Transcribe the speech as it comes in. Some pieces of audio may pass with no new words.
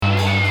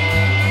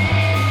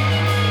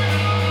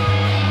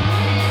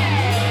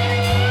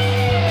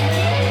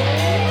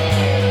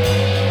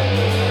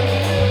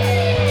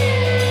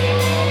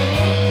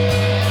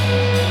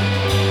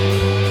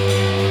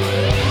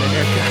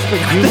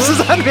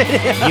on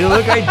video. You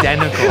look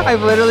identical.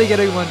 I'm literally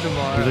getting one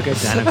tomorrow. You look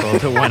identical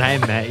to when I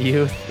met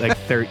you like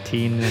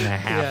 13 and a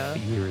half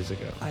Yeah. years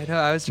ago. I know.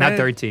 I was trying Not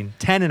 13,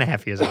 10 and a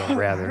half years ago, I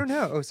rather. don't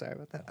know. Oh, sorry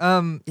about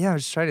that. Yeah, I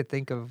was trying to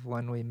think of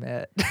when we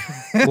met.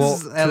 Well,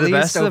 It's to at the least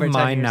best over of 10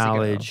 my years ago.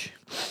 knowledge,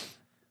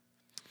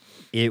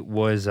 it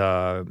was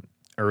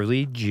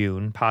early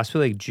June,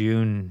 possibly like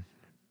June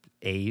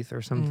 8th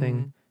or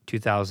something,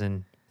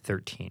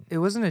 2013. It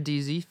wasn't a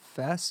DZ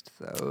Fest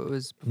though. It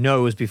was. No,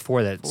 it was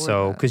before that. Before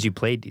So, that. because you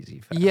played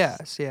DZ Fest.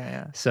 Yes.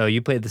 Yeah. So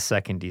you played the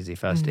second DZ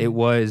Fest. It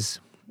was,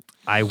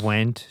 I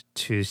went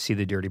to see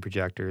the Dirty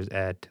Projectors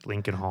at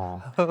Lincoln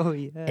Hall, Oh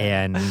yeah.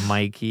 and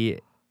Mikey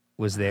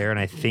was there, and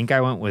I think I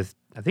went with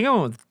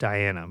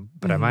Diana,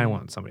 but I might have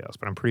went with somebody else,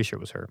 but I'm pretty sure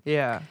it was her.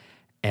 Yeah.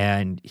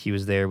 And he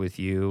was there with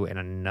you and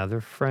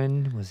another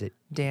friend. Was it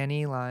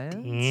Danny Lyons.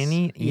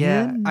 Danny?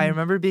 Yeah, Ian? I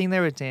remember being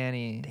there with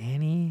Danny.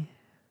 Danny?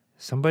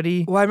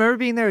 Somebody? Well, I remember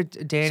being there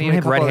with Danny Someone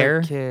and a have red couple hair?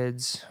 other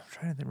kids. I'm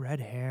trying to think. Red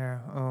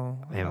hair. Oh,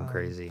 Man, I'm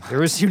crazy. There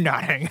was you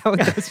not hanging out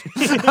with us.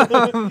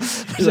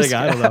 Like,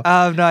 I don't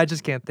know. No, I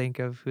just can't think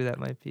of who that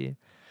might be.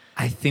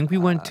 I think we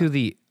went to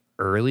the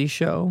early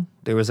show.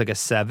 There was like a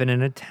 7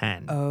 and a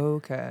 10.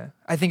 Okay.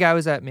 I think I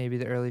was at maybe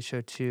the early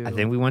show too. I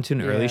think we went to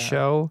an early Yeah.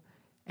 show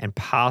and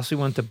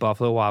possibly went to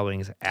Buffalo Wild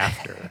Wings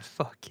after.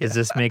 Fuck yeah. Does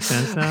this make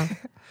sense now?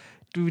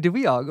 Did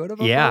we all go to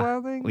Buffalo Yeah,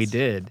 Wild Wings? we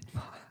did.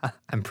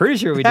 I'm pretty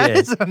sure we did.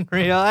 That's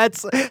unreal.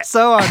 That's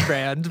so on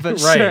brand,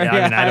 but Right, sure. I mean,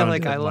 Yeah, I don't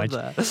like do I love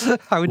much.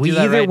 that. I would We do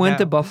that either right went now.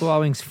 to Buffalo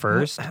Wild Wings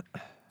first,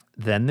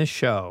 then the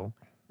show,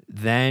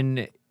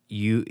 then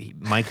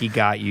Mikey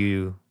got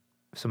you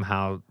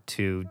somehow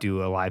to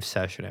do a live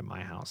session at my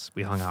house.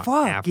 We hung out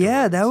Fuck afterwards.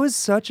 yeah, that was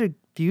such a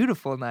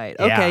beautiful night.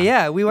 Yeah. Okay,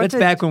 yeah, we went That's to.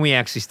 back when we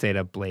actually stayed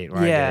up late.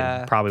 Where I Yeah.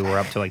 did. Probably were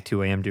up to like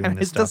 2 a.m. doing I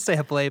this still stuff. stay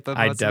up late, but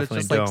I most of it's definitely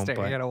just like don't,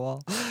 staring but- at a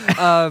wall.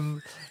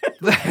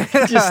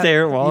 Just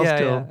stare at walls yeah,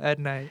 still. yeah, at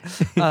night.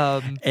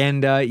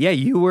 And yeah,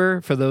 you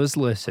were, for those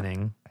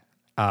listening,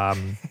 Are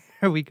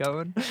we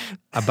going?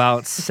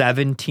 about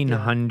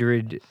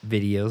 1,700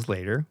 videos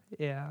later,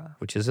 Yeah.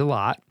 which is a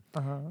lot.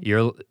 Uh-huh.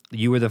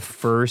 You were the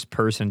first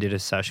person I did a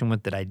session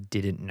with that I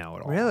didn't know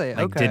at all. Really?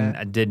 Like, Okay.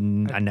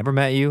 I never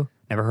met you,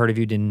 never heard of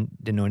you, didn't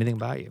know anything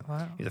about you.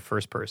 Wow. You're the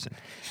first person.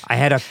 I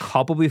had a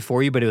couple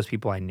before you, but it was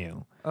people I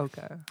knew.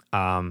 Okay.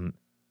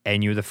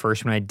 And you were the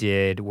first one I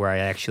did where I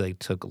actually like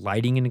took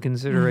lighting into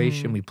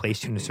consideration. We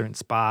placed you in a certain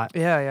spot.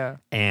 Yeah, yeah.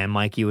 And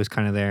Mikey was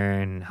kind of there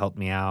and helped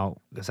me out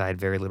because I had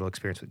very little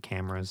experience with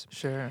cameras.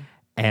 Sure.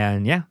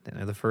 And yeah,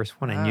 they're the first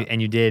one. Wow.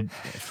 And you did,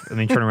 I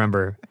mean, trying to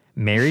remember,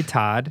 Mary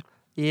Todd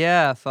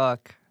Yeah,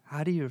 fuck.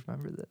 How do you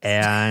remember this?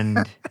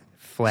 and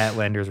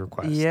Flatlander's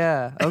Request.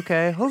 Yeah.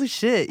 Okay. Holy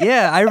shit.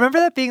 Yeah, I remember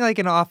that being like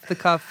an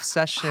off-the-cuff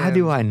session. How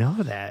do I know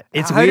that?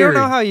 It's I weird.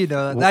 don't know how you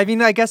know that. Well- I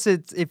mean, I guess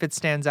it's if it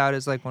stands out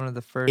as like one of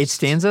the first. It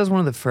stands out as one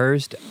of the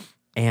first,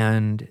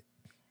 and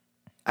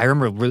I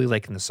remember really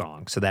liking the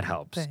song, so that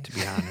helps, to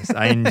be honest.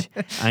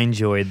 I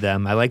enjoyed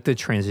them. I like the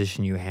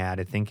transition you had.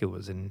 I think it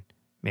was in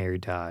Mary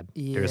Todd.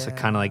 There's a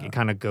kind of like, it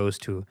kind of goes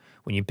to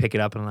when you pick it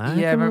up and like,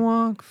 Yeah, I I can remember-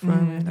 walk from...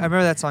 I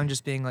remember that song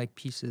just being like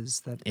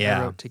pieces that I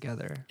Yeah. wrote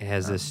together. It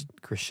has this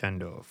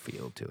crescendo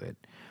feel to it.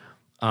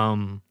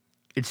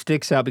 It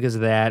sticks out because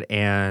of that,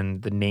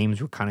 and the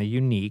names were kind of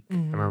unique. I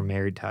remember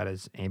Mary Todd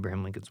as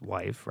Abraham Lincoln's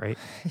wife, right?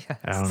 Yes,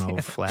 I don't know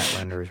what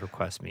Flatlander's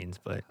Request means,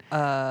 but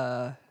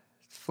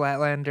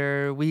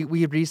Flatlander.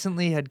 We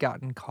recently had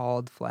gotten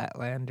called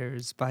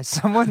Flatlanders by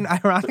someone,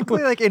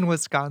 ironically, like in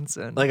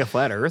Wisconsin. like a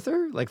flat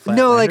earther, like flat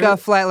No, like a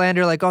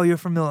Flatlander, like, oh, you're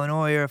from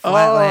Illinois, you're a Oh,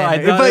 I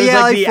Flatlander. thought But it was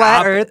yeah, like the Flat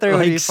op- Earther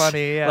would be like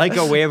funny. Yeah. like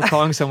a way of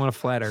calling someone a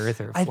flat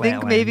earther. I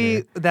think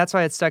maybe that's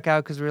why it stuck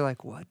out because we were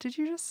like, what did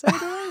you just say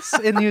to us?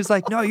 And he was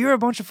like, no, you're a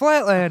bunch of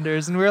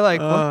Flatlanders. And we were like,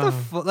 what the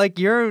fuck? Like,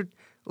 you're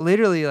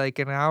literally like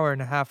an hour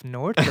and a half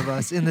north of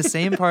us in the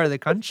same part of the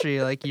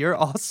country. Like, you're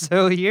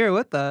also here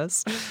with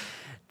us.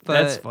 But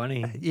That's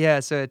funny. yeah,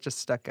 so it just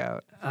stuck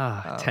out.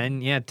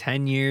 10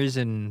 years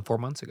and 4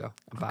 months ago,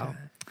 about.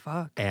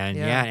 Fuck. And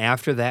yeah,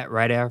 after that,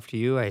 right after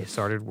you, I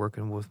started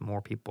working with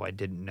more people I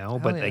didn't know.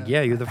 But Hell like, yeah.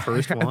 yeah, you're the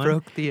first I one.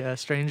 broke the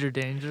stranger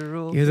danger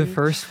rule. You're the dude.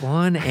 first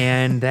one,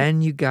 and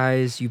then you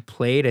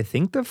played, I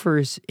think, the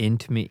first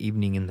intimate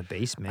evening in the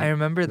basement. I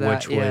remember that,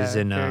 which was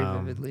yeah, in very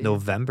vividly.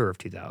 November of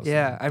 2000.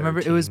 Yeah, I remember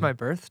it was my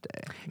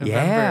birthday.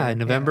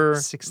 November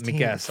 16th. Let me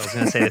guess. I was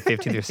gonna say the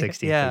 15th or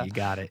 16th. Yeah. But you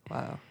got it.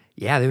 Wow.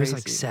 Yeah, there was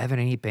like Crazy. 7,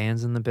 8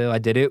 bands in the bill. I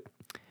did it.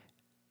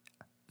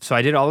 So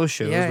I did all those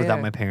shows Yeah, without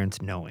yeah. my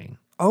parents knowing.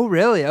 Oh,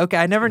 really? Okay,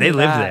 I never knew They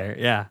lived that. there.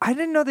 Yeah. I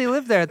didn't know they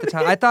lived there at the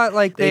time. I thought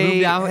like they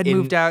had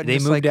moved out. And They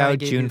just, moved like, kinda out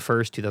gave June you-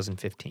 1st,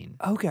 2015.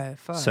 Okay,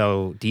 fuck.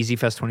 So DZ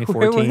Fest Where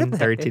 2014, were they?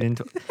 13,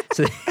 and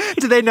so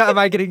do they know? Am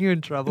I getting you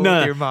in trouble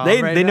with your mom?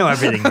 they right they know now?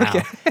 everything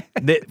now.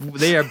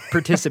 They are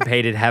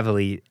participated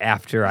heavily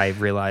after I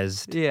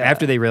realized Yeah.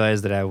 after they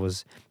realized that I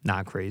was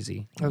not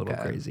crazy, a little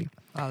Okay. crazy.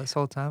 Wow, this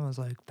whole time I was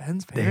like,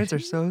 Ben's parents are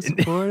so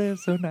supportive,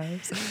 so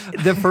nice.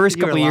 The first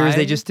You were couple years they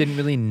lying? just didn't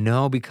really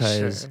know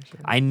because Sure.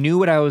 I knew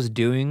what I was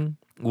doing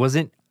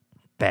wasn't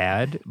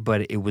bad,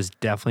 but it was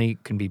definitely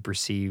can be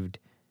perceived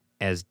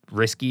as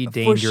risky, For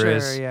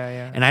dangerous. sure,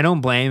 yeah. And I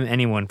don't blame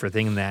anyone for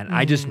thinking that.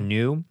 I just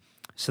knew.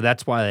 So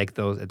that's why like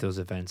at those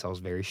events I was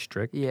very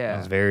strict. Yeah. I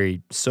was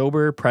very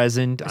sober,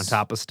 present, on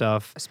top of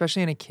stuff.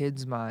 Especially in a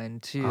kid's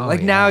mind too. Oh,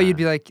 Like now yeah. you'd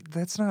be like,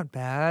 that's not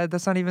bad.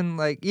 That's not even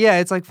like, yeah,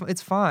 it's like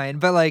it's fine.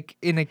 But like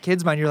in a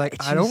kid's mind, you're like,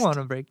 I don't want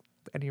to break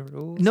any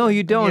rules. No,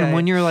 you don't. Yeah, And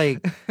when you're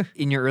like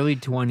in your early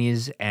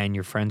 20s and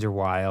your friends are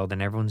wild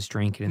and everyone's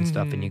drinking and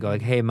stuff, and you go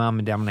like, "Hey, mom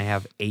and dad, I'm gonna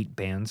have 8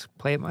 bands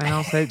play at my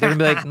house." They're gonna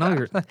be like, "No,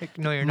 you're." like,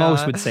 no, you're Most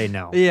not. would say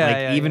no. Yeah, like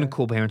yeah, even yeah.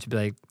 cool parents would be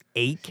like,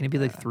 8? Can it be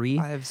like 3?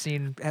 I have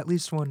seen at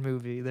least one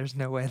movie. There's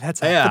no way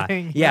that's Yeah,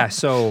 happening. yeah.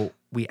 So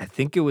I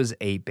think it was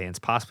 8 bands,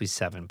 possibly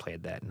 7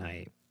 played that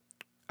night.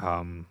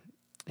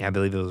 Yeah, I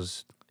believe it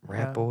was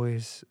Rat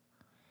Boys.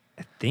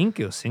 I think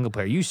it was single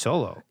player. You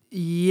solo.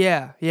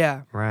 Yeah.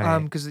 Right.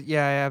 Because I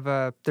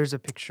have there's a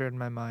picture in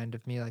my mind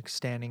of me like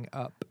standing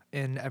up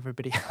and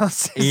everybody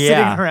else is sitting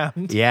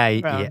around.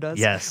 Around us.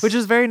 Yes. Which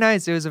was very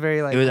nice. It was a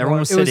very like Everyone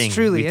was sitting. It was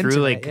truly we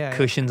threw intimate. like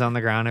cushions on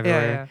the ground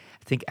everywhere. Yeah.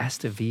 I think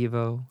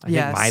Estevivo. I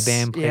think my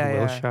band played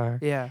Wilshire.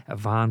 Yeah.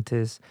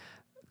 Avantis.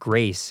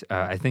 Grace.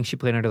 I think she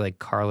played under like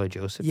Carla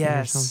Josephine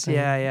or something.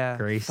 Yeah.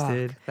 Grace Fuck,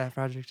 did. that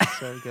project is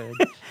so good.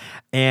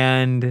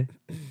 And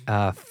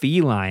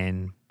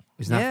Feline.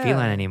 Who's not Yeah.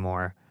 Feline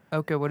anymore.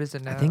 Okay, what is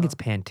it now? I think it's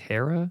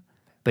Pantera,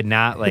 but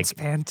not like it's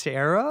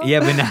Pantera. yeah,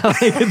 but not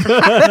like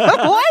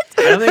What?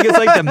 I don't think it's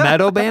like the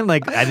metal band.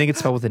 Like I think it's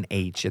spelled with an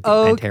H. I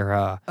think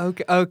Pantera.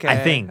 Okay. I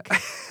think.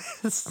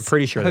 I'm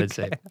pretty sure that's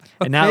it.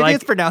 And not Maybe like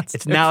it's pronounced.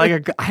 It's not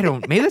like I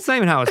don't. Maybe that's not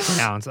even how it's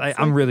pronounced.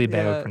 I'm really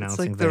bad with pronouncing It's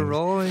like things. the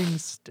Rolling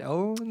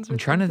Stones. I'm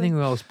trying to think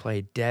who else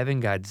played.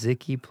 Devin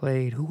Godzicki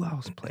played. Who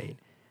else played?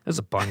 There's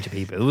a bunch of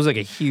people. It was like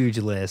a huge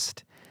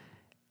list.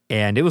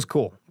 And it was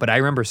cool. But I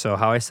remember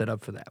how I set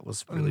up for that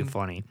was really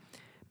funny.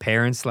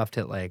 Parents left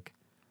at like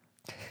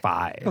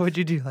 5. What would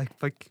you do? Like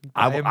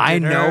I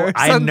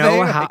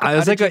know how I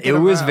was like it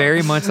was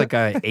very much like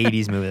a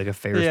 80s movie, like a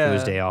Ferris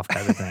Bueller's Day Off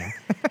type of thing.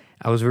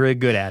 I was really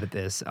good at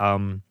this.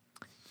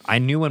 I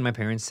knew when my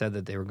parents said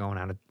that they were going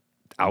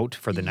out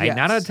for the night,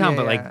 not out of town,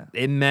 but like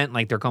it meant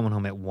like they're coming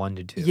home at 1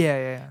 to 2.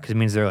 Yeah. Because it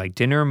means they're like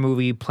dinner,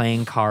 movie,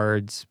 playing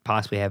cards,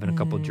 possibly having a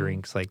couple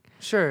drinks. Like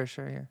Sure,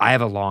 yeah. I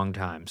have a long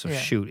time, so Yeah.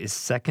 shoot. As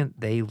second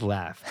they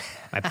left,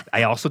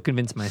 I also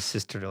convinced my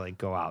sister to like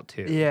go out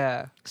too.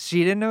 Yeah.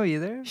 She didn't know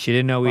either? She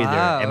didn't know either,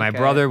 Wow, and my okay.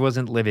 brother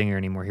wasn't living here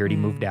anymore. He already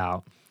moved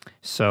out,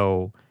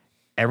 so.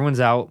 Everyone's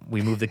out.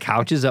 We move the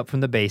couches up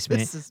from the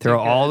basement, This is throw too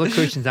all good. the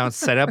cushions out,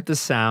 set up the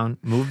sound,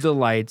 move the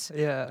lights,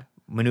 Yeah.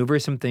 maneuver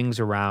some things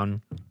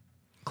around,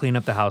 clean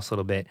up the house a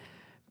little bit.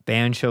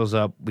 Band shows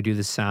up, we do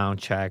the sound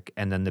check,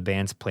 and then the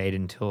band's played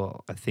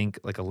until I think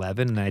like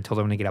 11. And then I told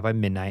everyone to get out by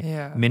midnight.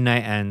 Yeah.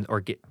 Midnight ends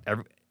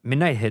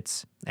midnight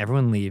hits.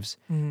 Everyone leaves.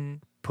 Mm-hmm.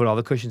 Put all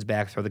the cushions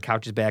back, throw the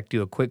couches back,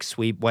 do a quick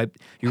sweep, wipe.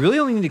 You really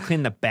only need to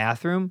clean the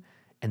bathroom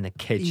and the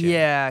kitchen.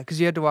 Yeah, because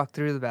you had to walk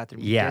through the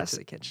bathroom to get Yes. to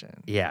the kitchen.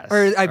 Yes.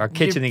 Or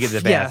kitchen to get to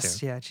the bathroom.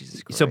 Yes, yeah,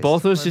 Jesus Christ. So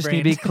both those My just need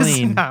to brain be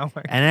clean, does not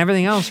work. and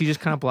everything else you just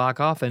kind of block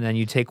off, and then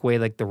you take away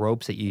like the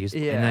ropes that you used,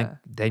 and Yeah.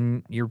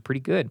 then you're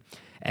pretty good.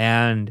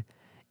 And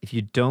if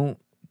you don't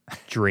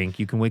drink,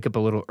 you can wake up a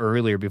little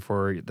earlier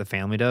before the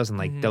family does, and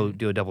like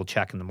do a double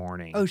check in the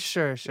morning. Oh,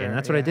 sure. And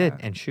that's what I did.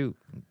 And shoot,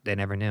 they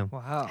never knew.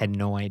 Wow. Had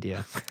no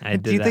idea. I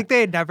did Do you that. think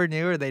they never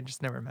knew, or they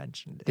just never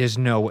mentioned it? There's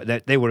no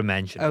that they would have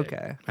mentioned it.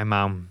 Okay. My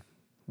mom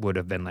would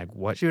have been like,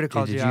 "What?" She would have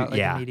called did you out like,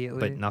 yeah, immediately.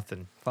 but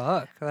nothing.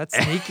 Fuck, that's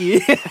sneaky.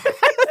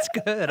 That's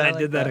good. I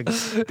did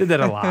that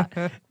a lot,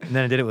 and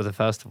then I did it with a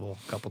festival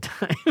a couple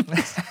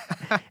times,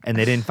 and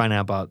they didn't find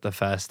out about the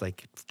fest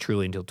like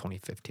truly until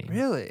 2015.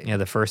 Really? Yeah,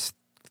 the first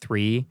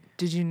 3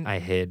 Did you? I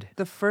hid.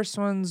 The first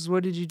ones.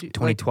 What did you do?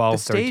 2012, like,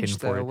 the 13, stage,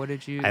 though. 14. What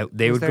did you?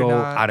 They was would there go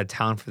not- out of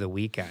town for the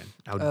weekend.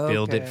 I would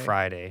build it Okay.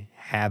 Friday,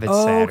 have it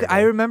Oh, Saturday. okay.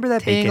 I remember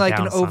that take being it like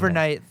down an Sunday.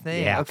 overnight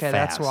thing. Yeah, okay,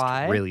 fast, that's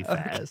why. really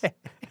fast.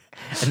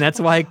 And that's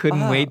why I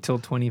couldn't wait till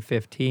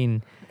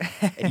 2015.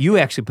 You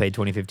actually played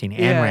 2015, and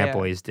Yeah, Rat yeah.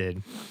 Boys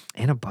did,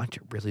 and a bunch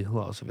of who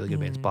else? Really good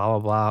bands. Blah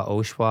blah blah.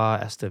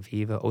 Oshwa,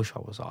 Esteviva.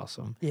 Oshwa was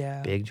awesome.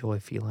 Yeah. Big Joy,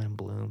 Feline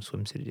Bloom,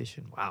 Swimsuit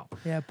Edition. Wow.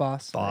 Yeah,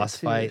 boss. Boss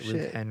too, Fight, shit.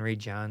 Luke Henry,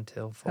 John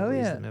Till, Hell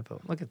Foley's yeah. the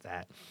Mippo. Look at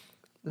that. This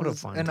What a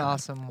is fun an time.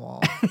 awesome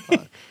wall.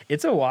 Fuck.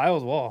 It's a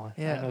wild wall.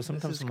 Yeah, I know this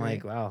sometimes is I'm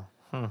great. like,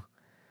 wow,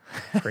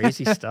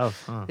 crazy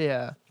stuff, huh?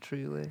 Yeah,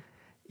 truly.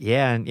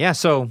 Yeah, and yeah,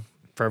 so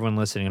for everyone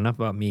listening, enough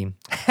about me.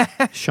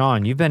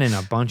 Sean, you've been in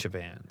a bunch of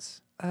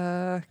bands.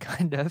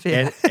 Kind of.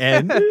 Yeah.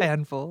 And a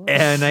handful.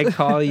 and I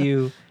call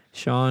you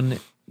Sean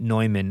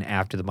Neumann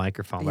after the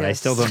microphone, but I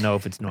still Yes. don't know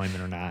if it's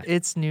Neumann or not.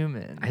 It's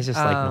Neumann. I just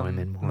like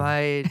Neumann more.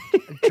 My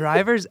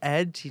driver's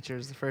ed teacher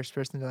is the first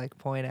person to like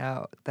point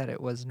out that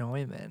it was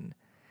Neumann.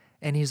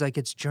 And he's like,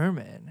 it's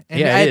German. And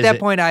Yeah, it at is. that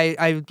point,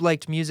 I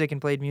liked music and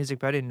played music,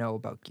 but I didn't know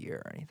about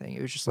gear or anything.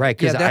 It was just like, Right,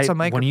 because yeah, that's a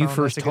microphone. when you that's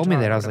first a told me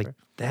guitar, that, I was like,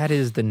 whatever. that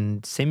is the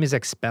same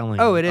exact spelling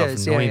Oh, it of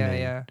is. Neumann.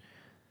 Yeah.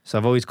 So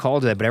I've always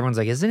called it that, but everyone's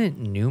like, isn't it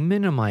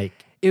Newman? I'm like,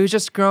 It was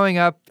just growing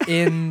up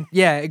in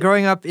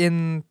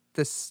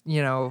this,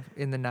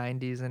 in the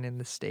 90s and in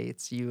the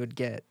States, you would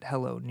get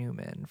Hello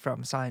Neumann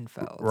from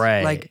Seinfeld.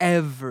 Right. Like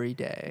every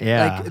day.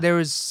 Yeah. Like there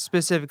was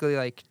specifically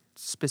like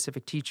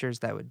specific teachers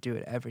that would do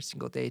it every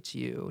single day to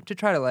you to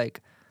try to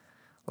like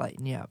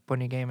lighten you up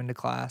when you came into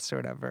class or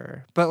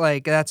whatever. But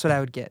like that's what I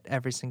would get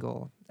every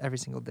single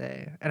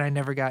day. And I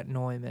never got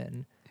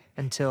Neumann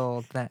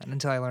until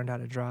I learned how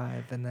to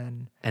drive. And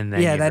then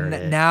you heard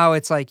it. now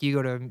it's like you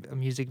go to a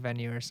music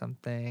venue or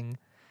something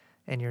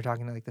and you're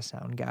talking to like the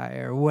sound guy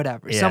or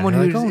whatever. Yeah, Someone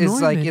they're who like, "Oh,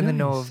 is like Neumann, in the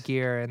know nice." of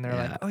gear and they're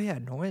like, oh yeah,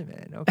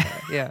 Neumann. Okay.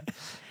 Yeah.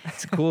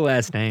 It's a cool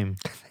ass name.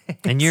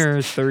 And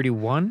you're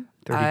 31,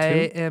 32? I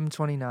am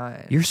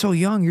 29. You're so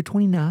young. You're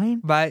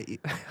 29? I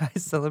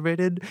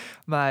celebrated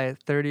my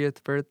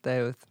 30th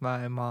birthday with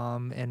my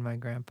mom and my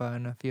grandpa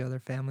and a few other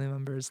family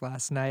members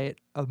last night,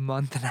 a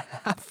month and a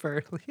half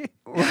early,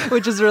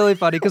 which is really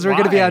funny because we're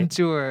going to be Why? on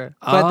tour.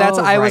 But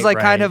I was right, like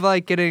kind right. of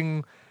like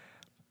getting,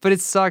 but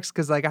it sucks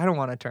because like I don't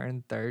want to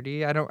turn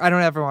 30. I don't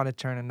ever want to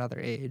turn another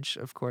age,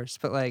 of course.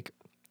 But like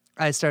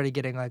I started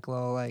getting like a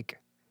little like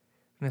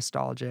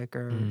nostalgic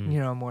or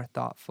more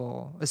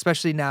thoughtful,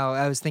 especially now.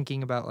 I was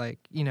thinking about like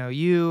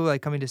you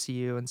like coming to see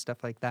you and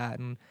stuff like that,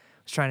 and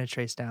was trying to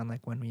trace down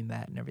like when we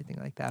met and everything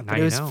like that. Now But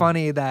it was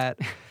funny that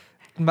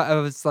I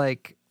was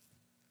like,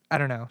 I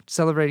don't know,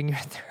 celebrating your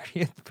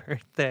 30th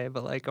birthday,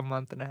 but like a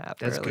month and a half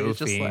That's early. It's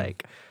just goofy.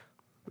 like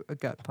a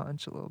gut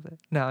punch a little bit.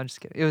 No, I'm just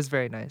kidding. It was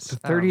very nice. So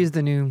 30 is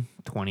the new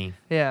 20.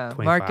 Yeah,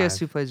 25. Marcus,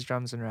 who plays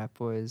drums in Rap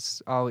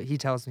Boys, he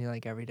tells me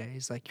like every day,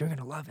 he's like, you're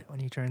gonna love it when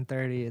you turn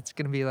 30. It's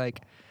gonna be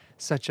like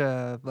such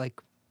a like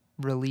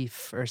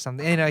relief or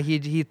something.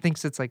 He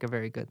thinks it's like a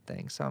very good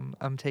thing. So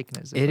I'm taking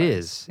his advice. It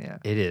is. Yeah.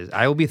 It is.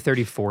 I will be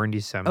 34 in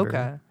December.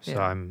 Okay, So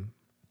yeah. I'm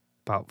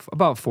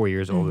about 4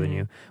 years older than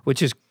you,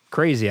 which is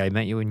crazy. I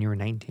met you when you were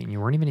 19. You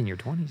weren't even in your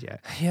 20s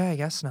yet. Yeah, I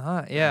guess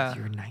not. Yeah.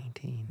 You were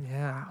 19.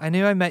 Yeah. I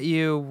knew I met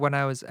you when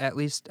I was at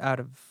least out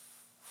of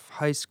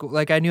high school.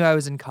 Like I knew I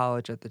was in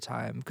college at the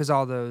time because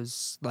all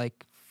those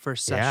like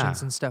first sessions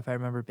Yeah. and stuff, I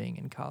remember being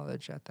in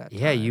college at that time.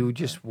 Yeah, you but-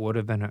 just would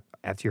have been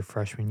after your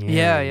freshman year.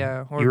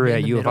 Yeah. Or You were in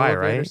at the U of middle I, it or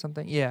right?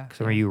 something. Yeah. Because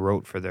I remember you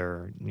wrote for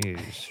their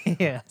news.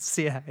 Yes.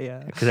 Yeah.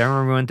 Because I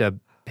remember we went to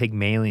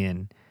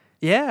Pygmalion.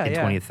 Yeah. In I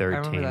 2013.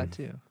 remember that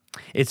too.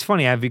 It's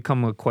funny. I've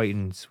become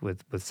acquaintance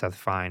with Seth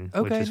Fine,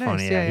 which Okay, is nice.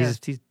 funny. Yeah.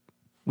 He's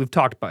we've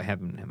talked about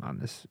having him on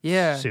this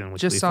Yeah, soon,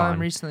 which just will be saw fun. him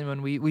recently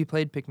when we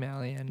played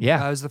Pygmalion.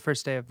 Yeah. It was the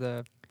first day of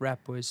the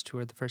Rap Boys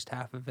tour, the first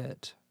half of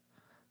it.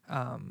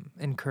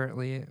 And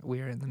currently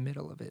we are in the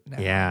middle of it now.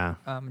 Yeah.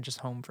 Just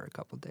home for a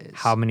couple days.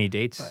 How many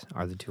dates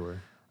are the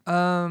tour?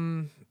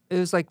 It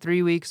was like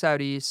 3 weeks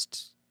out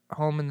east,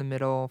 home in the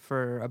middle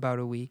for about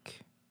a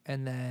week,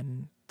 and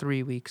then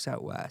 3 weeks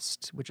out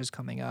west, which is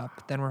coming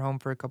up. Then we're home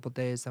for a couple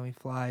days. Then we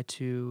fly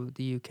to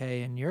the UK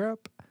and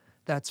Europe.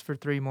 That's for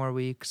 3 more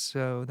weeks.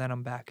 So then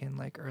I'm back in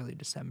like early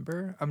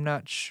December. I'm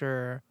not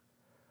sure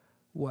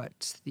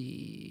what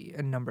the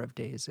number of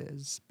days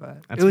is, but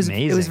That's it was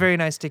amazing. very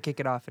nice to kick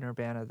it off in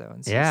Urbana though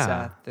and see Yeah.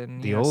 Seth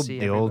and The old see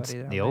the old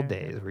everybody down the old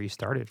there. days where you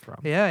started from.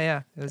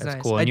 Yeah, it was That's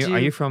nice. cool. And are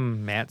you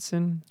from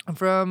Matson? I'm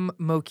from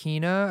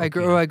Mokina. I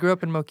grew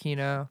up in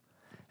Mokina,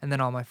 and then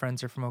all my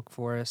friends are from Oak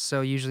Forest. So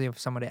usually, if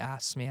somebody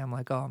asks me, I'm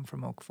like, "Oh, I'm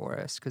from Oak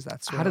Forest," because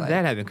that's How did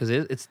that happen? Because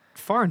it's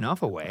far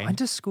enough away. I went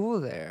to school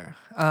there.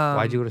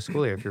 Why'd you go to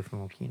school there if you're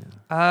from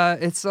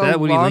Okina? It's That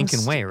would be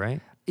Lincoln Way, right?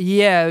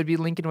 Yeah, it would be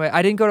Lincoln Way.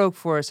 I didn't go to Oak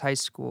Forest High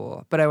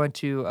School, but I went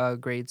to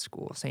grade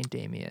school, St.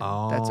 Damien.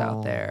 That's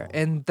out there,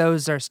 and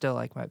those are still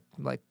like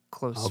my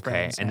close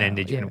friends. And then now,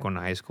 did you end yeah. up going to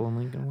high school in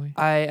Lincoln Way?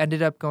 I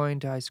ended up going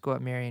to high school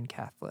at Marian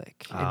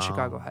Catholic in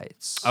Chicago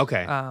Heights.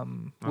 Okay.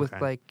 With Okay.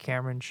 like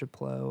Cameron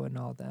Chaplow and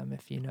all them,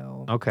 if you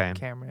know. Okay.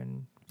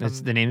 Cameron.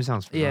 The name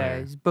sounds familiar.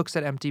 Yeah, he books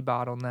at Empty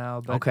Bottle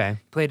now, but Okay.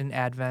 played in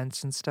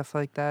Advents and stuff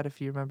like that.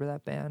 If you remember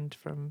that band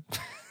from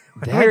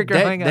when That- we were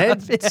growing up,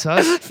 that's Yeah.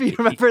 such- if you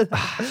remember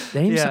that. That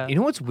name Yeah. you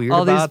know what's weird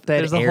All about that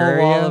there's a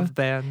area? whole wall of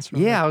bands.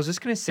 From Yeah, I was just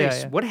gonna say,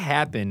 Yeah. what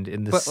happened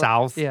in the But,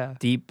 south, yeah.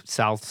 deep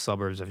south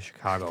suburbs of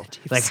Chicago?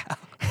 Deep Like,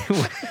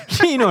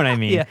 South. you know what I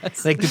mean?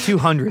 Yes. Like the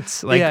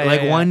 200s, like Yeah,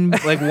 like yeah.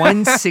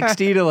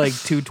 160 to like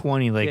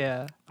 220. Like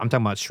Yeah. I'm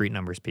talking about street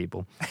numbers,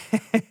 people,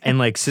 and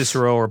like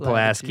Cicero or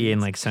Pulaski and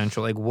Latitudes. like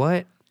Central. Like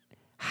what?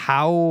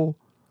 How?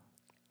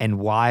 And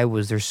why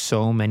was there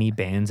so many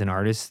bands and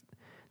artists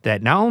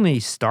that not only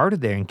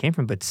started there and came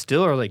from, but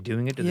still are like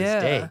doing it to Yeah.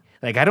 this day?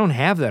 Like I don't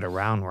have that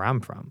around where I'm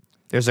from.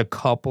 There's a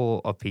couple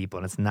of people,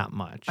 and it's not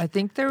much. I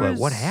think there But was.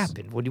 what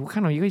happened? What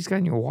kind of you guys got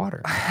in your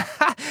water?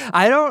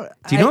 I don't.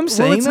 Do you know what I'm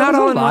saying? It's There's not a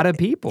all in lot one- of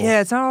people.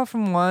 Yeah, it's not all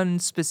from one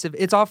specific.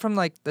 It's all from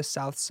like the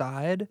South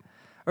Side,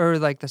 or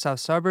like the South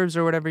Suburbs,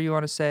 or whatever you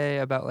want to say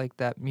about like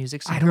that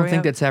music scene. I don't growing think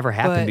up. that's ever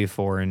happened but-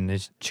 before in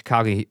the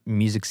Chicago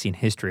music scene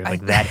history of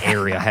like that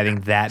area having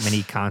that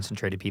many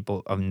concentrated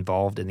people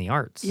involved in the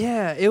arts.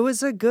 Yeah, it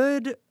was a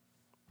good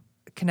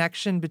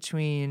connection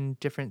between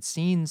different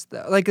scenes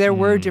though. Like there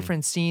were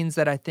different scenes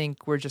that I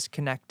think were just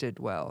connected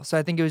well. So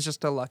I think it was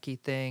just a lucky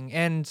thing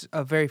and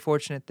a very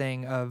fortunate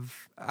thing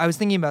I was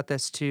thinking about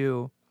this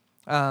too.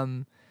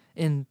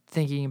 in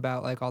thinking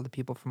about like all the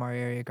people from our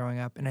area growing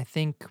up, and I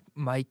think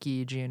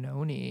Mikey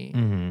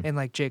Giannone and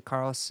like Jake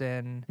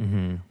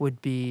Carlson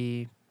would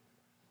be,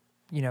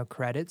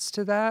 credits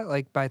to that,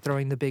 like by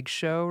throwing the big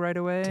show right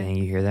away. Dang,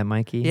 you hear that,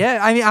 Mikey? Yeah,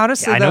 I mean,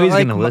 honestly, I know though, he's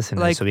like, gonna listen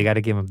to like, this, so we got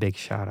to give him a big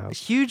shout out.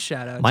 Huge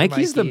shout out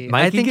Mikey's to Mikey.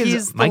 Mikey I think gives-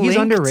 he's the Mikey's link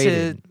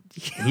underrated. To,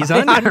 He's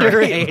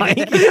underrated.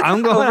 Mikey,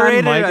 I'm going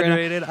overrated, on Mike right now.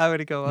 underrated. I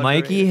would go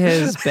Mikey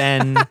underrated. has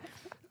been.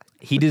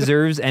 He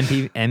deserves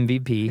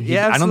MVP.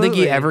 Yeah, I don't think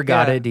he absolutely. ever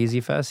got Yeah. it at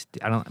DZ Fest.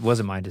 It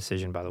wasn't my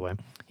decision, by the way.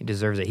 He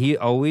deserves it. He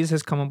always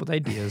has come up with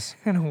ideas.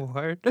 An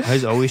award.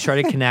 He's always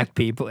tried to connect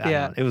people. I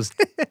Yeah. don't know. It was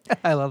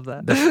I love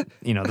that. the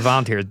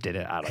volunteers did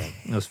it. I don't know.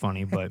 It was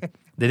funny, but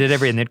they did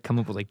and they'd come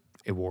up with like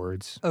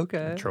awards,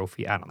 Okay. a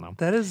trophy. I don't know.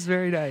 That is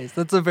very nice.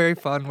 That's a very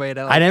fun way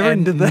to. Like, I never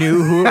end the-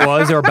 knew who it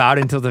was or about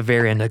it until the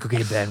very end. Like,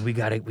 okay, Ben, we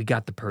got it. We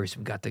got the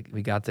person.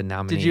 We got the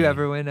nominee. Did you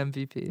ever win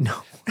MVP? No.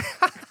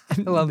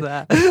 I love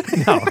that.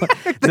 No.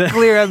 The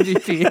clear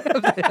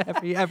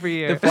MVP every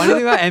year. The funny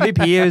thing about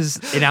MVP is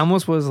it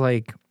almost was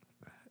like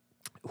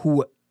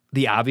who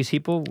the obvious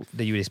people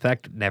that you would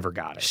expect never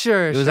got it.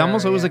 Sure, It was sure,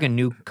 almost always yeah. like a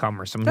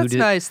newcomer, someone That's who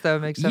did. nice though.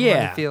 Makes everyone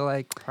Yeah. feel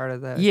like part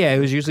of that. Yeah, it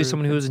was usually group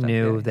someone who and was stuff,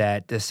 new yeah.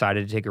 that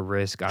decided to take a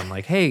risk on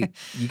like, hey,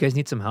 you guys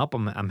need some help.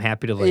 I'm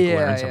happy to like Yeah,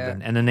 learn yeah.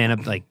 something, and then they end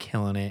up like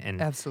killing it, and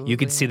Absolutely, you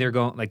could see yeah. they're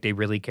going like they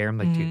really care. I'm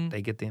like, dude,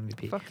 they get the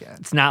MVP. Fuck yeah.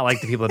 It's not like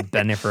the people that've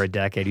been there for a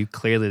decade. You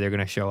clearly they're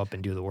gonna show up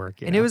and do the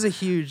work. You And know? it was a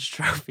huge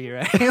trophy,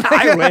 right?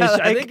 I wish. I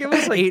Like, think it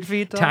was like 8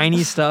 feet tall.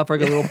 tiny stuff, like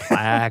a little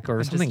plaque or I'm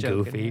just something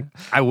joking, goofy. yeah.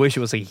 I wish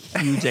it was like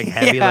huge, like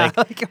heavy, Yeah,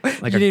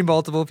 like you a- need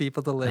multiple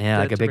people to lift. yeah, it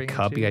like a to big bring it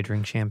cup to you gotta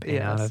drink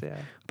champagne out Yes, of. yeah.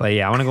 But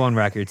yeah, I want to go on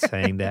record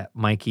saying that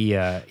Mikey,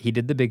 he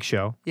did the big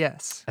show.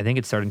 Yes. I think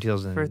it started in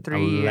For 3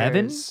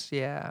 2011 years.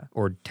 Yeah.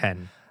 or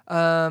 10.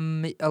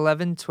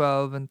 11,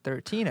 12, and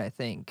 13, I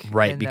think.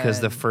 Right, And because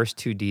the then- first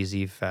two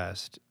DZ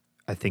Fest,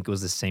 I think it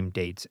was the same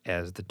dates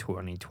as the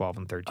 2012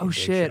 and 13. Oh big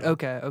shit. show.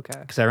 Okay. Okay.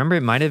 Because I remember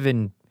it might have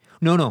been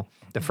no.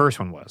 The first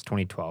one was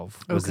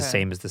 2012 was the Okay.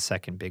 same as the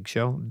second big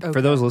show. Okay.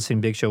 For those listening,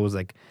 big show was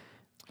like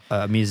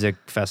a music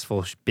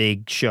festival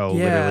big show,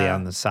 literally Yeah.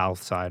 on the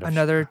south side of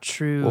Another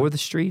true. What were the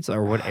streets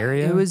or what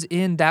area? It was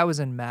in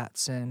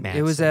Matson.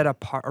 It was Matson. at a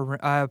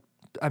park.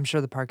 I'm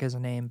sure the park has a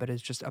name, but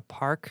it's just a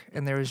park,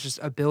 and there was just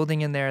a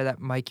building in there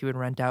that Mikey would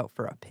rent out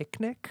for a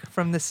picnic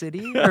from the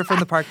city or from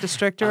the park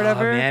district or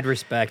whatever. Mad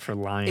respect for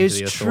lying It was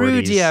to the true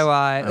authorities.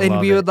 DIY, and love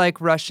we it. would like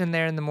rush in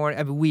there in the morning.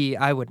 I mean,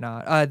 I would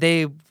not.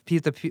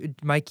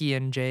 Mikey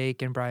and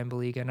Jake and Brian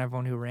Baliga and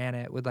everyone who ran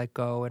it would like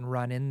go and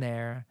run in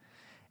there,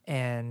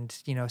 and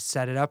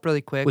set it up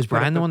really quick. Was put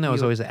up Brian the a one that was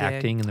few always big-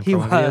 acting in the He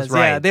promo videos? was,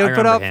 Right, yeah. They I would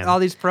put up remember him. all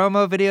these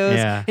promo videos,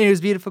 Yeah. and it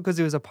was beautiful because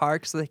it was a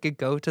park, so they could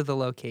go to the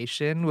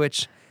location,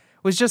 which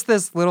was just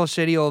this little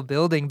shitty old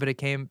building, but it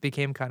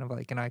became kind of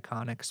like an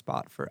iconic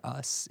spot for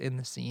us in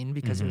the scene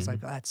because it was like,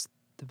 oh, that's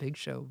the Big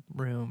Show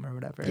room or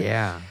whatever.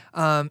 Yeah.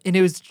 And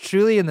it was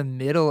truly in the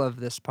middle of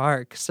this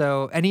park.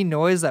 So any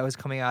noise that was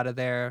coming out of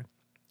there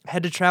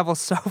had to travel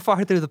so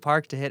far through the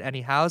park to hit any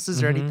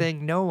houses or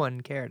anything. No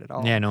one cared at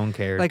all. Yeah, no one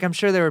cared. Like, I'm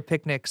sure there were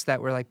picnics that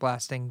were like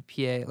blasting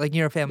PA, like,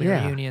 family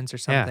Yeah. reunions or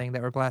Yeah. something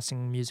that were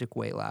blasting music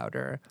way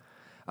louder.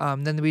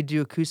 Then we'd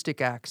do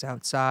acoustic acts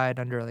outside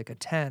under like a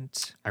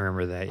tent. I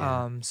remember that,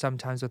 yeah.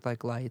 Sometimes with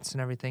like lights and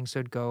everything. So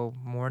it'd go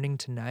morning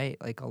to night,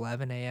 like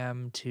 11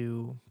 a.m.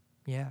 to,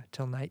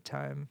 till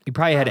nighttime. You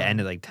probably had to end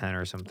at like 10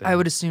 or something. I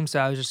would assume so.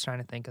 I was just trying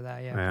to think of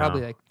that. Yeah. Yeah.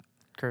 Probably like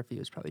curfew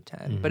was probably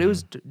 10. But it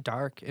was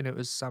dark and it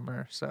was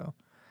summer. So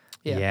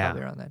Yeah.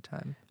 probably around that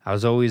time. I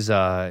was always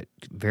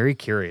very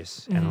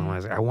curious. And I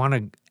was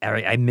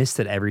like, I missed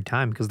it every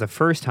time because the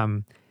first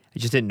time I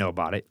just didn't know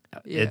about it.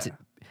 It's Yeah.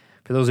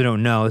 For those who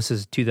don't know, this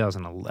is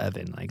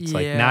 2011. Like it's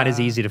like not as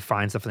Yeah. easy to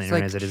find stuff on the It's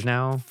internet like as it is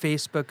now.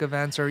 Facebook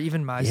events or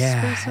even MySpace Yeah,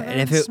 events. and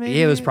if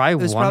it was probably it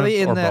was one probably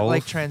of, in or that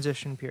like both.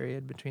 transition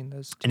period between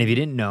those two. And if you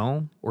didn't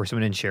know or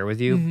someone didn't share with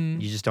you,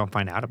 you just don't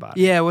find out about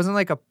it. Yeah, it wasn't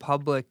like a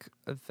public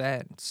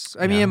event.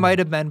 I mean, No. it might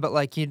have been, but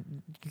like you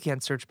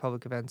can't search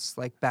public events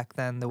like back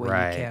then the way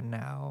Right. you can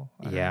now.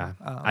 I don't Yeah.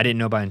 know. I didn't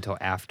know about it until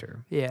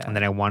after. Yeah. And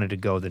then I wanted to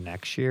go the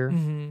next year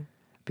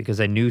because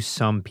I knew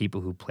some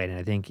people who played. And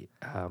I think,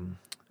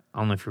 I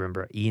don't know if you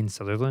remember Ian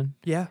Sutherland.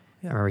 Yeah. I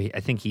Yeah. remember I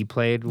think he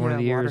played one of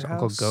the Yeah, years,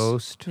 Uncle Waterhouse.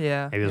 Ghost.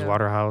 Yeah. Maybe it was yeah.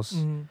 Waterhouse.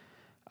 Mhm.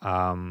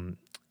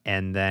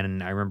 And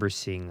then I remember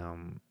seeing,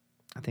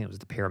 I think it was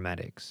the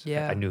Paramedics.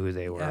 Yeah. I knew who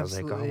they were. I was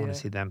like, oh, I Absolutely, want to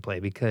yeah. see them play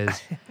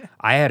because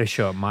I had a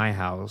show at my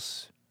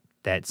house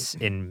that's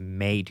in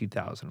May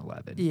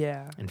 2011.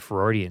 Yeah. And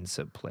Freudians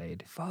have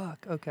played.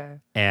 Fuck. Okay.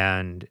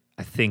 And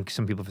I think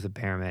some people for the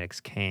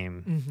Paramedics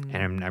came. Mhm.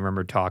 And I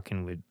remember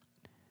talking with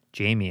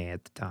Jamie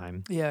at the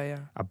time Yeah. Yeah.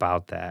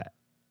 about that.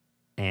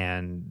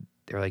 And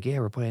they were like, yeah,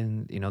 we're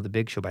playing, the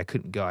big show, but I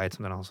couldn't go. I had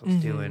something else I was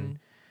doing.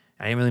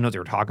 I didn't really know what they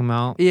were talking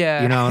about.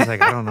 Yeah. I was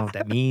like, I don't know what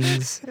that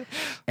means.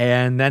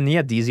 And then,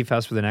 DZ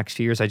Fest for the next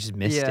 2 years, I just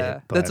missed Yeah,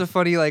 it. that's but- a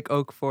funny like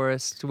Oak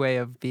Forest way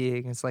of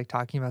being. It's like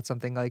talking about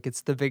something like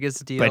it's the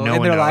biggest deal But no in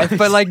one their life, knows.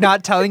 but like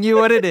not telling you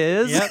what it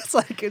is. Yep. It's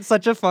like it's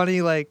such a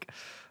funny like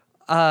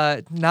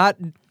not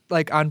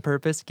like on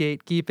purpose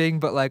gatekeeping,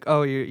 but like,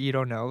 oh, you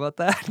don't know about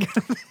that.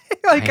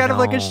 Like I kind of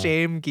like a know.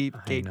 shame I know.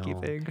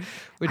 gatekeeping,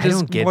 which I is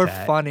don't get more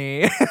that.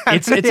 funny.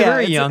 It's a Yeah,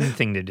 very young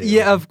thing to do.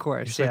 Yeah, of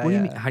course. It's Yeah, like, what do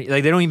you yeah. mean?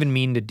 Like, they don't even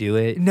mean to do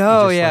it.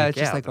 No, It's just yeah, like, it's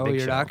just yeah, like, the oh, big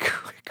you're show. not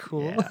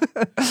cool.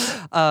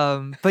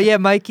 Yeah. But yeah,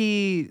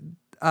 Mikey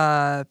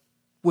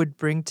would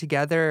bring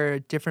together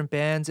different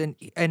bands, and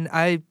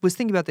I was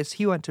thinking about this.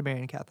 He went to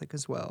Marian Catholic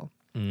as well,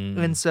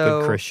 and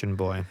so Good Christian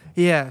boy.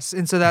 yes,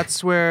 and so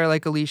that's where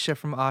like Alicia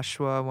from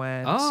Oshawa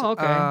went. Oh,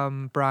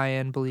 okay.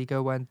 Brian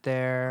Baliga went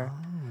there.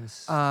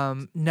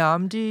 Oh,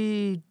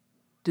 Namdi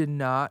did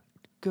not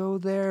go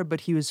there,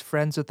 but he was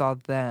friends with all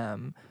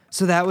them.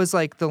 So that was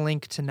like the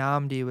link to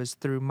Namdi was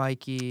through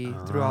Mikey,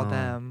 through all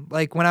them.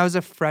 Like when I was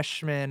a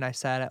freshman, I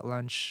sat at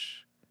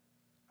lunch,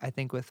 I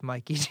think with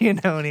Mikey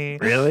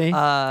Giannone. Really?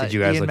 Did you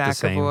guys Ian look the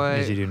same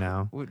as you McAvoy. do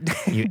now?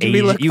 Do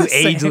we look the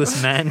same?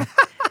 Ageless men.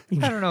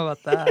 I don't know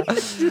about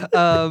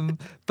that.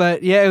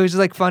 But yeah, it was just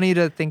like funny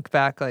to think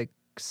back, like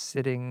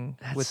sitting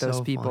That's with those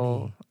so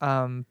people.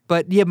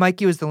 But yeah,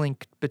 Mikey was the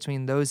link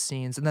between those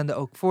scenes and then the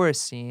Oak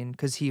Forest scene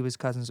because he was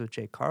cousins with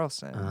Jake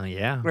Carlson.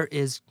 Yeah. Or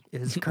is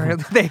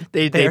currently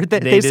They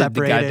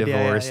separated. got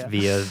divorced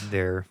via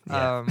their.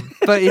 Yeah.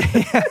 But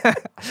yeah,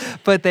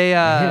 but they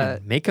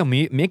Man,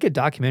 make a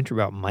documentary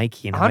about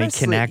Mikey and how he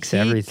honestly, connects he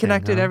everything.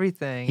 connected huh?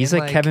 everything. He's and,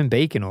 like Kevin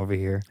Bacon over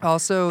here.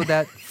 Also,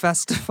 that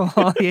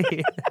festival,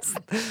 yes,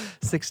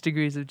 6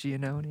 Degrees of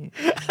Giannone.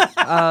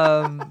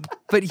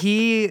 But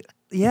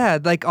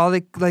like all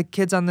the like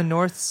kids on the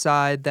north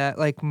side that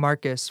like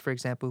Marcus, for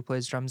example, who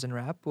plays drums in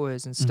Rap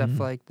Boys and stuff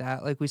like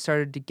that. Like we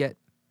started to get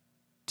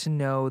to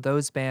know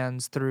those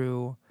bands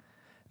through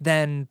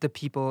then the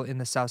people in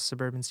the South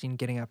suburban scene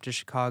getting up to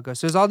Chicago.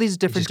 So there's all these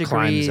different just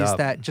climbs degrees up.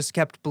 that just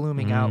kept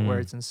blooming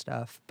outwards and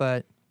stuff.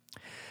 But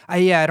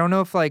I don't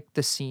know if like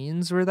the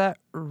scenes were that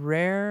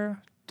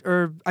rare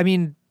or I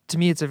mean, to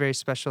me it's a very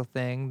special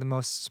thing, the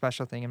most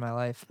special thing in my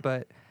life,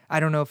 but I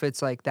don't know if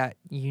it's like that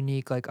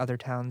unique like other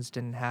towns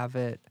didn't have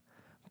it.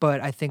 But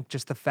I think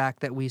just the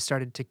fact that we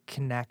started to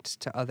connect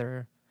to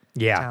other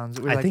towns.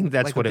 I think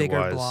that's like what a it bigger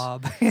was.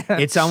 blob.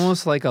 It's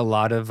almost like a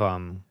lot of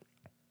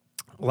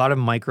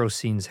micro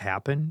scenes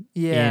happen.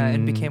 Yeah,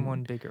 and became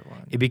one bigger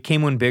one. It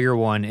became one bigger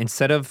one.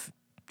 Instead of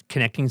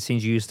connecting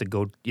scenes, you have to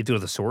go to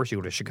the source. You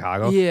go to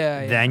Chicago.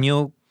 Yeah. Then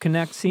you'll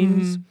connect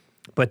scenes.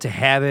 But to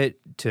have it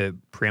to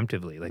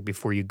preemptively, like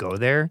before you go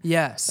there.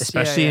 Yes.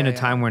 Especially in a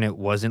time when it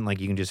wasn't like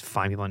you can just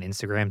find people on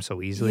Instagram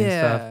so easily and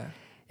stuff. Yeah.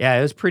 Yeah,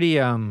 it was pretty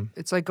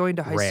It's like going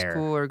to high rare.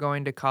 school or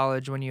going to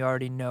college when you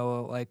already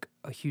know like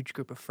a huge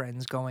group of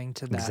friends going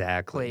to that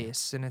Exactly.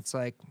 place, and it's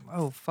like,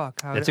 oh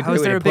fuck, That's a how great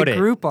is way there to a big put it.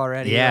 group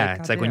already? Yeah,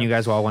 it's like when goddamn. you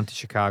guys all went to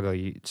Chicago,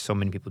 so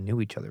many people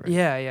knew each other. Right?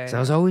 Yeah. So I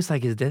was always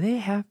like, is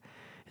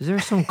there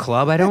some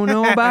club I don't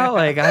know about?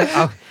 Like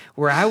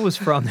where I was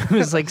from, there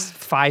was like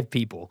 5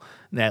 people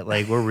that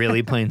like were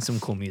really playing some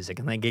cool music,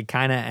 and like it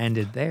kind of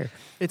ended there.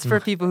 It's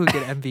for people who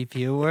get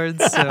MVP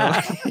awards,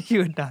 so you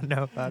would not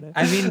know about it.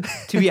 I mean,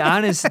 to be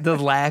honest, the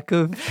lack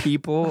of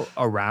people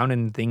around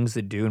and things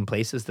to do and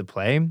places to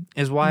play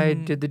is why I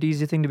did the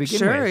easy thing to begin with.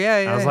 Sure, yeah,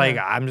 I was yeah, like,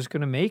 yeah. I'm just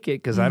gonna make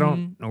it because I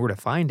don't know where to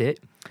find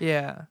it.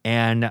 Yeah.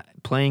 And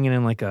playing it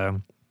in like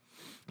a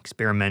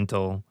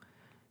experimental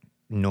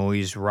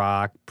noise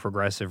rock,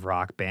 progressive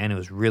rock band, it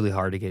was really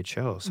hard to get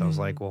shows. So I was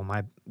like, well,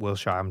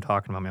 I'm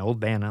talking about my old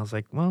band. I was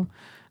like, well,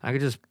 I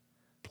could just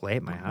play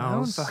at my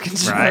house, fucking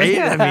show, right?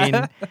 yeah. I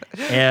mean,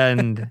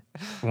 and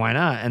why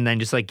not? And then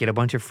just like get a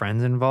bunch of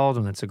friends involved,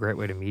 and that's a great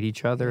way to meet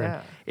each other.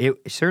 Yeah. And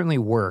it certainly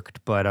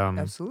worked, but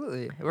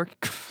Absolutely. It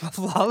worked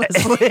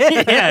flawlessly. yeah,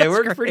 it That's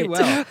worked pretty great.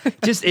 well.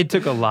 Just it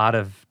took a lot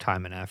of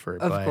time and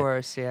effort. Of but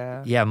course,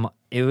 yeah. yeah,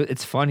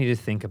 it's funny to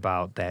think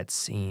about that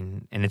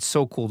scene, and it's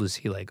so cool to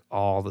see like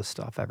all the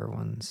stuff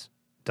everyone's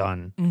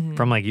done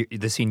from like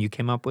the scene you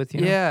came up with.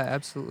 You know? Yeah,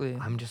 absolutely.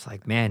 I'm just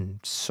like, man,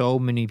 so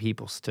many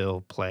people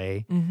still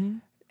play,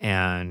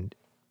 and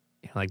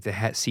you know, like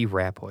to see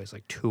Rap Boys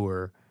like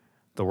tour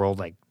the world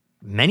like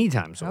many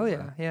times over.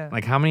 Oh yeah.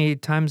 Like how many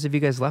times have you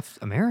guys left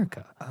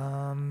America?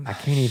 I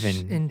can't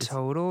even. In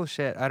total,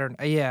 shit. I don't.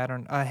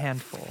 A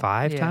handful.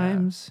 5 Yeah.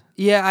 times.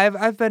 Yeah,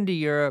 I've been to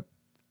Europe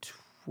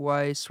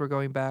twice. We're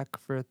going back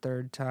for a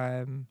third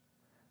time.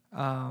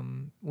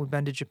 We've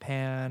been to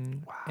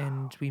Japan,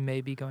 and we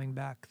may be going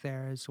back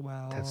there as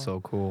well. That's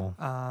so cool.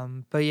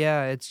 But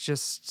yeah, it's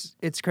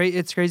crazy.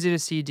 It's crazy to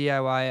see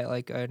DIY at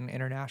like an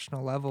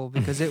international level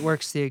because it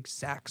works the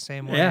exact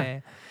same way. Yeah.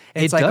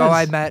 It's It like, does. oh,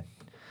 I met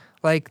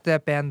like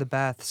that band, the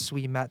Beths.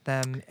 We met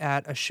them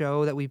at a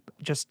show that we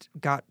just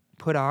got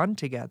put on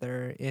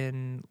together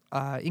in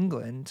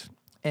England,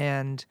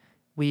 and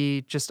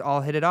we just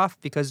all hit it off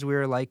because we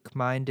were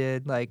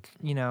like-minded. Like,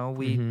 you know,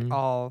 we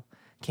all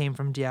came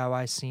from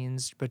DIY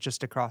scenes, but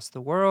just across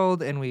the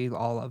world, and we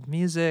all love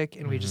music,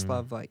 and we just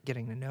love like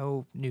getting to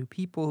know new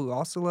people who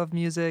also love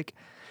music,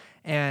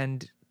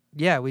 and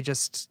yeah, we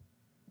just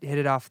hit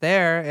it off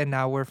there, and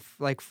now we're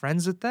like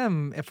friends with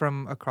them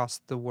from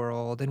across the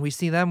world, and we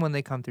see them when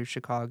they come through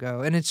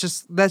Chicago, and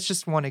that's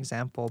just one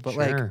example, but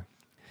like, Sure.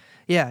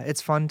 yeah,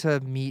 it's fun to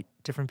meet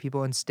different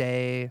people and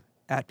stay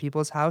at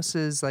people's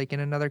houses, like in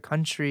another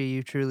country,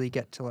 you truly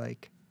get to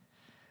like,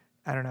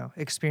 I don't know,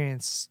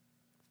 experience.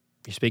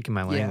 You're speaking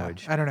my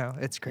language. I don't know.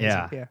 It's crazy.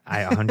 Yeah.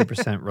 I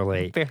 100%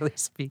 relate. Barely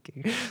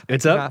speaking.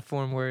 It's I up. cannot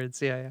form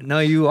words. Yeah. No,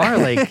 you are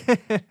like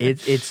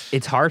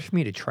it's hard for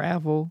me to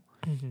travel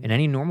Mhm. in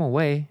any normal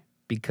way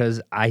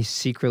because I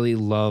secretly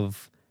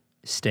love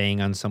staying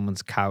on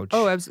someone's couch.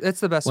 Oh, it's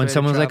the best way when to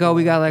someone's like, travel, "Oh,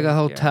 we got I like a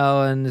think,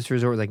 hotel and this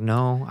resort," like,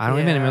 no, I don't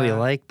even really Yeah.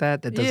 like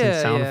that. That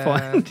doesn't sound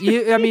fun.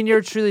 I mean, you're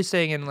truly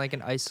staying in like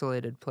an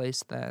isolated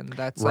place. Then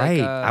that's Right.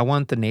 like a I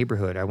want the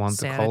neighborhood. I want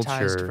the sanitized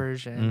culture,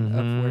 version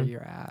of where Mhm.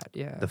 you're at.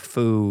 Yeah. the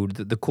food,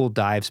 the cool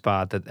dive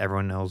spot that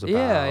everyone knows about,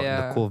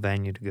 Yeah. the cool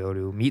venue to go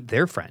to, meet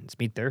their friends,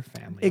 meet their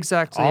family,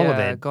 Exactly. all of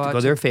yeah. it. Go To out go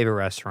to to their favorite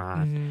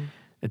restaurant. Mhm.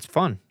 It's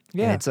fun.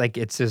 Yeah. And it's like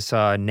it's this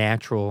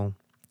natural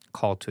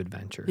call to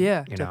adventure.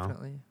 Yeah, you know,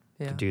 definitely.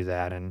 to Yeah. do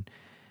that. And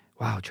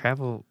wow,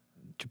 travel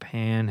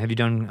Japan. Have you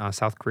done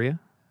South Korea?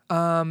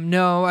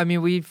 No, I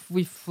mean we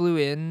flew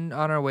in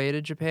on our way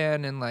to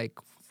Japan and like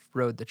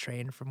rode the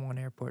train from one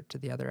airport to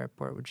the other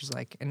airport, which is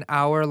like an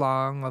hour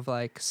long of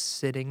like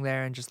sitting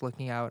there and just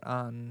looking out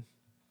on,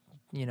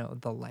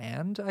 the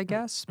land, I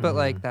guess. But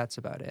like Mhm. that's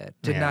about it.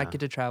 Did Yeah. not get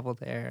to travel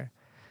there.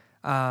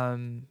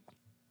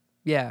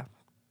 Yeah.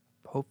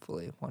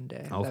 Hopefully one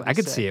day. Oh, That'd I be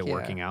could see sick, it yeah.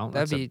 working out.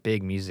 That'd That's be a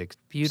big music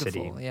beautiful.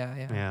 city. Yeah.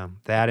 Yeah,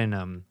 that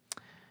and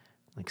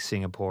like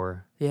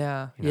Singapore.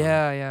 Yeah. You know.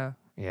 Yeah.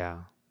 Yeah,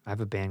 I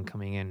have a band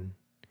coming in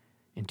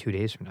 2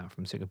 days from now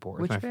from Singapore.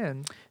 It's Which my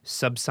band?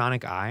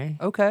 Subsonic Eye.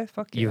 Okay,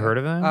 fuck yeah. You heard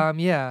of them?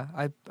 Yeah.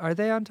 Are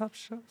they on Top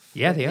Shelf?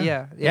 Yeah, they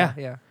are.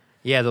 Yeah.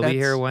 Yeah, they'll be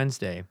here That's-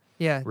 Wednesday.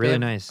 Yeah. they Really have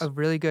nice. A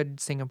really good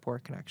Singapore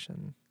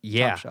connection.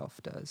 Yeah. Top Shelf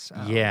does.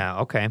 Yeah.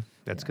 Okay,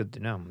 that's yeah. good to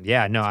know.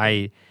 Yeah. No,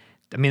 I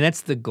mean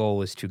that's the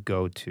goal is to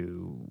go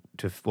to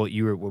what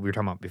we were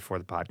talking about before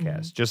the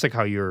podcast. Mhm. Just like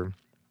how you're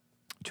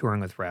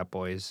touring with Rat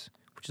Boys,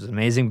 which is an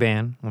amazing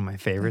band, one of my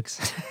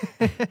favorites.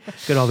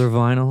 Got all their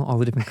vinyl, all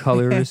the different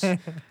colors.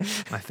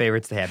 My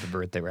favorite's the Happy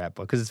Birthday Rat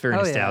Boy because it's very Oh,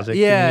 yeah. nostalgic.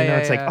 Yeah, and, yeah,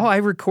 it's like, yeah. oh, I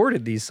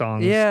recorded these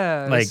songs.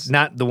 Yeah. Like it's-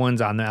 not the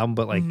ones on the album,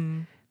 but like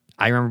Mhm.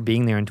 I remember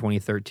being there in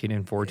 2013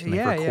 and 14, like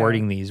Yeah,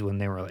 recording these when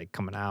they were like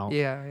coming out,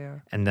 Yeah.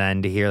 and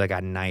then to hear like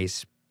a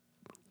nice,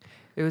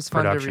 It was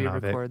fun to Production of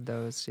it. re-record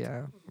those.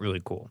 Yeah.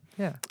 really cool.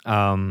 Yeah.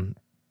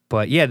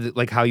 But yeah,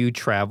 like how you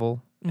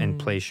travel and Mhm.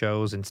 play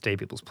shows and stay at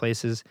people's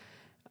places.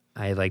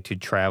 I like to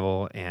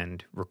travel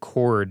and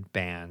record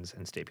bands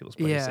and stay at people's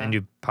places Yeah. and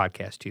do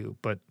podcasts too.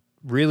 But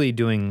really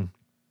doing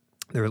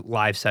their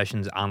live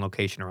sessions on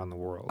location around the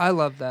world. I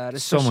love that.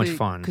 So much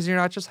fun. Because you're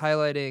not just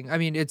highlighting. I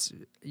mean, it's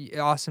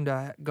awesome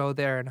to go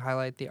there and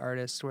highlight the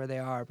artists where they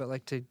are, but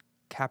like to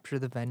capture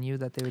the venue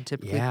that they would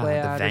typically play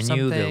the at,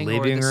 venue, or the something,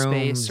 living or the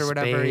room, space or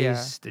whatever.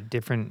 Yeah. the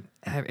different.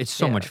 It's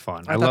so Yeah. much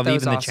fun. I I thought love that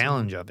was even the awesome.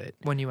 challenge of it.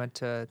 When you went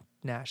to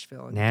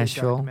Nashville, and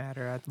Nashville? did Dark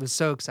Matter, I was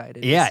so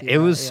excited. to Yeah, see it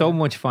was that, so yeah.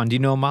 much fun. Do you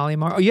know Molly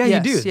Marr? Oh yeah,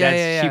 Yes, you do.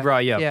 yeah. She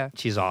brought you up. Yeah.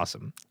 She's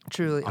awesome.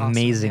 Truly awesome,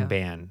 Amazing yeah.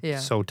 band. Yeah.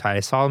 So tight.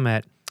 I saw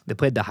them they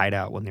played the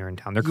Hideout when they were in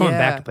town. They're coming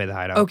back Yeah. to play the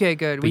Hideout. Okay,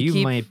 good. But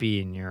you might be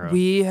in Europe.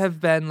 We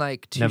have been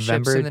like two ships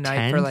November in the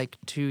night for 10th? like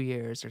 2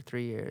 years or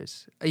 3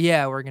 years.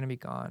 Yeah, we're gonna be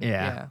gone.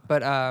 Yeah.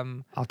 But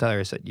I'll tell her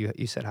I said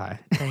you said hi.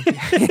 thank you.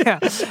 Yeah.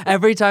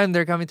 Every time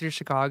they're coming through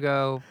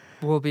Chicago,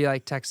 we'll be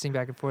like texting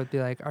back and forth, be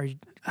like, can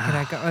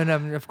I go?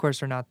 And of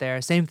course we're not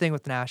there. Same thing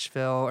with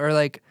Nashville. Or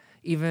like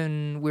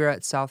even we were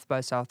at South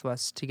by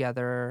Southwest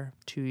together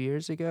 2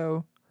 years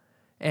ago.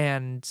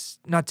 And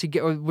we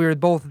were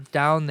both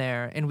down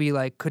there and we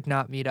like could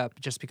not meet up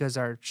just because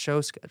our show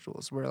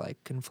schedules were like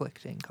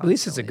conflicting. At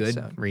least it's a good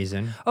constantly, so.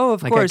 reason. Oh,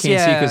 of Like course, I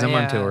can't see because I'm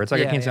yeah, on tour. It's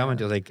like I yeah, can't see I'm yeah. on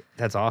tour. Like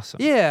that's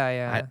awesome.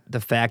 Yeah. The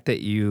fact that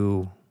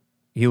you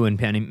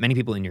and many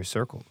people in your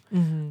circle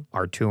Mhm.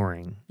 are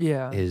touring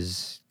Yeah.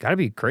 is got to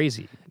be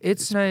crazy.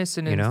 It's nice,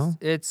 and you know?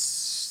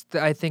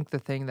 I think the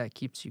thing that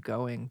keeps you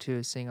going too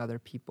is seeing other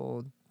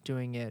people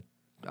doing it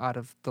out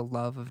of the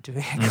love of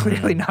doing it.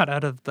 Clearly, not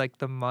out of like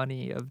the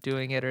money of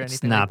doing it or It's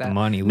anything. not like that. the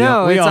money.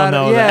 No, we it's all out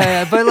know of, that.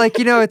 Yeah, but like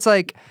it's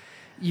like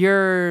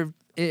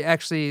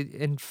actually,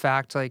 in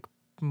fact, like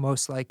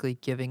most likely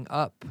giving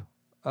up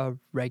a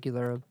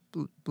regular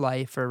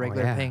life or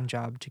regular yeah. paying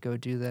job to go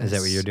do this. Is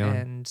that what you're doing?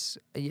 And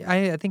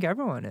I think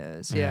everyone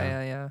is.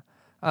 Yeah.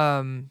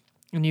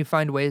 And you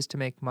find ways to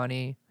make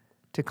money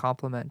to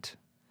complement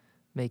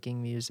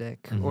making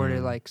music or to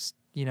Mhm. like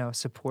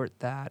support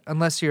that.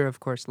 Unless you're of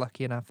course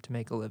lucky enough to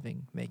make a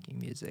living making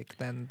music,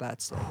 then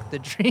that's like the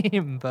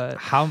dream. But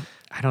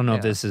I don't know if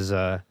Yeah. this is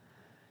a.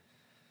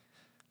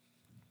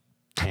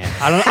 Man,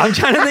 I'm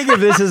trying to think if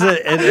this is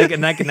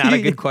not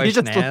a good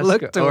question just to ask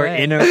looked or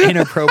away.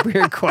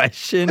 inappropriate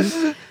question,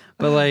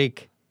 but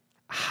like,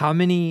 how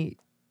many,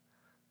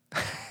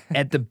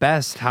 at the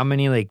best, how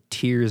many like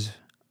tears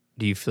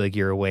do you feel like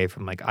you're away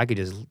from? Like I could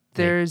just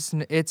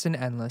it's an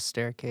endless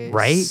staircase,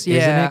 right? Yeah,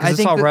 Isn't it? Because it's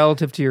think all that-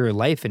 relative to your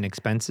life and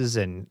expenses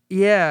and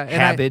Yeah, and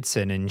habits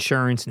and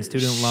insurance and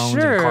student loans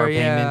and car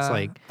payments.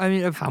 Like I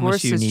mean, of how much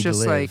course, do you it's need to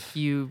just like live?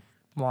 you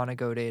want to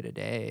go day to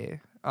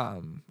day.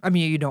 I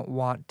mean, you don't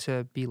want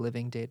to be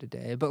living day to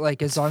day, but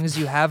like as long as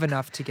you have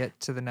enough to get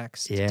to the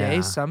next day,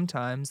 Yeah.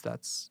 sometimes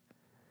that's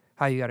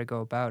how you got to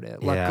go about it.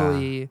 Yeah.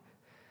 Luckily,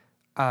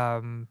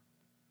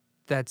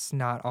 that's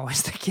not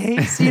always the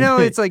case. You know,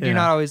 it's like you're Yeah.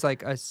 not always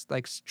like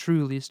like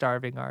truly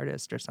starving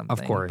artist or something.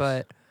 Of course.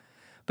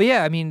 But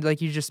yeah, I mean,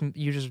 like you just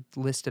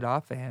listed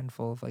off a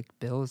handful of like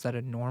bills that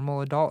a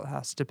normal adult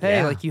has to pay.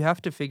 Yeah. Like you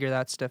have to figure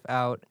that stuff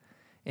out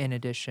in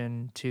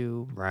addition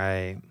to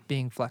Right.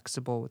 being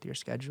flexible with your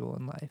schedule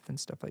and life and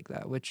stuff like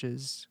that, which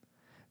is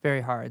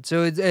very hard.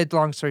 So it's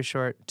long story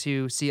short,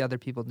 to see other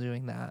people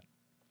doing that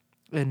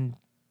and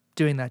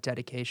doing that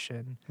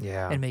dedication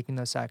Yeah. and making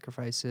those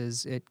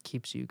sacrifices, it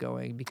keeps you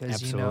going because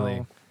Absolutely. you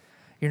know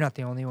you're not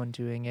the only one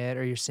doing it,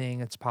 or you're seeing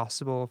it's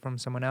possible from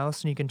someone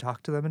else and you can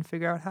talk to them and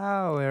figure out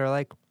how, or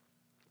like,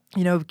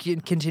 you know,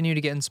 continue to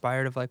get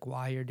inspired of like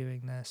why you're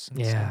doing this and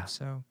Yeah. stuff.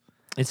 So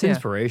It's yeah.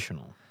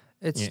 inspirational.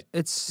 It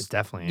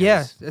definitely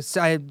yeah. is.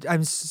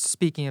 I'm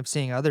speaking of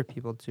seeing other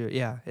people do it.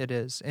 Yeah, it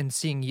is, and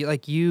seeing you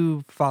like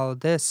you follow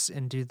this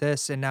and do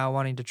this, and now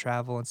wanting to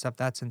travel and stuff.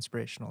 That's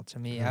inspirational to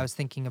me. I was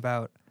thinking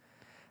about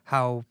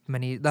how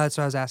many. That's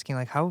what I was asking.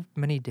 Like, how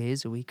many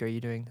days a week are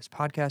you doing this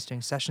podcast,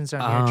 doing sessions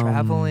down here,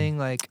 traveling?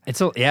 Like, it's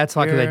like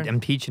you're- I'm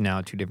teaching now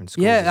at 2 different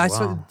schools. yeah, as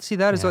well. see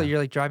that as well. Yeah. You're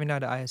like driving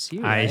down to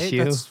ISU, right?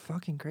 ISU, That's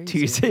fucking crazy.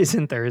 Tuesdays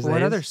and Thursdays.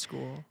 What other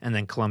school? And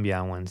then Columbia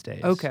on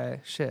Wednesdays. Okay,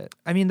 shit.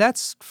 I mean,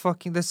 that's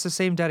the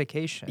same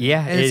dedication.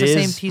 Yeah, and it's it the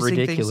same is piecing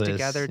ridiculous. things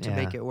together to Yeah.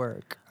 make it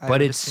work. I But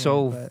would it's assume,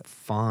 so but-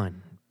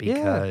 fun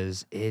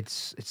because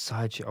it's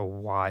such a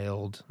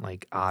wild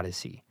like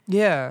odyssey.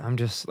 yeah. I'm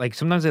just like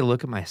sometimes I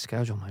look at my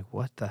schedule. I'm like,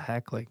 what the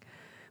heck? Like,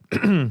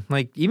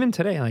 like even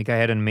today, like I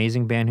had an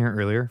amazing band here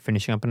earlier,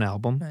 finishing up an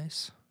album.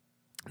 Nice.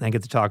 And I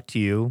get to talk to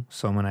you,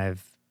 someone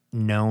I've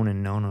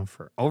known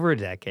for over a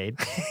decade,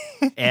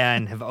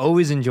 and have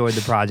always enjoyed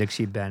the projects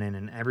you've been in.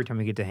 And every time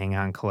we get to hang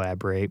out and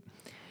collaborate,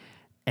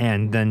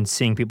 and then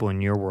seeing people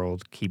in your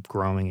world keep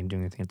growing and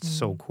doing things, it's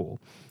so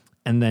cool.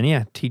 And then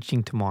yeah,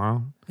 teaching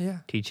tomorrow, Yeah.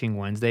 teaching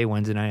Wednesday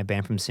night. A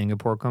band from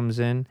Singapore comes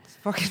in. It's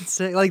fucking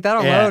sick. Like that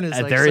alone is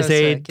at like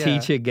Thursday, so sick.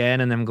 teach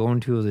again, and I'm going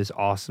to this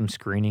awesome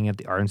screening at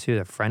the Art Institute.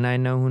 A friend I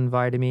know who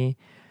invited me.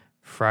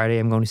 Friday,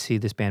 I'm going to see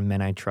this band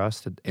Men I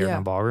Trust at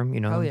Aragon Ballroom.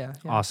 You know, Hell yeah.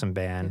 awesome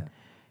band. Yeah.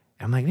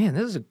 And I'm like, man,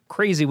 this is a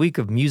crazy week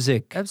of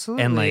music,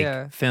 Absolutely, and like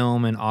yeah.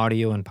 film and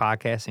audio and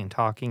podcasting and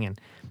talking. And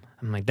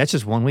I'm like, that's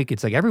just one week.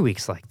 It's like every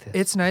week's like this.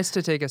 It's nice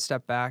to take a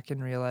step back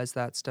and realize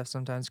that stuff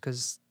sometimes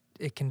because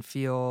it can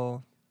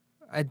feel.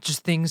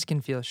 Things can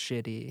feel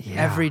shitty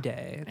every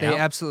day. They Yep.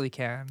 absolutely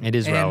can. It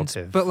is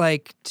relative. But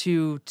like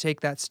to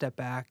take that step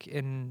back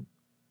and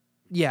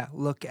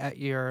look at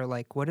your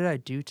like, what did I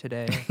do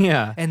today?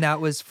 yeah, And that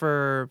was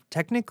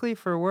technically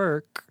for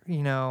work,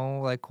 you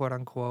know, like quote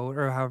unquote,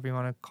 or however you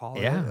want to call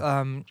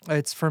it.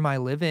 It's for my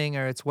living,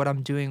 or it's what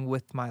I'm doing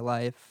with my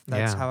life.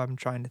 That's Yeah. how I'm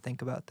trying to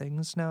think about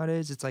things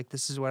nowadays. It's like,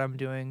 this is what I'm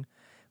doing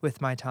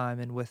with my time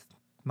and with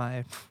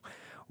my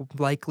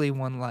likely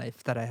one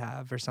life that I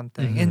have or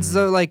something. And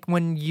so like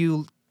when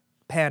you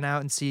pan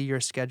out and see your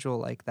schedule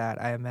like that,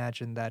 I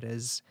imagine that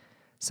is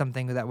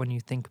something that when you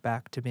think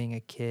back to being a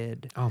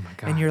kid, oh my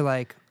god, and you're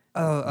like,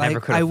 oh, Never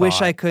could've I wish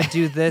thought. I could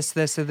do this,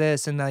 this, or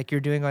this, and like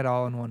you're doing it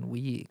all in 1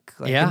 week.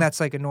 Like, Yeah. and that's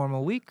like a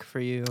normal week for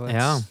you.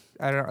 Yeah.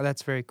 I don't know.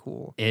 That's very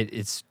cool.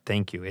 it's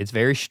thank you. It's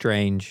very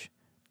strange.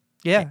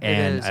 Yeah,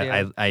 And it is.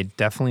 Yeah. I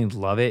definitely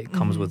love it. It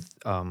comes with,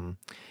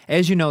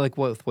 as you know, like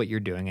with what you're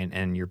doing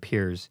and your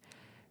peers.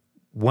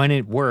 When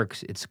it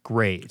works, it's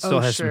great. It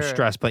still has some sure.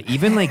 stress, but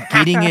even like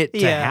getting it to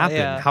Yeah, happen,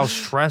 yeah. how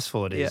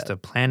stressful it is Yeah. to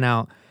plan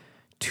out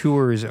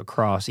tours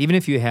across. Even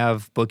if you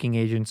have booking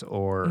agents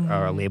or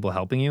a label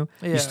helping you,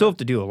 Yeah. you still have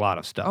to do a lot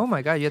of stuff. Oh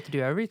my god, you have to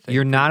do everything.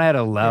 You're not at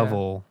a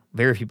level.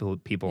 Very few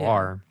people Yeah.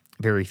 are.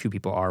 Very few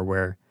people are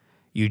where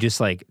you just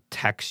like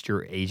text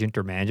your agent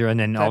or manager and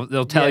then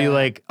they'll tell you yeah,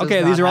 like, does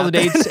okay, not these are all the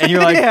happen. dates, and you're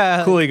like,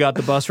 Yeah. cool, you got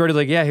the bus ready.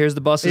 Like, yeah, here's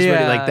the buses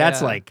ready. Like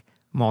that's Yeah. like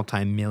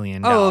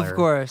multi-million Oh, dollar. of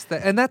course.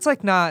 And that's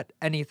like not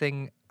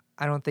anything.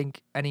 I don't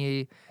think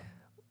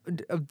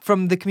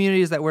from the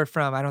communities that we're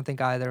from, I don't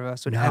think either of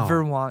us would No.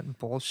 ever want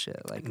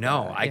bullshit like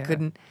No, that. I Yeah.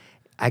 couldn't.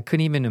 I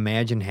couldn't even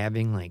imagine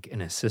having like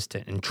an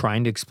assistant and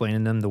trying to explain to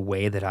them the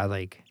way that I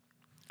like.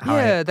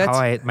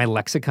 My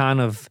lexicon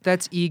of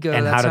That's ego.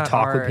 and that's how to not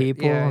talk art. with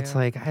people. Yeah, It's yeah.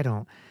 like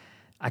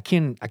I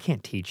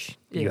can't teach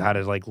you Yeah. how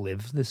to like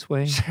live this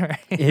way. Sure.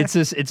 It's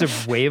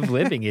a way of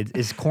living. It's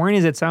as corny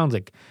as it sounds.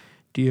 Like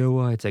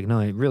DIY. It's like no,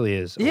 it really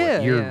is.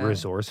 Yeah, You're yeah.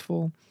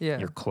 resourceful. Yeah.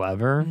 You're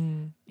clever.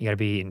 Mm. You got to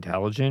be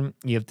intelligent.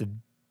 You have to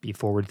be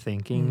forward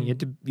thinking.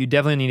 Mm. You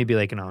definitely need to be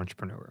like an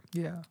entrepreneur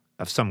Yeah.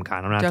 of some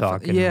kind. I'm not Defi-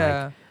 talking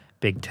yeah. like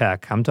big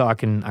tech. I'm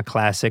talking a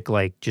classic,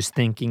 like just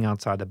thinking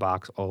outside the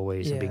box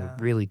always and being Yeah.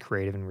 really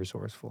creative and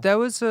resourceful. That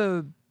was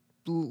a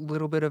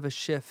little bit of a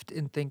shift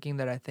in thinking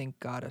that I think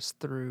got us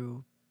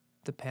through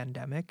the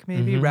pandemic.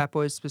 Maybe Mhm. Rap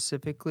Boys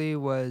specifically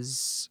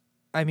was.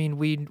 I mean,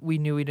 we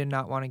knew we did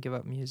not want to give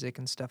up music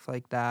and stuff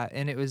like that,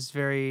 and it was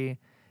very,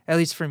 at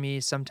least for me,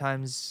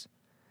 sometimes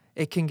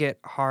it can get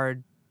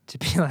hard to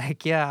be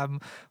like, yeah, I'm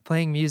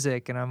playing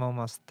music and I'm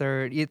almost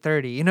 30.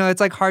 You know,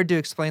 it's like hard to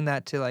explain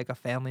that to like a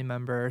family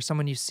member or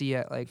someone you see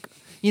at like,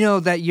 you know,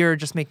 that you're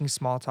just making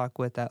small talk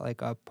with at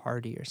like a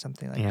party or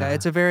something like that. Yeah.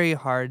 It's a very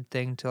hard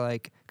thing to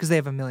like, because they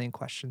have a million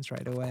questions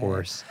right away. Of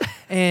course.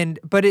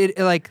 But it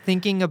like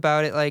thinking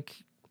about it, like,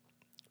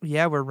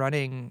 yeah, we're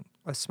running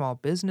a small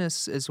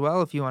business as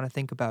well. If you want to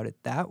think about it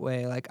that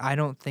way, like I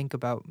don't think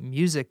about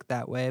music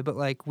that way, but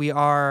like we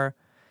are,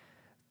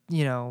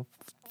 you know,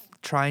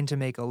 trying to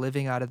make a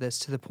living out of this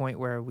to the point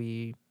where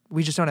we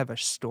just don't have a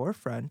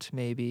storefront,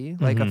 maybe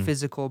like a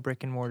physical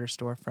brick and mortar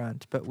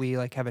storefront, but we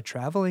like have a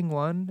traveling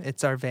one.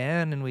 It's our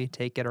van and we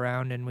take it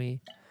around and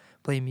we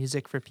play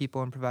music for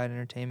people and provide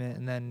entertainment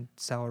and then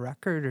sell a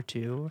record or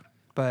two.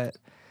 But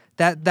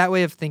that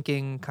way of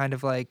thinking kind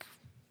of like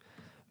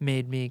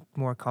made me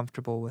more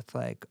comfortable with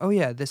like, oh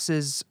yeah, this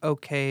is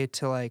okay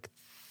to like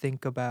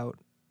think about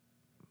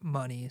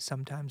money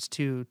sometimes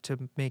too,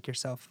 to make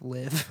yourself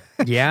live.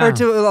 Yeah. Or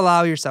to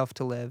allow yourself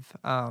to live.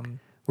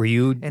 Were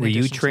you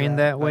addition to trained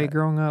that, that way but-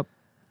 growing up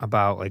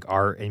about like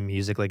art and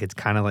music? Like it's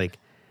kind of like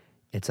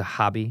it's a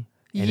hobby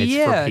and it's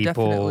Yeah, for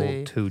people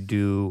definitely. to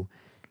do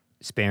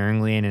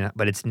sparingly,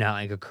 but it's not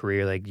like a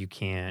career. Like you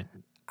can't.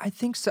 I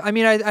think so. I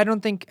mean, I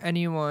don't think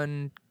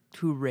anyone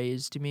who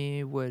raised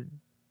me would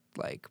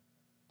like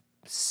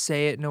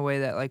say it in a way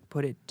that like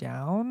put it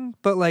down,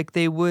 but like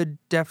they would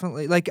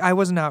definitely like I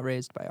was not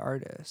raised by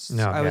artists.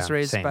 No, I was yeah,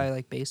 raised same. by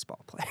like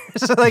baseball players.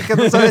 So like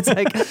so it's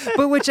like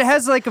but which it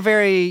has like a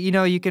very, you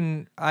know, you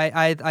can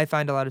I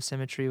find a lot of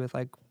symmetry with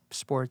like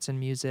sports and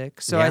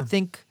music. So I Yeah.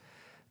 think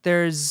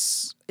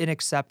there's an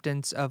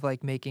acceptance of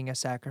like making a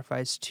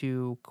sacrifice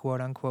to quote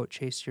unquote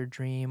chase your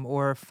dream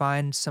or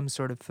find some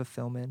sort of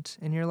fulfillment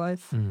in your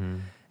life.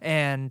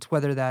 And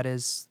whether that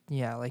is,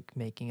 yeah, like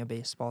making a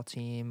baseball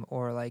team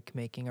or like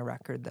making a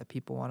record that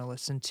people want to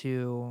listen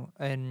to.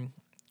 And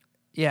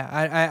yeah,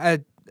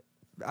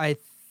 I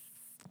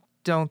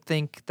don't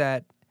think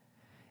that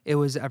it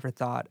was ever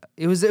thought.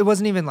 It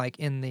wasn't even like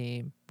in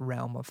the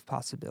realm of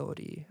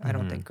possibility. I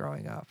don't think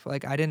growing up.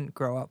 Like I didn't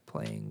grow up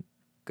playing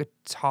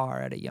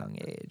guitar at a young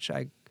age.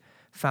 I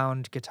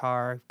found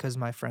guitar because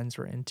my friends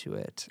were into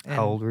it. And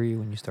How old were you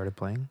when you started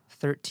playing?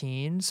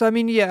 13. So I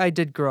mean, yeah, I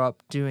did grow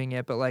up doing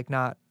it, but like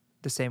not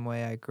the same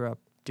way I grew up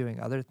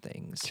doing other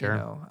things. Sure. You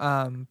know,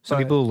 Some but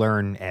people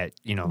learn at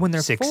when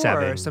they're 6, 4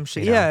 7 or some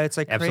shit. you know, Yeah, it's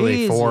like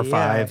absolutely crazy. 4 or yeah.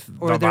 5,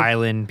 Or their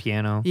violin,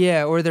 piano.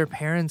 yeah, or their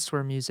parents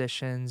were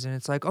musicians, and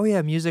it's like, oh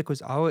yeah, music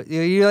was always.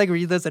 You like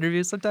read those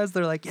interviews sometimes.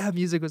 They're like, yeah,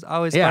 music was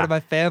always Yeah. part of my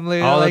family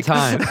All the like,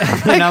 time.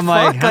 like, And I'm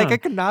like, fuck, like huh. I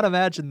could not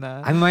imagine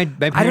that. My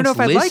parents I don't know if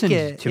I'd like listened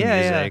it. to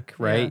Yeah, yeah, music,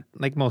 right? yeah.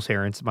 Like most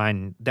parents,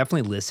 mine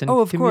definitely listened Oh,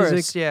 of to course,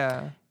 music.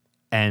 yeah.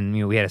 And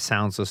we had a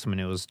sound system, and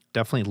it was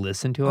definitely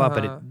listened to a lot.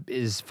 But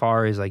as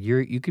far as like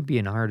you could be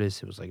an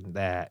artist, it was like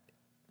that.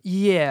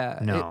 Yeah,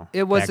 No,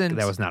 it wasn't.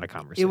 That was not a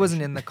conversation. It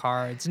wasn't in the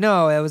cards.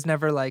 No, it was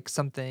never like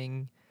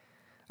something.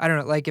 I don't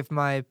know. Like if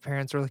my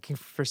parents were looking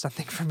for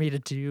something for me to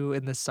do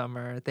in the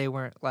summer, they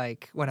weren't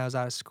like when I was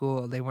out of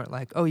school. They weren't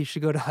like, oh, you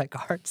should go to like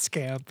arts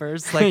camp or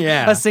like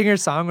Yeah. a singer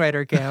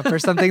songwriter camp or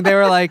something. They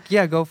were like,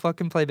 yeah, go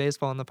fucking play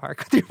baseball in the park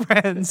with your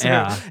friends.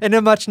 Yeah. In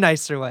a much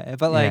nicer way.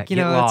 But like Yeah, you get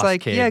know, lost, it's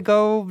like kid. yeah,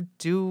 go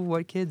do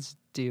what kids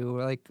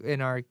do like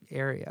in our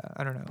area.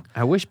 I don't know.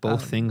 I wish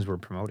both things were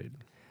promoted.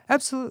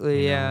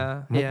 Absolutely, you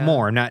yeah, know? yeah.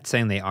 More. I'm not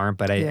saying they aren't,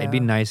 but it'd be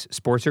Yeah. nice.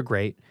 Sports are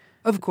great.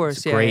 Of course,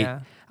 It's yeah, great. yeah.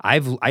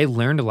 I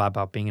learned a lot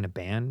about being in a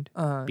band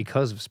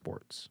because of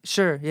sports.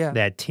 Sure, yeah.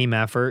 That team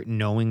effort,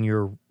 knowing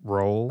your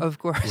role, Of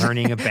course.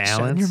 learning a Shut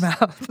balance. your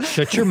mouth.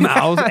 Shut your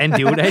mouth and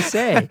do what I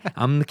say.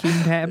 I'm the team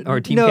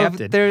team no,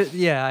 captain.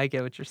 yeah, I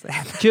get what you're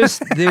saying.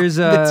 Just there's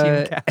the a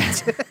team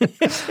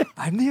captain.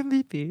 I'm the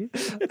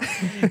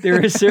MVP.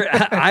 there is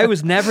I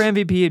was never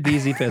MVP at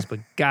BZ Fest, but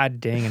god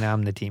dang it,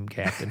 I'm the team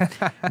captain.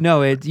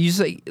 No, it's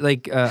usually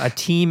like a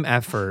team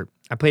effort.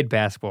 I played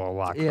basketball a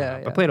lot. growing Yeah,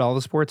 up. yeah. I played all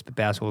the sports, but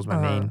basketball was my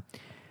main.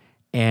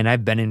 And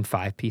I've been in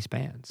 5-piece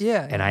bands.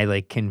 Yeah, and yeah. I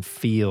like can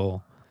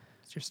feel.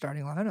 It's your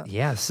starting lineup.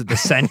 Yes, the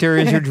center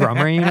is your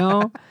drummer. You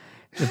know,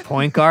 the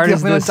point guard The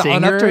is only the one tall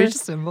enough to singer. reach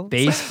cymbals.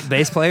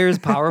 Bass player is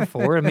power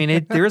forward. I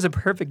mean, there is a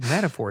perfect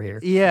metaphor here.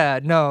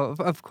 Yeah, no,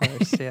 of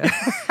course, yeah.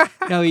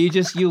 No, you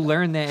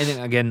learn that, and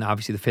then again,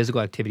 obviously, the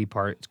physical activity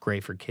part is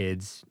great for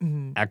kids,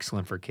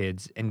 excellent for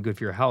kids, and good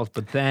for your health.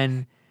 But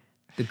then,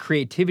 the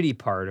creativity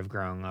part of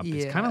growing up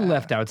is kind of Yeah.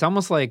 left out. It's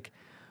almost like,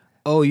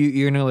 oh,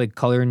 you're gonna like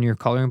color in your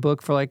coloring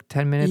book for like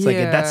 10 minutes. Like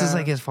that's just Yeah.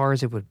 like as far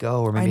as it would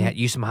go, or maybe I-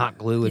 use some hot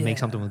glue and make Yeah.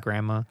 something with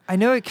grandma. I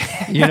know it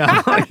can. You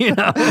know, you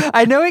know.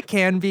 I know it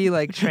can be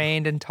like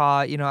trained and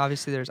taught. You know,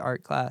 obviously there's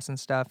art class and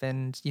stuff,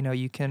 and you know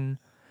you can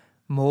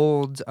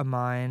mold a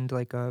mind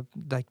like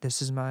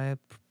this is my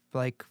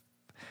like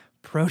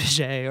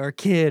protege or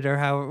kid or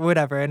how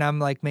whatever, and I'm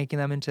like making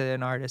them into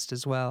an artist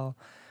as well,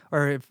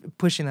 or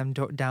pushing them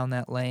down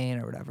that lane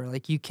or whatever.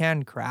 Like you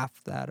can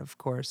craft that, of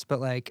course, but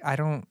like I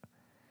don't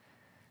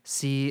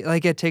see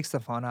like it takes the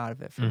fun out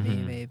of it for me.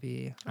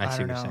 Maybe I see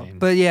don't what you're know. saying.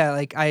 But yeah,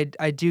 like I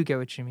do get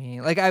what you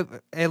mean. Like I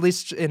at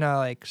least in a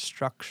like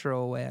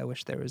structural way, I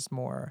wish there was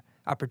more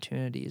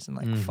opportunities and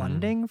like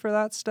funding for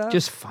that stuff.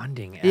 Just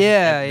funding.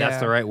 Yeah, That's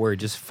the yeah. right word.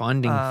 Just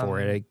funding for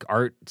it. Like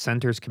art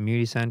centers,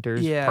 community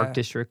centers, park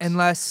districts. And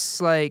less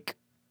like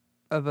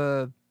of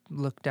a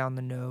look down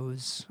the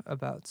nose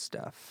about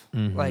stuff,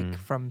 like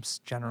from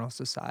general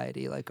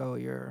society. Like, oh,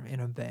 you're in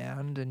a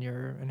band and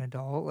you're an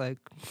adult. Like,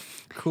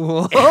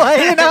 cool.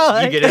 You know,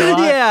 like, you get it a lot?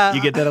 Yeah,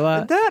 You get that a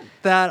lot?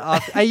 That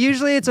often. I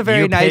usually it's a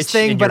very You nice pitch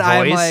thing, in but your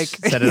I'm voice,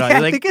 like, set it on. yeah,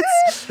 You're like,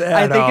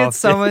 I think it's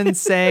someone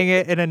saying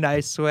it in a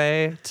nice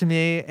way to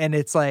me, and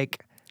it's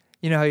like,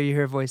 you know how you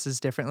hear voices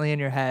differently in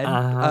your head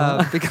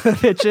because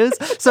of pitches.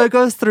 So it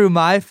goes through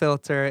my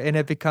filter, and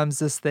it becomes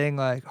this thing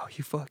like, "Oh,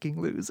 you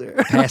fucking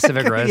loser." Passive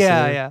aggressive.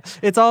 Yeah.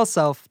 It's all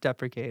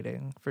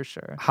self-deprecating for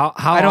sure. How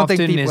I don't often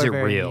think people is are it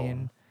very real?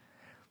 mean.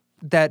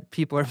 That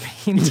people are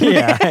mean to me.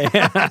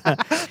 Yeah.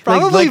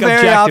 Probably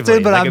very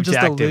often, but I'm just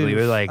objectively. aloof.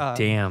 We're like,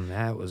 damn,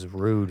 that was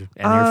rude.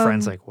 And your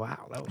friend's like,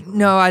 wow, that was rude.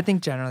 No, I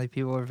think generally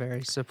people are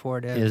very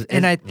supportive.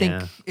 And I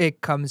think it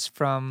comes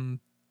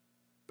from,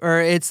 or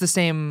it's the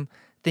same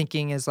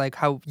thinking as like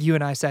how you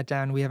and I sat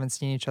down, we haven't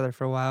seen each other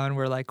for a while, and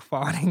we're like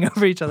fawning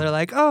over each other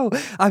like, oh,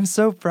 I'm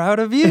so proud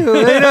of you.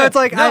 You know, it's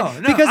like,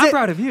 because I'm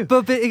proud of you.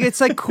 But it's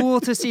like cool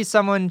to see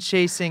someone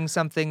chasing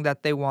something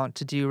that they want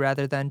to do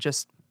rather than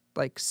just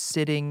like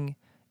sitting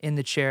in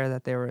the chair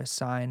that they were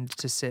assigned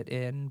to sit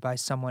in by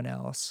someone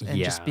else and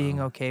just being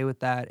okay with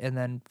that and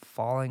then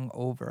falling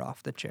over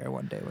off the chair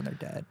one day when they're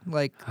dead.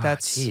 Like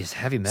that's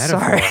heavy metaphor.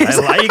 Sorry. I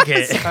like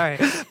it. Sorry.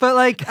 But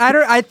like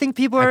I think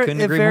people are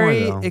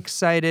very more,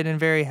 excited and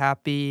very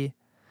happy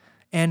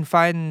and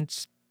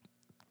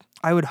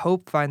I would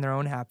hope find their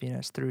own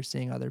happiness through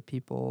seeing other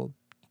people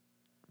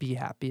be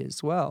happy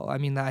as well. I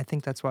mean, I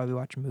think that's why we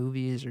watch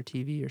movies or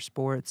TV or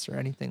sports or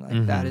anything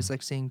like that, is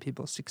like seeing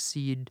people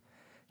succeed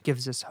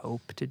gives us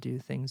hope to do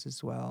things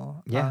as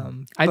well. Yeah.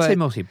 I'd say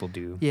most people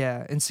do.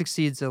 Yeah, and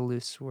succeed's a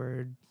loose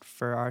word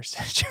for our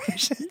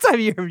situations. I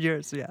mean,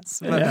 yours, yes.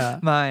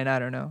 But mine, I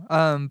don't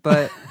know.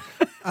 But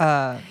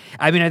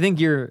I mean, I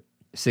think you're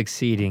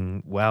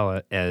succeeding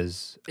well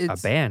as a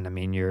band. I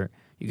mean, you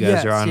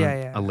guys are on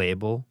a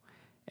label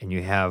and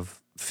you have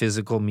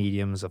physical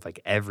mediums of like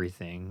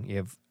everything. You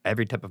have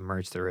every type of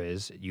merch there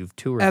is. You've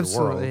toured the world.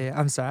 Absolutely.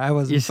 I'm sorry. I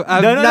wasn't. No.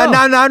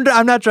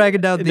 I'm not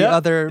dragging down the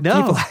other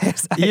people.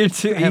 You're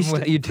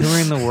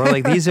touring the world.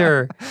 Like these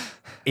are.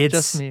 It's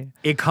just me.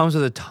 It comes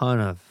with a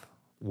ton of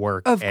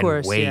work, of and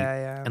course, weight,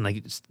 yeah. and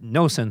like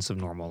no sense of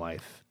normal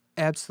life.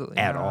 Absolutely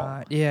at not.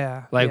 all.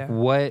 Yeah. Like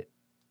what?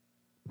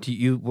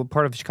 What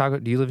part of Chicago?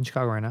 Do you live in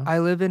Chicago right now? I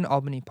live in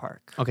Albany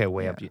Park. Okay,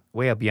 way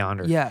up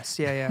yonder. Yes.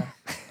 Yeah.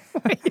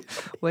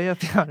 Way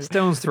up yonder.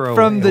 Stone's throw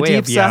from the way deep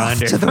up south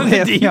yonder. to the From way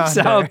the up deep yonder.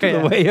 south to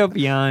the way up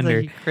yonder.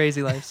 It's like a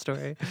crazy life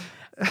story.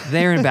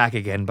 There and Back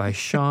Again by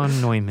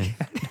Sean Neumann.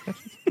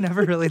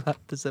 Never really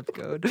left the zip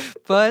code,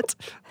 but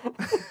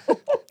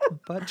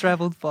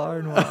traveled far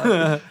and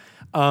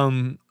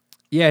wide.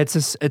 Yeah,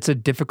 it's a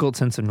difficult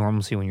sense of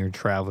normalcy when you're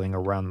traveling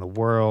around the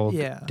world.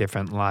 Yeah.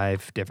 Different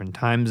life, different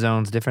time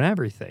zones, different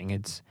everything.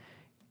 It's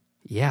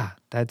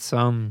that's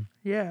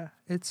Yeah,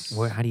 it's.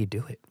 How do you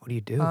do it? What do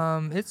you do?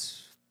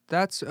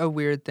 That's a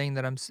weird thing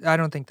that I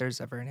don't think there's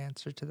ever an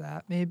answer to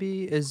that.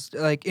 Maybe is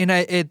like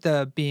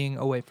the being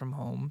away from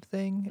home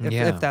thing.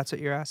 If that's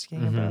what you're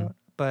asking about,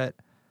 but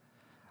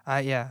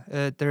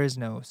there is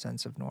no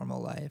sense of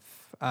normal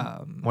life.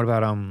 What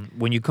about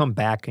when you come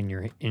back and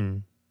you're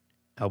in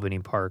Albany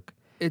Park?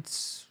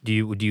 Do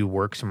you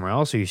work somewhere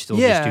else, or you still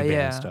just do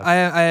band stuff?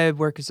 I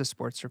work as a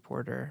sports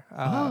reporter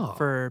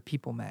for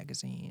People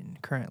magazine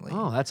currently.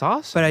 Oh, that's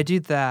awesome. But I do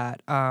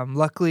that.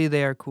 Luckily,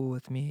 they are cool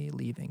with me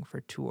leaving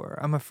for tour.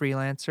 I'm a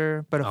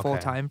freelancer, but a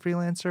full-time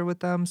freelancer with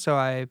them, so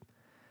I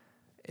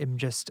am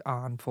just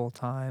on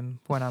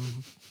full-time when I'm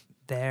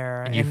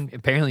there. And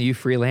apparently you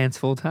freelance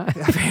full time.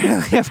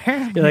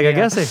 apparently. You're like, I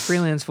guess I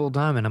freelance full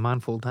time and I'm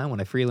on full time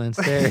when I freelance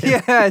there.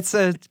 Yeah, it's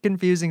a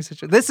confusing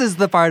situation. This is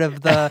the part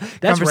of the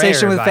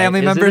conversation with family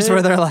members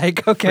where they're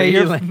like, okay,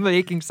 you're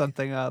making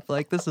something up.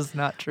 Like, this is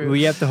not true.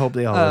 We have to hope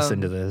they all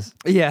listen to this.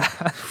 Yeah.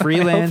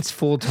 Freelance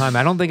full time.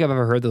 I don't think I've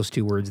ever heard those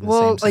two words in the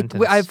same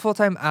sentence. I have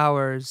full-time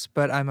hours,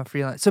 but I'm a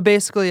freelance. So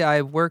basically,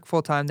 I work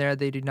full-time there.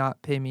 They do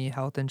not pay me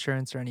health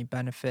insurance or any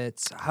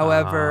benefits.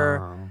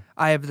 However,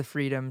 I have the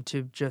freedom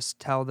to just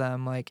tell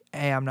them, like,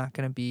 hey, I'm not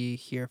going to be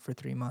here for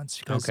 3 months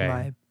because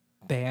my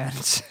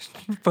band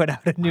put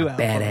out a new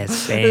album.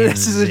 Badass band.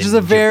 This is just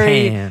a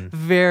very,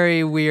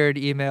 very weird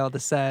email to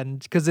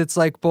send because it's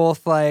like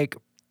both like,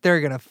 they're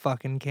going to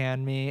fucking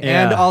can me.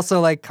 Yeah. And also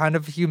like kind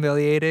of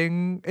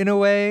humiliating in a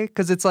way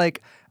because it's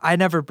like, I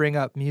never bring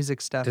up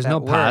music stuff. There's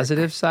no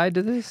positive side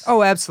to this?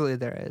 Oh, absolutely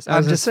there is.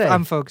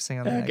 I'm focusing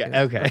on the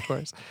negative, of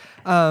course.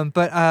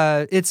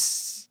 But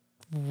it's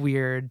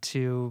weird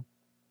to...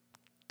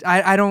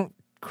 I don't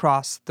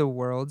cross the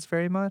worlds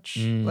very much.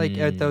 Like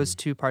at those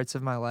two parts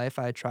of my life,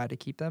 I try to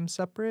keep them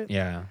separate.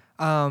 Yeah.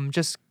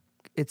 Just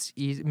it's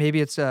easy.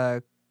 Maybe it's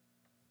a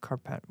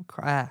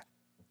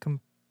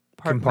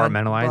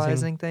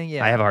compartmentalizing thing.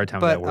 Yeah, I have a hard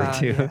time with that word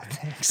too. Yeah,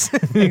 thanks.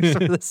 Thanks for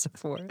the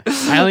support.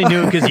 I only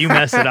knew it because you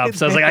messed it up,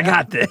 so I was like, I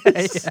got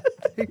this.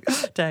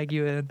 Tag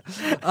you in.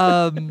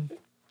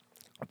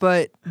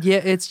 But yeah,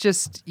 it's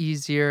just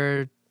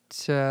easier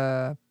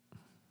to.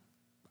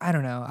 I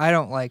don't know. I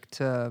don't like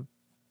to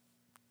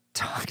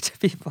talk to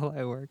people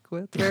I work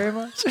with very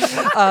much.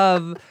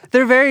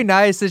 They're very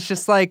nice. It's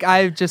just like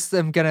I just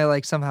am gonna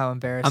like somehow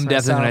embarrass I'm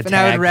myself. definitely gonna and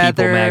I tag would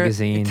rather, People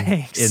Magazine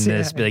Thanks, in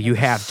this. Be like, you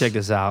have to check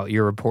this out.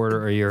 Your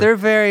reporter or your They're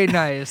very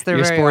nice. They're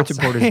your very sports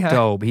awesome. reporter's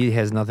dope. He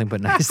has nothing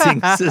but nice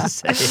things to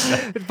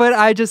say. But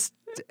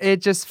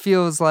it just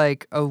feels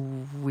like a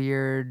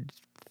weird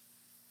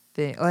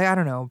thing. Like I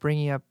don't know,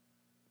 bringing up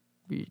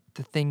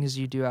the things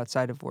you do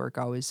outside of work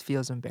always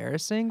feels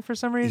embarrassing for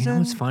some reason. You know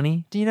what's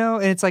funny? Do you know?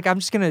 And it's like I'm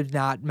just gonna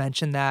not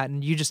mention that,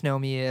 and you just know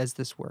me as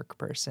this work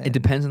person. It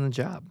depends on the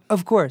job.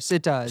 Of course,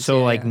 it does. So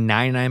yeah, like yeah.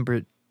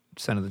 99%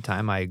 of the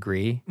time, I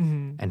agree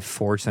and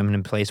forge them in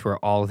a place where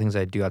all the things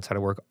I do outside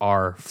of work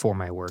are for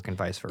my work and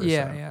vice versa.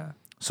 Yeah, yeah.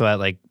 So at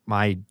like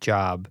my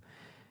job,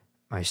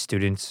 my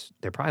students,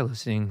 they're probably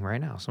listening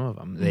right now. Some of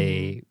them,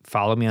 they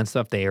follow me on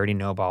stuff. They already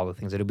know about all the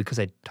things I do because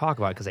I talk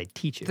about it because I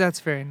teach it. That's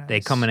very nice. They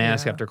come and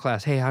ask yeah. after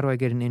class, hey, how do I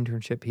get an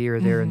internship here or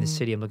there in the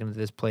city? I'm looking at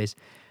this place.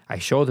 I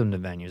show them the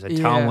venues. I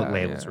tell them what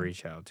labels to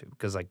reach out to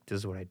because like this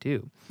is what I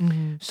do.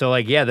 So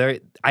like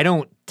I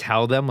don't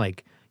tell them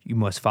like you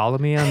must follow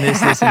me on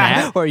this and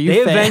that. Or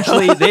you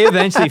they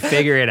eventually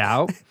figure it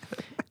out.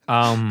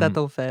 That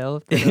they'll fail.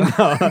 If they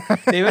No,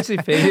 they eventually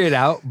figure it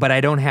out, but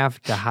I don't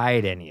have to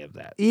hide any of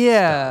that.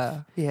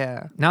 yeah,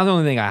 yeah. Now the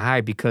only thing I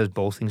hide because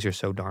both things are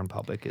so darn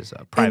public is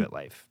private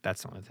life.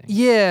 That's the only thing.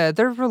 Yeah,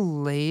 they're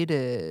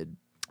related.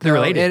 They're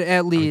related.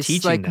 At least,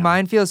 teaching like them.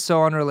 mine feels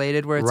so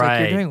unrelated. Where it's like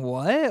you're doing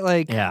what?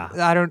 Like, Yeah.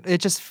 I don't. It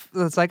just.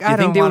 It's like Do you I don't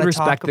think they would wanna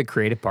respect talk the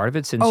creative part of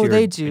it since Oh, you're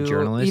they a do.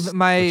 journalist? Even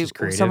which is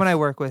creative? someone I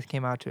work with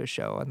came out to a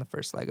show on the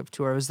first leg of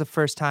tour. It was the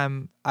first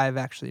time I've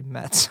actually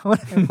met someone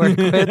I work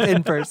with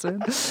in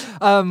person.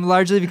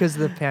 Largely because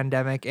of the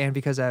pandemic and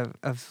because of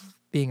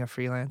being a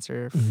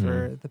freelancer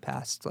for the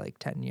past like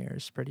 10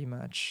 years, pretty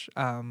much.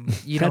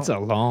 That's a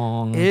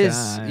long It is.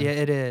 time. Yeah,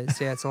 it is.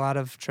 Yeah, it's a lot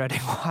of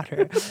treading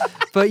water.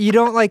 But you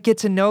don't like get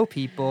to know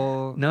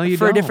people. No, you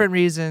for don't. different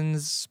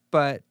reasons.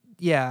 But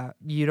yeah,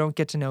 you don't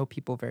get to know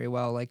people very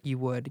well like you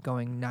would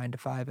going 9 to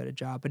 5 at a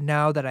job. But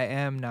now that I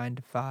am 9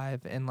 to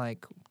 5 and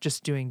like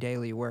just doing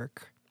daily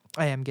work,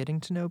 I am getting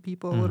to know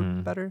people a little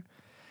bit better.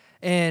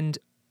 And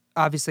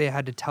obviously I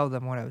had to tell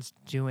them what I was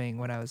doing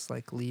when I was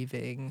like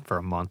leaving. For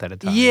a month at a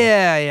time.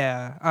 Yeah,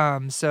 yeah.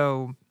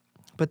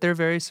 But they're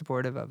very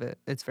supportive of it.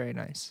 It's very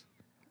nice.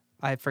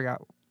 I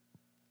forgot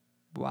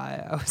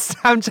why I was.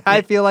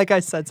 I feel like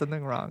I said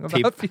something wrong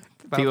about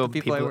the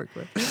people I work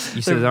with.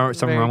 You said They're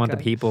something very wrong with the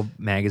kind. People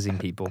Magazine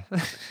people.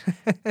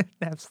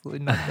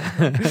 Absolutely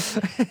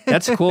nothing.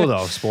 That's cool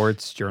though.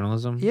 Sports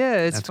journalism. Yeah,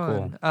 it's That's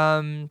fun.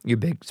 cool. You a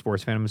big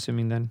sports fan, I'm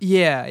assuming then?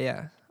 Yeah,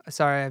 yeah.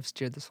 Sorry, I've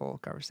steered this whole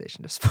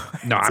conversation to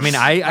sports. No, I mean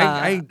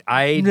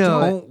I no.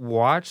 don't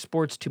watch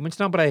sports too much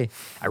now, but I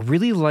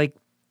really like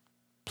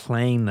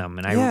playing them.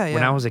 And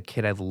when I was a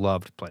kid, I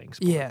loved playing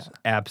sports. Yeah.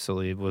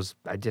 Absolutely.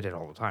 I did it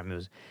all the time. It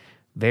was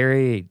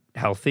very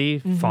healthy,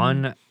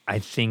 fun. I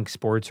think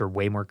sports are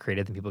way more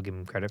creative than people give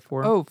them credit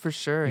for. Oh, for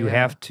sure. You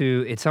have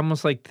to. It's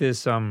almost like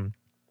this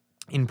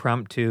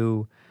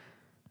impromptu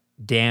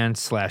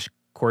dance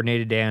 /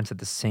 coordinated dance at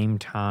the same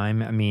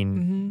time. I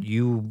mean,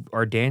 you're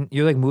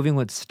like moving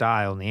with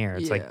style in the air.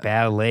 It's like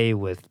ballet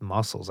with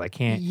muscles. I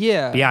can't.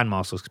 Yeah. Beyond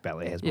muscles, because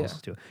ballet has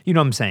muscles too. You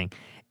know what I'm saying?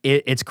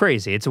 It's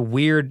crazy. It's a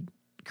weird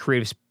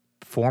creative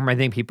form. I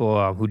think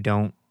people who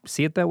don't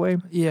see it that way,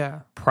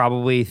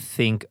 probably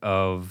think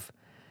of,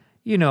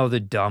 the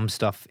dumb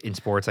stuff in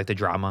sports, like the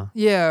drama.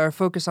 Yeah, or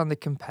focus on the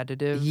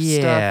competitive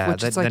Yeah, stuff,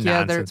 which is like, the there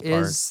nonsense part.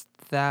 is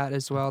that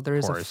as well. There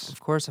is, course. of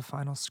course, a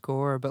final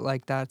score, but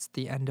like that's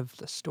the end of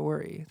the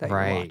story that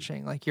Right. you're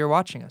watching. Like you're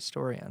watching a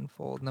story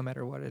unfold, no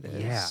matter what it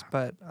is. Yeah.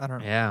 But I don't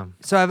know. Yeah.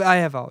 So I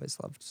have always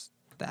loved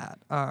that.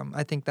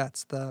 I think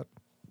that's the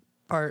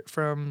part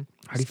from.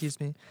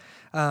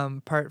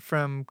 Part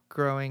from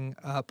growing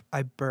up.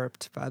 I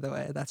burped, by the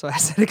way. That's why I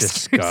said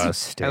excuse me.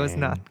 Disgusting. I was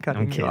not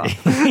cutting I'm you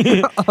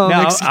kidding. off. No,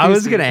 I Excuse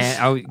was me. gonna.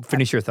 I'll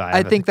finish your thought.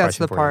 I think that's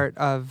question the for you. part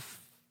of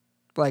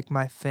like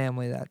my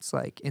family that's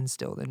like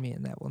instilled in me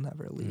and that will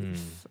never leave.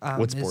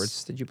 What is,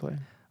 sports did you play?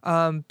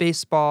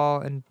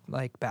 baseball and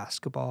like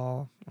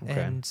basketball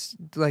Okay. and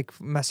like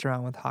messed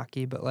around with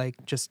hockey, but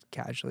like just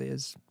casually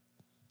as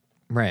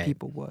Right.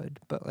 people would.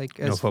 But like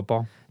No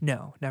football.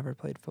 no, never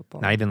played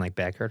football. Not even like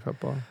backyard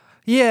football.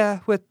 Yeah,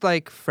 with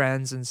like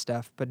friends and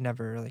stuff, but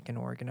never like an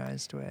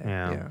organized way.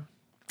 Yeah.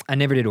 I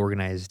never did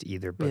organized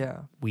either, but Yeah.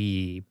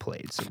 we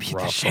played some Beat the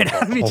rough shit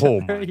out of football. each Oh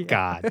other, my yeah.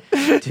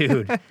 god,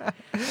 dude,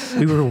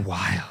 we were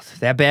wild.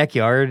 That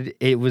backyard,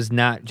 it was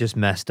not just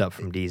messed up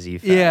from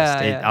DZ Fest.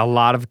 Yeah. A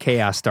lot of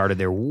chaos started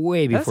there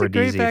way That's before a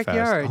great DZ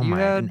backyard. Fest. Oh You my,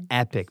 had- an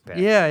epic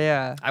backyard.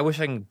 Yeah. I wish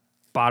I can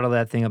bottle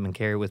that thing up and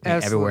carry it with me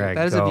Absolutely. everywhere I go.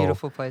 That is a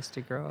beautiful place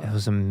to grow up. It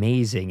was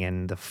amazing.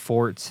 And the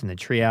forts and the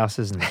tree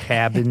houses and the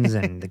cabins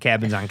and the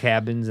cabins on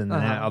cabins and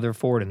that other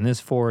fort and this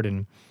fort.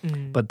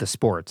 But the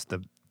sports,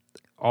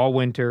 all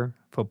winter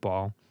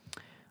football,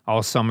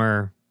 all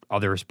summer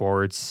other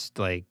sports,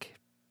 like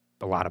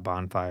a lot of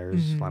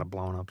bonfires, a lot of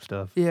blown up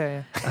stuff.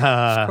 Yeah.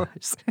 Of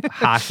course.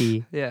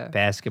 Hockey, Yeah.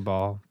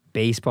 basketball,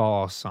 baseball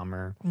all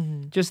summer.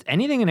 Just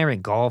anything and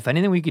everything. Golf,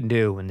 anything we could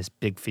do in this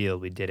big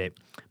field, we did it.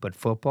 But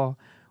football,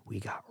 we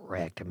got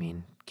wrecked. I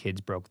mean,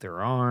 kids broke their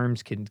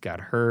arms, kids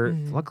got hurt.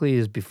 Luckily, it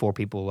was before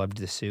people loved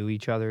to sue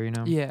each other, you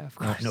know? Yeah, of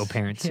course. No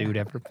parent sued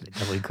ever, but they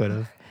definitely could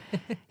have.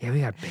 Yeah, we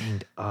got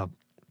banged up.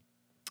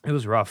 It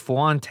was rough.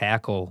 Full-on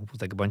tackle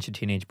with like a bunch of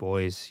teenage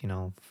boys,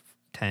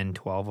 10,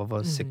 12 of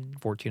us,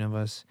 14 of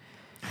us.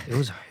 It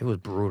was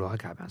brutal. I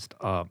got messed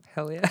up.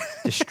 Hell yeah.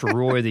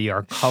 Destroy the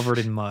yard, covered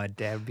in mud.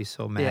 Dad would be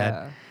so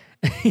mad.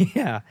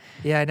 Yeah.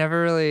 Yeah, I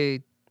never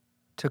really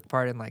took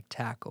part in like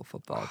tackle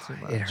football too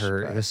much. It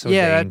hurt. But It was so it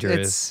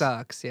dangerous.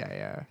 sucks.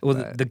 Yeah. Well,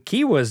 but- the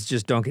key was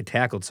just don't get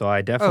tackled. So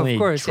I definitely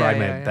course. tried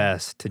Yeah. my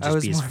best to I just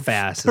was be as more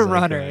fast the as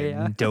runner, I could.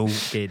 yeah. And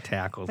don't get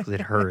tackled because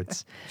it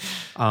hurts.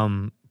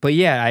 But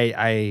yeah,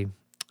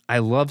 I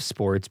love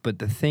sports. But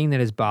the thing that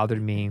has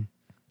bothered me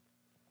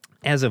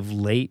as of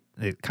late,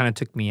 it kind of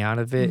took me out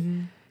of it.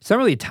 It's not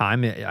really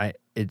time.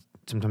 It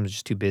sometimes it's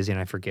just too busy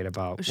and I forget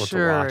about what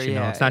to watch.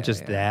 It's not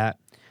just that.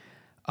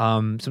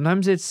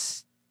 Sometimes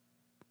it's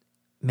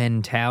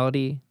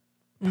mentality,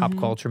 pop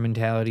culture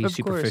mentality, Of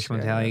superficial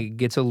course, mentality. It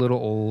gets a little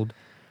old,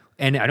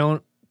 and I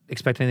don't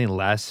expect anything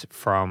less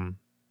from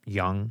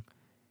young,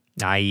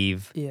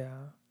 naive,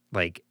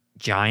 like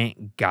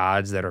giant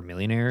gods that are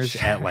millionaires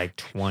at like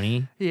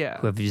 20 Yeah.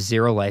 who have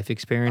zero life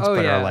experience Oh,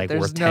 but yeah, are like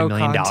there's worth $10 no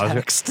million.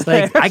 context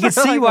Like there. I can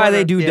see Like, why what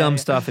they a- do yeah, dumb yeah.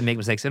 stuff and make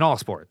mistakes in all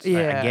sports. I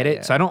Yeah, get it.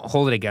 yeah. So I don't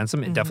hold it against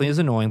them. It definitely is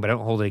annoying, but I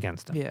don't hold it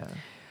against them. Yeah.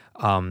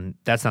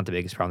 That's not the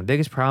biggest problem. The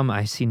biggest problem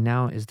I see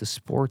now is the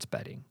sports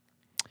betting.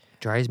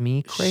 Drives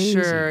me crazy.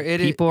 Sure,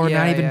 People are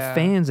not even yeah.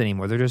 fans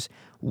anymore. They're just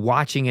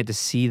watching it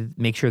to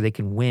make sure they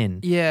can win.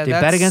 Yeah, they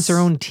bet against their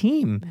own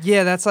team.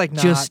 Yeah, that's like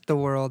not Just- the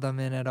world I'm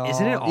in at all.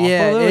 Isn't it awful?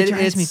 Yeah, though? It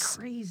drives me it's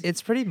crazy.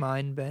 It's pretty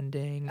mind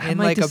bending. I'm In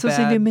like, like this a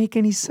doesn't bad even make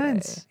any way.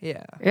 sense.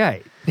 Yeah. Yeah.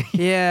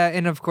 Yeah,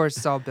 and of course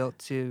it's all built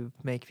to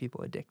make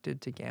people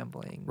addicted to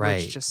gambling,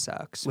 Right. which just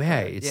sucks.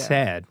 Yeah, but it's yeah.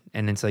 sad.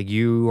 And it's like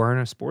you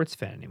aren't a sports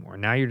fan anymore.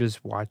 Now you're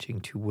just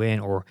watching to win,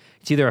 or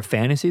it's either a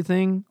fantasy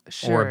thing or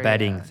Sure, a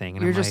betting yeah. thing.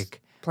 And You're I'm just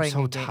like, playing I'm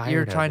so a game. tired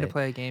You're of trying to it.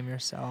 play a game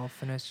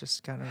yourself, and it's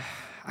just kind of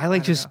I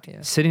like don't just know,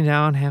 yeah. sitting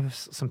down, have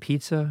some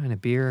pizza and a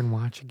beer and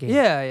watch a game.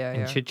 yeah.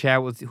 And chit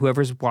chat with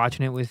whoever's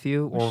watching it with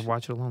you, or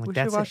watch it alone. Like We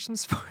that's should watch it. some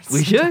sports.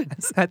 We should.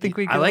 sometimes. I think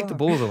we. I could like the all.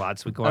 Bulls a lot,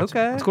 so we can watch.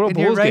 Okay, Let's go to a and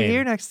Bulls you're right game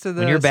here next to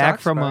the. when you're back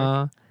Sox from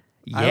park.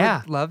 I yeah.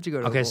 would love to go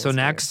to. Okay, a so Bulls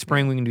next game.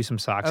 spring we can do some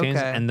Sox games,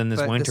 Okay, and then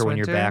this but winter this when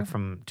you're winter? back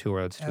from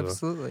tour, let's do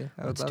Absolutely,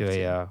 I would let's love do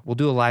to. we'll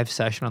do a live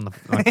session on the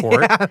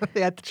court.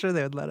 Yeah, I'm sure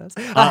they would let us.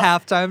 A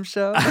halftime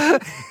show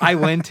I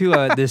went to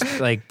this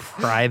like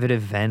private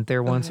event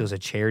there once. It was a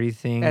charity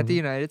thing at the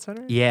United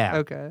Center. Yeah.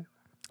 Okay.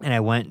 and I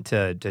went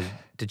to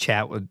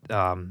chat with.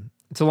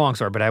 It's a long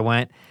story, but I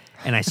went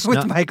and I With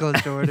snuck. Michael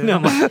Jordan. No,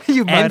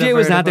 You might have MJ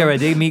was heard not of there. him. I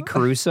did meet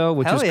Caruso,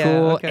 which Hell was yeah,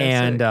 cool, okay,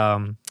 and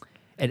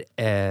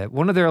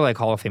one of their like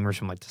Hall of Famers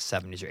from like the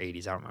 70s or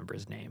 80s. I don't remember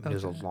his name. It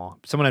was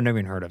someone I've never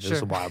even heard of. It was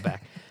a Sure. while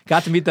back.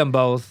 Got to meet them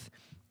both,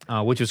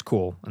 which was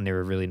cool, and they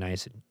were really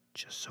nice and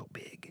just so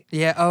big.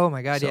 Yeah. Oh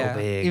my God. So yeah.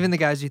 big. Even the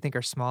guys you think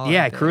are small.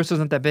 Yeah, are big. Caruso's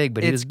not that big,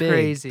 but he It's was big.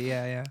 crazy.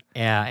 Yeah.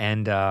 Yeah,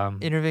 and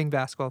Interviewing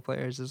basketball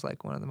players is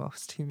like one of the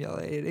most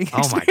humiliating.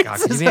 Oh my God,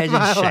 could you experiences of imagine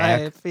my Shaq?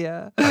 life.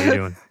 Yeah. how you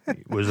doing?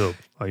 What's up?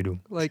 How you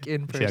doing? Like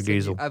in Shaq person,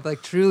 Diesel. I'm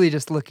like truly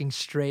just looking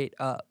straight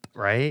up.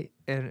 Right?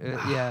 And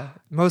yeah,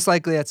 most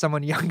likely at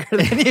someone younger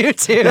than you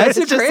too. That's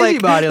It's the just crazy like,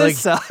 about it.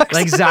 this Like, sucks.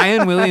 like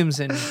Zion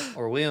Williamson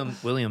or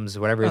Williams,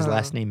 whatever his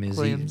last name is. He's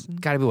Williamson.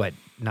 got to be what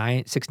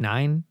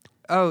 6'9",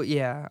 Oh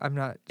yeah, I'm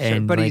not sure,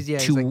 and but like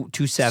he's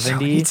 270.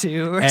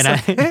 22 or And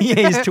something.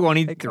 he's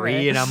 23,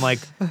 Like, and I'm like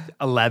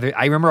 11.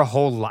 I remember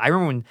I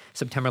remember when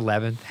September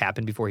 11th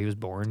happened before he was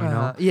born. You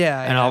know,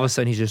 yeah, and all of a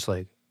sudden he's just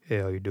like, "Hey,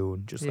 how you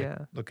doing?" Just like Yeah.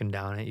 looking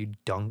down at you,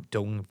 dunk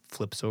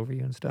flips over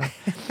you and stuff.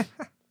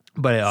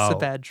 But it's a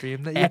bad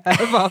dream that you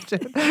have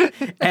often.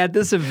 at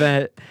this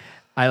event,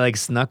 I like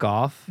snuck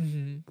off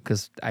Mm-hmm.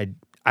 because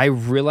I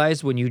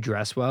realized when you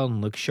dress well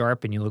and look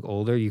sharp and you look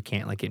older, you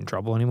can't like get in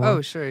trouble anymore.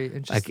 Oh sure,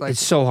 and just like, it's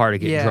so hard to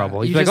get in yeah,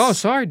 trouble. you You're like, oh,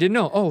 just- sorry, didn't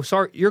know. Oh,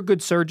 sorry, you're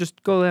good, sir.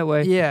 Just go that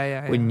way.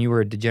 yeah. When you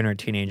were a degenerate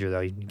teenager, though,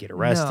 you can get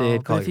arrested. no,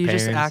 Call but if your you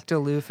parents. just act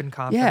aloof and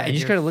confident, yeah, and you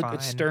just you're gotta look fine.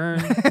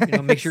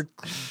 stern. Make sure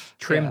you're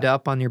trimmed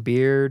up on your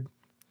beard.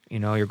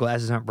 Your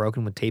glasses aren't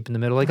broken with tape in the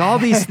middle. Like all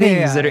these things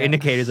Yeah, that are yeah.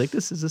 indicators. Like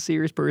this is a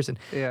serious person.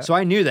 Yeah. So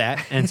I knew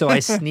that, and so I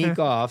sneak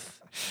off.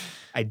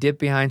 I dip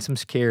behind some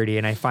security,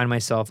 and I find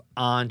myself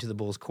onto the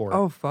Bulls court.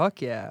 Oh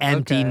fuck yeah,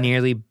 Empty, okay.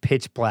 nearly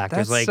pitch black.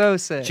 That's There's like so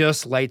sick.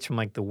 just lights from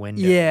like the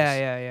windows.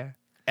 Yeah.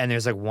 And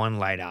there's like one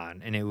light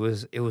on, and it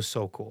was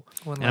so cool.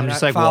 One And I'm light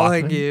just out like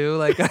following walking. you,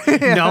 like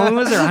No one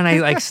was around. I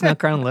like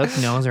snuck around,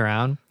 looked. No one's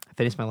around. I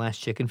finished my last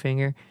chicken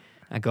finger.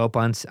 I go up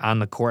on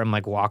the court. I'm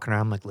like walking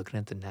around. I'm like looking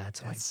at the nets.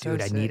 I'm like, That's so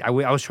dude, I sick. need. I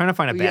was trying to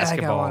find a Yeah, I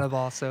basketball. want a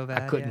ball so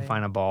bad. I couldn't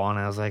find a ball, and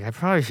I was like, I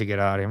probably should get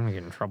out of here. I'm gonna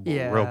get in trouble.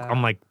 Yeah.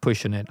 I'm like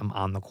pushing it. I'm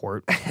on the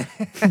court.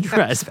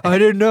 Dressed. I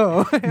didn't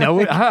know. No,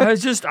 I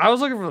was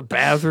looking for the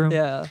bathroom.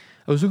 Yeah.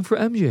 I was looking for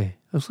MJ. I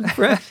was looking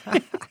for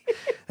MJ.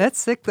 That's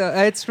sick though.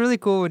 It's really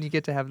cool when you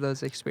get to have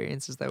those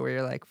experiences though, where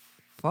you're like,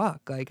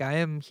 fuck, like I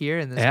am here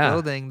in this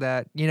building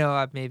that,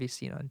 I've maybe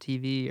seen on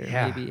TV or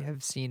maybe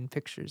have seen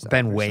pictures of.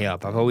 Been way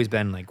up. I've always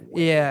been like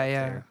way up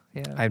there.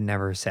 Yeah. I've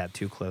never sat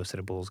too close at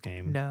a Bulls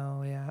game.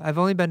 No, yeah. I've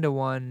only been to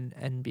one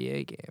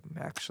NBA game,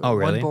 actually. Oh,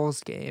 really? One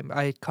Bulls game.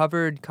 I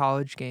covered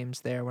college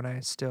games there when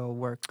I still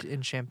worked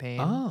in Champaign.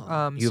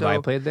 Oh. U of I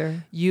played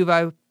there? U of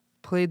I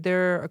played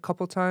there a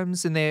couple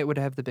times, and they would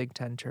have the Big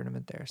Ten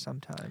tournament there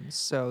sometimes.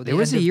 So there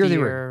was a year they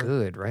were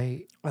good,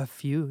 right? A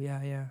few,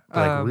 yeah.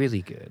 Like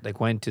really good. Like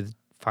went to the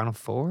Final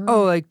Four?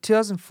 Oh, like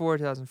 2004,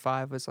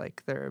 2005 was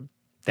like their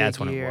That's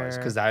big when year. it was.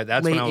 Because that's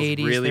Late when I was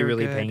 80s, really, they were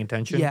really good. paying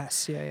attention.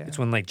 Yes, yeah. It's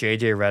when like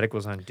J.J. Redick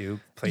was on Duke.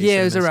 Yeah,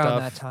 it was and around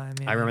stuff. that time.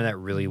 Yeah. I remember that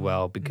really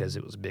well because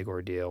it was a big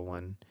ordeal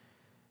when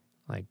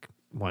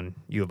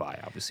U of I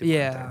obviously went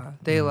Yeah, there.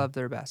 they love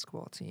their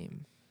basketball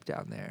team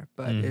down there,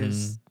 but it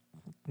is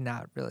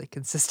not really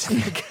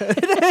consistently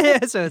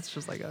good. So it's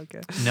just like,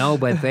 okay. No,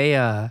 but they,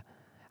 I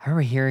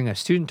remember hearing a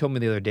student told me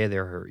the other day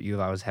U of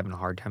I was having a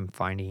hard time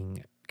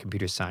finding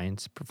computer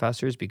science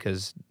professors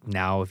because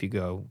now if you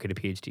go get a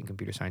PhD in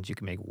computer science, you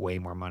can make way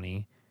more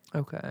money.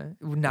 Okay.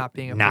 Not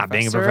being a Not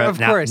being a professor.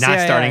 professor. Of course. Not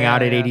yeah, starting yeah,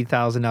 out at yeah.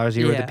 $80,000 a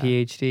year with a Yeah,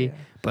 PhD, yeah.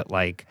 but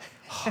like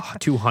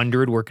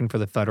 200 working for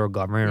the federal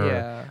government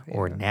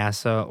or yeah.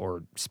 NASA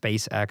or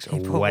SpaceX or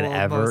People will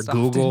whatever. most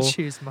often Google,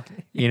 choose money.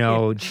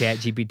 Chat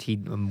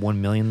GPT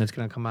 1 million that's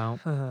going to come out.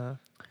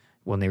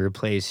 When they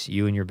replace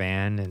you and your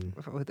band and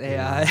With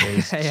AI,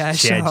 AI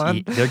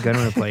Sean. they're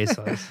gonna replace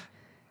us.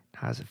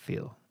 How does it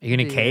feel? Are you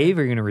gonna cave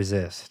or are you gonna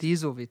resist?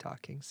 These will be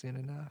talking soon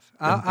enough.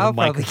 The I'll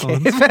probably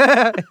microphones?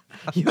 cave.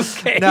 You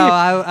cave? No,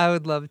 I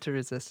would love to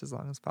resist as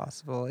long as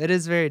possible. It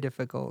is very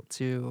difficult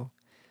to.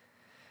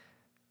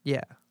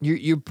 Yeah.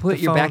 You put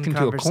The your back phone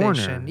into a corner.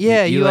 conversation.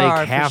 Yeah, you like are,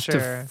 for have to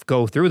sure.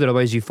 go through it,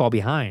 otherwise you fall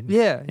behind.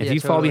 Yeah. If yeah, you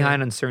fall totally.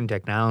 behind on certain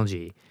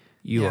technology,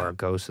 you Yeah. are a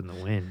ghost in the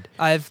wind.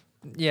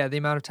 The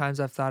amount of times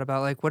I've thought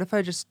about like, what if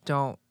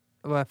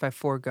I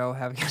forego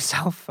having a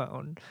cell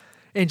phone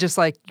and just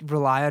like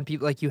rely on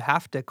people? Like you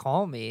have to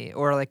call me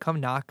or like come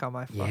knock on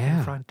my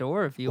fucking front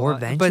door if you or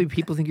want. eventually But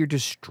people think you're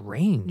just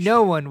strange.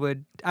 no one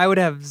would. I would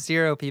have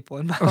 0 people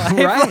in my life.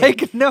 Right.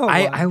 Like no one.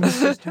 I was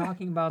just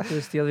talking about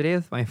this the other day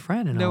with my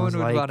friend, and no I was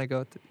one would like, want to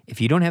go. if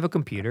you don't have a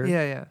computer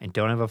Yeah. and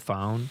don't have a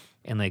phone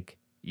and like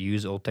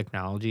use old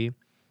technology,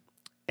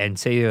 and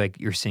say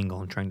you're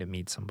single and trying to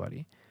meet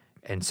somebody,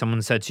 and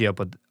someone sets you up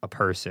with a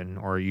person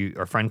or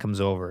a friend comes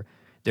over,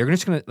 they're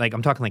just gonna like,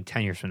 I'm talking like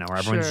 10 years from now where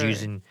everyone's Sure.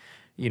 using,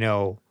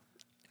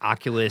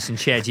 Oculus and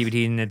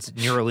ChatGPT and it's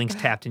Neuralinks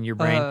tapped in your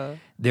brain.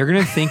 They're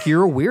gonna think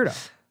you're a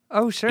weirdo.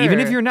 Oh sure. Even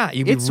if you're not.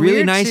 You can It's be really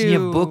weird nice and you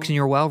have to- books and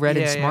you're well read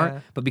and Yeah, smart, yeah.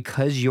 but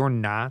because you're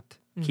not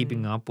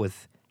keeping up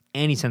with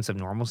any sense of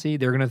normalcy,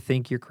 they're gonna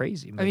think you're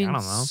crazy. Like, I don't know.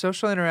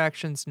 Social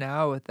interactions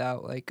now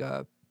without like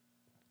a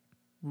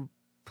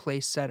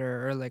place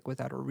setter or like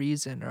without a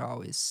reason are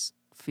always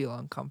feel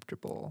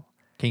uncomfortable.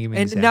 Can you give me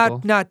an And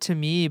example? not to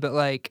me, but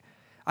like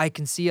I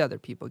can see other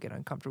people get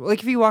uncomfortable. Like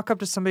if you walk up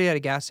to somebody at a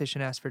gas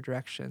station and ask for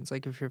directions,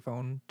 like if your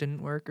phone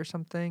didn't work or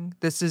something.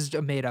 This is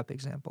a made up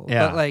example,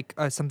 Yeah. but like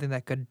something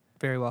that could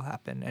very well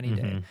happen any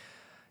day.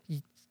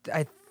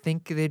 I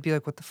think they'd be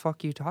like, "What the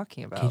fuck are you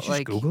talking about?" Can't you just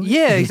like, Google it?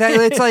 yeah,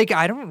 exactly. It's like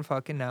I don't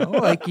fucking know.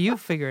 Like you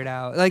figure it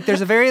out. Like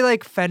there's a very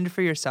like fend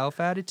for yourself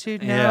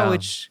attitude now, Yeah.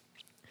 which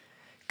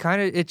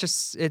kind of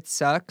it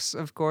sucks,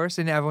 of course,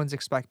 and everyone's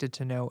expected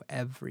to know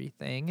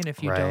everything. And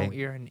if you Right. don't,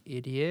 you're an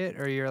idiot,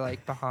 or you're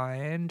like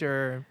behind,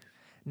 or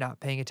not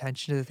paying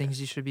attention to the things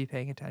you should be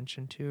paying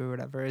attention to, or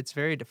whatever. It's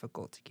very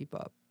difficult to keep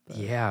up. But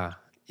Yeah,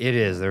 it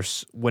is.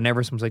 There's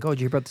whenever someone's like, "Oh, did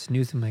you hear about this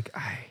news?" I'm like,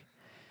 I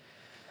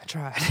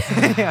tried.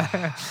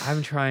 Yeah.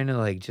 I'm trying to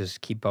like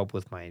just keep up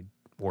with my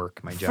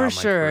work, my job, For my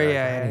sure, career.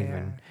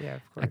 yeah, I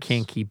of course. I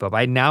can't keep up.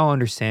 I now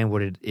understand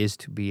what it is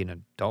to be an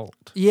adult.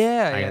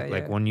 Yeah,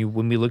 Like when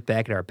we look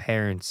back at our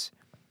parents,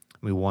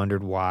 we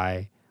wondered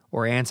why,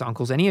 or aunts,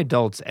 uncles, any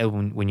adults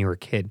when you were a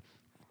kid,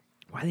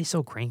 why are they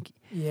so cranky?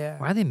 Yeah.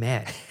 Why are they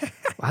mad?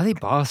 Why are they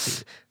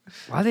bossy?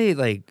 Why are they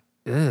like,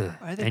 ugh?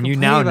 Why are they And you complaining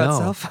now about know.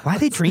 cell phones? Why are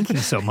they drinking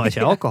so much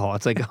alcohol?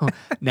 It's like, oh,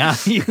 now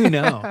you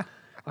know.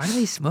 Why do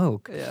they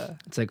smoke? Yeah.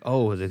 It's like,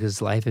 oh,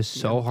 because life is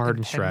so hard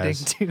and impending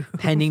stressed. doom.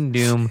 Pending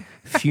doom,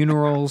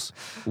 funerals,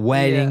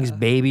 weddings, Yeah.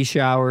 baby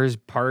showers,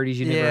 parties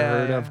you never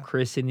heard Yeah. of,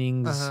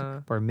 christenings, Uh-huh.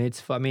 bar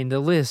mitzvah. I mean, the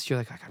list, you're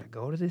like, I gotta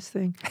go to this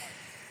thing.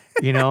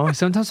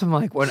 Sometimes I'm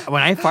like, when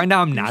I find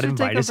out I'm not should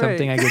take invited a to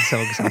something, I break. get so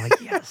excited. I'm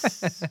like,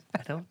 yes,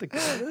 I don't have to go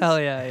to this. Hell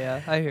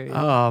yeah. I hear you.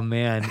 Oh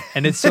man,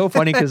 and it's so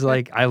funny because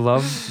like I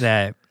love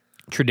that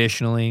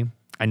traditionally.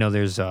 I know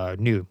there's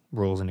new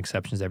rules and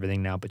exceptions to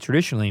everything now, but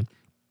traditionally,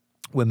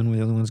 women were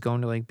the only ones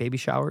going to like baby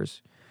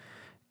showers.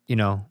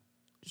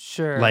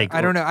 Sure. Like,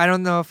 I don't know. I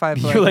don't know if I've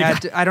You're like, like-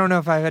 had to, I don't know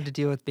if I've had to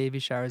deal with baby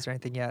showers or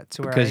anything yet.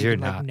 To where Because I you're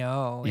even, like, not.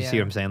 no. You see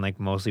what I'm saying? Like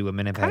mostly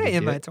women have had Kind to of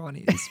in do my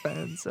it. 20s,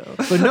 Ben. So.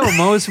 But no,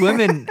 most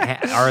women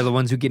are the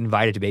ones who get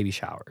invited to baby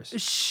showers.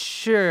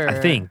 Sure. I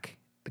think.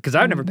 Because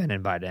I've never been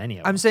invited to any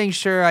of them. I'm saying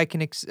sure. I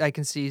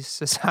can see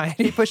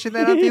society pushing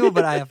that on people,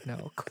 but I have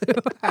no clue.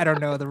 I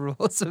don't know the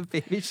rules of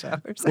baby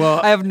showers.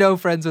 Well, I have no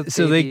friends with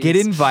so they get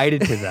babies.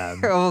 invited to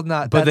them. Well,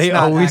 not. But that's they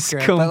not always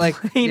accurate, complain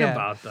but like, yeah.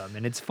 about them.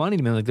 And it's funny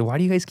to me. Like, why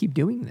do you guys keep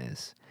doing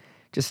this?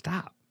 Just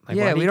stop. Like,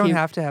 why Yeah, do we you don't keep-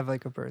 have to have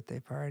like a birthday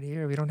party,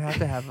 or we don't have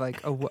to have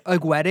like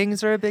like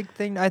weddings are a big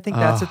thing. I think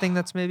that's a thing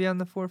that's maybe on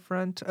the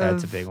forefront.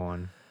 That's of, a big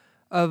one.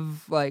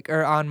 Of like,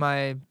 or on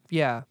my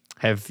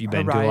Have you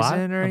been to a lot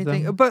horizon or of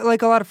anything. them? But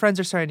like a lot of friends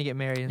are starting to get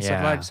married and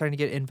stuff. A lot Yeah. are starting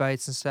to get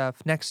invites and stuff.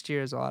 Next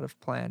year is a lot of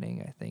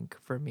planning, I think,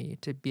 for me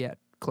to be at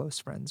close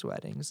friends'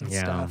 weddings and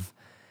Yeah. stuff.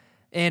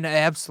 And I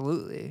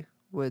absolutely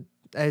would.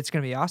 It's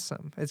gonna be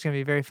awesome. It's gonna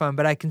be very fun.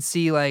 But I can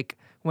see like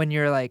when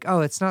you're like, oh,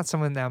 it's not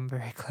someone that I'm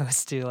very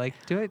close to. Like,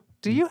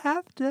 do you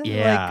have to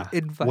Yeah. like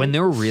invite? When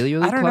they're really,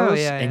 really I don't close know,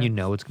 yeah, and yeah. you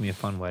know it's going to be a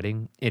fun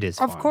wedding, it is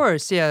fun. Of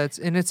course, yeah.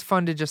 It's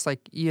fun to just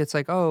like it's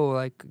like, oh,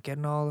 like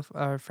getting all of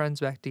our friends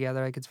back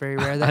together. Like it's very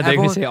rare that I thought you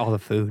were going everyone, to say all the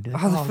food.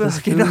 all the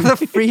food, getting all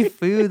the free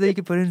food that you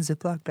can put in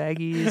Ziploc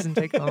baggies and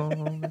take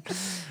home.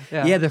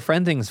 Yeah, the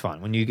friend thing's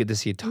fun when you get to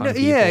see a ton of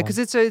people. Yeah, because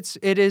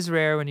it is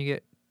rare when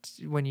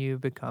you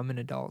become an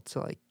adult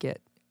to like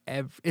get.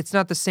 It's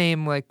not the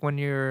same like when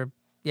you're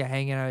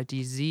hanging out at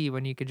DZ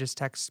when you could just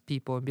text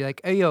people and be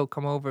like, hey yo,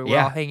 come over, we're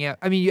all hanging out.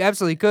 I mean, you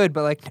absolutely could,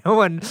 but like no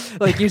one,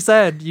 like you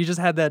said, you just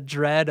had that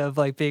dread of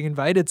like being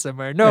invited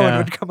somewhere. No one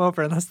would come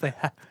over unless they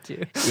had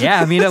to.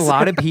 Yeah, I mean, a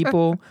lot of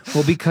people,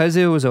 well, because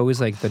it was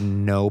always like the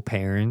no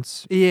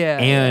parents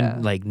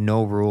and like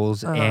no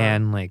rules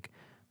and like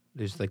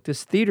there's like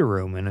this theater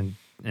room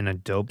and a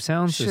dope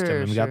sound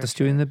system and we got the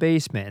studio in the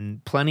basement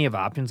and plenty of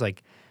options.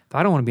 Like if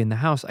I don't want to be in the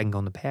house, I can go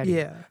in the patio.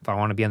 Yeah. If I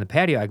want to be on the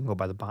patio, I can go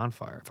by the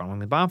bonfire. If I want to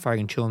be in the bonfire, I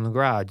can chill in the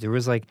garage. There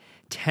was like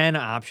 10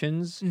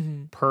 options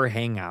per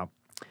hangout.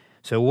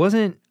 So it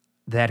wasn't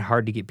that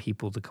hard to get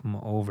people to come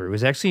over. It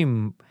was actually,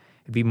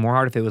 it'd be more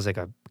hard if it was like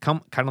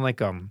kind of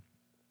like a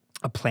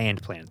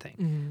planned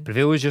thing. But if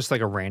it was just like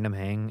a random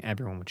hang,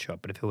 everyone would show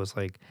up. But if it was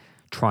like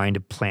trying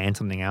to plan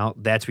something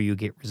out, that's where you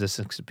get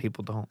resistance because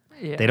people don't.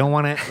 Yeah. They don't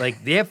want to,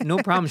 like, they have no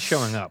problem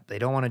showing up. They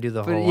don't want to do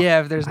the whole,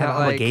 if there's I have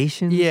not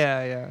obligations. Like,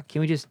 yeah.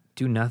 Can we just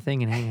do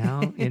nothing and hang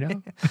out, you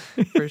know?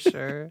 For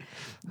sure.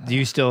 Do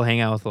you still hang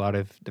out with a lot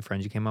of the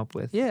friends you came up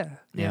with? Yeah.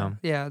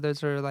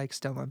 Those are like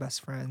still my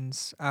best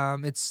friends.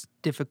 It's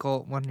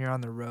difficult when you're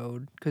on the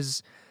road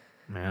because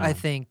I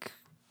think,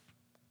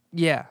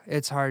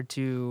 it's hard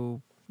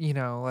to,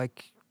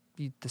 like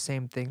the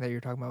same thing that you're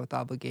talking about with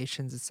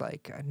obligations. It's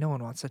like no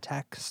one wants to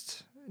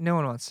text. No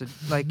one wants to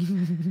like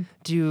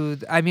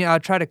I mean, I'll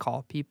try to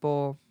call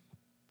people.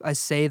 I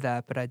say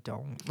that, but I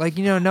don't. Like,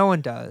 no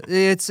one does.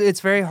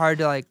 It's very hard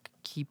to like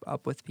keep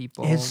up with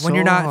people when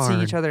you're not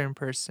seeing each other in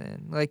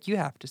person. Like you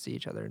have to see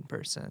each other in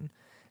person.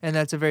 And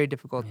that's a very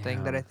difficult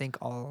thing that I think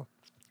all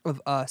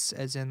of us,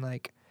 as in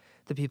like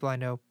the people I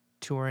know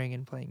touring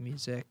and playing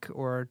music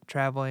or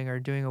traveling or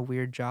doing a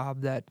weird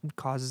job that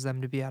causes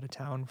them to be out of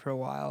town for a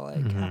while,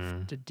 like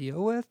have to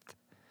deal with.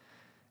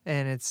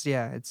 And it's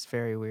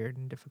very weird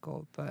and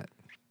difficult, but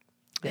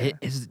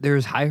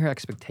there's higher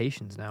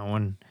expectations now.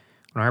 When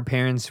our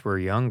parents were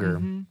younger,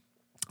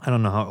 I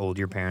don't know how old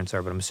your parents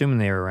are, but I'm assuming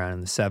they were around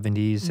in the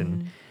 70s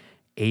and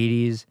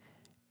 80s.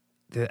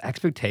 The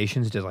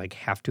expectations to like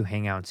have to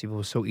hang out and see people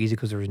was so easy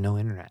because there was no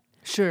internet.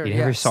 Sure. You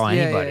never saw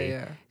anybody.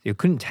 Yeah. You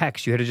couldn't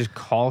text. You had to just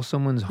call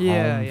someone's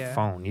home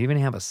phone. You didn't even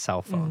have a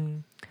cell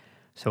phone.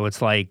 So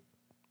it's like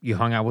you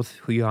hung out with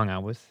who you hung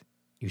out with.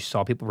 You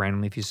saw people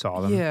randomly if you saw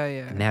them. Yeah.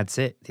 And that's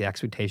it. The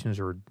expectations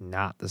were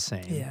not the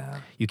same. Yeah.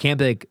 You can't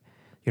be like,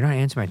 you're not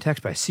answering my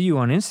text, but I see you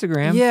on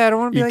Instagram. Yeah, I don't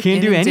want to be like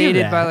can't do any of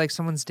inundated that. by like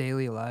someone's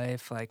daily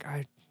life. Like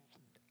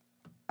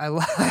I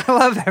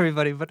love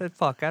everybody, but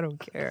fuck, I don't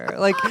care.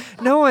 Like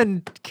no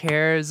one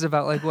cares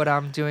about like what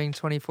I'm doing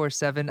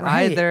 24/7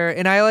 either.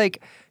 And I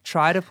like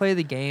try to play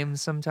the game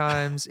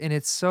sometimes, and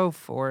it's so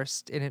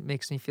forced, and it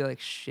makes me feel like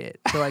shit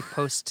to like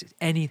post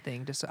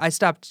anything. I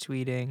stopped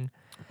tweeting.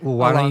 Well,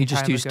 why a don't long you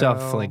just time do stuff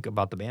ago. like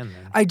about the band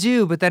then? I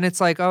do, but then it's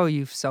like, oh,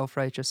 you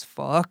self-righteous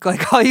fuck.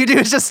 Like all you do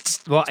is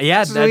just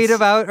tweet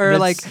about or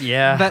like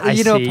but,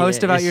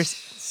 post about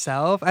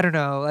yourself. I don't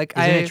know. Like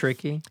Isn't it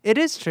tricky? It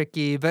is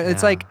tricky, but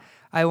it's like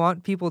I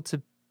want people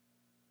to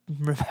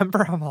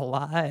remember I'm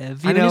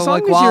alive. You know, as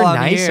long like as while you're I'm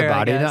nice here,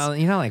 about I it, guess.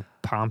 you're not like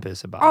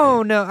pompous about it.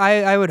 Oh no,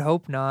 I would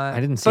hope not.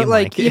 I didn't but seem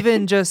like like it.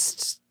 even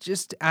just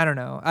I don't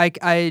know.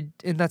 I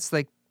and that's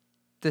like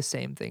the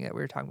same thing that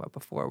we were talking about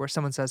before, where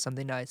someone says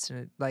something nice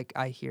and like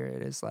I hear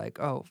it as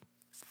like, oh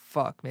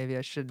fuck, maybe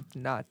I should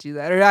not do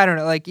that, or I don't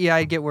know. Like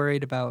I get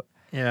worried about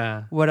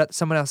what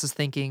someone else is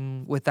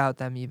thinking without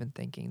them even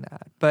thinking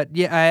that. But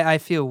I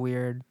feel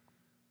weird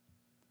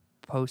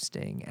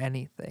posting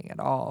anything at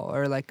all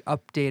or like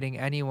updating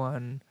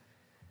anyone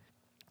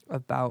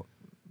about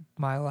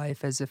my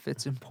life as if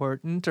it's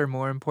important or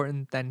more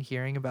important than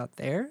hearing about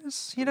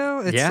theirs. You know,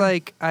 it's Yeah.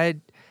 like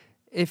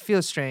it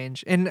feels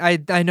strange. And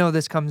I know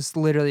this comes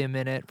literally a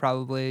minute,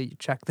 probably. You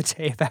check the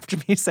tape after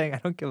me saying I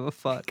don't give a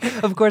fuck.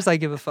 Of course I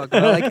give a fuck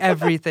about like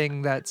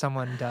everything that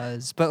someone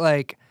does. But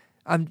like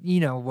you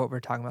know what we're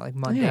talking about, like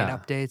mundane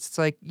updates. It's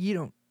like you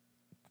don't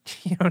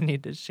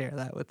need to share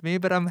that with me,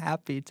 but I'm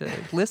happy to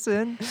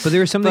listen. But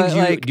there are some things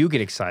you like, do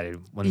get excited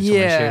when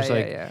someone shares.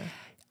 Like,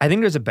 I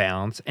think there's a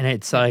balance, and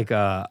it's like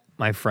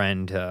my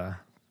friend, a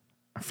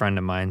friend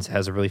of mine,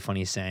 has a really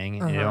funny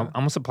saying, and it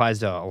almost applies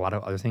to a lot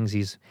of other things.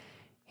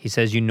 He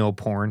says, "You know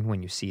porn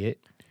when you see it."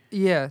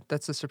 Yeah,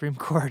 that's the Supreme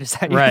Court. Is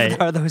that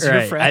are those your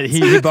right. friends?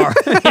 He borrowed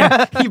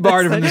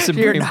it from the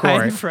Supreme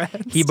Court.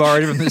 Friends. He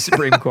borrowed it from the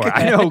Supreme Court.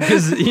 I know,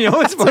 because you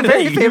know it's a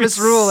very famous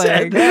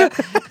ruling.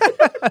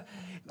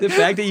 The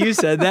fact that you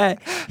said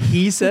that,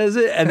 he says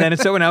it, and then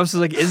someone else is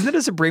like, "Isn't it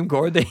a Supreme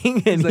Court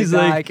thing?" And he's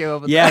like, I came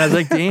up with "Yeah." that. And I was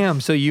like,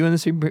 "Damn!" So you and the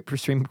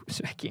Supreme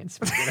I can't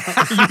speak it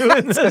out. You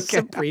and the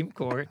Supreme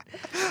Court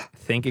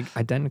think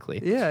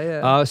identically.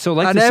 Yeah. So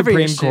like on the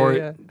every Supreme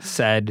issue, Court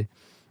said,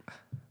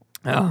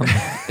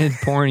 in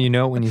porn, you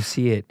know when you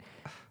see it.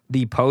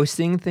 The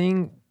posting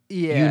thing.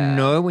 Yeah. You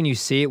know when you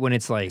see it when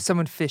it's like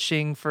someone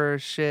fishing for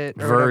shit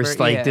or versus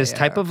whatever. like this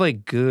type of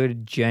like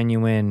good,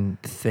 genuine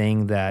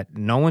thing that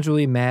no one's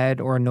really mad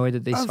or annoyed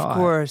that they saw. Of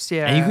course,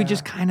 yeah. And you could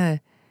just kind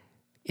of,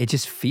 it's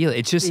just,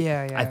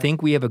 I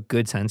think we have a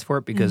good sense for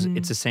it because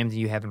it's the same thing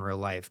you have in real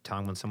life,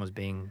 telling when someone's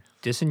being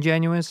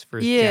disingenuous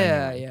versus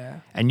genuine. Yeah.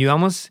 And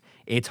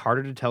it's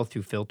harder to tell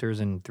through filters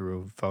and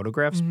through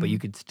photographs, but you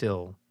can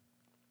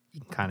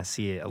kind of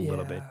see it a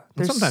little bit.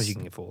 And sometimes you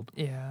can get fooled.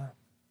 Yeah.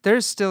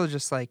 There's still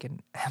just like an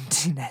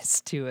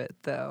emptiness to it,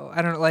 though.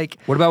 I don't like.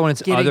 What about when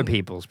it's other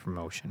people's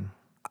promotion?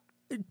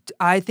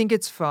 I think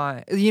it's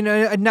fine. You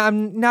know,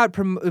 I'm not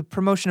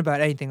promotion about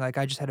anything. Like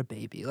I just had a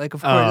baby. Like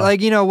of course, like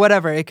you know,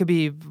 whatever. It could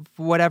be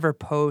whatever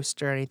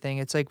post or anything.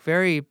 It's like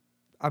very.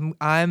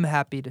 I'm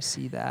happy to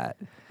see that,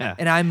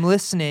 and I'm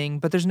listening.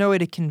 But there's no way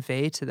to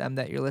convey to them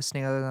that you're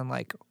listening other than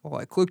like, oh,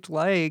 I clicked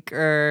like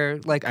or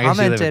like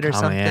commented or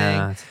something.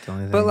 Yeah, that's the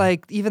only thing. But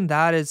like even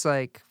that is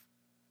like.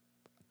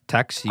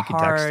 Text, you can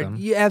hard. text them.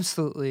 Yeah,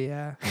 absolutely,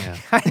 yeah.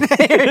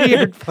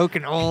 You're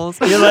poking holes.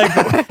 You're like,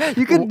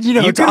 you can,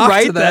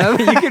 write to them.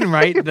 You can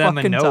write them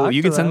a note.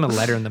 You can send them them a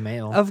letter in the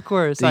mail. Of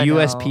course, the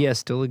USPS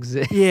still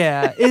exists.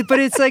 Yeah, but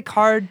it's like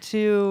hard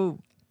to.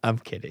 I'm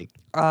kidding.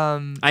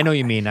 I know what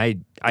you mean. I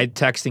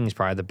texting is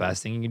probably the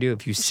best thing you can do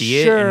if you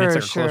see it and it's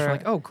like close.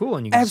 Like, oh, cool,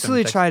 and you can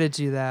absolutely try to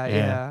do that.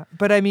 Yeah,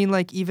 but I mean,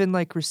 like even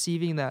like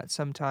receiving that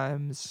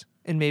sometimes.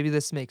 And maybe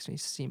this makes me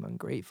seem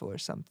ungrateful or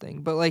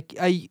something, but like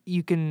I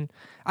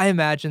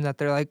imagine that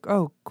they're like,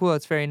 oh, cool,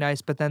 it's very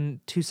nice, but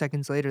then 2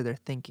 seconds later they're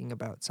thinking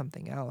about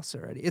something else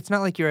already. It's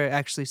not like you're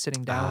actually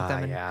sitting down with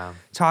them and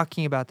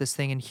talking about this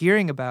thing and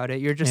hearing about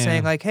it. You're just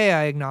saying like, hey,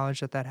 I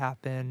acknowledge that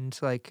happened.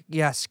 Like,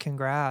 yes,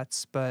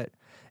 congrats, but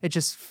it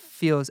just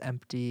feels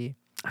empty.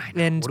 I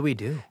know. And what do we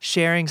do?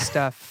 Sharing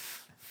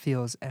stuff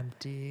feels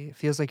empty. It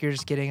feels like you're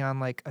just getting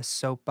on like a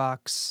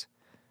soapbox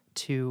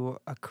to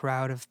a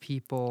crowd of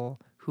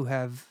people who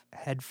have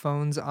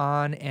headphones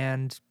on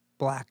and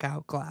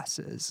blackout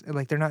glasses.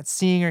 Like they're not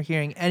seeing or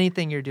hearing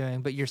anything you're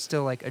doing, but you're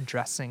still like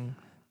addressing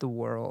the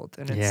world.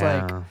 And it's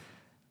like,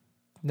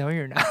 no,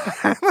 you're not.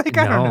 Like,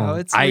 I don't know.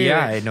 It's weird.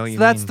 I know you mean.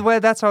 That's the way,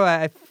 that's how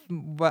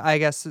I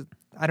guess,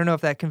 I don't know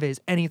if that conveys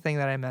anything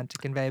that I meant to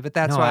convey, but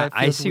that's why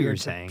I see what you're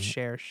saying.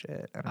 Share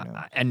shit. I don't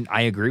know. And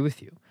I agree with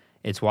you.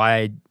 It's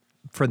why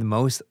for the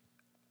most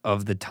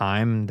of the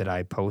time that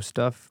I post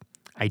stuff,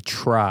 I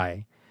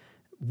try.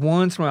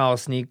 Once in a while, I'll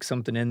sneak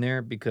something in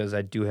there because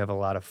I do have a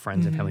lot of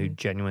friends and family who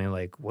genuinely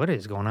like, what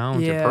is going on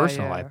with your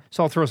personal life?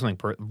 So I'll throw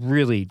something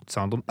really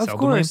seldomly. Of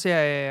course,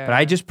 yeah. But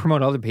I just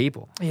promote other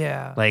people.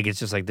 Yeah. Like, it's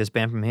just like this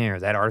band from here,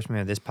 that artist from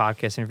here, this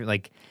podcast interview.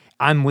 Like,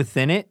 I'm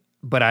within it,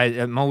 but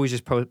I'm always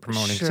just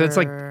promoting. Sure. So it's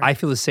like, I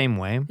feel the same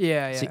way.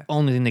 Yeah, It's the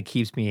only thing that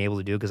keeps me able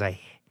to do it because I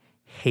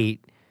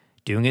hate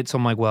doing it. So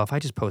I'm like, well, if I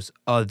just post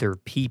other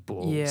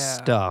people's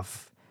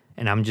stuff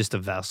and I'm just a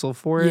vessel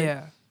for it.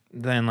 Yeah.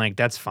 Then like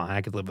that's fine.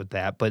 I could live with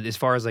that. But as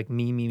far as like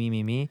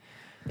me,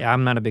 yeah,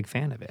 I'm not a big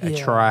fan of it. I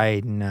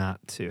try not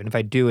to. And if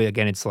I do it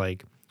again, it's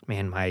like,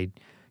 man, my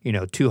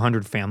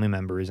 200 family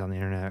members on the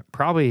internet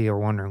probably are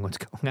wondering what's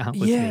going on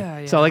with me.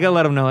 Yeah. So like I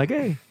let them know like,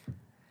 hey,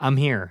 I'm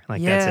here.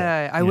 Like that's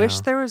it. I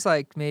wish there was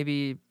like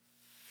maybe,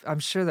 I'm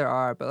sure there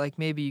are, but like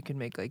maybe you can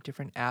make like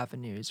different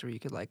avenues where you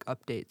could like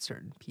update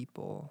certain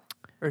people.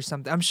 Or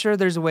something. I'm sure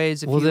there's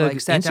ways if you like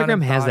sat down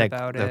and thought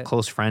about it. The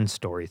close friend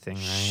story thing,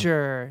 right?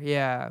 Sure,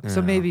 yeah. So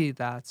maybe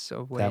that's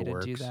a way to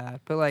do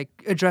that. But like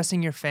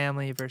addressing your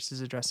family versus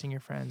addressing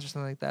your friends or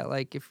something like that.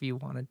 Like if you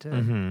wanted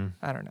to,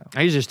 I don't know.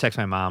 I usually just text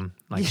my mom.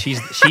 Like she's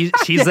like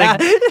she's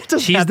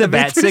the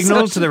bat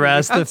signal to the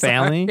rest of the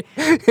family.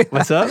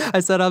 What's up?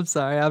 I said I'm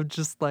sorry. I'm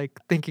just like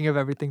thinking of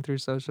everything through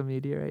social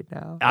media right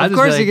now. Of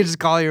course, you could just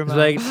call your mom.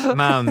 Like,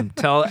 Mom,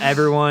 tell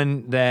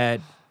everyone that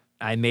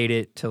I made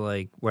it to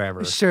like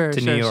wherever,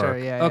 to New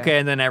York. Yeah, okay,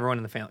 and then everyone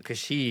in the family, because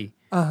she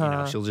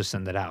She'll just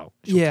send it out.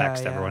 She'll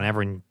text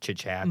everyone chit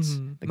chats.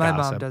 My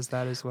mom does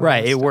that as well.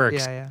 Right, it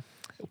works. Yeah,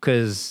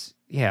 Because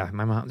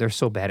my mom, they're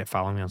so bad at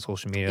following me on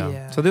social media.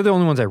 Yeah. So they're the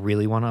only ones I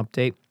really want to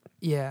update.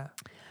 yeah.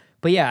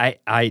 But yeah,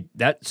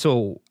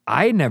 so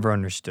I never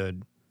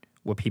understood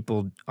what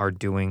people are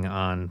doing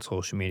on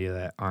social media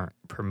that aren't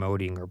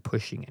promoting or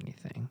pushing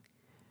anything.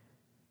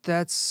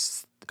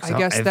 I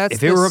guess that's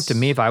if it were up to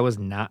me, if I was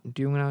not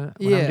doing what I'm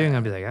doing,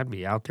 I'd be like, I'd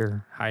be out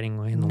there hiding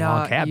away in the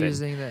log cabin. Not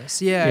using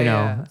this.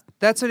 Yeah.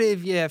 That's what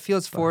it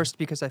feels forced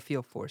because I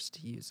feel forced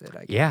to use it,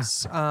 I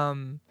guess.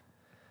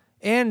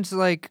 And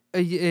like,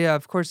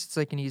 of course, it's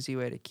like an easy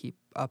way to keep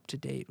up to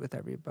date with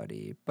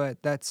everybody. But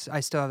I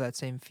still have that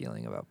same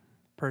feeling about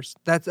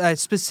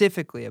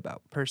specifically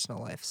about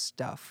personal life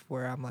stuff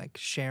where I'm like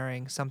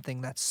sharing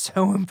something that's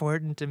so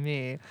important to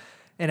me.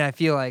 And I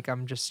feel like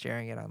I'm just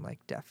sharing it on like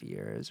deaf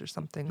ears or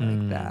something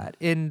like that.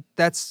 And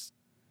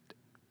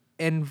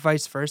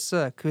vice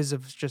versa, because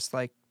of just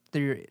like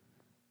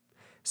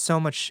so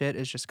much shit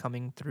is just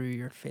coming through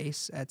your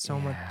face at so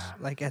much,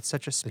 like at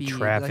such a speed. The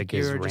traffic like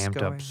is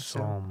ramped up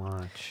so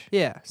much.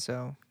 Yeah,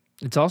 so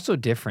it's also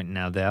different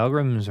now. The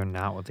algorithms are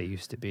not what they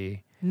used to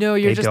be. No,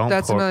 they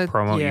don't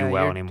promote you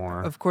well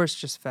anymore. Of course,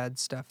 just fed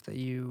stuff that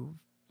you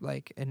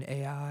like an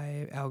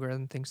AI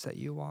algorithm thinks that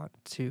you want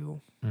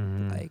to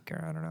like,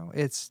 or I don't know.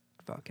 It's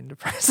fucking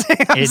depressing.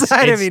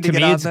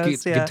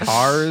 It's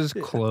guitars,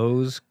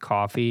 clothes,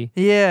 coffee.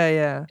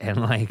 Yeah. And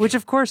like, which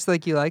of course,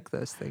 like you like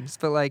those things,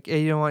 but like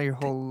you don't want your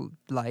whole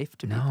life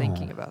to be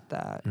thinking about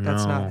that.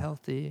 That's not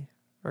healthy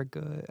or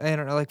good. I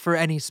don't know, like for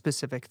any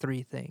specific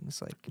 3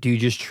 things. Like, do you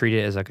just treat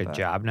it as like a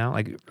job now?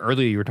 Like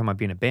earlier you were talking about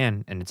being a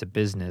band and it's a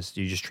business.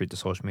 Do you just treat the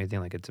social media thing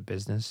like it's a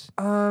business?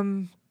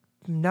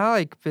 Not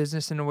like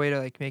business in a way to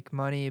like make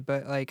money,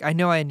 but like I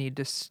know I need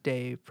to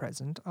stay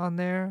present on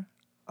there.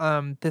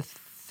 The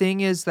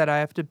thing is that I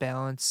have to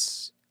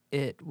balance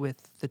it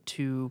with the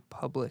 2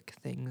 public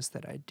things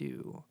that I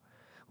do,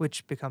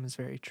 which becomes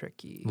very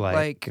tricky.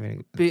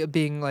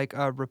 Being like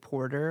a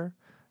reporter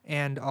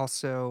and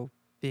also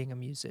being a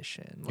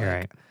musician. Like,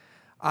 right.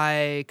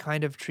 I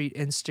kind of treat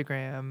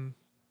Instagram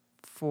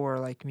for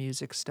like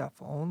music stuff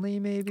only,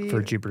 maybe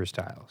for Jupiter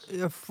Styles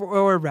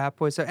or Rap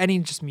Boys, or any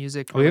just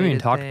music. We haven't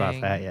even talked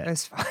about that yet.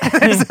 That's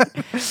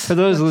fine. For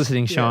those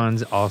listening,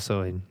 Sean's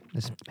also in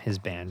his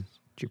band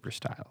Jupiter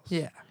Styles.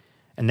 Yeah,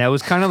 and that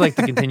was kind of like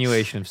the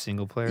continuation of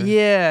Single Player.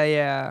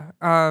 Yeah.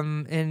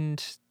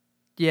 And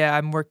yeah,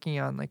 I'm working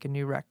on like a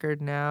new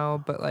record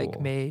now, but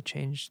like may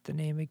change the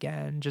name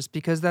again, just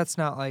because that's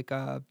not like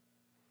a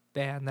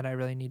band that I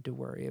really need to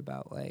worry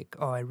about. Like,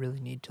 I really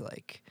need to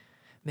like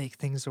make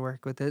things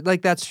work with it.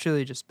 Like that's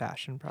truly just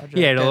passion project.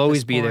 Yeah, it'll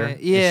always be there.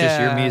 Yeah, it's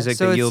just your music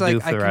that you'll do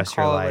for the rest of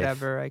your life.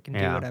 Whatever I can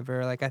do,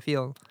 whatever. Like I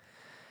feel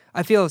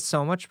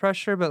so much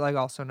pressure, but like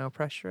also no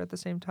pressure at the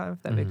same time.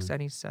 If that makes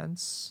any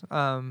sense.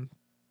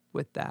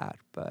 With that,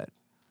 but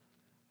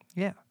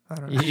yeah, I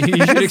don't know.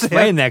 You should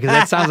explain that because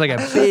that sounds like a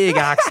big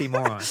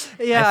oxymoron.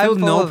 Yeah, I feel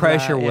no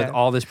pressure with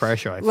all this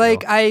pressure. I feel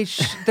like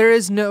there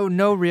is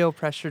no real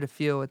pressure to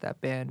feel with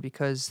that band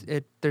because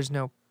there's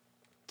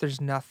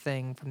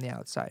nothing from the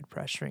outside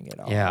pressuring it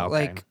all. Yeah, okay.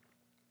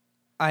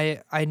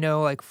 Like I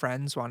know like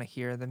friends want to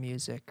hear the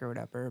music or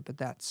whatever, but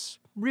that's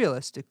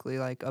realistically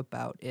like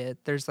about it.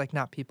 There's like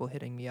not people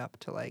hitting me up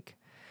to like,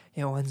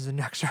 when's the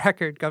next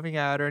record coming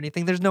out or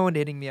anything. There's no one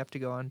hitting me up to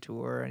go on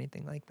tour or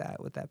anything like that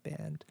with that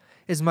band.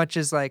 As much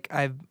as like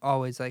I've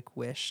always like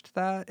wished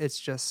that, it's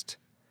just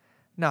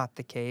not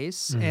the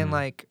case. And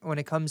like when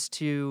it comes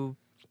to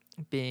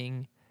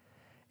being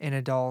an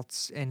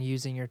adult and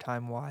using your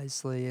time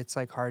wisely, it's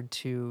like hard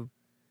to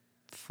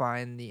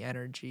find the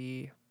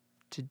energy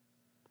to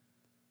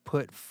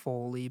put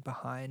fully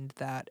behind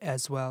that,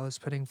 as well as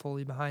putting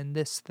fully behind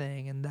this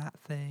thing and that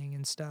thing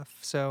and stuff.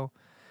 So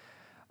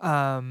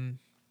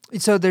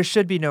so there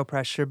should be no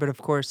pressure, but of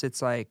course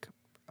it's like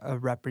a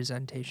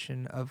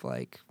representation of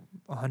like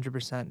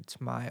 100%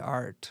 my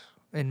art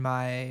and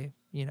my,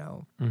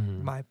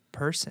 my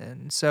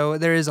person. So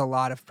there is a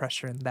lot of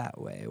pressure in that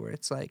way, where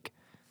it's like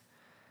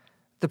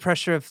the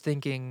pressure of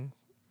thinking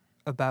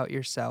about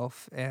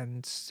yourself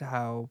and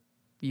how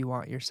you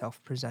want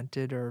yourself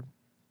presented or,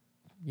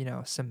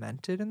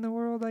 cemented in the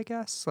world, I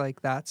guess.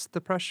 Like that's the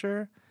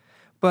pressure.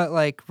 But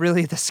like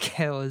really the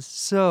scale is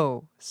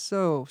so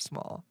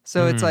small.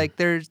 So it's like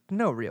there's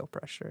no real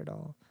pressure at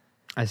all.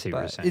 I see what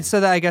you're saying.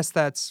 So I guess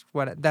that's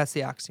that's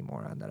the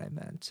oxymoron that I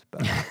meant.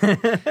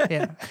 But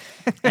yeah.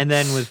 And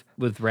then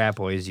with Rap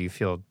Boys, you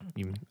feel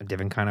a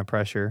different kind of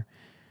pressure?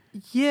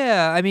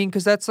 Yeah, I mean,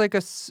 because that's like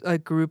a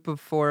group of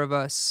 4 of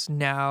us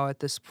now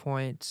at this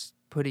point,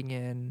 putting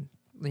in,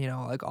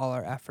 like all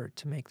our effort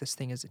to make this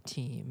thing as a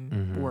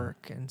team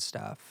work and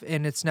stuff.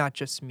 And it's not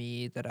just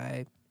me that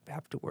I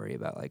have to worry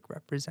about like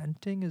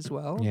representing as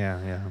well.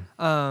 Yeah.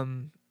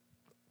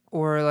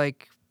 Or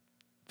like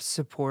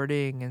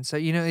supporting, and so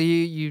you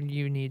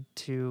need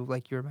to,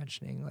 like you were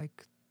mentioning,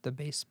 like the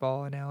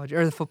baseball analogy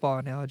or the football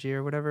analogy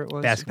or whatever it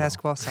was.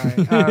 Basketball.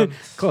 Sorry.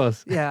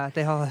 Close. Yeah,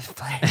 they all have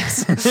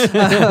players.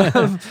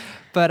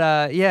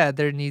 But yeah,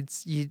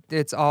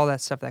 it's all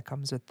that stuff that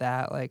comes with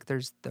that. Like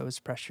there's those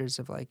pressures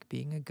of like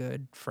being a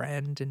good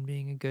friend and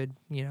being a good,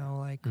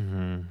 like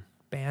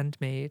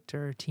bandmate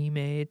or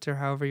teammate or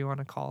however you want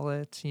to call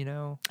it,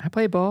 I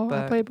play ball.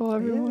 But, I play ball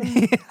everyone.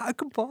 Yeah, I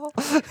can ball.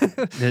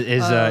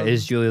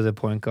 Is Julia the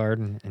point guard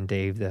and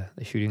Dave the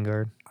shooting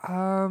guard?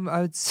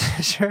 I would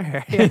say,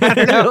 sure. Yeah, I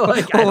don't know.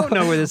 I don't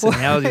know where this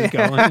analogy is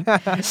going.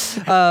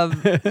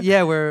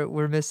 Yeah,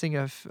 we're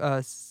missing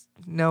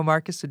no,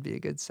 Marcus would be a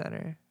good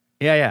center.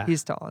 Yeah.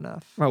 He's tall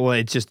enough. Well,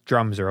 it's just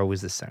drums are always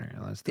the center.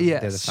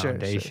 They're the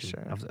foundation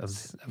sure.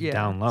 of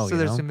down low. So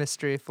there's a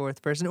mystery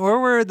fourth person,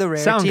 or we're the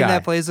rare sound team guy.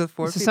 that plays with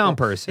four It's people. a sound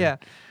person.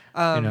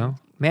 Yeah,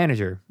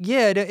 manager.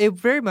 Yeah, it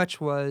very much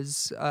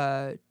was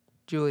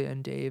Julia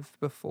and Dave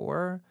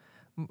before,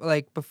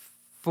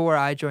 before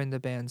I joined the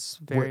bands.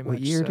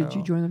 What year did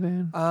you join the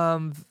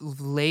band?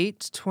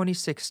 Late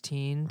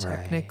 2016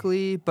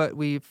 technically, but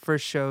we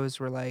first shows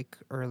were like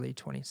early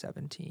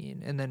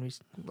 2017, and then we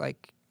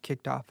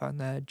kicked off on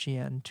the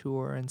GN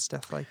tour and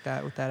stuff like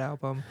that with that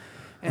album,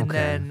 and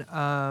then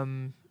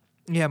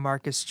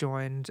Marcus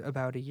joined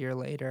about a year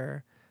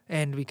later,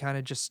 and we kind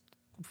of just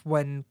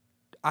when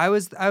I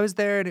was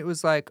there, and it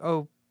was like,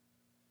 oh,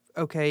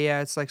 okay,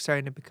 yeah, it's like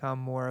starting to become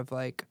more of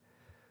like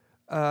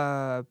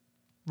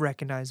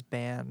recognized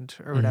band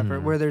or whatever,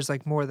 where there's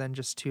like more than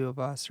just two of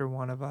us or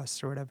one of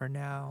us or whatever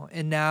now.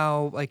 And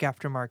now, like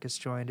after Marcus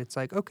joined, it's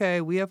like, okay,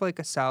 we have like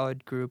a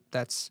solid group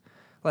that's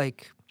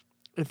like,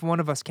 if one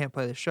of us can't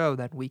play the show,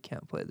 then we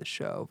can't play the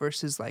show.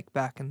 Versus like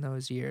back in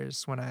those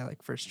years when I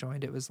like first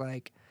joined, it was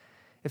like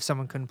if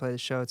someone couldn't play the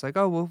show, it's like,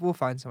 oh, we'll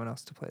find someone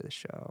else to play the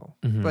show.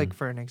 Like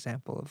for an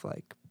example of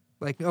like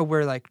oh,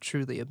 we're like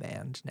truly a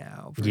band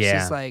now.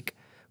 Versus like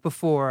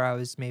before I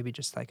was maybe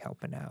just like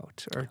helping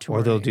out or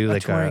touring. Or they'll do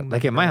like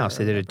at my house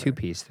they did a whatever.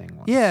 2-piece thing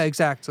once. Yeah,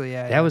 exactly.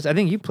 Yeah, That was, I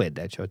think you played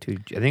that show too.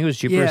 I think it was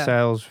Jupiter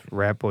Styles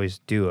Rat Boys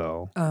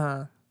duo.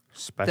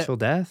 Special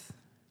Death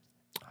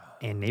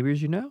and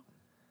Neighbors You Know.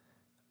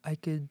 I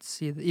could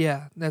see that.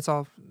 Yeah, that's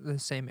all the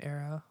same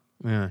era.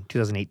 Yeah,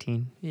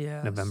 2018.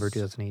 Yeah, November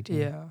 2018.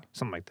 Yeah,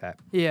 something like that.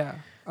 Yeah.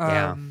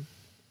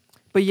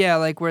 But yeah,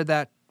 like where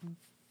that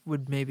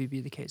would maybe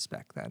be the case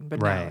back then. But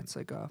now it's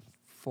like a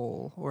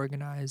full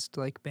organized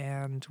like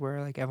band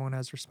where like everyone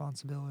has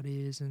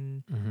responsibilities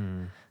and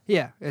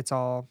it's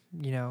all,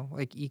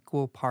 like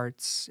equal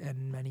parts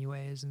in many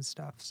ways and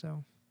stuff.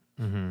 So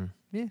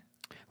yeah.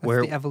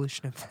 That's the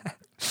evolution of that.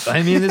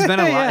 I mean, it's been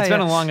a lot. It's been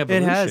a long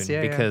evolution. It has,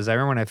 because I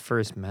remember when I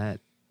first met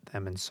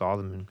them and saw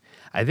them, and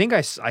I think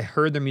I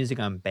heard their music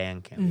on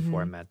Bandcamp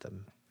before I met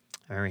them.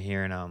 I remember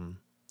hearing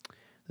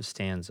the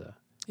Stanza.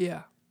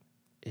 Yeah.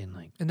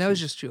 And that was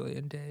just Julia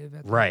and Dave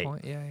at that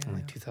point. Yeah. In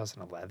like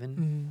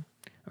 2011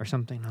 or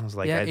something. I was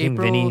like, I think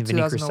April Vinny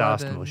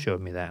Crisostomo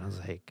showed me that. And I was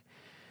like,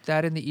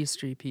 that and the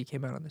Easter EP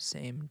came out on the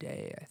same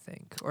day, I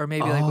think, or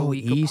maybe like a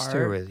week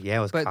Easter apart.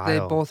 Was but Kyle. They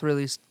both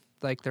released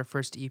like their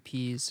first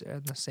EPs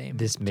at the same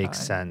This time, makes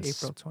sense.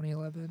 April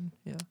 2011.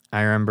 Yeah.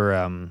 I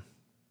remember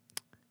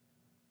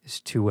these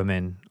two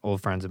women,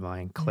 old friends of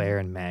mine, Claire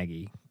and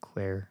Maggie.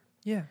 Claire.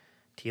 Yeah.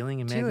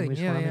 Teeling and Maggie.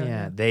 Teeling,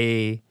 yeah.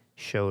 They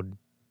showed,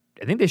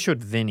 I think they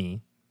showed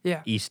Vinny.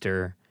 Yeah.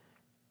 Easter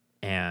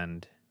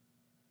and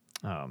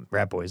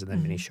Rat Boys, and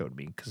then Vinny showed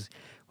me because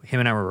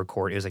him and I were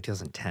recording. It was like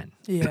 2010.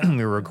 Yeah.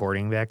 We were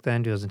recording back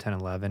then, 2010,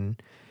 11,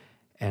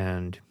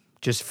 and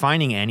just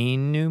finding any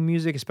new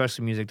music,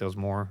 especially music that was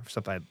more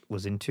stuff I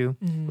was into,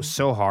 was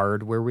so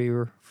hard where we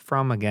were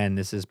from. Again,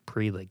 this is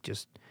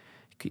just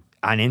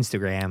on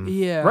Instagram.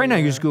 Yeah. Right now,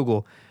 you just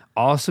Google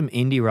awesome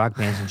indie rock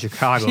bands in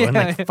Chicago, and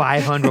like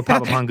 500 will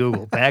pop up on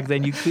Google. Back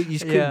then, you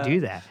just couldn't do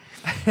that.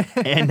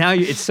 And now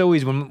it's so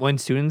easy when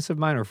students of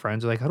mine or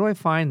friends are like, how do I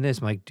find this?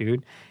 I'm like,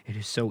 dude, it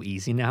is so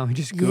easy now. You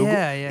just Google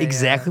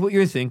exactly what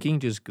you're thinking.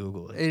 Just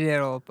Google it.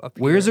 It'll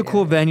appear. Where's a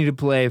cool venue to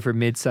play for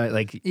mid-size?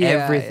 Like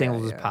everything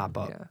will just pop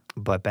up. Yeah.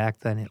 But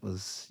back then it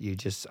was,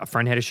 a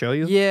friend had to show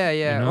you. Yeah.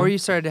 You know? Or you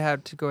started to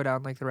have to go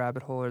down like the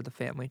rabbit hole or the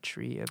family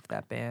tree of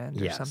that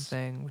band or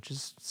something, which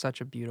is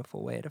such a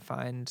beautiful way to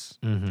find,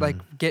 like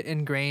get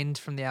ingrained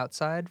from the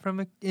outside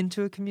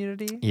into a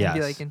community. Yes. And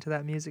be like into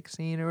that music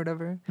scene or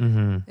whatever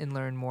and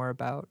learn more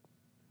about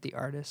the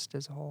artist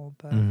as a whole.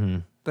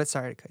 But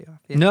sorry to cut you off.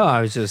 Yeah. No,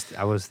 I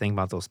was thinking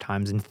about those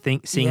times and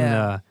seeing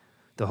the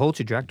whole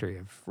trajectory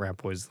of Rat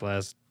Boys the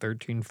last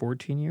 13,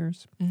 14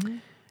 years.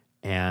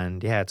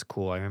 And yeah, it's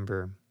cool. I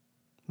remember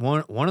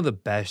one of the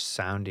best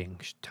sounding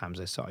times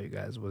I saw you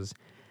guys was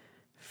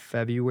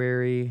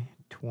February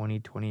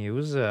 2020. It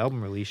was an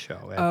album release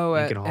show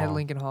at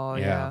Lincoln Hall.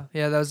 Yeah.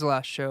 That was the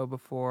last show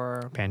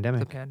before the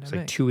pandemic. It's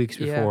like 2 weeks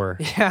before.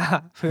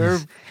 Yeah. We were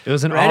it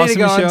was an ready awesome to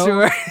go on show.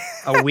 tour.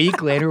 A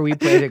week later, we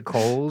played at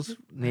Cole's.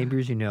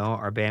 Neighbors,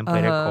 our band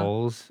played at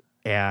Cole's,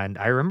 and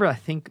I remember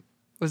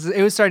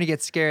it was starting to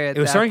get scary at that point.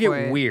 It was starting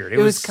to get weird. It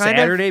was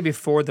Saturday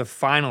before the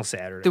final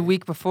Saturday. The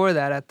week before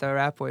that at the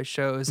Rat Boys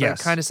show, it was like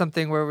kind of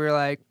something where we were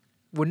like,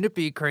 wouldn't it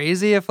be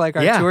crazy if like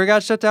our Yeah. tour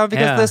got shut down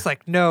because Yeah. of this?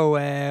 Like, no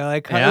way.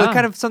 Like, Yeah.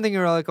 kind of something you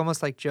were like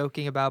almost like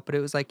joking about, but it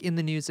was like in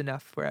the news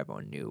enough where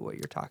everyone knew what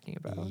you're talking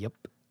about. Yep.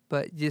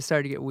 But you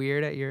started to get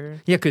weird at your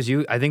Yeah, because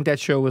I think that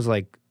show was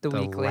like the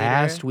the week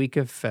last later. week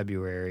of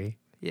February.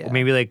 Yeah. Or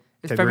maybe like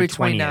It's February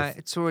February 20th. 29th.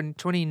 It's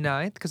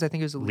 29th because I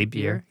think it was a leap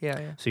year.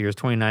 Yeah. So yours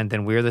 29th,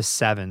 then we were the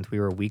 7th. We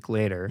were a week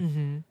later.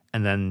 Mm-hmm.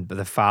 And then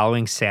the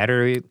following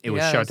Saturday, it was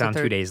Yeah, shut it's the down 2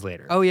 third- days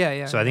later. Oh,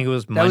 yeah. So I think it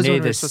was That was Monday when we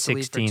the were supposed to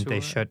leave for 16th they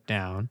tour. shut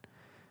down.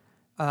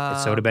 So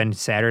it would have been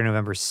Saturday,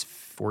 November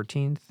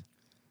 14th,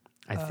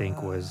 I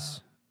think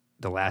was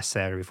the last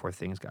Saturday before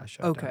things got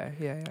shut down. Okay,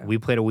 yeah. We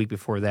played a week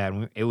before that,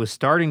 and it was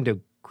starting to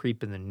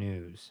creep in the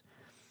news.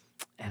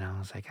 And I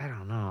was like, I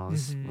don't know.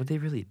 Would they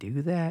really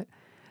do that?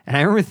 And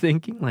I remember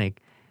thinking,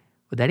 like,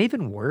 would that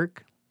even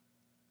work?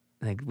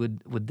 Like,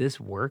 would this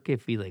work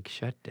if we, like,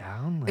 shut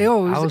down? Like, It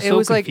I was so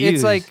like,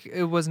 it's confused. like,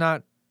 it was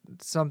not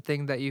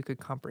something that you could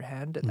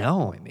comprehend at that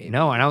point, maybe.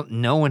 No,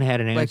 no one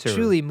had an Like answer.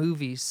 truly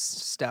movie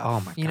stuff. Oh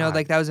my You know, God.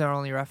 like that was our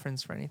only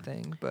reference for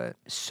anything, but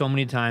So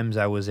many times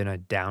I was in a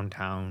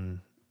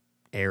downtown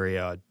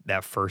area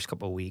that first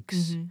couple of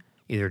weeks,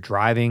 either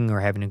driving or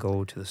having to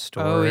go to the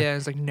store. oh yeah,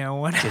 it's like no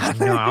one.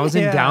 No, I was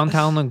in Yeah.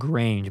 downtown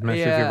LaGrange. I'm not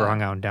sure if you ever Yeah.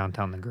 hung out in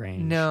downtown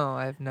LaGrange. No,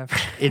 I've never.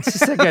 It's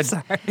just like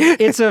Sorry.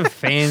 it's a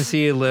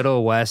fancy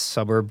little west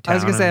suburb town. I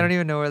was gonna say I don't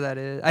even know where that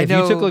is. I If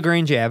know you took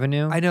LaGrange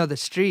Avenue, I know the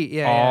street.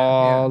 Yeah,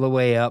 all the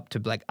way up to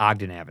like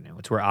Ogden Avenue.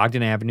 It's where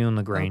Ogden Avenue and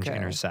LaGrange Okay.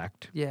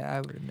 intersect. yeah. I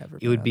would have never.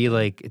 It would be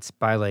like it's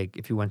by like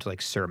if you went to like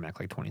Cermak,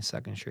 like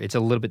 22nd Street. It's a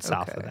little bit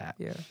south of that.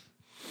 Yeah.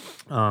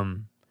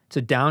 It's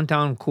a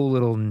downtown, cool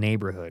little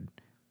neighborhood.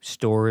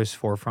 Stores,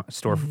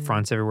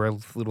 storefronts everywhere,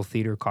 little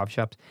theater, coffee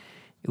shops.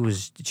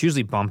 It's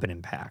usually bumping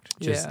and packed.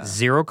 Just Yeah.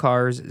 zero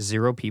cars,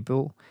 zero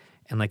people,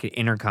 and like an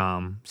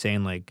intercom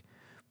saying like,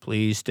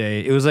 "Please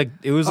stay." It was like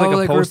a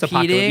like post-apocalyptic.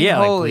 repeating? Yeah,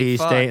 like Holy please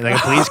fuck. stay. Like a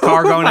police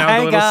car going out my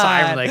with a little God.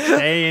 siren, like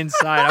stay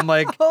inside. I'm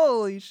like,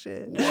 Holy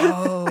shit!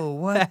 whoa,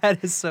 what?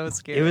 That is so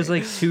scary. It was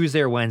like Tuesday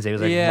or Wednesday. It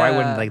was like right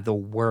when Yeah. like the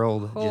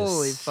world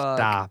Holy just fuck.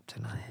 stopped,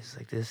 and I was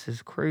like, "This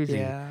is crazy."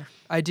 Yeah,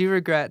 I do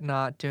regret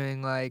not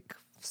doing like.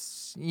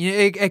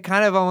 It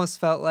kind of almost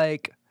felt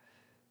like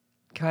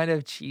kind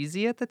of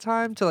cheesy at the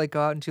time to like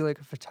go out and do like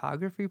a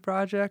photography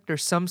project or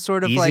some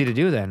sort of Easy like to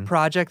do then.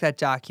 project that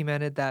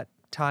documented that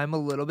time a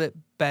little bit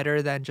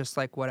better than just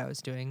like what I was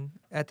doing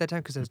at that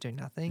time because I was doing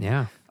nothing.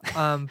 Yeah.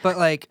 But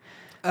like,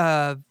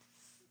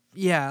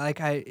 yeah, like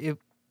it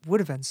would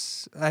have been.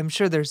 I'm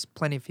sure there's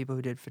plenty of people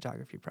who did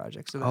photography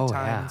projects at that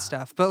time yeah. and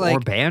stuff. But like, or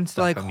band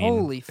stuff. like I mean,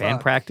 holy band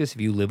fuck. practice.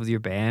 If you live with your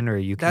band, or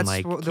you can That's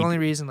like the keep- only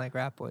reason like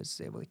Rap Boys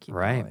is able to keep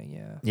Right. going.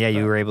 Yeah. Yeah, you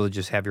But- were able to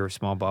just have your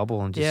small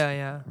bubble and just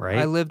yeah. right?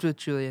 I lived with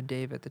Julie and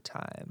Dave at the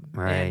time.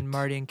 Right. And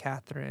Marty and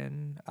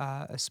Catherine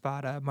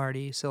Espada,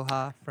 Marty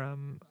Silha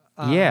from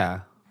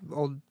yeah.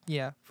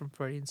 from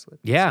Freudian Slip.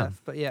 and Yeah.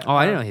 stuff. But yeah. Oh,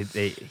 I didn't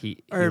know he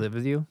or- lived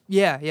with you.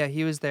 Yeah,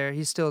 he was there.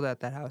 He's still at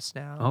that house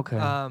now. Okay.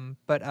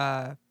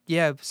 But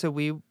yeah, so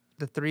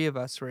the three of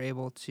us were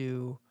able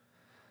to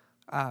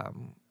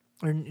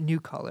or New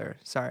Color,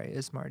 sorry,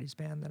 is Marty's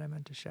band that I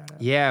meant to shout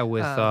out. Yeah,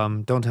 with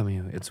don't tell me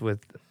who. It's with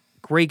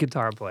great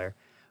guitar player.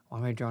 Why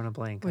am I drawing a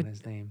blank on Wait.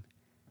 his name?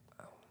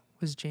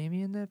 Was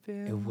Jamie in that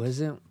band? It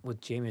wasn't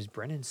with Jamie. It was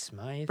Brendan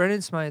Smythe,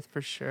 Brendan Smythe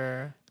for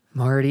sure.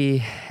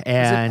 Marty,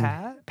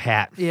 and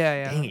Pat?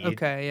 Yeah. Dang it,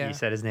 Okay, yeah. You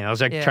said his name. I was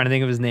like Yeah. trying to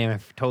think of his name. I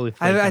totally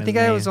forgot. I think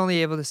I was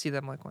only able to see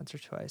them like once or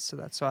twice, so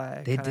that's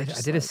why They kinda did. I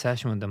just, did a like-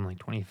 session with them like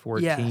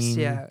 2014. Yes,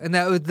 yeah, and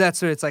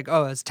that's what it's like.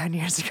 Oh, it's 10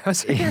 years ago,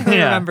 so I can't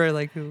Yeah. remember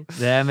like who.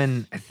 Them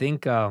and I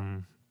think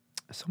some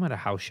at a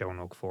house show in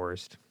Oak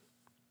Forest.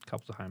 A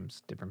couple of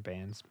times, different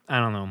bands. I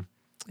don't know.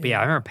 But yeah,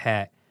 I remember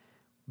Pat,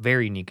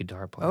 very unique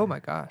guitar player. Oh my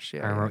gosh,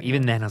 yeah. I remember yeah,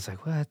 even then I was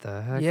like, what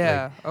the heck?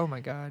 Yeah. Like, Oh my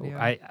god.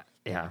 Yeah.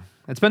 yeah.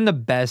 It's been the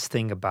best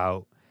thing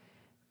about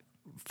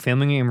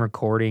filming and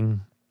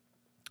recording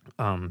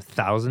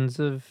thousands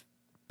of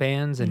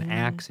bands and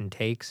acts and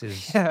takes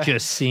is Yeah.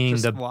 just seeing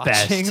Just the watching,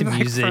 best like, front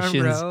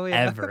musicians row, yeah.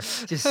 ever.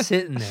 Just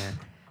sitting there.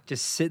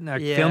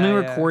 Yeah, Filming,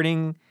 yeah.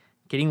 recording,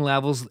 getting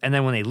levels, and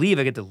then when they leave,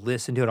 I get to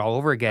listen to it all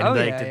over again. Oh, and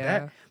be yeah, like, did yeah.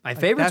 that? My Like,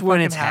 favorite's that when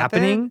fucking it's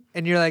happened? happening,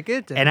 and you're like,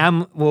 it.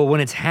 and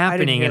when it's I didn't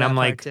happening, hear and that I'm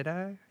part, like, did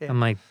I? Yeah. I'm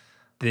like,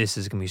 this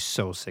is gonna be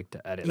so sick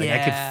to edit. Like I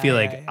could Yeah, feel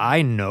like yeah.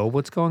 I know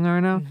what's going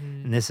on now,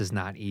 Mhm. and this is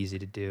not easy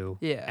to do.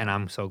 Yeah. And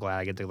I'm so glad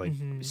I get to like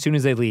Mhm. as soon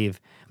as they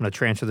leave, I'm gonna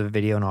transfer the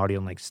video and audio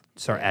and like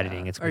start Yeah.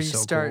 editing. It's or gonna be you so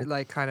start cool.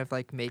 like kind of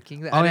like making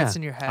the Oh, edits yeah.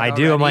 in your head. I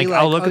do. I'm like,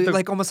 already, I'll look at the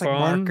like almost like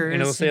phone, markers,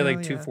 and it'll say you like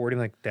know? 240. I'm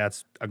like,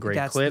 that's a great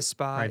That's clip the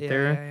spot right yeah,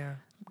 there. Yeah,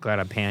 Glad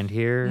I panned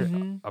here.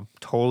 Mhm. I'm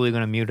totally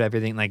gonna mute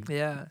everything. Like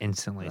yeah.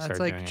 instantly That's start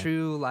like doing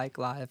true like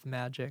live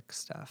magic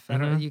stuff. I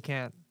don't. Mhm. You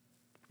can't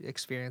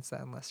experience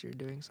that unless you're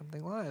doing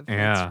something live.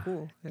 Yeah. That's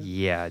cool.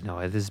 Yeah,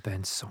 no, there's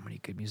been so many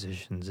good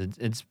musicians.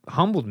 It's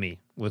humbled me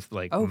with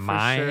like Oh,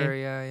 my for sure.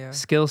 Yeah.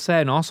 skill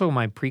set and also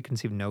my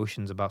preconceived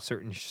notions about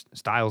certain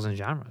styles and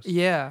genres.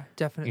 Yeah,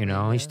 definitely. You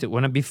know, I used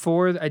to,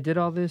 before I did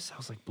all this, I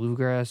was like,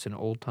 bluegrass and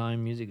old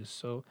time music is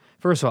so.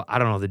 First of all, I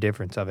don't know the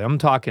difference of it. I'm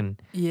talking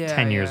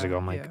 10 years ago.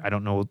 I'm like, I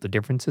don't know what the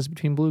difference is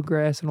between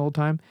bluegrass and old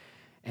time,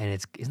 and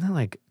isn't that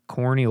like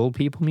corny old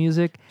people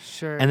music?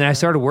 Sure. And then I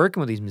started working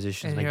with these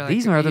musicians. And Like,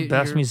 these are the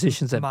best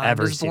musicians I've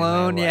ever seen.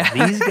 Blown, in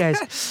my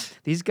life.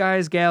 These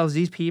guys, gals,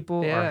 these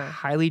people are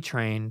highly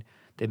trained.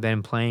 They've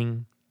been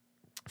playing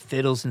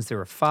fiddle since they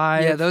were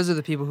 5. Yeah, those are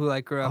the people who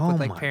like grew up with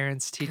like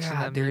parents teaching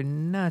them. They're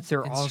nuts.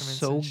 They're all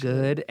so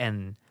good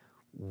and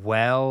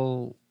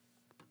well,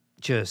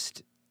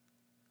 just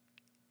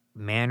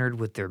mannered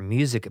with their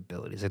music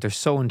abilities. Like, they're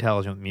so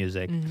intelligent with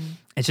music.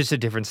 It's just a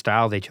different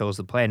style they chose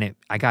to play, and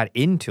I got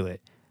into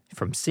it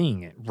from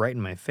seeing it right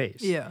in my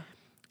face. Yeah.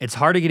 It's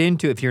hard to get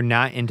into if you're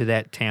not into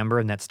that timbre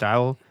and that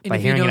style by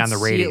hearing it on the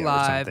radio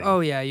live, or something. Oh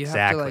yeah, you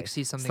have to like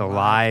see something it's the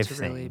live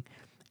thing. Really...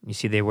 You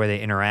see where they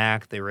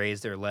interact, they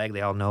raise their leg,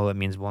 they all know it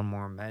means one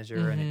more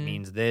measure and it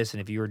means this.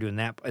 And if you were doing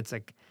that, it's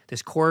like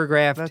this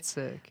choreographed, that's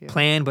sick,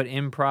 planned but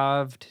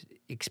improv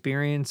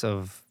experience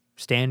of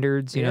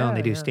standards, you know, and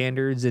they do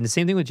standards. And the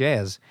same thing with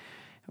jazz.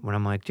 When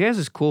I'm like, jazz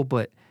is cool,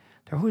 but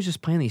they're always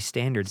just playing these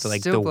standards,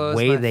 like still the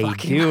way they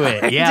do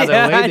mind. it. Yeah, the way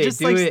I they just,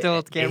 do like, it.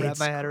 Still can't wrap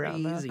my head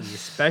around that.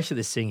 Especially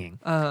the singing.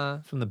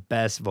 Some of the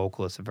best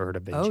vocalists I've heard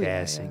have been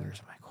jazz singers.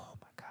 I'm like, oh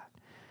my God.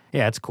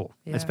 Yeah, it's cool.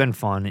 Yeah. It's been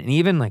fun. And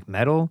even like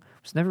metal, I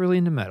was never really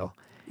into metal.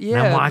 Yeah.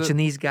 And I'm watching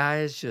these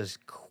guys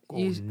just go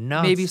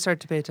nuts. Maybe start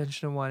to pay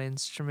attention to one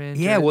instrument.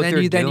 Yeah, what they're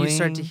doing. Then you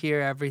start to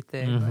hear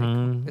everything.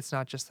 Like, it's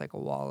not just like a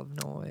wall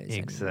of noise.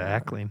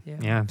 Exactly.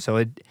 Yeah.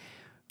 So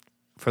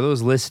for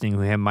those listening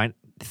who might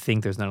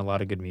think there's not a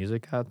lot of good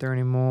music out there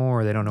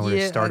anymore, or they don't know where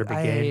to start or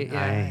begin.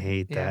 I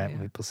hate that.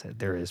 People say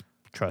there is.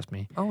 Trust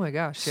me. Oh my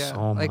gosh, yeah.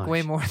 So like much.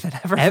 way more than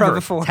ever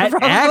before.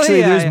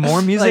 Actually, there's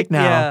more music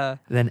now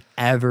than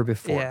ever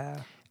before.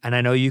 Yeah. And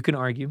I know you can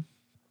argue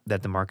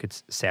that the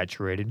market's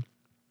saturated.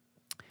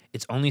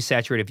 It's only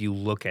saturated if you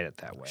look at it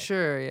that way.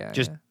 Sure, yeah.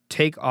 Just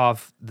take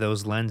off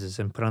those lenses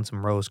and put on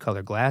some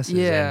rose-colored glasses.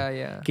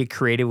 Yeah. Get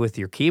creative with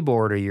your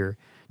keyboard or your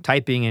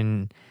typing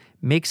and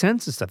make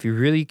sense of stuff. You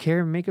really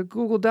care, make a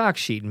Google Doc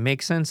sheet and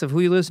make sense of who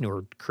you listen to,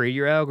 or create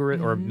your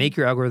algorithm, or make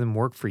your algorithm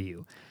work for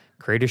you.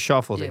 Create a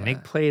shuffle thing,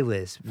 make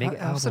playlists, make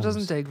albums. It also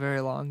doesn't take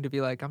very long to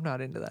be like, I'm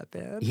not into that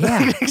band.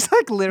 Yeah. It's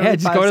like literally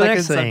just 5 go to the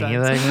seconds next thing.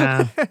 You're like,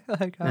 nah,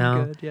 like,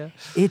 I'm good, yeah.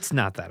 It's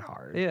not that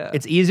hard. Yeah.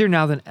 It's easier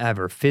now than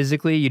ever.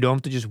 Physically, you don't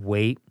have to just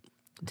wait,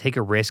 take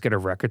a risk at a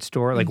record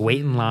store, like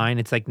wait in line.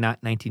 It's like not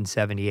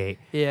 1978.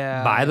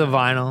 Yeah. Buy the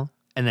vinyl,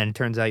 and then it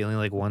turns out you only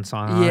like one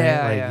song on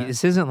it. Like,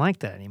 this isn't like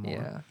that anymore.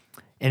 Yeah.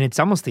 And it's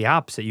almost the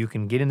opposite. You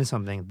can get into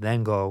something,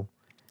 then go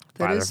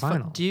buy their vinyl.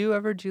 Fun. Do you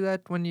ever do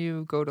that when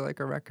you go to like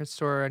a record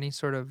store or any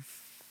sort of,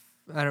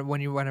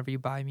 whenever you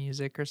buy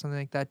music or something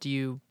like that? Do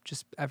you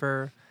just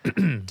ever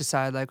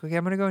decide like, okay,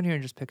 I'm going to go in here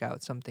and just pick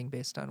out something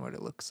based on what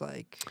it looks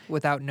like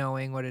without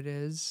knowing what it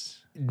is?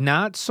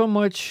 Not so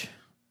much.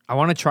 I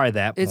want to try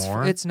that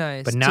more. It's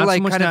nice. But not so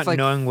much not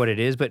knowing what it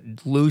is, but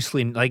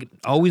loosely, like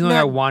always knowing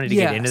I wanted to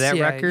get into that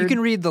record. You can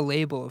read the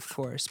label, of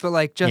course, but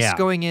like just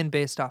going in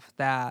based off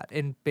that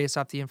and based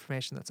off the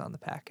information that's on the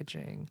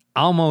packaging.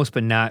 Almost,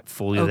 but not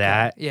fully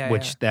that,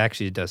 which that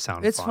actually does sound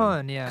fun. It's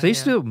fun, yeah. Because I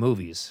used to do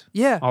movies.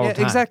 All the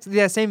time. Exactly.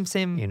 Yeah, same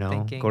you know,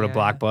 thinking. Go to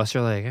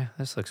Blockbuster, like,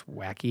 this looks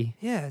wacky.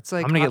 Yeah, it's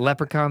like, I'm going to get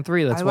Leprechaun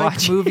 3, let's watch. I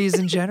like movies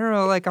in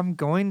general. Like, I'm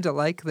going to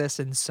like this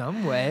in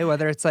some way,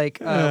 whether it's like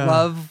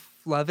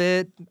love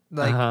it,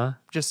 like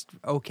just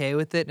okay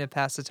with it and it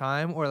pass the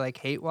time, or like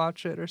hate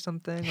watch it or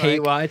something.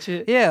 Watch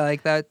it? Yeah,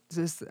 like that.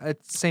 It's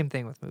same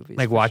thing with movies.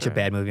 Like watch a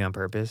bad movie on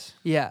purpose?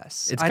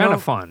 Yes. It's kind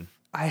of fun.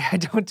 I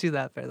don't do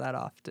that that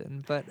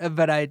often,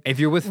 but I. If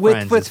you're with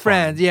friends, with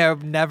friends,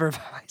 never by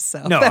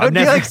myself. No, that would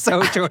never. Be like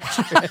so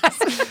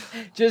torturous.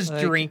 Just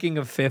like, drinking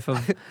a fifth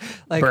of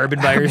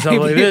bourbon by yourself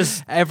like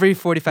this. Every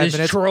 45 minutes.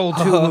 This Troll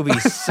 2 movie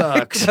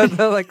sucks.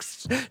 the like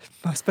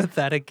most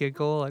pathetic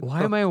giggle. Like,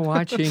 why am I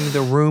watching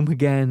The Room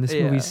again? This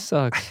movie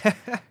sucks.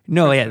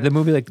 No, the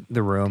movie like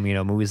The Room,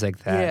 movies like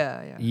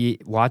that. Yeah.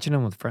 Watching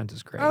them with friends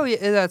is great. Oh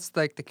yeah, that's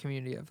like the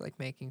community of like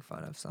making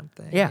fun of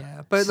something.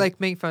 Yeah. But like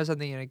making fun of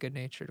something in a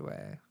good-natured way.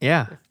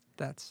 Yeah. If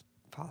that's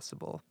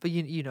possible. But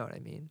you know what I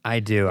mean.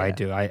 I do.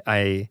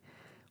 I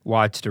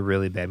watched a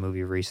really bad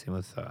movie recently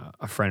with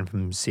a friend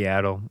from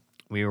Seattle.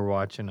 We were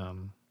watching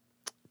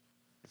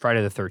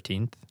Friday the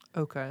 13th.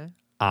 Okay.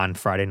 On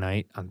Friday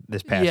night, on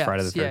this past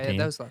Friday the 13th. Yeah,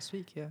 that was last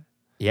week, yeah.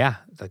 Yeah,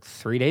 like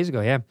 3 days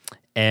ago, yeah.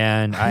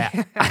 And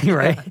I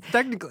right?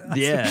 Technically.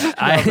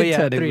 Technically,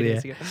 3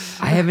 days ago.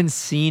 I haven't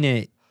seen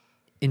it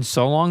in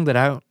so long that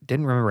I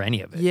didn't remember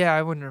any of it. Yeah,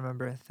 I wouldn't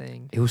remember a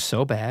thing. It was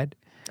so bad.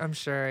 I'm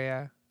sure,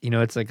 yeah.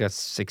 It's like a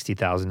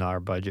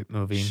 $60,000 budget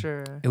movie.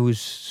 Sure. It was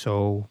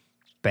so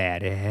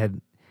bad.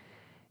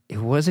 It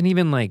wasn't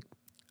even like,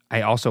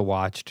 I also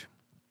watched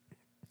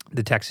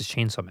the Texas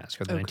Chainsaw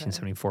Massacre, the Okay.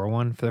 1974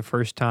 one, for the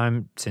first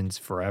time since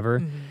forever.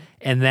 Mhm.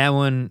 And that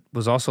one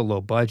was also low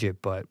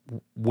budget, but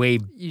way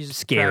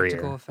Used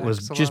practical scarier. effects It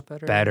was a just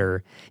lot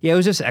better. Yeah, it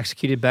was just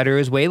executed better. It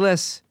was way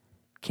less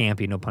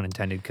campy, no pun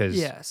intended, because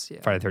Yes, yeah.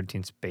 Friday the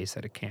 13th is based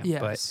at a camp.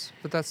 Yes,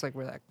 but that's like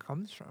where that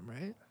comes from,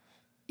 right?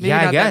 Maybe Yeah,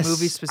 I not guess. that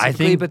movie I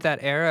specifically, think- but that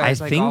era I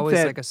is like think always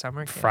that like a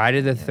summer camp.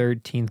 Friday the thing, yeah.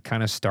 13th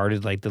kind of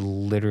started like the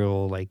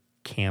literal like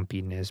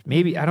campiness.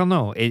 Maybe, Mm-hmm. I don't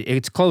know.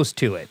 It's close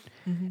to it.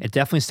 Mhm. It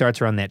definitely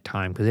starts around that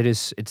time because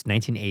it's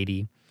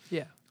 1980.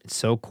 Yeah. It's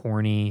so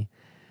corny,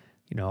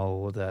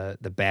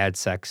 the bad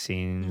sex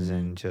scenes Mm-hmm.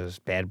 and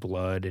just bad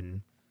blood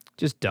and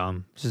just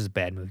dumb. This is a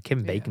bad movie.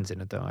 Kevin Yeah. Bacon's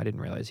in it though. I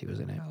didn't realize he was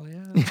in it. Hell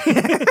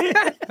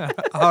yeah.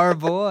 Our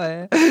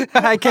boy.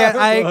 I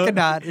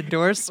cannot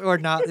endorse or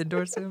not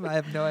endorse him. I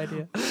have no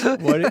idea.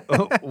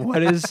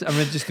 What is? I'm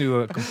gonna just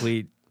do a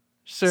complete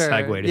Sure.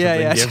 segue to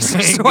yeah, something just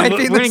different.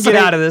 swiping We're the gonna get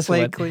out of this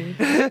slate one. clean.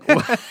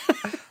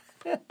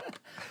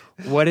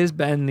 What has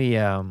been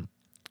the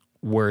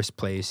worst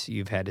place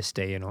you've had to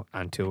stay in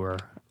on tour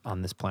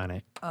on this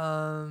planet?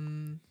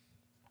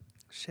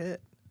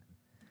 Shit.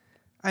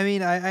 I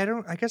mean,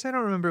 I guess I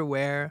don't remember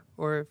where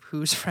or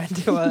whose friend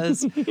it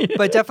was,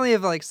 but definitely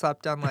have like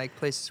slept on like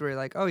places where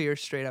like, oh, you're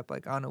straight up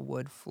like on a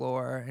wood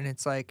floor, and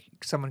it's like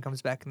someone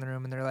comes back in the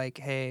room and they're like,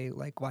 hey,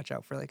 like watch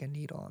out for like a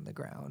needle on the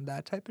ground,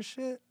 that type of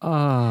shit.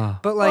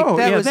 But like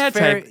that was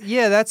fair.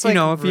 Yeah, that's like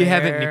if you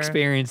haven't rare.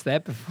 experienced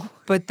that before.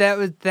 But now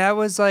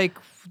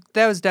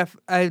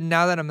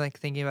that I'm like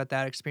thinking about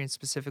that experience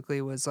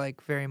specifically was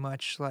like very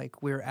much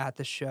like we were at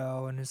the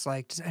show and it's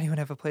like, does anyone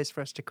have a place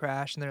for us to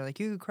crash? And they're like,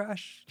 you could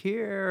crash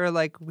here or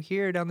like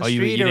here down the street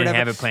you or didn't whatever.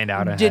 have it planned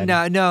out ahead. Did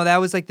not. No, that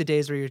was like the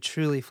days where you're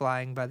truly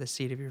flying by the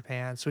seat of your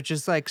pants, which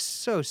is like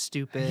so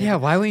stupid. Yeah,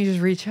 why wouldn't you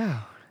just reach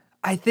out?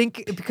 I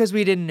think because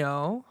we didn't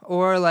know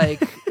or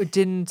like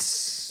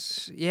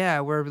didn't. Yeah,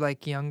 we're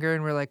like younger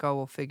and we're like, oh,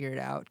 we'll figure it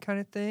out kind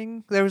of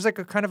thing. There was like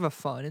a kind of a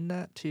fun in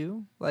that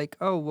too. Like,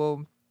 oh,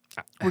 well,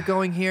 we're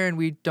going here and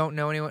we don't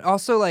know anyone.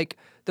 Also, like,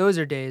 those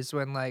are days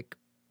when like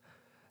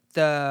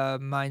the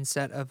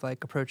mindset of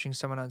like approaching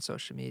someone on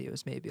social media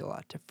was maybe a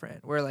lot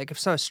different. Where like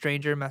if a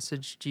stranger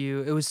messaged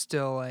you, it was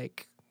still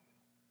like,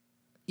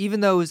 even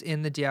though it was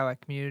in the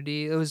DIY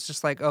community, it was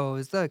just like,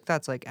 oh,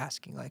 that's like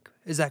asking, like,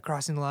 is that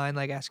crossing the line,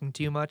 like asking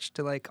too much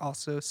to like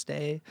also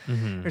stay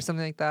or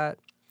something like that.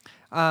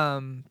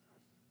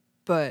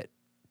 But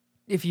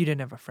if you didn't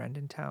have a friend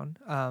in town,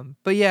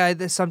 but yeah,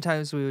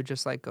 sometimes we would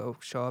just like go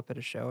show up at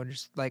a show and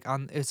just like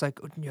it's like,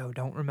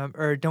 don't remember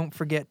or don't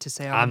forget to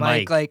say on the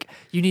mic, like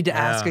you need to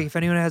ask like, if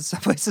anyone has a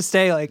place to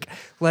stay, like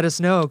let us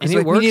know because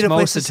like, we need a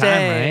place to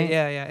stay. Right?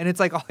 Yeah, and it's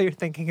like all you're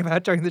thinking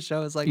about during the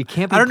show is like, you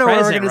can't be I don't know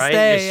present, where we're gonna right?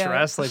 stay. You're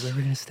stressed, like where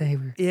we're gonna stay.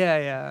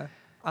 Yeah.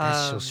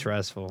 That's so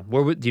stressful.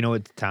 Do you know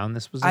what town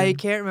this was in? I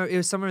can't remember. It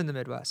was somewhere in the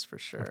Midwest for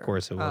sure. Of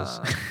course it was.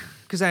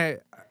 Because I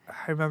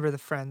remember the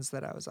friends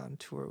that I was on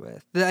tour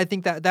with. I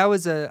think that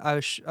was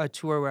a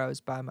tour where I was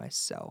by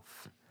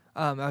myself.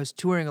 I was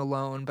touring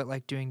alone, but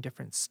like doing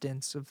different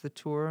stints of the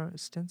tour.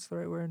 Stints the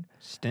right word?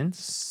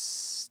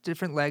 Stints?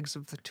 Different legs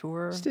of the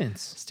tour.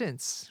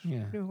 Stints.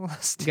 Yeah. You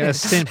got a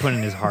stint put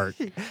in his heart.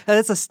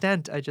 That's a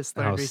stent I just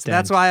learned recently.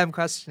 That's why I'm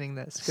questioning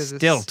this.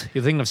 Stilt.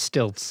 You're thinking of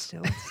stilts.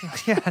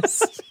 Stilts.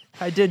 Yes.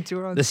 I did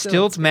tour on the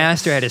stilts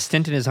master had a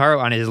stint in his heart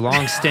on his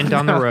long stint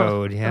on the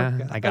road.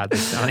 Yeah, I got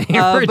this down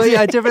here. But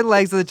yeah, different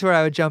legs of the tour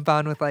I would jump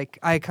on with like,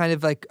 I kind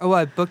of like,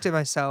 I booked it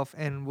myself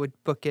and would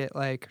book it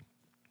like,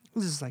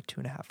 this is like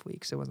 2.5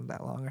 weeks. It wasn't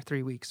that long, or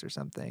 3 weeks or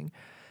something.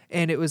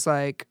 And it was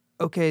like,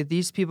 okay,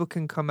 these people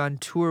can come on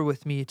tour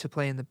with me to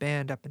play in the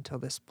band up until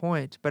this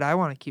point, but I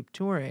want to keep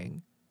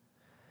touring.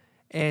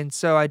 And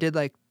so I did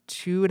like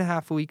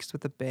 2.5 weeks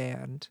with the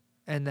band,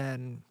 and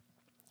then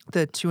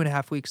the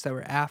 2.5 weeks that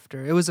were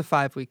after, it was a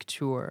 5-week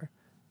tour.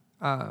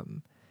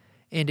 And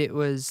it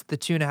was the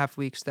 2.5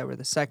 weeks that were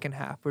the second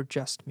half were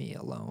just me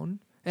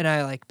alone. And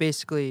I like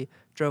basically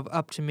drove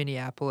up to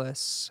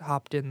Minneapolis,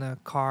 hopped in the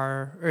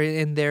car or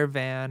in their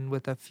van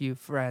with a few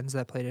friends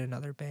that played in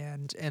another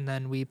band. And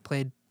then we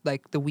played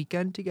like the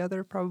weekend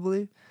together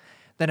probably.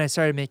 Then I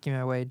started making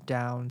my way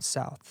down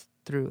south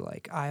through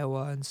like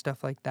Iowa and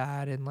stuff like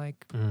that, and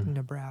like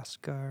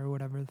Nebraska or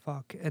whatever the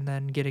fuck, and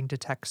then getting to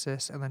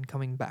Texas and then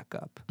coming back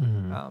up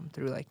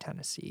through like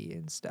Tennessee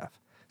and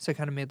stuff. So I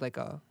kind of made like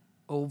a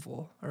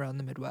oval around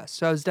the Midwest.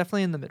 So I was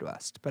definitely in the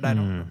Midwest, but I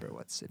don't remember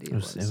what city it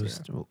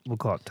was. We'll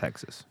call it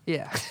Texas.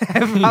 Yeah.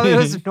 Probably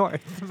was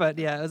north, but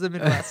yeah, it was a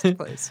Midwest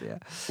place, yeah.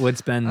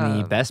 What's been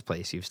the best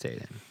place you've stayed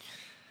in?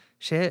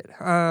 Shit.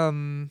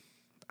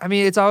 I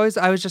mean, it's always,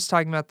 I was just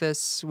talking about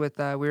this with,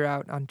 we were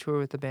out on tour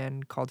with a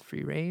band called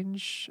Free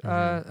Range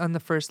on the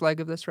first leg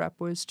of this Rap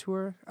Boys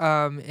tour.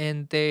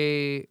 And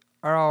they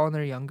are all in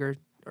their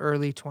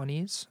early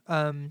 20s.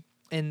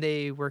 And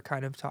they were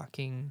kind of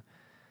talking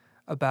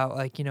about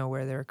like,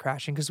 where they were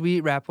crashing. Because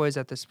we Rap Boys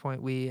at this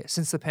point,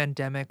 since the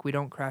pandemic, we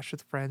don't crash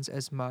with friends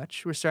as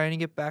much. We're starting to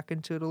get back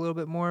into it a little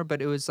bit more,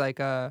 but it was like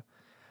a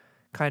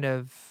kind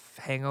of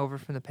hangover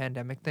from the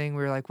pandemic thing.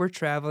 We were like, we're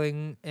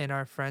traveling and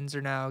our friends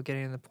are now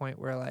getting to the point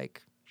where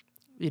like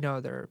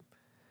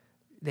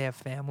they have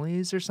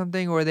families or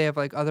something, or they have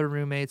like other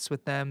roommates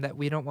with them that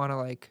we don't want to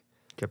like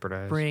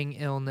Jeopardize. bring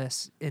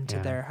illness into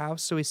their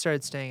house. So we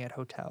started staying at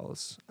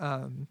hotels.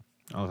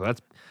 Oh,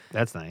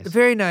 that's nice.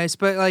 Very nice,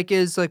 but like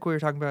is like we were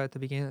talking about at the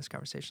beginning of this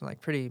conversation,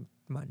 like pretty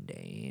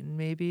mundane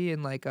maybe,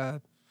 and like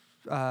a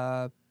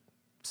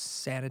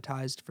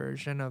sanitized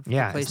version of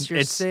the place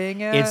you're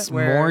staying at. It's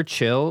more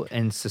chill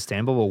and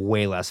sustainable, but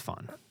way less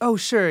fun. Oh,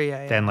 sure,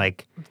 yeah. Than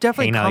like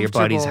definitely hanging out at your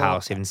buddy's comfortable.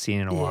 house you haven't seen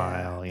in a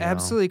while.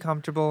 Absolutely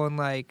comfortable and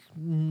like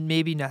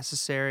maybe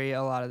necessary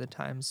a lot of the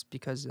times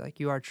because like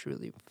you are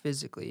truly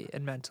physically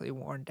and mentally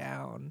worn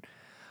down.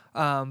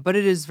 But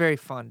it is very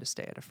fun to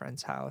stay at a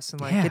friend's house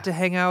and like get to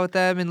hang out with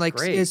them and like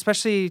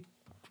especially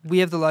we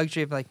have the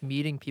luxury of like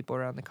meeting people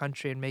around the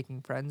country and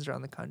making friends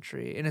around the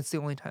country, and it's the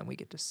only time we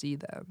get to see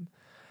them.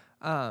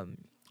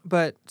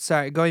 But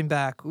sorry, going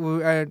back,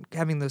 we are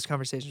having those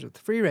conversations with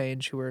Free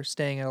Range who were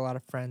staying at a lot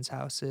of friends'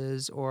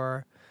 houses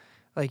or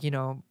like,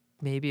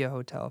 maybe a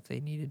hotel if they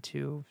needed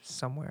to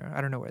somewhere.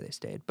 I don't know where they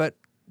stayed, but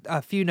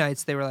a few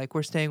nights they were like,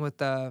 we're staying with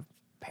the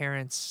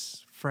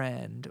parents'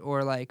 friend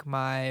or like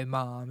my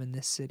mom in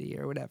this city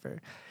or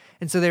whatever.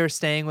 And so they were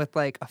staying with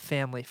like a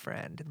family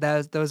friend.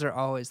 Those are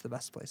always the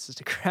best places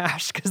to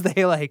crash because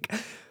they like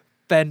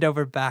bend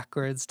over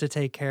backwards to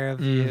take care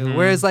of you. Mm-hmm.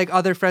 Whereas like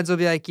other friends will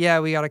be like, yeah,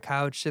 we got a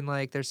couch and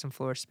like there's some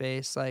floor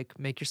space. Like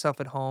make yourself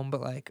at home,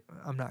 but like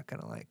I'm not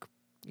gonna like,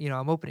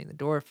 I'm opening the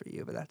door for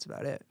you, but that's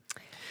about it.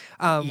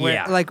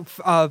 Where like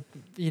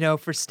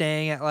for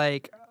staying at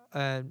like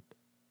an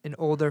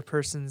older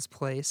person's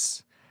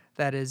place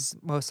that is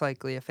most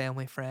likely a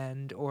family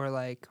friend or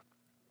like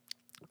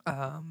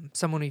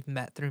someone we've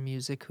met through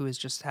music who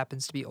just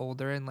happens to be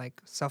older and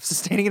like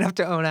self-sustaining enough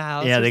to own a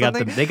house. Yeah, or they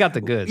got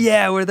the goods.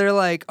 Yeah, where they're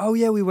like, oh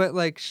yeah, we went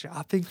like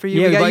shopping for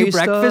you. Yeah, we got you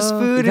stuff. breakfast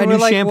food, we and got we're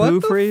new like, shampoo what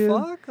the for you,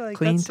 fuck? Like,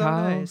 clean that's so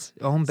towels,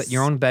 nice.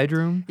 your own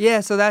bedroom.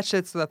 Yeah, so that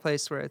shit's the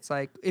place where it's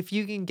like if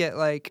you can get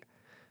like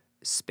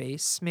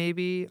space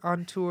maybe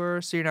on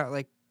tour, so you're not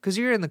like because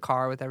you're in the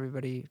car with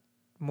everybody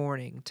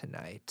morning to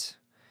night.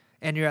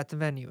 And you're at the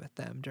venue with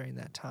them during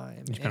that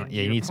time.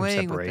 You need some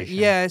separation.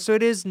 Yeah, so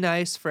it is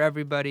nice for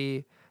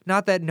everybody.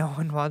 Not that no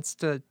one wants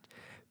to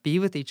be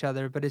with each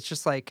other, but it's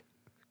just like,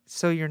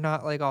 so you're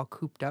not like all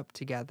cooped up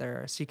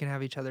together. So you can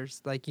have each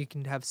other's, like you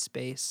can have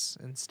space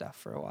and stuff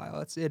for a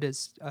while. It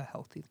is a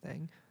healthy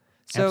thing.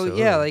 So Absolutely.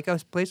 yeah, like a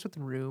place with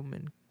a room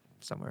and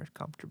somewhere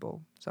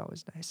comfortable is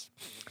always nice.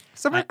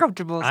 Somewhere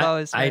comfortable is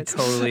always nice. I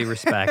totally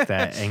respect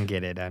that and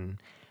get it.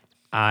 And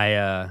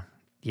I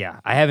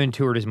haven't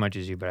toured as much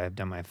as you, but I've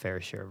done my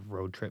fair share of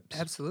road trips.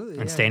 Absolutely.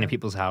 And staying at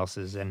people's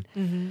houses. And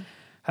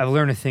I've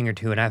learned a thing or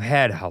two. And I've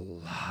had a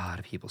lot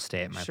of people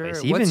stay at my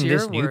place. Even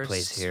this new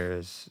place here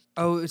is...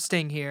 Oh,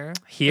 staying here?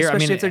 Here,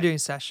 especially if they're doing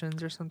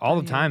sessions or something?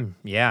 All the time.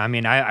 Yeah, I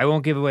mean, I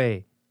won't give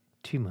away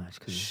too much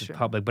because it's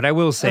public. But I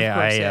will say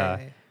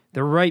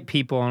the right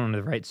people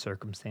under the right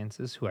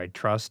circumstances who I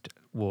trust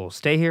will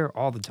stay here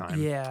all the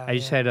time. Yeah. I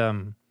just had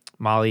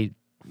Molly's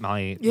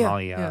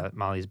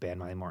band,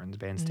 Molly Morton's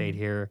band, stayed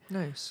here.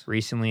 Nice.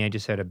 Recently, I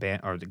just had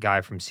the guy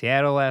from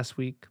Seattle last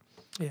week.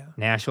 Yeah.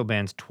 Nashville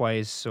bands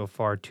twice so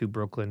far, 2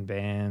 Brooklyn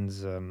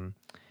bands.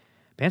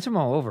 Bands from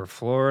all over,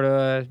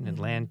 Florida,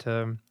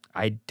 Atlanta.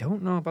 I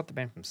don't know about the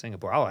band from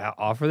Singapore. I'll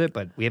offer it,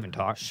 but we haven't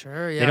talked.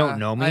 Sure, yeah. They don't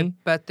know me. I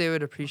bet they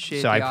would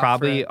appreciate so the I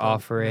probably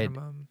offer it.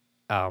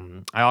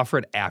 I offer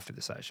it after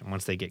the session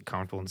once they get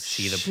comfortable and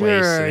see the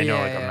place, and they know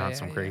I'm not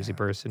some crazy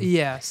person.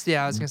 Yes,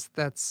 yeah. I was gonna say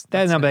that's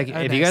not like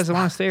if you guys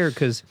want to stay here,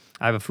 because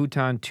I have a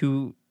futon,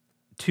 two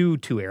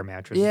air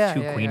mattresses,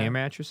 2 queen air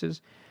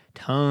mattresses,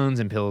 tons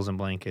and pillows and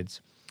blankets.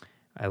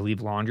 I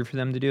leave laundry for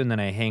them to do, and then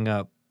I hang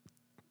up.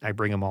 I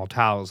bring them all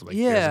towels. Like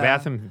there's a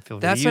bathroom, feel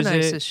free to use it. That's the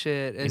nicest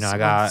shit. Is I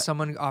got when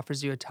someone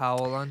offers you a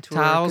towel on tour.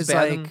 Towels,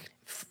 bathroom. Like,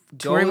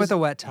 touring with a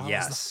wet towel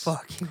is the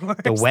fucking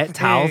worst The wet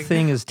towel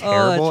thing is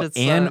terrible,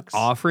 and sucks.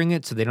 offering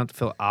it so they don't have to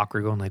feel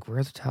awkward going like,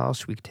 where's the towel?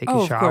 Should we take a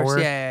of shower?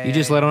 course. Yeah, you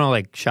just let them know,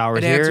 like, showers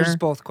it here. It answers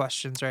both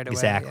questions right away.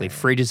 Exactly. Yeah.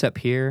 Fridge is up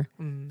here.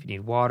 If you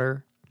need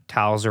water,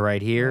 towels are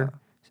right here. Yeah.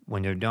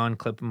 When they're done,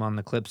 clip them on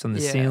the clips on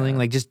the ceiling.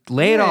 Like, just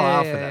lay it all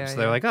out for them. So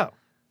they're like, oh,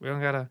 we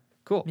don't got to...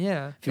 Cool.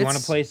 Yeah. If you want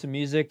to play some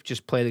music,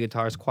 just play the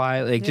guitars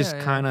quietly. Like, just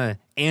kind of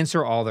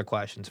answer all their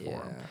questions for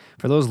them.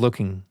 For those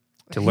looking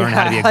to learn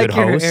how to be a good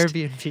host,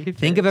 Airbnb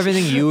think of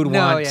everything you would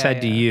want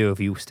said to you if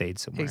you stayed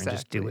somewhere and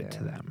just do it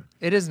to them.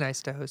 It is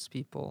nice to host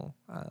people.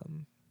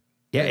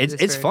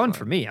 It's fun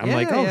for me. I'm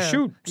like, oh,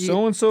 shoot,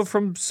 so-and-so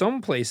from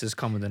some places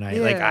coming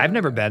tonight. Like, I've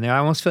never been there. I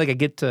almost feel like I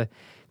get to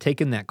take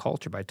in that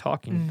culture by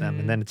talking to them.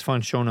 And then it's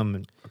fun showing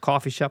them a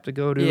coffee shop to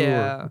go to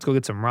or let's go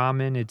get some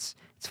ramen. It's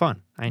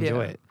fun. I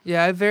enjoy it.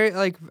 Yeah, I very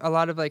like a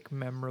lot of like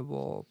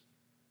memorable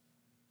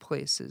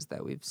places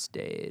that we've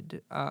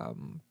stayed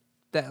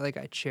that like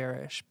I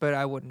cherish, but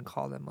I wouldn't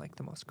call them like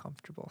the most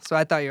comfortable. So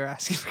I thought you were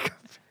asking for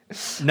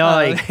comfort. No,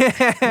 I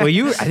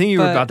think you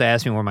were about to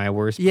ask me where my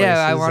worst place is.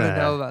 Yeah, I want to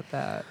know about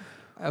that.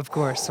 Of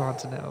course, I want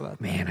to know about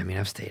that. Man, I mean,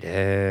 I've stayed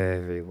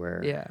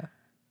everywhere. Yeah.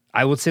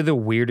 I would say the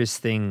weirdest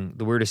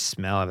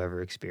smell I've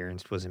ever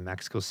experienced was in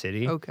Mexico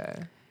City. Okay.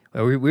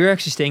 Well, we were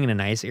actually staying in a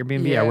nice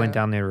Airbnb. I Yeah. went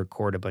down there to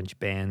record a bunch of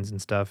bands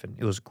and stuff, and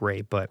it was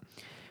great. But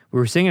we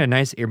were staying in a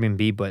nice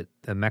Airbnb, but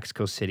the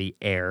Mexico City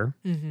air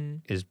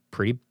is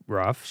pretty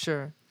rough.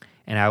 Sure.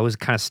 And I was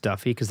kind of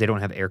stuffy because they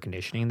don't have air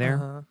conditioning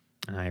there.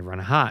 And I run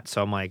hot.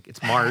 So I'm like,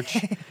 it's March.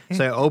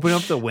 So I open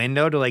up the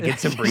window to like get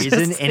some breeze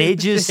in, and it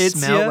just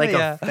smelled like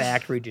a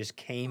factory just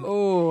came.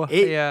 Oh,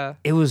 yeah.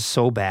 It was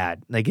so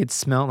bad. Like it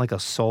smelled like a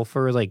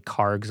sulfur, like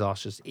car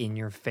exhaust just in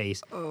your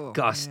face. Oh,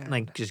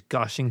 like just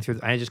gushing through.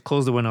 I just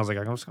closed the window. I was like,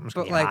 I'm just gonna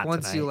But get like hot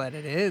once tonight. you let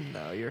it in,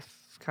 though, you're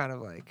kind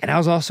of like. And I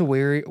was also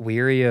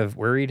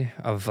worried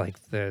of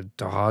like the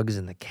dogs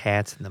and the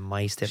cats and the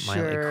mice that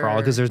might like crawl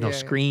because there's no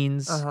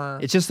screens.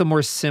 It's just a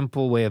more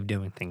simple way of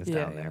doing things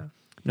down there.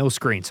 No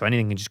screen, so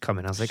anything can just come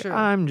in. I was like,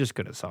 I'm just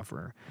gonna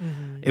suffer.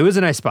 It was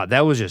a nice spot.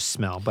 That was just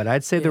smell, but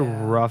I'd say the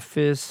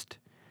roughest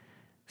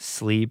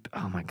sleep.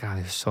 Oh my god,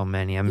 there's so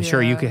many. I'm sure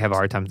you could have a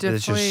hard time.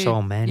 There's just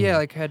so many. Yeah,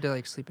 like I had to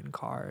like sleep in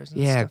cars.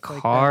 And Yeah, stuff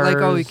cars. Like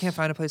that. Like, oh, you can't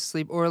find a place to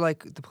sleep, or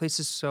like the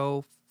place is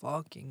so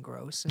fucking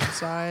gross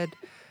inside.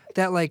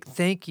 That like,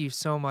 thank you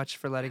so much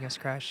for letting us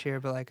crash here,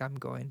 but like I'm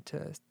going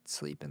to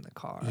sleep in the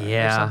car,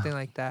 or something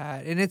like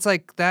that. And it's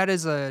like that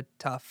is a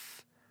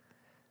tough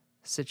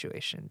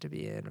situation to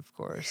be in, of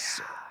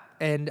course.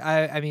 And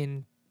I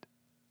mean,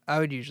 I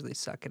would usually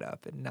suck it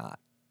up and not,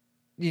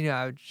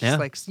 I would just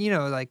like,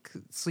 like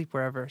sleep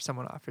wherever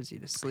someone offers you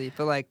to sleep.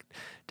 But like,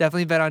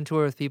 definitely been on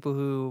tour with people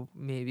who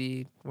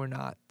maybe were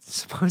not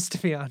supposed to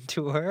be on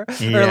tour,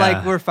 or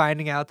like we're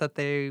finding out that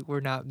they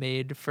were not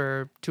made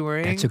for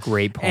touring. That's a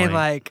great point. And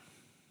like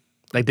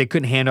they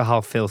couldn't handle how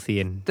filthy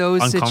and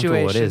those uncomfortable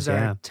it situations is.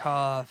 are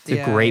tough.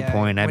 It's a great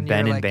point. I've When been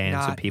you're, in like, bands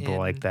with not people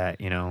like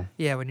that,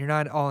 Yeah, when you're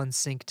not all in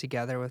sync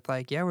together with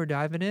like, we're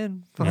diving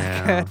in like,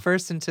 Yeah. at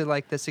first into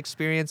like this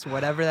experience,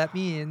 whatever that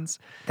means.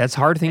 That's a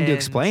hard thing to And-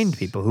 explain to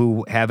people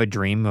who have a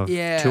dream of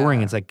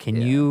touring. It's like, can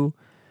you?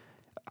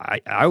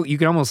 You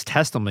can almost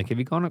test them. Like, have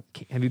you grown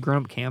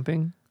up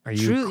camping? Are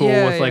you cool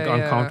with like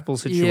uncomfortable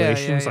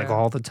situations like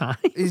all the time?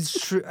 It's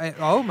true.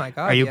 Oh my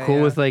god. Are you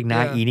cool with like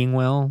not yeah. eating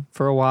well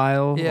for a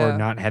while Yeah. or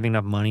not having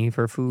enough money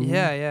for food?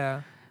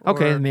 Yeah.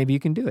 Okay, Or- maybe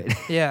you can do it.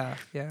 Yeah.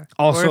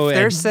 Also, or if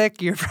they're and-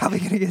 sick, you're probably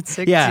gonna get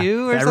sick Yeah,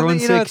 too, or if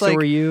everyone's something. sick, It's so like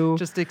are you.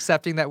 just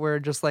accepting that we're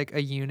just like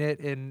a unit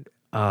in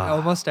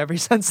almost every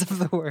sense of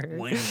the word.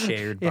 One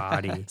shared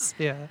body. Yes,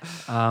 yeah.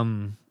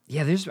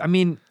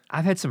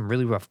 I've had some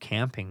really rough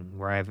camping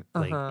where I've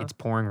like it's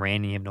pouring rain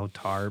and you have no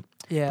tarp.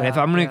 Yeah. But if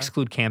I'm gonna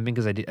exclude camping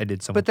because I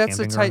did so much But that's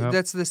the camping growing up.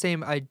 that's the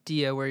same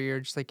idea where you're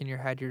just like in your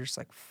head, you're just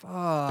like,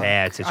 fuck.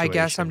 Bad I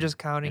guess I'm situation. just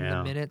counting Yeah.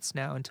 the minutes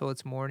now until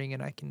it's morning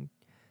and I can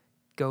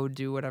go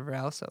do whatever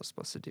else I was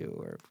supposed to do,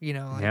 or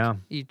like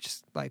you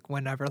just like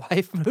whenever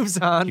life moves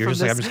on. You're from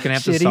just like, I'm this just gonna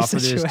have to shitty suffer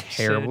this situation.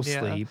 terrible Yeah.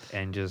 sleep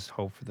and just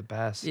hope for the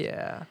best.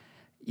 Yeah.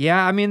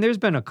 Yeah, I mean, there's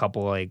been a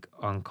couple like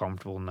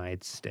uncomfortable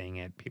nights staying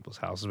at people's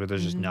houses where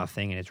there's just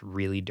nothing and it's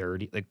really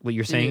dirty. Like what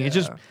you're saying, it's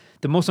just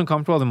the most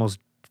uncomfortable, the most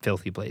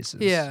filthy places.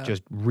 Yeah.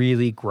 Just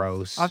really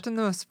gross. Often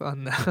the most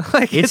fun though.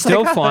 Like It's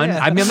still like, fun. yeah.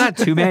 I mean, I'm not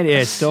too mad.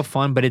 It's still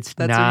fun, but it's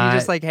That's not. when you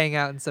just like hang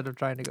out instead of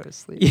trying to go to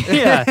sleep.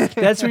 Yeah,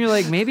 that's when you're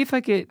like, maybe if I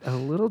get a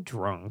little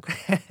drunk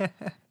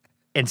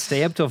and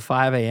stay up till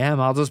 5 a.m.,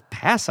 I'll just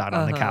pass out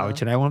on the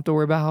couch and I won't have to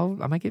worry about how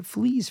I might get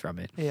fleas from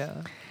it.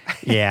 Yeah.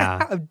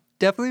 Yeah. I've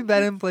definitely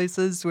been in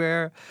places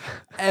where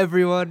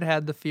everyone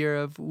had the fear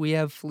of we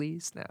have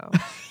fleas now.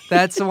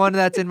 That's the one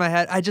that's in my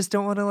head. I just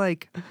don't want to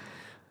like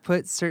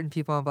put certain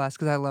people on blast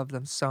because I love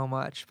them so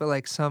much. But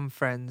like some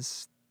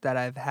friends that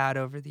I've had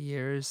over the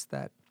years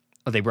that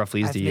Oh, they brought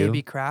fleas I've to you?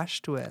 maybe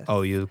crashed with.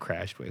 Oh, you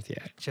crashed with,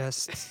 yeah.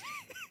 Just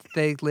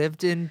they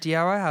lived in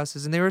DIY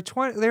houses and they were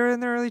in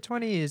their early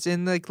 20s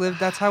and like lived.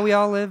 That's how we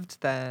all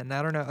lived then.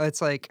 I don't know.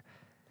 It's like,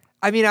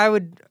 I mean, I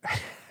would.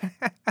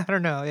 I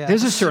don't know. Yeah,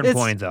 There's a certain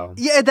point though.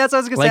 Yeah, that's what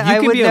I was gonna Like say. you I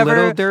can would be never, a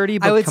little dirty,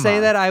 but I would come say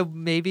on. that I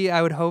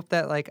would hope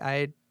that like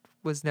I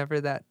was never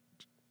that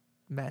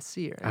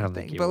messy or anything. I don't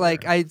think you but were.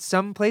 like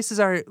some places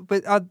are.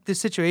 But the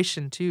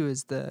situation too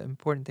is the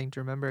important thing to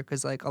remember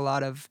because like a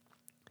lot of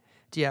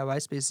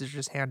DIY spaces are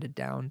just handed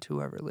down to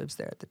whoever lives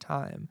there at the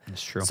time.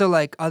 That's true. So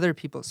like other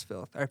people's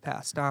filth are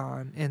passed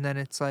on, and then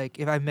it's like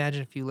if I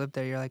imagine if you live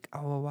there, you're like,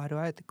 oh well, why do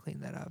I have to clean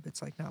that up?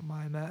 It's like not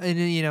my mess,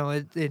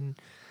 and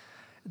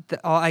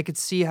I could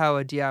see how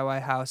a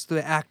DIY house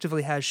that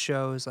actively has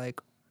shows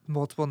like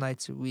multiple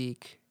nights a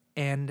week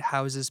and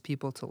houses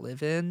people to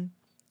live in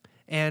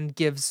and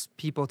gives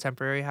people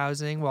temporary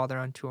housing while they're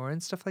on tour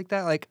and stuff like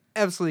that. Like,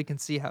 absolutely can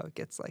see how it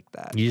gets like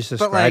that. You just But,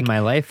 described like, my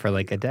life for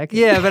like a decade.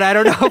 Yeah, but I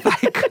don't know if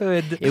I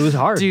could It was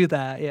hard. do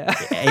that. Yeah.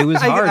 It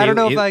was hard. I don't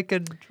know It- if I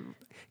could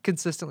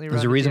consistently run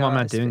There's a a reason why I'm DIY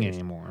not doing it space.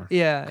 anymore.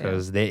 Yeah.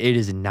 Because it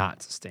is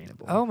not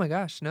sustainable. Oh my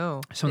gosh,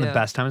 no. Some of the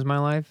best times of my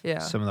life. Yeah.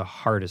 Some of the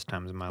hardest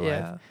times of my life.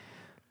 Yeah.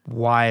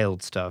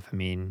 Wild stuff. I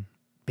mean,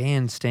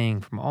 bands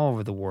staying from all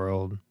over the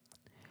world.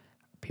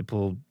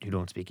 People who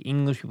don't speak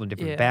English, people with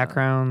different Yeah.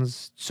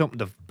 backgrounds. So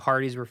the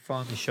parties were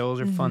fun, the shows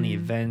are fun, the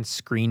events,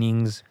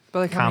 screenings. But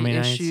like, how comedy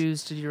many nights.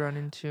 issues did you run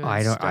into? and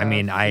I don't stuff?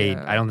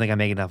 Yeah. think I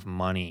make enough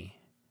money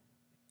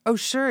Oh,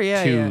 sure,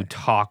 yeah, to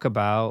talk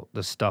about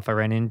the stuff I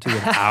ran into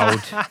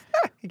without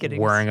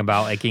worrying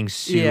about like getting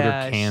sued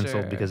or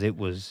canceled because it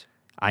was.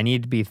 I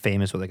need to be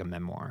famous with like a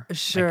memoir.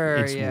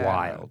 Sure, like, it's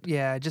wild.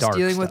 Yeah, just dark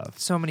dealing stuff. with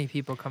so many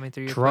people coming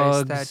through your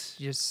Drugs, place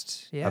that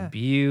just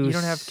abuse. You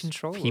don't have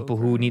control. People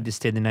over who need to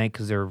stay the night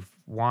because they're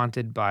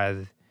wanted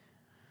by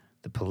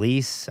the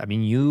police. I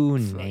mean, you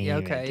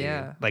name it,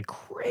 dude. Like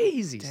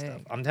crazy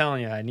stuff. I'm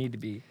telling you, I need to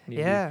be. Need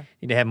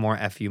to have more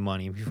FU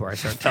money before I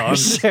start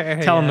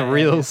telling the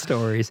real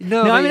stories.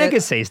 No, I mean I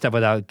could say stuff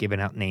without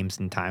giving out names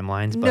and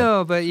timelines.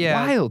 But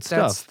wild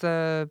stuff.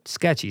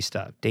 Sketchy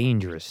stuff,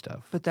 dangerous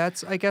stuff. But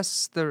that's, I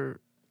guess, I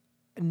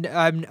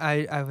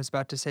was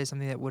about to say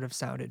something that would have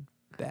sounded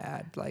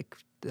bad, like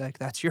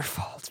that's your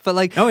fault. But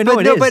like, but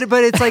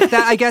it's like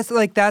that. I guess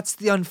like that's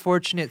the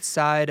unfortunate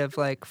side of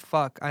like,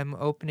 fuck, I'm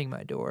opening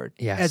my door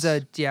as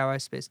a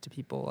DIY space to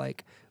people.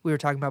 Like we were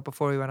talking about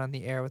before we went on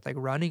the air with like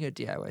running a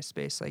DIY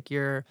space. Like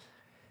you're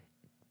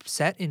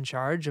set in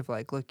charge of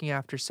like looking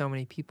after so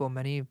many people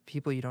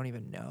you don't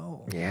even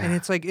know. Yeah, and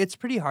it's like it's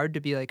pretty hard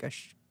to be like a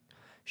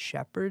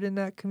shepherd in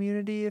that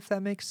community, if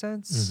that makes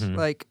sense. Mm-hmm.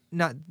 Like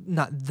not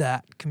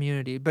that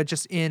community, but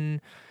just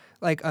in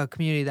like a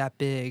community that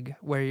big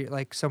where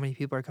like so many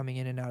people are coming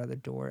in and out of the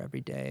door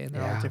every day and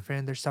they're all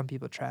different. There's some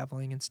people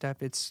traveling and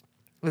stuff. It's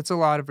a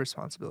lot of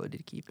responsibility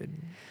to keep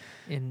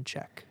in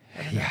check.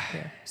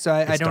 So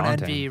I don't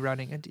envy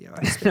running a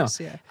DIY space.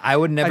 No, I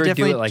would never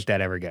do it like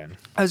that ever again.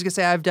 I was gonna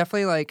say I've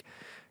definitely like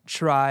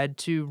tried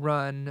to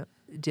run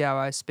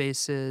DIY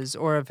spaces,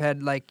 or I've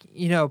had like,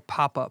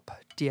 pop-up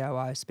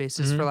DIY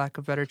spaces for lack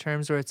of better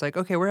terms, where it's like,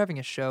 okay, we're having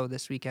a show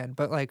this weekend,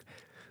 but like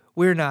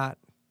we're not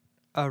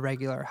a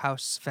regular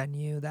house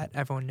venue that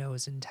everyone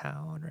knows in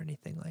town or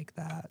anything like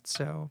that.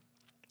 So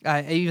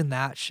even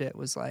that shit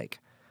was like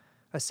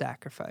a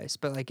sacrifice,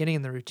 but like getting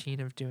in the routine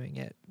of doing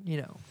it,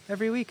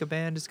 every week a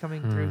band is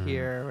coming through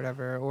here or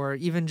whatever, or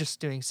even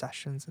just doing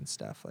sessions and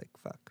stuff, like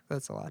fuck,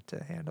 that's a lot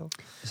to handle.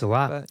 It's a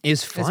lot. But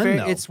it's fun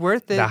though. It's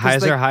worth it. The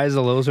highs are highs,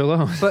 the lows are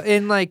lows. But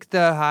in like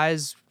the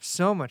highs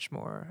so much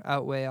more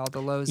outweigh all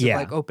the lows of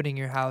like opening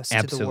your house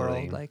to the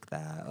world like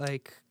that.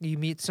 Like you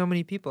meet so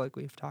many people like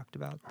we've talked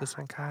about this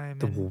whole time.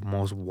 The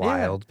most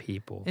wild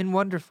people. And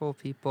wonderful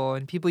people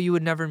and people you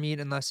would never meet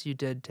unless you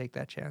did take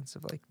that chance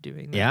of like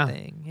doing that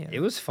thing. Yeah.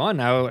 It was fun.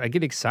 I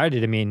get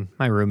excited. I mean,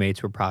 my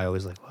roommates were probably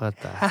always like, what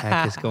the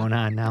heck is going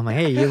on now? I'm like,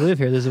 hey, you live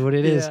here. This is what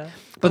it is.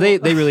 But they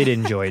really did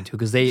enjoy it too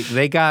because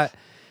they got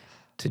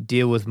to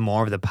deal with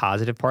more of the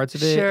positive parts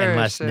of it and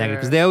less negative.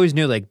 Because they always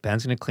knew like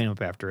Ben's going to clean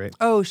up after it.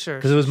 Oh, sure.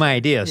 Because it was my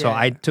idea. So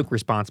I took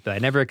responsibility. I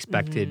never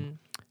expected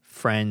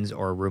friends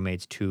or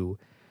roommates to.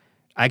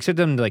 I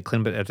expected them to like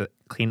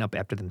clean up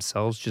after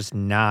themselves, just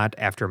not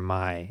after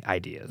my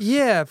ideas.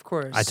 Yeah, of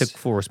course. I took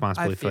full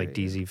responsibility for like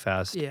DZ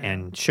Fest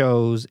and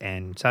shows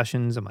and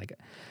sessions. I'm like,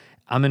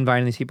 I'm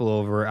inviting these people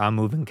over. I'm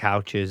moving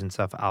couches and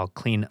stuff. I'll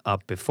clean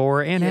up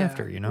before and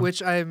after,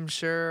 Which I'm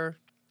sure,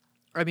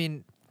 I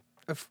mean,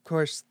 of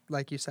course,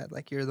 like you said,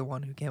 like you're the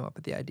one who came up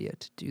with the idea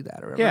to do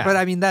that or whatever. Yeah. But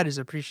I mean, that is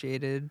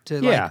appreciated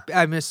to like,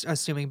 I'm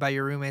assuming by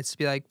your roommates to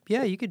be like,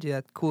 yeah, you could do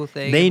that cool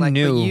thing. They like,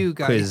 knew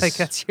because like,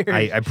 that's your...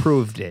 I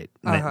proved it.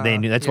 They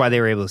knew. That's why they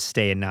were able to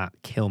stay and not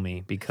kill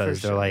me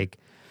because they're like,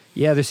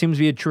 yeah, there seems to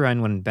be a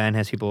trend when Ben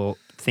has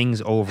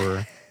things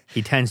over.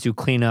 He tends to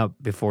clean up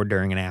before,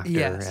 during, and after,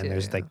 and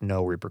there's like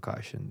no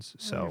repercussions.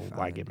 So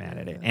why get mad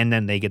at it? And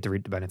then they get to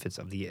reap the benefits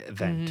of the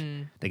event.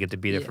 Mm-hmm. They get to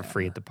be there for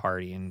free at the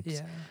party and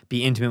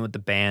be intimate with the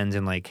bands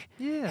and like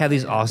have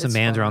these awesome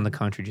bands around the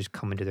country just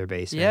come into their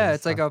basement. Yeah,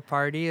 it's like a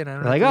party, and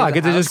I'm like, I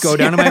get to just go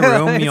down to my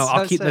room.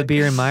 I'll keep the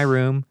beer in my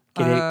room.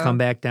 Get it, come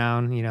back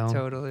down,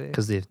 Totally.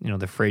 Because the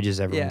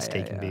fridges, everyone's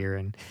taking beer,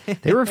 and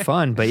they were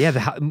fun. But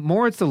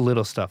more it's the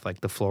little stuff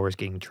like the floor is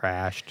getting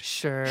trashed.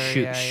 Sure.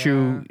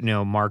 Shoe,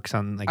 marks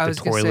on like the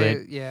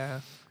toilet. Yeah,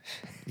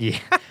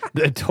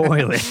 the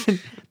toilet,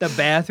 the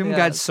bathroom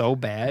got so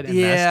bad and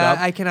messed up.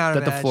 I cannot that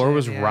imagine, the floor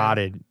was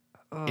rotted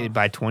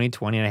by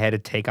 2020, and I had to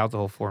take out the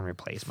whole floor and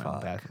replace my own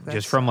bathroom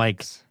just from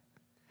like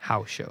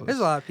house shows. There's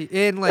a lot of people.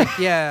 And like,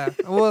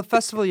 well, at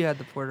festival you had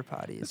the porta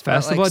potties. The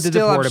festival did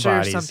the porta potties.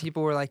 I'm sure some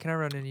people were like, can I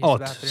run in and use the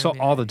bathroom? So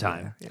all the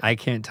time. Yeah. I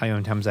can't tell you how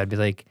many times I'd be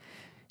like,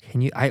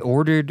 I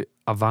ordered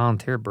a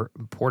volunteer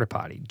porta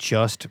potty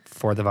just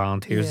for the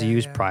volunteers to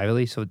use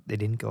privately, so they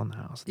didn't go in the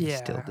house. They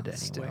still did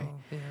it anyway.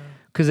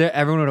 Because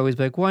everyone would always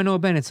be like, well, I know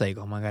Ben. It's like,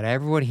 oh my God,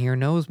 everyone here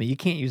knows me. You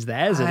can't use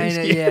that as an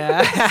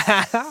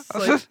excuse.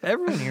 Like,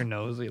 everyone here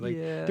knows me. Like,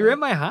 they're at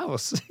my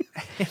house.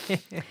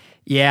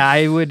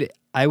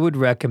 I would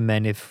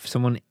recommend if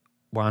someone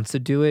wants to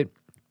do it,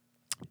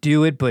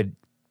 but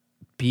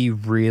be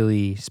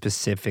really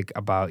specific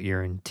about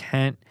your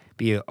intent.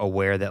 Be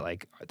aware that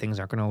like things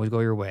aren't going to always go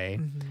your way.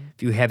 Mm-hmm.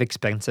 If you have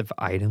expensive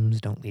items,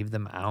 don't leave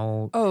them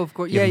out. Oh, of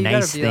course. You have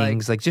nice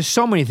things, like just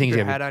so many things.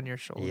 Your head on your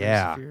shoulders.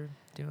 Yeah. If you're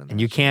doing that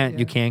and you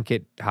can't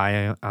get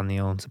high on the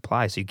own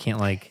supply, so you can't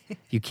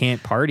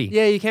party.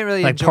 Yeah, you can't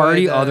really like enjoy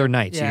party other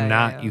nights.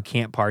 You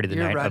can't party the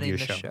You're night of your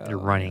show. You're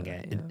running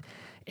it.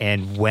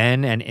 And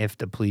when and if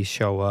the police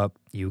show up,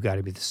 you got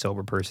to be the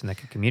sober person that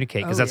can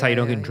communicate because Oh, that's how yeah, you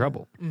don't yeah, get in yeah.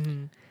 trouble.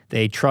 Mm-hmm.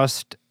 They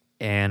trust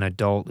an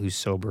adult who's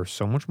sober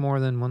so much more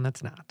than one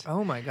that's not.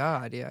 Oh my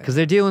God, yeah. Because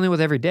they're dealing with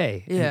it every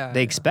day. and Yeah,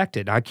 they yeah. expect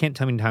it. I can't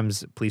tell how many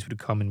times police would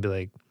come and be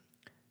like,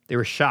 they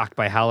were shocked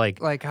by how Like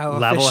how official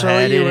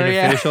level-headed you were, and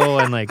yeah. official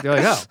and like they're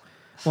like, oh,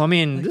 well, I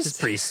mean, Like, this is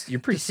pretty. You're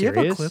pretty Does he have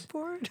a serious.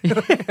 clipboard?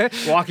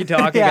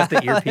 Walkie-talkie, Yeah. got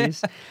the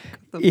earpiece.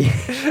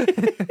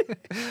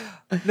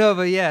 No,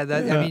 but yeah,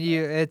 I mean,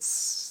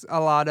 it's a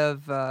lot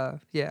of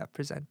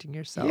presenting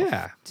yourself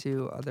Yeah.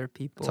 to other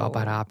people. It's all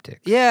about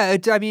optics. Yeah,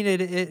 I mean,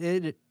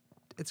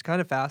 it's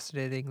kind of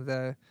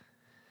fascinating.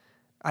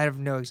 I have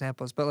no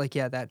examples, but like,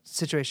 yeah, that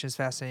situation is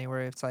fascinating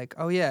where it's like,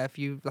 oh yeah, if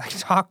you like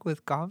talk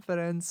with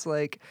confidence,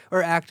 like,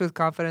 or act with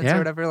confidence Yeah. or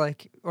whatever,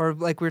 like, or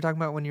like we were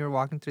talking about when you were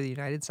walking through the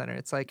United Center,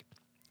 it's like,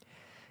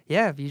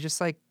 yeah, if you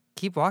just like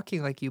keep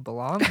walking like you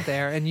belong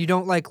there and you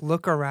don't like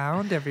look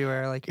around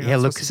everywhere like you're not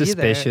look supposed to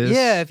be there. suspicious.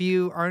 Yeah,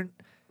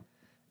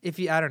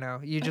 I don't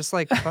know, you just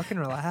like fucking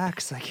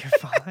relax, like you're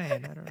fine. I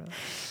don't know.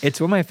 It's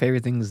one of my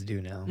favorite things to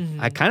do now.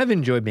 I kind of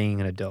enjoy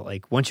being an adult.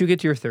 Like once you get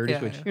to your 30s,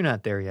 Yeah, which yeah. you're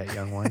not there yet,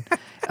 young one.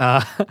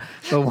 But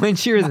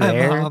once you're My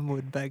there, mom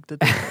would beg to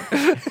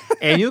differ.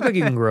 and you look like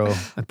you can grow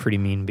a pretty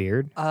mean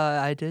beard.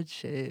 I did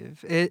shave.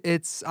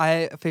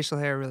 Facial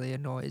hair really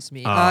annoys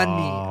me. Oh,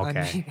 On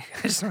okay. me.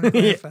 I just want to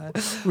clarify.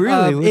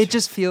 Really?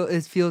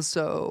 It feels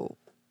so.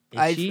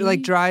 I feel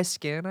like Itchy? dry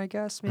skin, I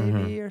guess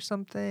maybe or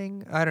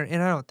something. I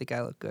don't think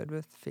I look good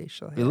with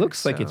facial hair. It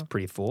looks like it's so-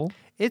 pretty full.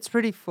 It's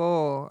pretty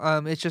full.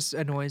 It just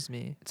annoys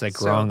me. It's like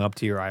So- growing up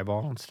to your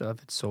eyeball and stuff.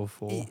 It's so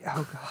full.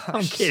 Oh gosh,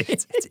 I'm kidding.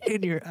 It's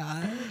in your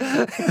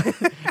eye.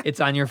 It's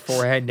on your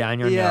forehead, down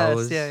your Yes,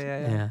 nose.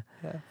 yeah.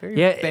 Very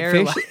Yeah,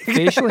 bear-like.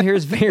 facial hair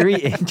is very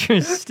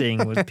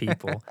interesting with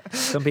people.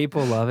 Some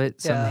people love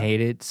it, some Yeah. hate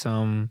it,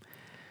 some.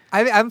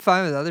 I'm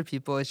fine with other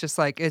people. It's just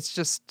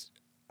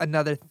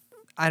another.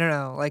 I don't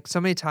know. Like so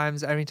many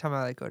times, every time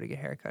I like go to get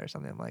a haircut or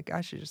something, I'm like,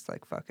 I should just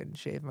like fucking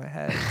shave my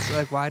head. So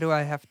like, why do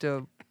I have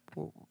to?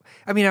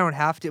 I mean, I don't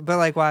have to, but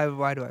like, why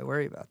do I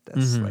worry about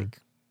this? Mhm. Like,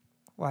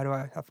 why do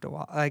I have to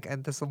like?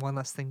 And this is one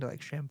less thing to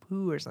like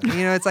shampoo or something.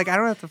 You know, it's like I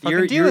don't have to fucking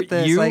You're- deal with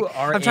this. you like,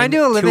 are I'm trying in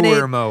to eliminate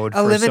tour mode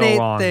for so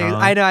long, things. huh?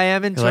 I know I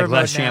am in You're tour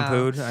like less mode now.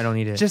 shampooed. I don't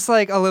need it. Just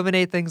like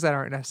eliminate things that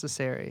aren't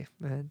necessary.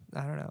 And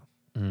I don't know.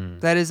 Mm.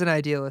 That is an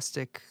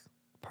idealistic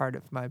part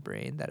of my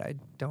brain that I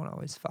don't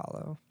always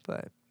follow,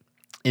 but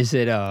Is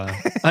it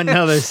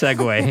another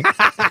segue?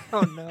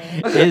 oh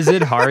no. Is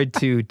it hard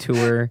to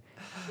tour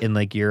in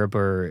like Europe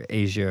or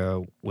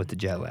Asia with the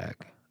jet lag?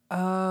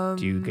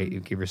 Do you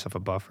give yourself a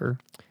buffer?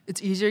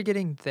 It's easier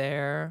getting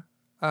there.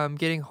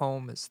 Getting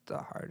home is the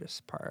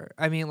hardest part.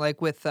 I mean,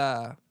 like with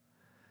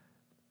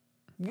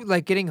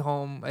like getting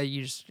home,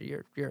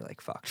 you're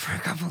like fucked for a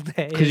couple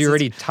days Because you're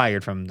already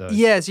tired from the.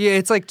 Yes, yeah,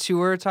 it's like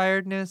tour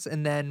tiredness,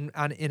 and then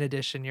in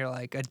addition, you're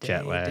like a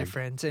Jet day lag.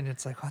 different, and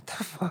it's like what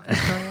the fuck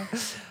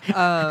is going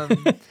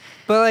on?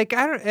 But like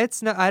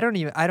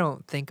I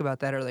don't think about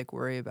that or like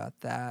worry about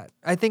that.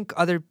 I think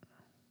other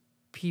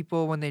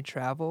people when they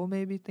travel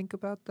maybe think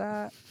about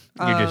that.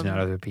 You're just not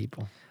other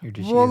people. You're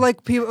just Well, you.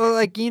 like people,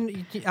 like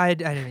I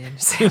didn't mean to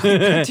say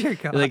that. Dear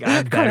God. Like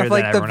I'm Kind better of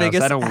like than the everyone else.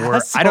 biggest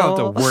I don't have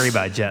asshole. to worry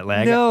about jet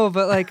lag. No,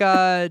 but like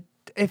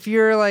if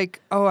you're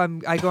like, oh,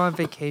 I go on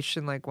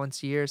vacation like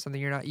once a year or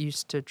something, you're not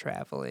used to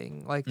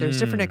traveling. Like there's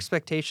different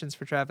expectations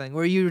for traveling.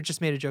 Where you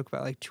just made a joke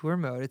about like tour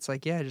mode. It's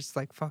like, yeah, just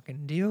like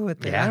fucking deal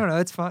with it. Yeah. I don't know,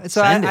 it's fun.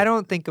 So Send I it.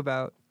 don't think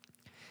about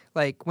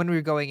like when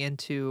we're going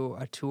into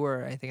a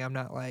tour. I think I'm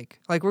not like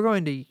we're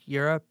going to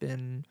Europe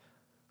in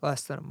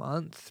less than a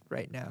month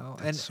right now,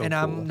 That's so and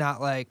cool. I'm not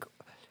like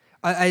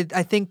I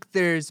think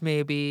there's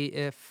maybe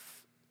if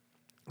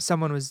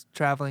someone was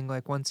traveling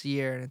like once a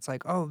year and it's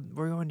like, oh,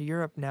 we're going to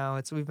Europe now.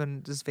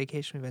 This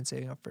vacation we've been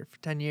saving up for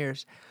 10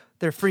 years.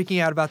 They're freaking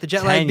out about the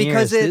jet lag 10 because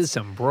years, this it's is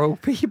some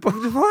broke people.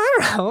 well, I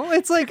don't know.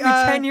 It's like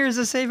 10 years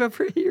to save up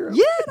for Europe.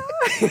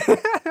 Yeah,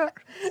 no.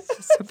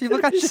 Some people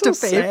got It's shit so to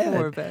pay sad.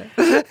 for,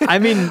 but I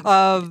mean,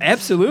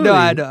 absolutely. no,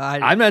 I know.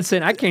 I'm not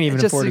saying I can't even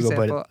Just afford to an go,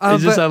 but example.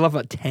 it's just But- I love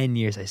about 10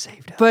 years I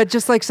saved up. But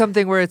just like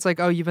something where it's like,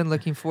 oh, you've been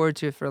looking forward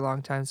to it for a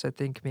long time. So I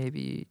think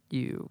maybe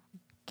you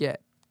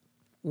get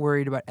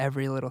worried about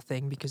every little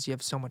thing because you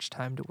have so much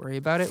time to worry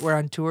about it. Where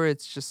on tour,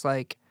 it's just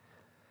like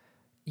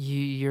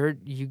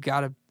you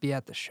gotta be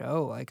at the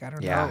show. Like I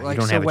don't Yeah, know. you Like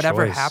don't so have a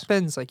whatever choice.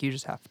 happens, like you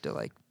just have to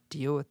like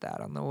deal with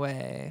that on the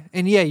way.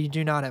 And yeah, you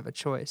do not have a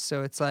choice.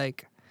 So it's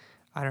like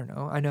I don't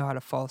know. I know how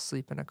to fall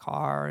asleep in a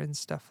car and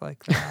stuff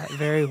like that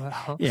very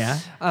well. Yeah.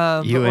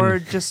 You or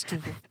and- just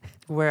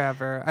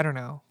wherever. I don't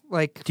know.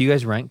 Like Do you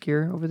guys rent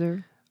gear over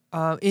there?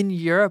 in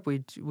Europe,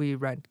 we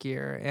rent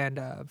gear and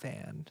a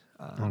van.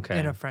 Okay.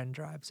 And a friend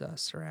drives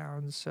us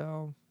around.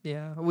 So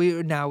yeah,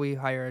 we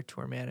hire a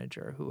tour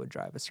manager who would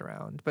drive us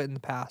around. But in the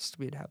past,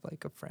 we'd have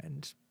like a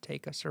friend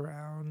take us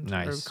around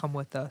Nice. or come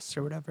with us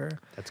or whatever.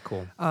 That's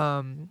cool.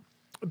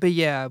 But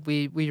yeah,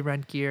 we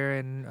rent gear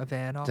and a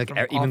van. All Like from,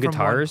 even all from one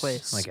guitars?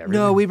 place. Like no,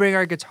 everything? we bring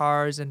our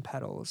guitars and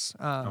pedals.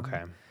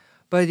 Okay.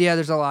 But yeah,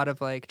 there's a lot of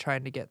like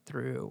trying to get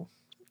through.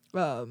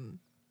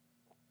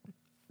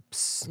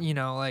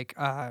 like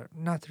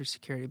not through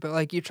security, but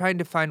like you're trying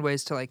to find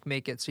ways to like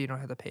make it so you don't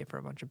have to pay for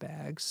a bunch of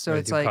bags. So Right,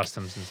 it's do like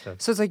customs and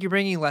stuff. so it's like you're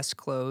bringing less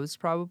clothes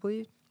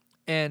probably.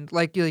 And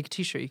like a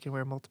t-shirt you can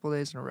wear multiple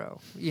days in a row.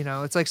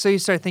 It's like so you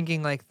start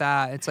thinking like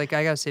that. It's like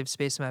I gotta save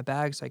space in my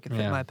bag so I can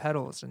fit my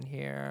pedals in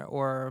here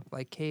or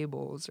like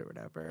cables or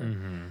whatever.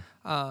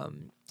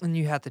 And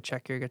you have to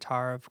check your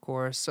guitar, of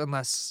course,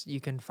 unless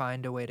you can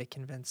find a way to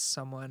convince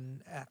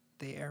someone at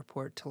the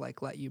airport to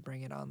like let you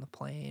bring it on the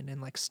plane and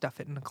like stuff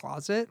it in a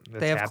closet.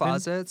 They have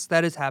closets.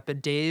 That has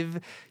happened. Dave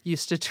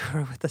used to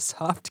tour with a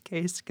soft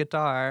case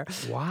guitar.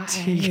 Why?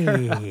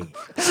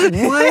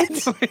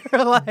 What? We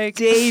were like,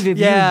 Dave, if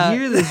you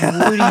hear this,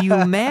 what are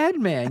you,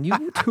 madman?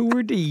 You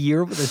toured to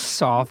Europe with a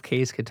soft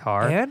case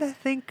guitar, and I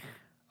think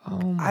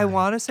I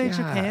want to say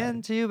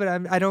Japan too, but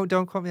I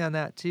don't quote me on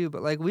that too.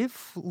 But like we've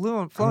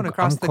flown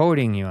across. I'm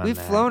quoting you on We've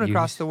that. flown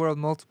across the world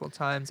multiple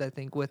times. I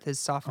think with his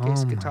soft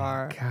case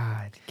guitar. Oh my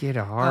God, get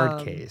a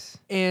hard case.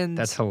 And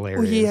that's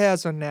hilarious. Well, he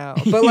has one now,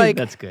 but like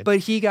that's good. But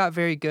he got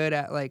very good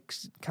at like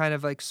kind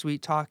of like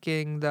sweet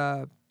talking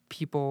the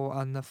people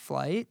on the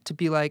flight to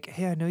be like,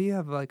 hey, I know you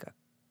have like a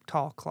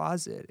tall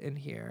closet in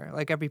here.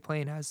 Like every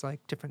plane has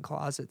like different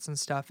closets and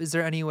stuff. Is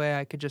there any way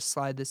I could just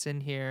slide this in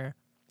here?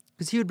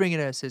 Because he would bring it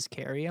as his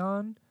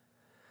carry-on,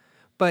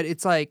 but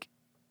it's like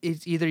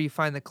it's either you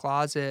find the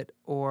closet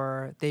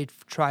or they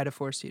try to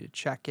force you to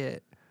check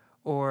it,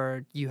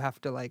 or you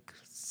have to like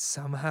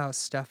somehow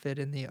stuff it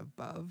in the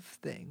above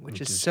thing, which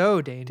is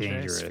so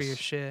dangerous for your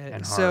shit.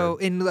 And so,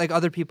 and like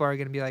other people are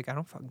gonna be like, I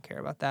don't fucking care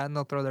about that, and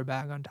they'll throw their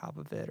bag on top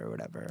of it or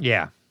whatever.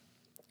 Yeah.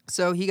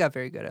 So he got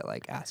very good at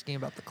like asking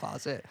about the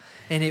closet,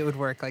 and it would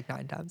work like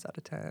 9 times out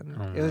of 10.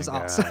 Oh it was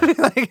my awesome. God.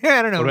 Like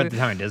I don't know. What about the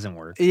time it doesn't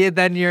work? Yeah,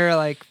 then you're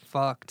like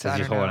fucked. Does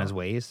he hold on his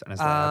waist? On his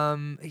lap?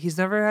 He's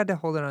never had to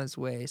hold it on his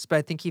waist, but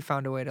I think he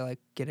found a way to like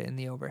get it in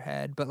the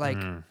overhead. But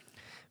like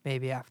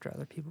maybe after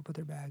other people put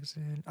their bags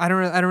in, I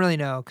don't really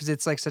know because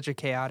it's like such a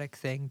chaotic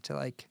thing to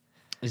like.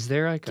 Is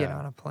there like get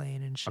on a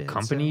plane and shit? A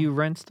company you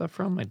rent stuff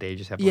from? Like they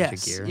just have a bunch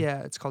of gear?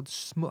 Yeah, it's called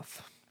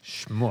Schmuff.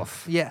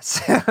 Schmuff. Yes.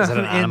 Is that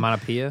an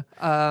onomatopoeia?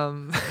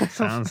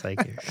 Sounds like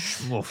it.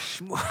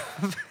 Schmuff.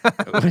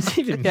 What does it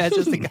even mean? Yeah, it's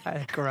just a guy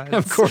that grunts.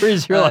 Of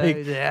course, you're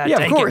like, yeah,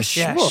 of course,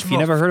 Yeah, Schmuff. You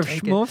never heard of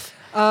take Schmuff?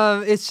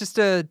 It's just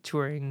a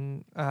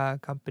touring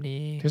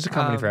company. There's a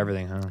company for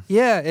everything, huh?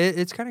 Yeah,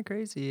 it's kind of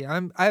crazy.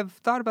 I've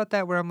thought about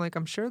that where I'm like,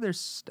 I'm sure there's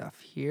stuff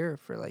here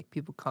for like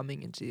people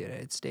coming into the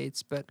United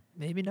States, but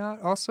maybe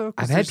not. Also,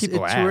 I've had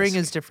people ask. Touring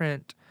is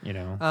different.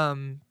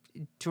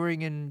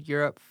 Touring in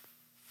Europe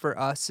for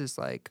us is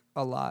like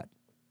a lot.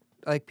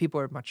 Like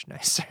people are much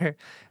nicer.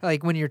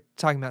 Like when you're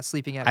talking about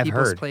sleeping at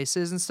people's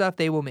places and stuff,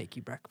 they will make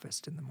you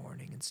breakfast in the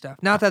morning and stuff.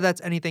 Not that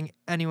that's anything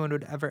anyone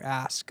would ever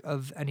ask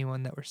of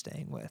anyone that we're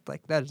staying with.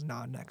 Like that is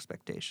not an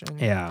expectation.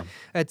 Yeah.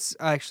 It's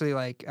actually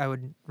like I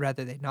would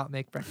rather they not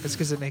make breakfast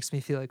because it makes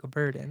me feel like a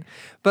burden.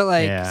 But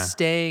like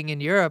staying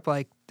in Europe,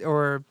 like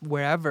or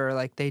wherever,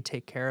 like they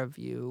take care of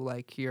you.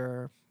 Like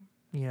you're,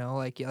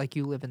 like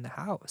you live in the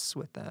house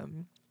with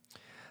them.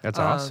 That's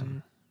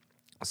awesome.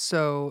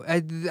 So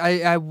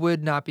I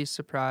would not be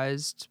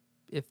surprised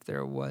if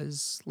there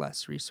was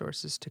less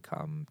resources to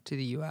come to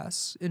the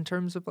U.S. in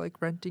terms of like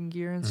renting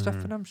gear and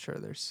stuff. And I'm sure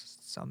there's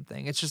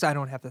something. It's just I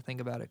don't have to think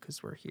about it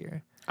because we're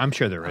here. I'm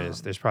sure there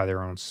is. There's probably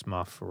their own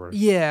smuff or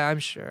yeah, I'm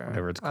sure.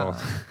 Whatever it's called.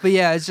 But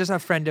yeah, it's just a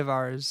friend of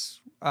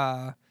ours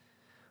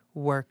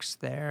works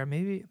there,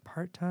 maybe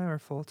part-time or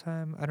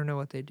full-time. I don't know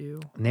what they do.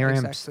 And they're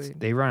exactly.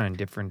 They run on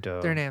different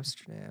they're in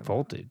Amsterdam.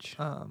 Voltage.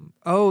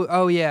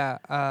 Oh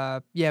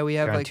yeah. Yeah, we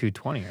have they're like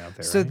 220 out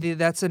there. So right?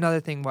 that's another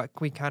thing what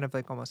we kind of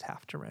like almost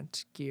have to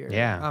rent gear.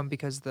 Yeah.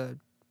 Because the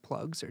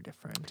plugs are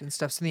different and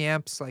stuff. So the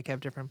amps like have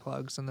different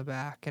plugs on the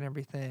back and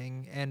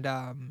everything. And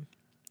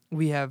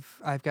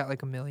I've got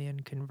like 1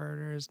 million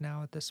converters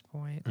now at this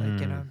point,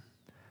 like in a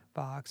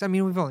box. I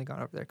mean, we've only gone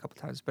over there a couple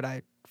times, but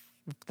I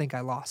think I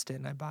lost it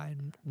and I buy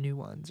new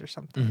ones or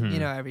something,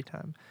 every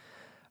time.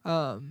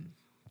 But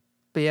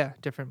yeah,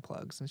 different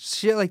plugs and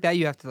shit like that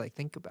you have to like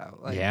think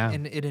about like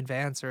in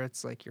advance or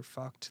it's like you're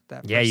fucked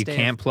that yeah, you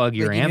can't plug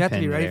your amp in. You have to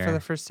be ready for the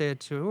first day of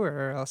tour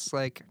or else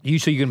like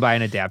so you can buy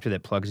an adapter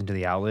that plugs into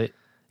the outlet.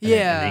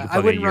 Yeah, I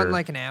wouldn't run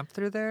like an amp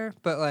through there,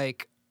 but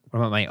like what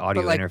about my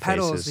audio interfaces?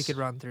 Pedals we could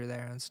run through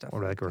there and stuff.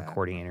 Or like a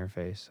recording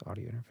interface,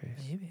 audio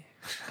interface. Maybe.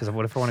 Because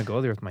what if I want to go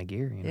there with my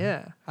gear?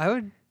 Yeah, I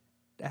would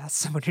ask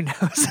someone who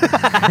knows.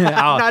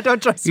 No,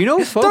 don't trust.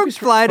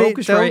 Focusrite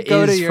is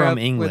to from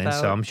England,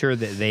 so I'm sure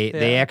that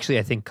they actually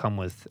I think come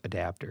with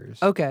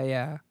adapters.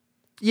 Okay,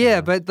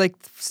 yeah, but like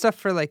stuff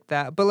for like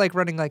that, but like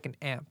running like an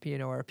amp,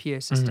 or a PA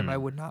system, I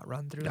would not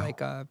run through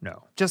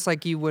just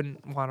like you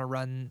wouldn't want to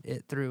run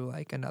it through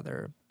like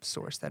another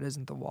source that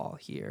isn't the wall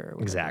here. Or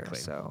whatever. Exactly.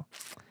 So,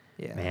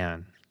 yeah.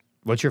 Man,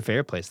 what's your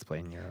favorite place to play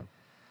in Europe?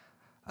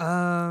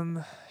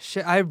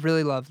 I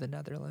really love the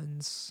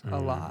Netherlands a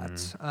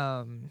lot.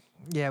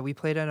 Yeah, we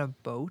played on a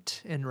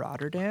boat in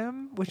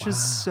Rotterdam, which was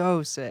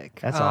so sick.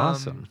 That's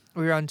awesome.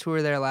 We were on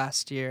tour there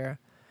last year,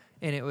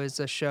 and it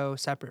was a show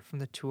separate from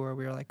the tour.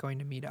 We were like going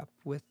to meet up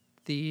with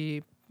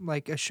the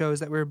like shows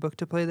that we were booked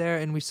to play there,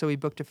 and we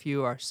booked a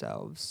few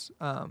ourselves,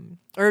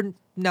 or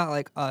not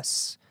like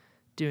us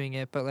doing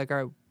it, but like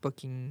our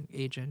booking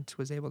agent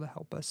was able to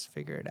help us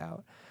figure it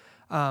out.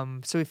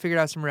 So we figured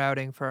out some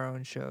routing for our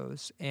own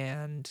shows,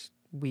 and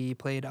we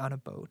played on a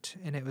boat,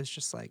 and it was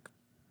just like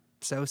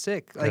so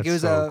sick. Like That's it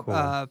was so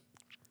cool.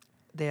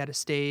 they had a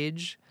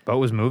stage. Boat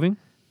was moving?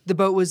 The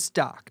boat was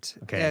docked.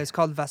 Okay. Yeah, it's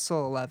called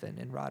Vessel 11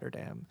 in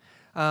Rotterdam.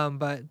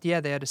 But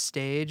yeah, they had a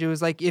stage. It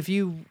was like if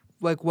you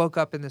like woke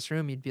up in this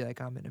room, you'd be like,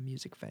 I'm in a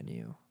music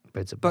venue.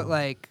 But it's a But boat.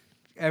 like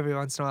every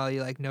once in a while,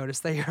 you like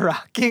notice that you're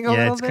rocking a Yeah,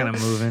 little it's bit. kind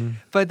of moving.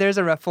 But there's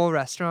a full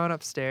restaurant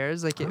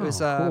upstairs. Like it was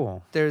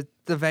cool. there.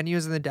 The venue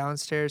was in the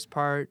downstairs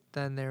part.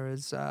 Then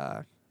there's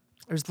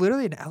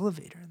literally an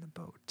elevator in the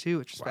boat too,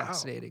 which is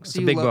fascinating. It's So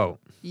a you big boat.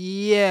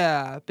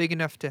 Yeah, big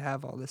enough to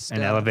have all this stuff.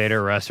 An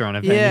elevator, restaurant,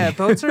 a Yeah, venue.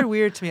 boats are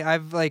weird to me.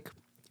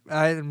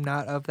 I'm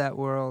not of that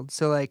world.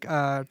 So like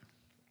I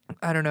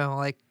don't know,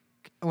 like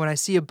when I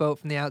see a boat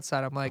from the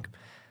outside, I'm like,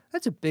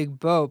 that's a big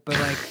boat, but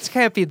like it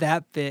can't be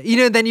that big. You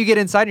know, then you get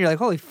inside and you're like,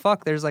 holy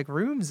fuck, there's like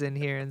rooms in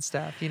here and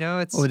stuff. You know,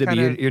 it's Would it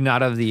be, you're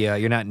not of the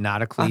you're not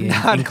nautically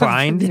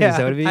inclined? Yeah, Is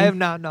that what it be? I am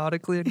not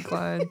nautically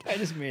inclined. I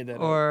just made that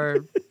up.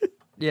 Or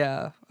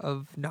yeah,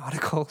 of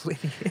nautical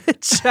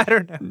lineage. I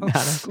don't know.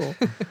 Nautical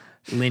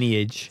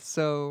lineage.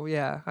 So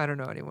yeah, I don't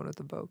know anyone with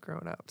a boat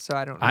growing up. So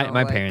I don't know.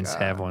 My parents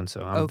have one,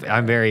 so okay.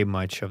 I'm very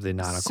much of the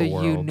nautical so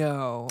world. you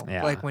know,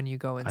 Yeah. like when you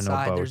go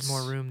inside, there's boats.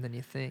 more room than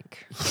you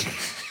think.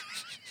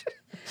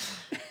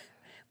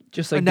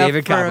 Just like Enough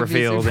David for a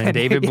Copperfield music and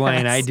David venue,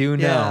 Blaine, I yes. do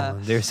know Yeah.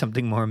 there's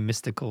something more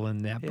mystical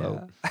in that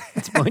boat. Yeah.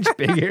 It's much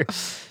bigger.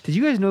 Did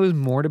you guys know there's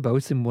more to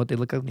boats than what they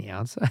look like on the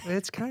outside?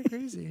 It's kind of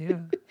crazy,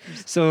 yeah.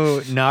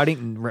 So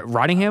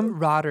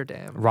Rotterdam?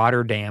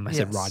 Rotterdam. I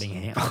said Yes.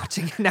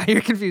 Rottingham. Now you're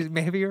confused.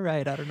 Maybe you're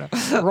right. I don't know.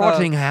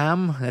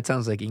 Rottingham. That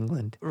sounds like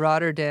England.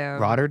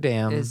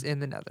 Rotterdam is in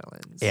the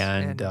Netherlands.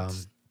 And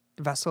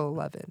Vessel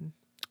 11.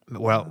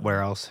 well,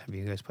 where else have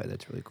you guys played?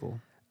 That's really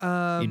cool.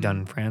 You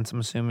done France, I'm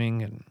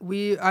assuming, and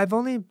I've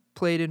only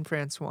played in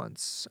France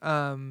once,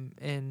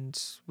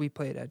 and we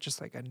played at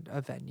just like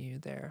a venue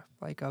there,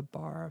 like a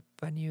bar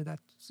venue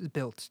that's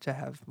built to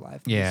have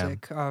live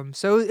music.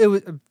 So it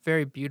was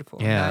very beautiful,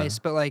 and nice,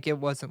 but like it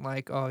wasn't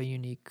like a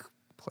unique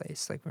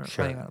place. Like we weren't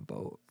playing on a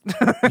boat.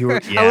 You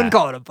were, I wouldn't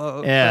call it a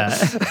boat. Yeah.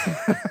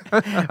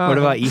 What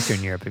about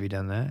Eastern Europe? Have you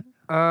done that?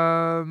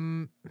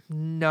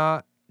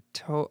 Not.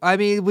 I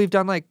mean, we've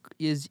done like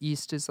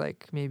east is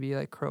like maybe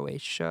like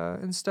Croatia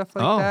and stuff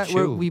like that.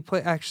 Where shoot. we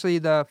play. Actually,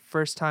 the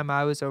first time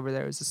I was over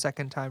there was the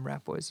second time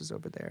Rap Boys was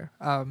over there.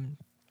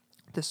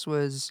 This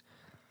was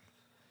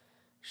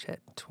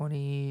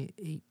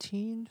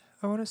 2018.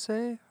 I want to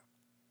say,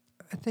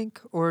 I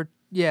think, or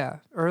yeah,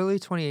 early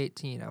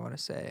 2018. I want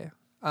to say.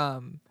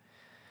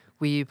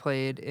 We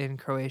played in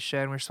Croatia,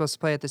 and we were supposed to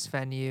play at this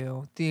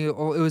venue. It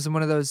was in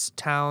one of those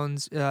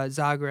towns,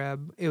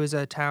 Zagreb. It was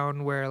a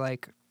town where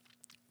like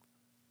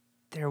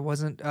there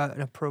wasn't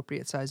an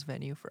appropriate size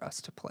venue for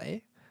us to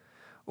play,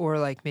 or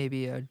like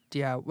maybe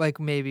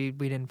maybe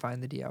we didn't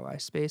find the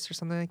DIY space or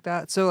something like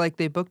that. So like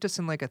they booked us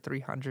in like a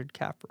 300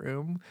 cap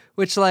room,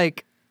 which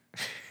like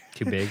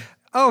Too big.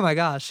 oh my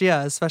gosh,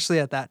 yeah, especially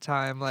at that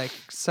time, like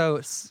so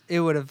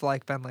it would have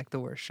like been like the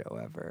worst show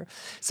ever.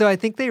 So I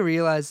think they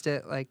realized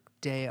it like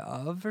day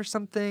of or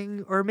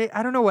something, or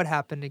I don't know what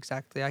happened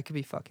exactly. I could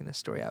be fucking this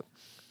story up.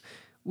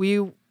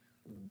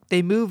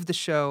 They moved the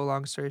show,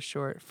 long story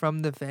short, from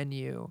the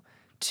venue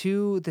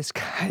to this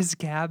guy's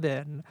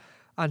cabin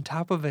on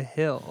top of a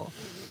hill.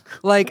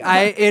 Like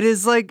it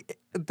is like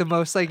the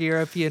most like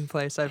European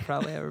place I've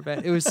probably ever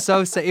been. It was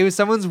so sick. It was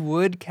someone's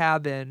wood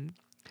cabin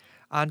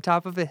on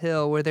top of a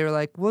hill where they were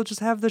like, we'll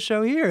just have the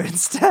show here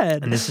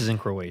instead. And this is in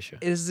Croatia.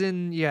 It is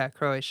in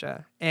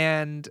Croatia.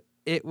 And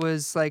it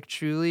was like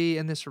truly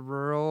in this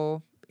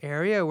rural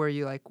area where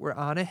you like were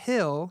on a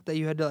hill that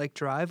you had to like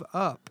drive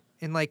up.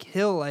 In like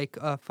hill, like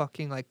a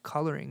fucking like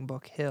coloring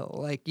book hill,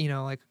 like, you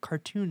know, like a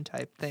cartoon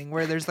type thing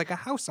where there's like a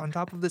house on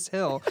top of this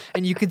hill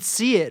and you could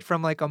see it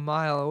from like a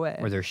mile away.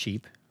 Were there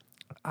sheep?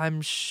 I'm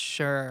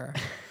sure.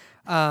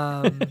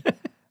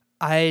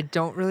 I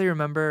don't really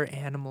remember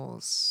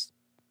animals,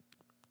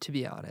 to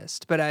be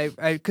honest, but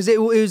because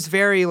it was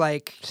very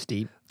like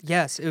Steep.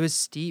 Yes, it was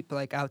steep.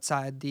 Like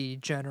outside the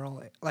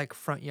general like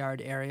front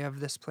yard area of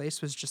this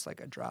place was just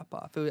like a drop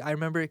off. I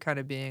remember it kind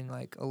of being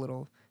like a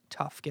little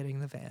tough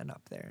getting the van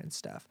up there and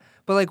stuff.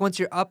 But like once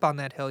you're up on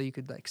that hill, you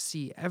could like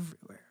see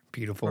everywhere.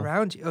 Beautiful.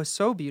 Around you. It was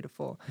so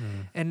beautiful.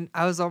 And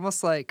I was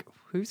almost like,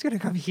 who's going to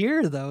come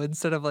here though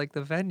instead of like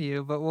the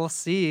venue? But we'll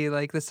see.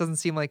 Like this doesn't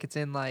seem like it's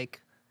in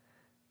like,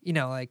 you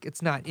know, like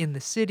it's not in the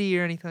city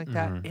or anything like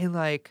that. And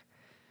like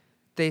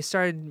they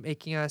started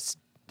making us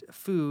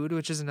food,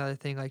 which is another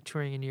thing, like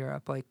touring in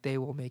Europe, like they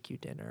will make you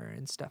dinner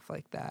and stuff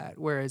like that.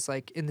 Whereas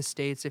like in the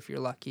States, if you're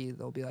lucky,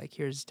 they'll be like,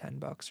 here's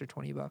 $10 or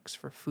 $20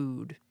 for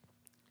food.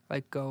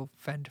 Like go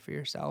fend for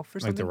yourself or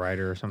something. Like the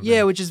rider or something.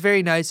 Yeah, which is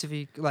very nice if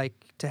you like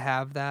to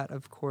have that,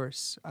 of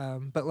course.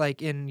 But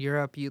like in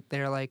Europe,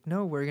 they're like,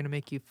 no, we're gonna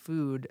make you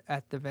food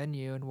at the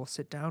venue, and we'll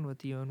sit down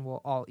with you, and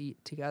we'll all eat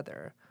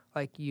together.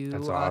 Like you,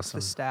 That's us, the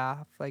awesome.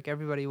 staff, like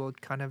everybody will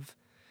kind of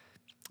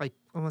like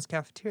almost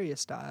cafeteria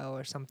style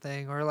or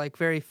something, or like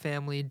very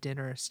family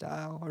dinner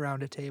style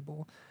around a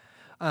table.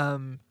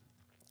 Um,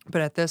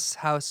 but at this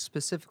house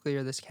specifically,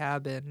 or this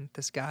cabin,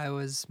 this guy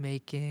was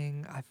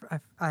making,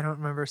 I don't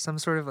remember, some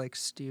sort of like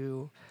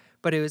stew,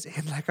 but it was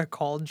in like a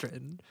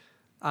cauldron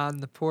on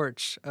the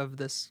porch of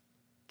this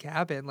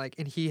cabin. Like,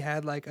 and he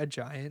had like a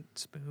giant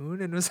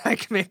spoon and was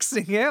like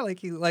mixing it.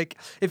 Like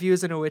if he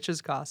was in a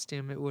witch's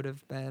costume, it would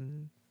have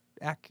been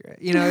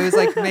accurate. You know, it was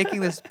like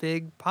making this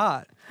big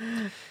pot.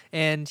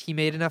 And he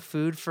made enough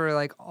food for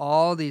like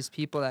all these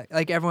people that,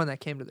 like everyone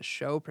that came to the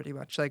show pretty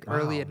much, like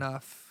early Wow.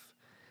 enough.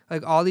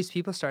 Like all these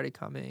people started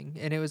coming,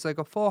 and it was like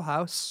a full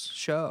house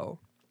show.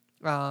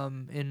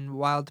 And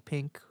Wild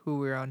Pink, who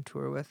we were on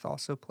tour with,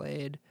 also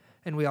played,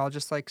 and we all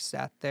just like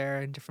sat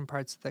there in different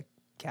parts of the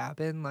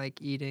cabin,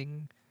 like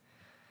eating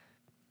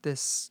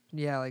this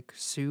like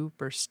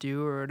soup or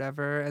stew or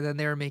whatever. And then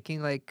they were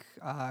making like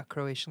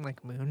Croatian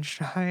like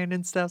moonshine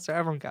and stuff, so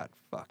everyone got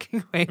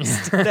fucking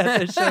wasted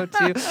at the show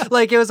too.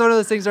 Like it was one of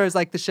those things where it's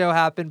like the show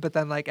happened, but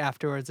then like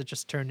afterwards it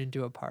just turned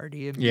into a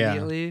party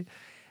immediately.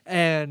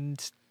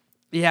 And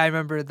yeah, I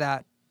remember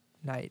that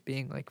night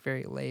being like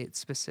very late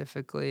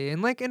specifically,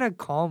 and like in a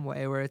calm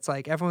way where it's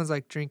like everyone's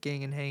like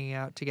drinking and hanging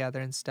out together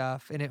and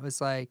stuff, and it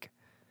was like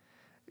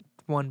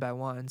one by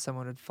one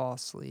someone would fall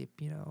asleep,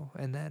 you know,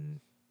 and then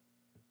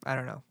I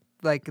don't know,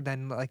 like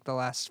then like the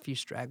last few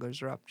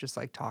stragglers are up just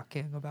like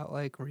talking about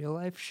like real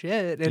life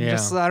shit and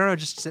just I don't know,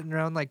 just sitting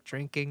around like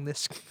drinking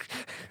this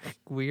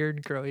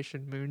weird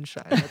Croatian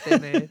moonshine that they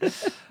made.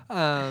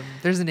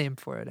 There's a name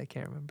for it, I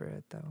can't remember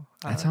it though.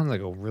 That sounds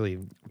like a really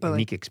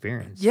unique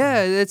experience.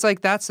 Yeah, it's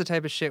like that's the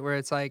type of shit where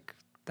it's like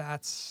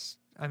that's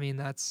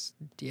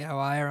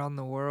DIY around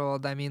the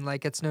world. I mean,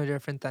 like it's no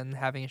different than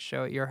having a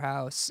show at your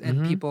house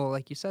and people,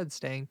 like you said,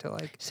 staying to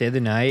like stay the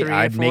night. 3 or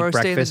I'd 4, make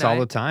stay the breakfast all night.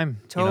 the time.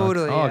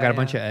 Totally. You know, I got a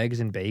bunch of eggs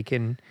and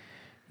bacon.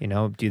 You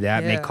know, do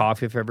that. Make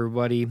coffee for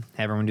everybody. Have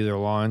everyone do their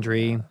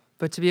laundry.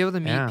 But to be able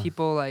to meet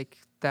people like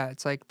that,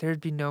 it's like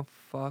there'd be no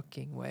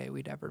fucking way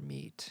we'd ever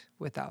meet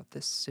without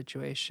this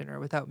situation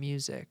or without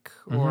music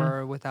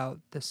or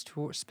without this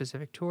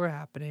specific tour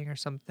happening or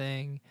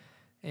something.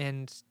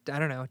 And I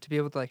don't know, to be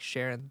able to like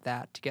share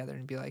that together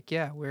and be like,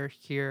 yeah, we're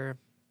here,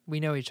 we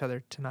know each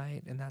other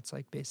tonight, and that's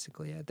like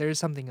basically it. There's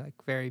something like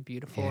very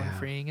beautiful and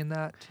freeing in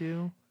that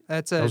too.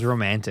 That was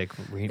romantic.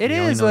 We only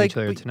know like, each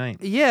other tonight.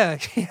 Yeah,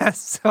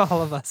 yes,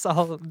 all of us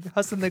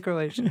and the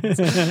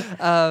Croatians.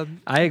 I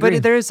agree.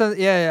 But there is some,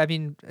 I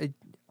mean,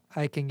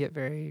 I can get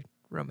very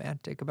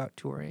romantic about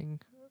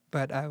touring,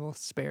 but I will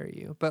spare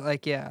you. But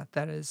like, yeah,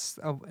 that is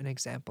an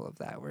example of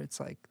that where it's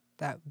like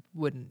that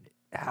wouldn't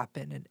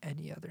happen in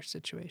any other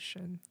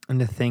situation. And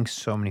to think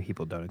so many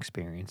people don't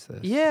experience this.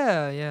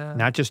 Yeah.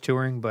 Not just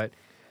touring, but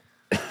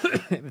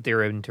if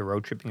they're into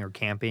road tripping or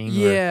camping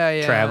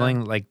or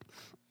traveling, like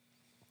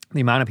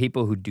the amount of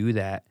people who do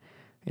that,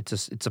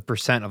 it's a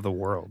percent of the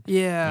world.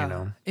 Yeah. You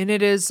know? And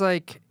it is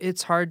like,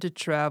 it's hard to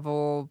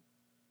travel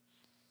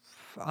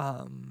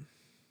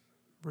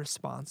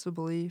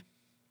responsibly,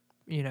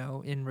 you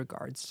know, in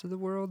regards to the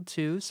world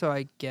too. So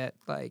I get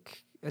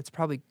like, it's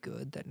probably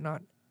good that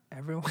not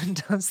everyone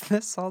does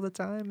this all the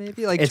time,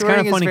 maybe. Like it's touring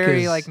kind of funny is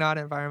very like not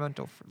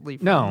environmentally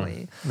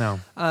friendly.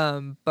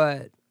 No.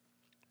 But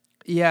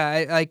yeah,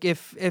 I, like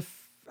if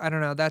I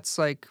don't know, that's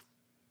like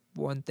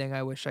one thing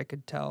I wish I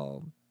could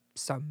tell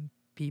some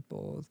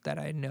people that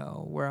I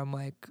know where I'm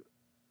like,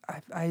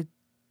 I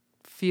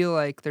feel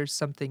like there's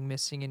something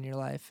missing in your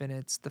life, and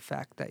it's the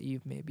fact that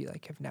you maybe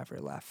like have never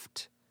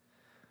left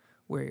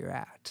where you're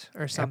at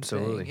or something.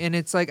 Absolutely. And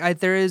it's like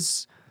there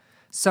is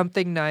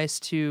something nice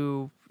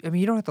to, I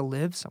mean, you don't have to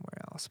live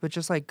somewhere else, but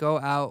just like go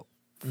out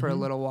for a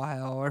little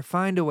while or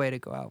find a way to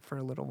go out for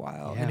a little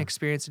while and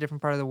experience a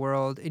different part of the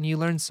world. And you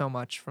learn so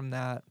much from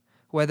that,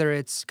 whether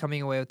it's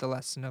coming away with the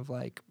lesson of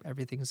like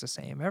everything's the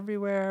same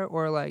everywhere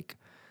or like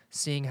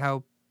seeing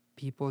how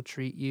people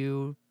treat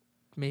you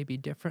maybe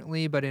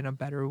differently, but in a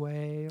better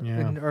way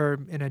or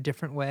in a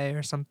different way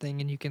or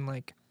something. And you can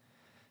like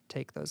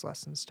take those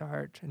lessons to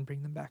heart and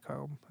bring them back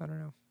home. I don't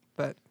know.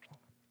 But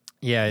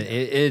yeah.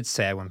 It's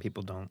sad when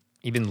people don't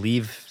even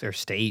leave their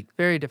state,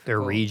 very difficult.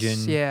 Their region.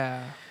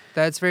 Yeah.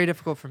 That's very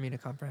difficult for me to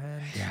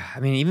comprehend. Yeah. I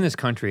mean, even this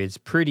country, it's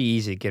pretty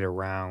easy to get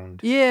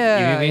around.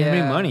 Yeah. If you have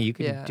any money, you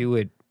can do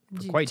it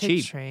for quite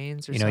cheap.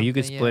 Trains or you know, you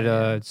could split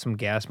something, some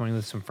gas money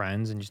with some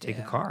friends and just take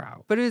a car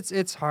out. But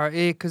it's hard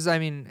because I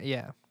mean,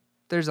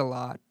 there's a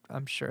lot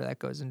I'm sure that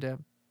goes into.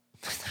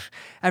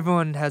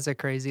 Everyone has a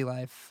crazy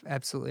life.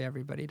 Absolutely,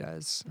 everybody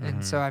does.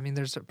 And so I mean,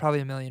 there's probably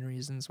a million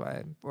reasons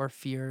why, or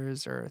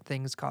fears, or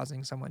things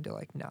causing someone to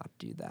like not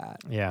do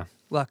that. Yeah.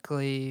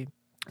 Luckily,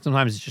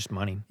 sometimes it's just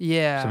money.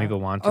 Yeah. Some people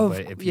want to,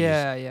 but if you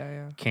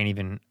yeah. can't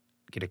even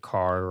get a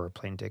car or a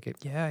plane ticket.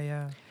 Yeah.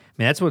 I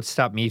mean, that's what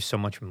stopped me so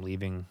much from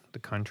leaving the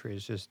country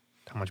is just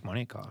how much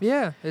money it costs.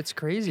 Yeah, it's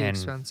crazy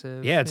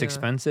expensive. Yeah, it's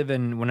expensive.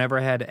 And whenever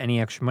I had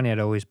any extra money, I'd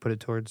always put it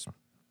towards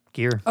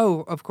gear.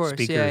 Oh, of course.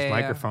 Speakers,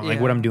 microphone, like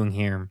what I'm doing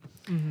here.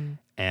 Mm-hmm.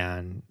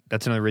 And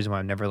that's another reason why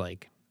I've never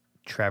like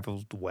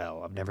traveled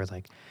well. I've never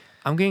like,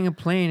 I'm getting a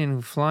plane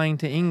and flying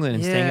to England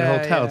and staying at a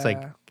hotel. It's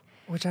like,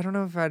 which I don't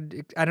know if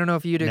I don't know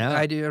if you'd. No.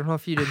 I don't know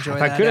if you'd enjoy if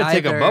that. I could have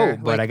taken a either,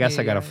 boat, but like I guess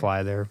me, I got to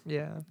fly there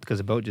Yeah.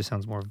 because a boat just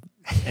sounds more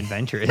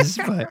adventurous.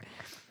 But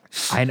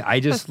I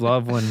just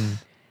love when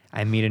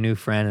I meet a new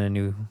friend in a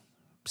new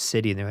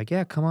city and they're like,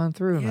 yeah, come on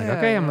through. I'm like,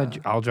 okay,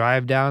 I'll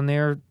drive down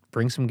there,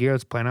 bring some gear,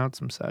 let's plan out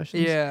some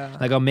sessions. Yeah.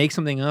 Like I'll make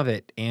something of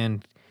it.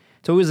 And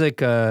it's always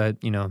like,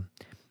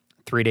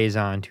 3 days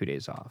on, 2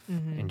 days off,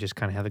 and just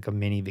kind of have like a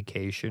mini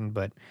vacation.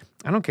 But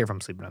I don't care if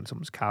I'm sleeping on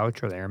someone's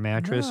couch or their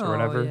mattress or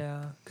whatever.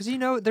 Yeah, because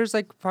there's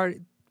like part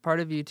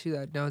of you too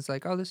that knows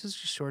like, oh, this is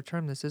just short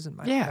term. This isn't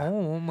my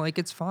home. Like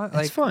it's fun. It's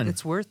like fun.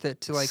 It's worth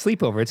it to like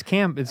sleepover. It's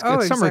camp. It's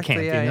summer exactly,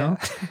 camp. yeah, you know.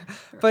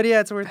 But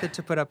yeah, it's worth it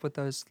to put up with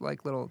those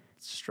like little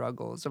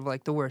struggles of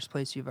like the worst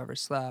place you've ever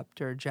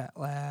slept or jet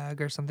lag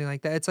or something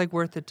like that. It's like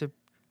worth it to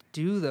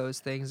do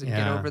those things and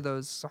get over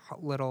those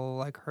little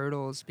like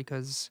hurdles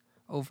because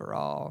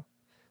overall,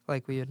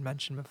 like we had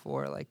mentioned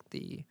before, like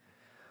the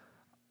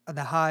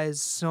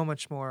highs so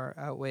much more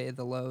outweigh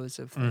the lows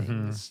of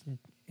things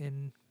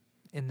in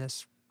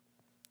this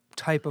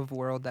type of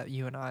world that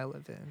you and I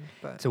live in.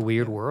 But it's a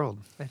weird world.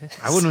 It is.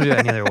 I wouldn't do it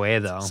any other way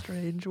though. It's a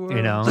strange world.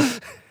 You know.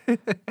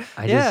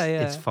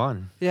 It's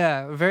fun.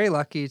 Yeah, we're very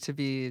lucky to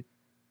be,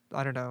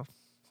 I don't know,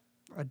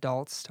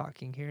 adults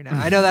talking here now.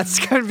 I know that's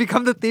going to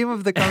become the theme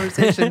of the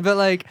conversation, but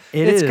like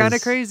it's kind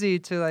of crazy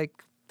to like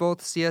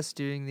both see us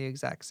doing the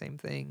exact same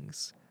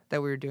things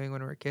that we were doing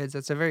when we were kids.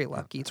 That's a very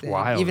lucky thing.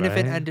 Wild, even if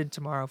it right? ended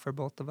tomorrow for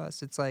both of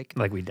us, it's like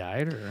we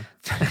died or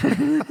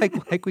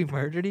like we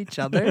murdered each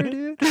other,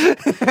 dude.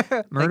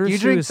 Murder, like you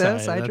drink suicide.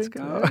 this, I Let's drink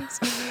go.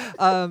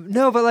 this.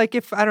 No, but like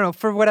if I don't know,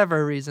 for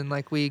whatever reason,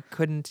 like we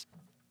couldn't.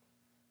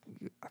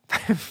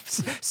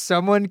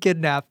 Someone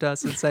kidnapped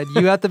us and said,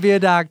 "You have to be a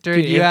doctor.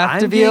 Dude, you have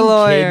to be a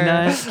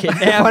lawyer."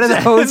 Kidnapped. One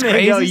of those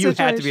crazy you situations.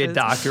 have to be a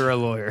doctor or a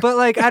lawyer. But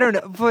like I don't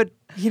know, but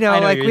I know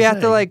like what we you're have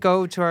to saying. like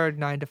go to our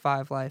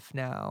 9-to-5 life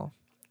now,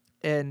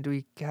 and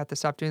we have to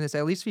stop doing this.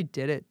 At least we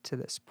did it to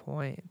this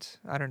point.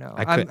 I don't know.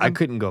 I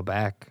couldn't go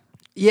back.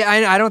 Yeah,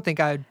 I don't think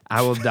I'd.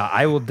 I will die.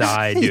 I will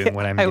die doing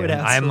what I'm I doing. would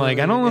I'm like,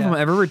 I don't know if I'm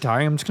absolutely, ever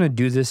retiring. I'm just gonna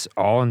do this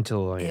all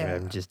until I Yeah.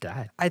 just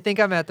die. I think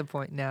I'm at the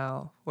point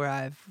now where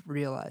I've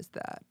realized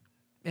that.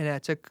 And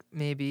it took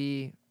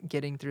maybe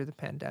getting through the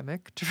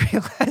pandemic to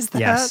realize that.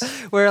 Yes.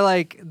 Where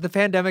like the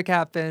pandemic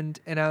happened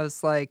and I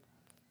was like,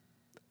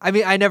 I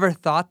mean, I never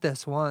thought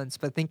this once,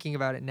 but thinking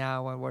about it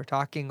now when we're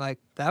talking, like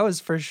that was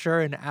for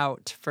sure an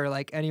out for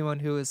like anyone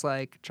who was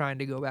like trying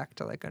to go back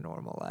to like a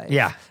normal life.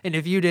 Yeah. And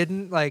if you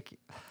didn't, like,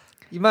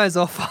 you might as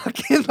well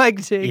fucking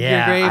like dig your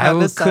Yeah, grave I on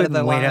this side of the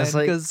couldn't wait. line. I was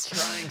like 'cause-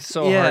 trying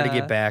so hard to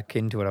get back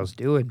into what I was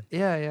doing.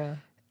 yeah.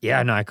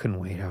 Yeah, no, I couldn't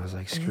wait. I was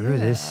like, screw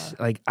this.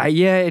 Like,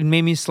 it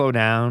made me slow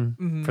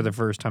down for the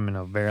first time in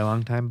a very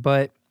long time.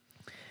 But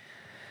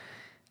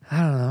I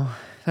don't know.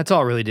 That's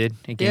all it really did.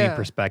 It gave me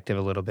perspective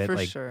a little bit, For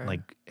like sure. like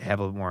have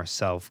a little more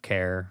self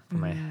care for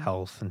my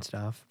health and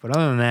stuff. But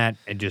other than that,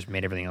 it just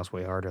made everything else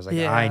way harder. I was like,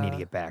 I need to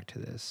get back to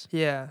this.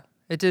 Yeah.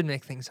 It did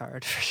make things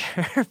hard for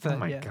sure. But Oh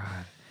my yeah.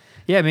 god.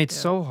 Yeah, it made it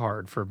so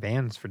hard for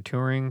bands, for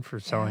touring, for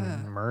selling Yeah.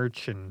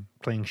 merch and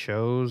playing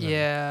shows. And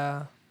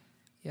Yeah.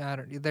 I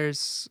don't.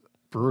 There's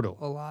brutal.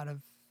 a lot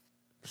of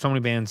So many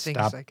bands things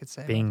stopped I could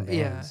say. being about that.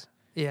 bands.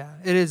 Yeah.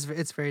 It is.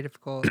 It's very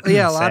difficult.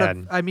 Yeah, a lot of.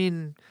 Sad. I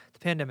mean, the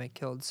pandemic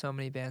killed so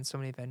many bands, so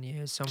many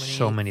venues,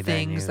 So many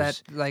things venues.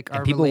 that like And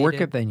are people work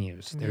at related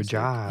venues, to their music.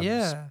 jobs,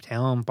 Yeah.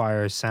 talent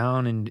buyers,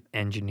 sound and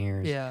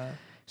engineers. Yeah.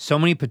 So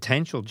many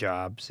potential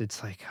jobs.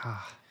 It's like,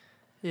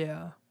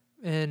 Yeah.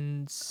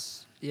 And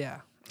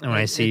yeah. And when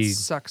I see- it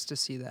sucks to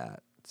see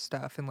that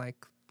stuff and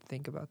like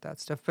think about that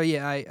stuff. But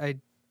yeah, I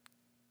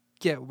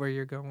get where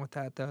you're going with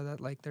that though. That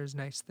like there's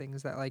nice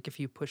things that like if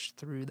you push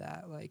through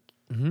that, like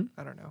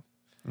I don't know.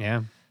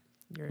 Yeah.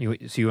 You're,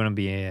 So you want to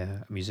be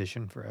a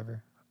musician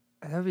forever?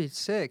 That'd be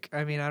sick.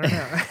 I mean, I don't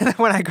know.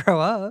 When I grow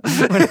up.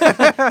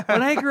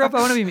 When I grew up, I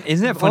want to be.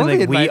 Isn't it funny? Only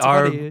Like in we my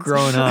are 20s.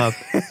 growing up.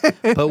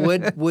 But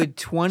would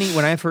 20?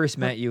 When I first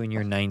met you and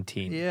you're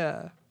 19,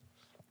 Yeah.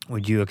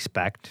 would you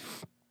expect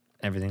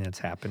everything that's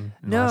happened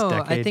in the last No,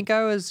 decade? I think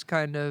I was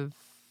kind of.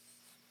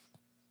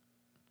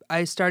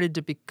 I started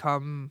to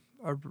become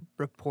a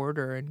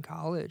reporter in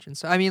college, and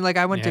so I mean, like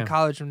I went to Yeah.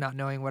 college not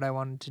knowing what I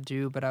wanted to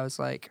do, but I was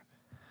like,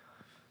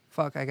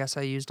 "Fuck!" I guess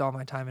I used all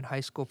my time in high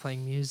school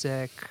playing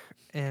music,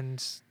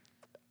 and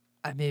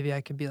maybe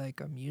I could be like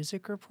a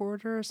music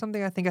reporter or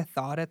something. I think I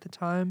thought at the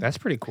time That's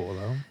pretty cool,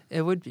 though.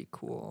 it would be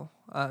cool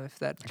if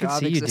that I could job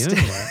see you existed.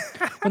 doing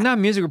that. Well, not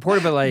music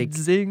reporter, but like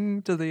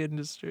Zing to the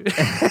industry.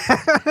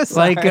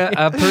 like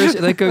a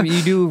person,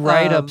 you do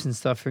write ups Um, and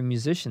stuff for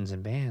musicians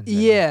and bands. and-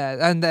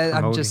 Yeah, and I'm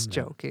promoting just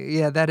them. joking.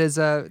 Yeah,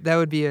 that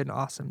would be an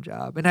awesome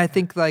job, and I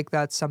think like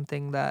that's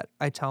something that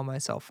I tell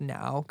myself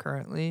now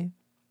currently.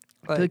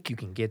 I feel Like like you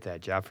can get that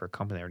job for a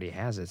company that already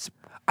has it.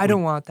 I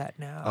don't want that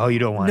now. Oh, you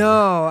don't want it?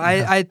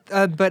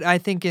 No, but I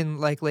think in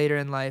like later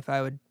in life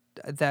I would.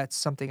 That's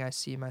something I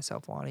see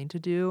myself wanting to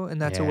do,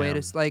 and that's a way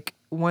Yeah. to like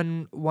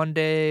one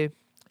day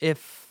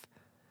if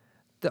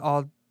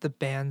all the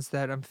bands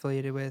that I'm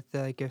affiliated with,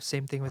 like if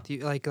same thing with you,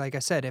 like I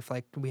said, if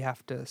like we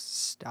have to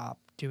stop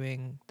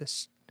doing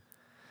this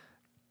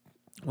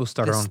We'll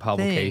start our own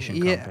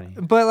publication company.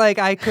 but like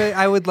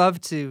I would love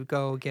to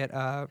go get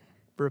a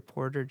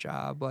reporter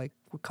job, like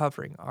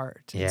covering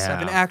art and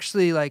stuff, and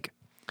actually like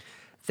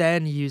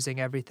then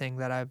using everything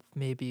that I've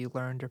maybe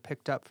learned or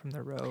picked up from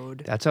the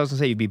road. That's what I was gonna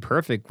say. You'd be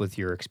perfect with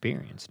your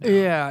experience now.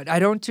 Yeah, I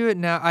don't do it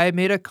now. I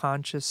made a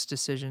conscious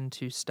decision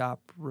to stop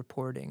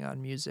reporting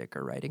on music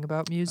or writing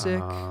about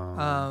music.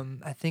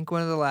 I think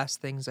one of the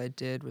last things I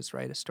did was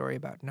write a story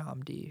about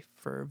Namdi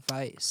for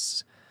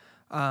Vice.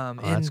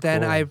 And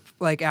then cool. I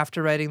like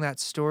after writing that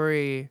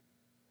story,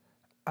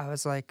 I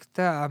was like,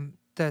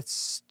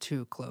 that's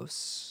too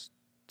close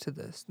to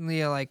this.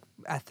 Like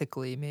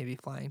ethically, maybe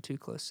flying too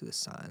close to the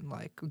sun.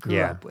 Like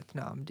grew up with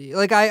Namdi.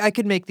 Like I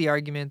could make the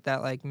argument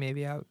that like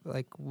maybe I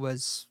like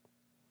was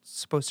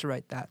supposed to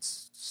write that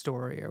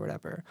story or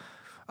whatever.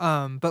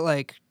 But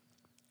like,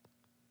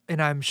 and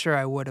I'm sure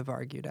I would have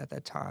argued at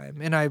that time,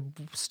 and I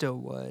still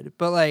would.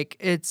 But like,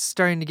 it's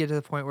starting to get to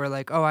the point where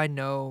like, oh, I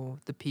know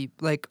the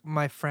people, like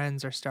my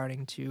friends are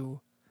starting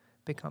to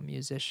become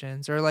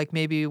musicians, or like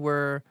maybe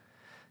we're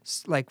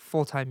like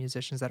full-time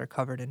musicians that are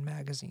covered in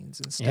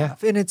magazines and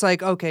stuff. And it's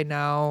like, okay,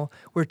 now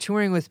we're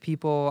touring with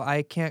people.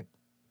 I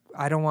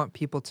don't want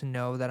people to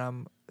know that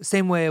I'm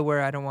same way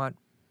where I don't want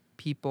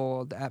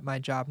people at my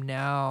job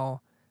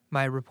now,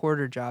 my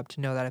reporter job,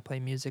 to know that I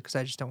play music, because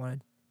I just don't want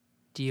to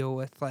deal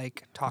with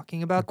like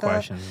talking about that.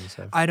 Questions and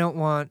stuff. I don't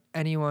want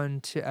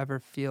anyone to ever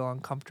feel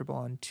uncomfortable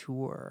on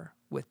tour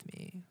with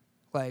me.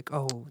 Like,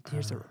 oh,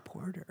 here's a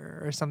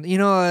reporter or something. You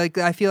know, like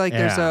I feel like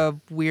there's a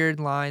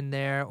weird line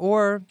there,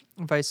 or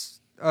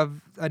vice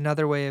of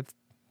another way of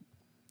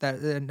that.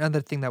 Another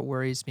thing that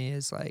worries me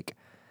is like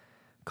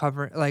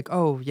covering, like,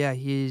 oh yeah,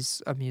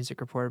 he's a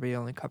music reporter, but he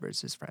only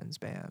covers his friends'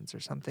 bands or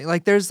something.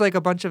 Like, there's like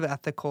a bunch of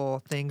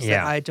ethical things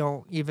that I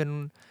don't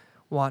even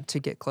want to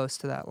get close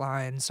to that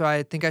line. So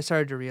I think I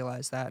started to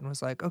realize that and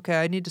was like,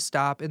 okay, I need to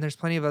stop. And there's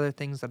plenty of other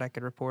things that I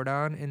could report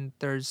on, and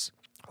there's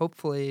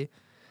hopefully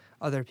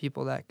other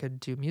people that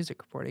could do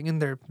music reporting,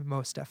 and there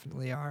most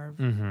definitely are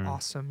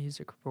awesome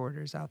music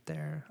reporters out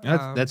there.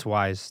 That's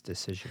wise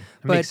decision.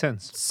 It makes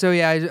sense. So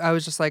yeah, I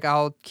was just like,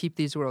 I'll keep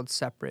these worlds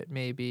separate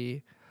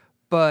maybe,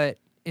 but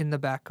in the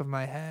back of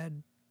my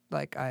head,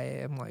 like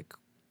I am like,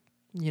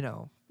 you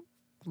know,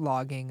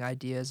 logging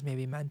ideas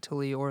maybe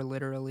mentally or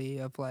literally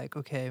of like,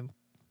 okay,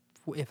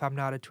 if I'm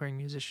not a touring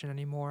musician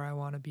anymore, I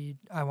want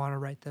to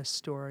write this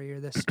story or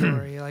this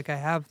story. Like I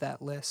have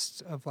that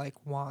list of like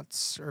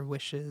wants or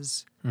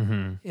wishes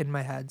in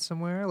my head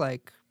somewhere,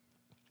 like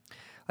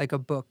a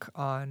book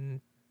on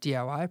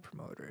DIY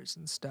promoters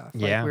and stuff.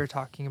 Like we were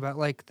talking about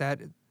like that.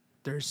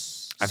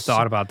 I've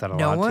thought about that a lot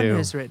too. No one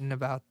has written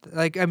about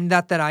like, I mean,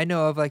 not that I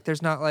know of. Like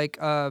there's not like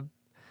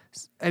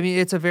I mean,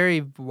 it's a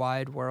very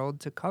wide world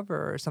to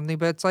cover or something,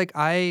 but it's like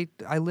I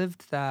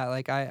lived that.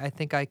 Like I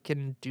think I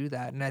can do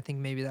that, and I think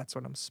maybe that's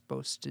what I'm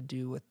supposed to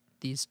do with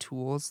these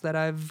tools that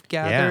I've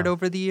gathered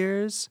over the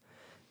years.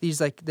 These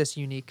like this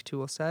unique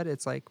tool set.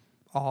 It's like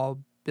all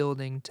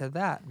building to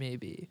that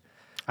maybe.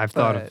 I've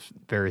thought of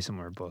very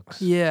similar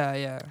books.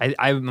 Yeah.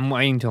 I'm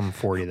waiting until I'm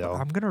 40 though.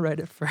 I'm gonna write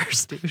it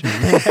first, dude.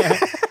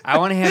 I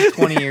want to have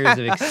 20 years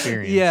of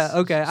experience. Yeah.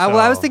 Okay. So.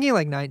 I was thinking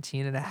like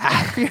 19 and a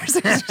half years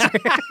of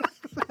experience.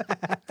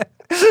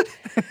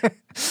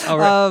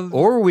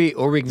 Or we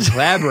can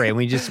collaborate and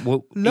we just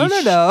no.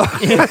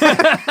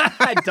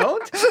 I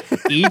don't.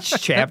 Each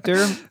chapter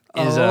is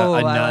another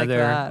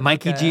like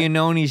Mikey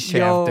Giannoni's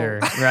chapter,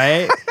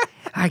 right?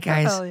 Hi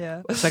guys. Hell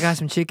yeah. So I got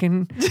some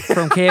chicken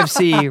from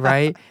KFC,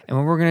 right? And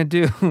what we're gonna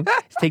do is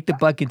take the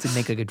buckets and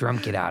make like a drum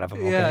kit out of them.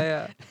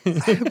 Okay?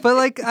 Yeah. But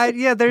like,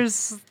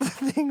 there's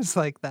things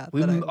like that.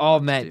 We've all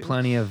met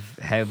plenty of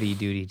heavy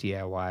duty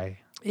DIY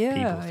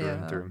people through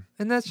and through.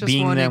 And that's just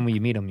being them when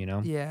you meet them, you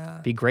know. Yeah.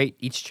 Be great.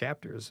 Each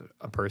chapter is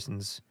a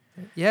person's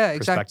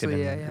perspective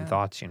and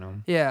thoughts, you know.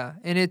 Yeah,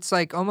 and it's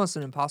like almost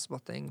an impossible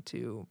thing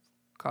to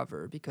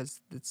cover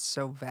because it's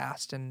so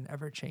vast and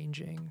ever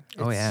changing.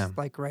 It's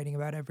like writing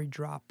about every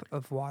drop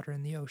of water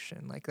in the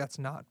ocean. Like that's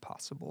not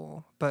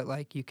possible. But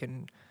like you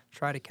can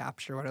try to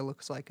capture what it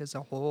looks like as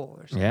a whole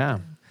or something. Yeah.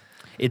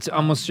 It's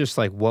almost just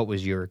like, what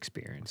was your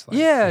experience like?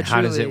 Yeah, and how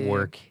does it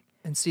work?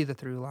 And see the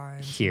through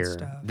lines here. And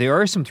stuff. There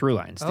are some through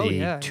lines.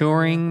 The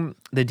touring,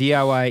 the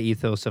DIY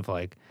ethos of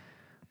like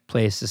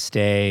place to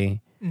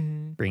stay,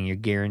 bring your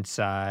gear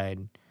inside,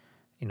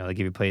 you know, they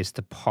give you a place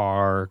to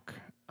park,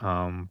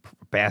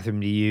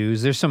 bathroom to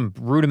use. There's some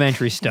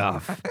rudimentary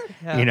stuff.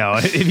 You know,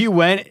 if you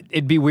went,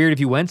 it'd be weird if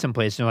you went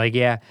someplace and you're like,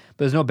 yeah, but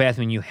there's no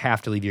bathroom and you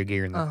have to leave your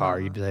gear in the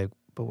car. You'd be like,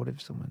 but what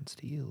if someone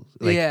steals?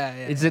 Like,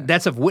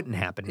 that stuff wouldn't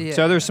happen. Yeah.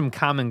 So there's some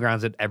common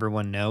grounds that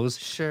everyone knows.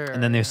 Sure.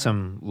 And then there's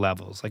some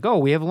levels. Like, oh,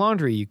 we have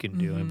laundry you can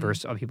do. And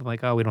versus other people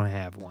like, oh, we don't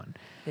have one.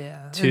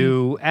 Yeah.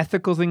 To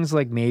ethical things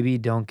like maybe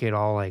don't get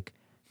all like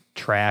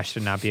trashed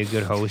and not be a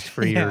good host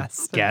for your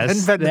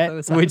guests.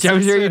 Which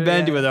I'm sure you've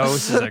been to with a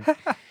host. Is like,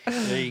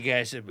 You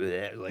guys should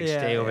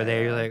stay over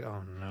there. You're like,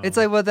 oh no. It's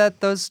like, well,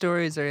 those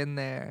stories are in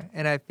there,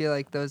 and I feel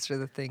like those are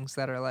the things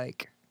that are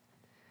like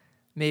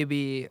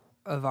maybe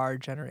of our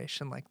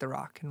generation, like the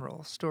rock and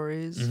roll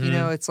stories. Mm-hmm. You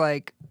know, it's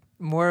like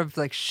more of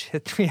like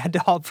shit we had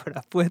to all put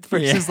up with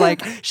versus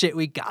like shit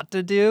we got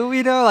to do.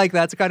 You know, like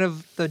that's kind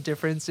of the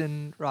difference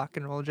in rock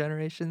and roll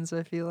generations.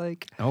 I feel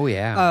like. Oh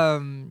yeah.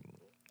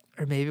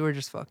 Or maybe we're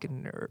just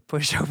fucking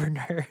pushover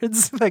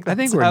nerds. Like I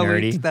think we're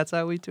nerdy. That's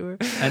how we tour.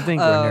 I think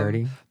we're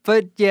nerdy.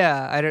 But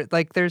yeah, I don't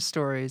like. There's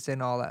stories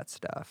and all that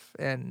stuff,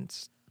 and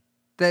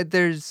that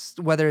there's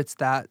whether it's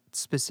that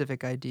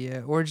specific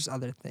idea or just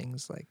other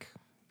things. Like,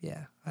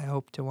 yeah, I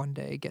hope to one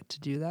day get to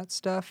do that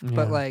stuff. Yeah.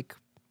 But like,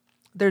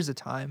 there's a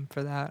time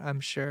for that, I'm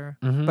sure.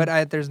 Mm-hmm.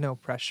 But there's no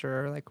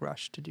pressure or like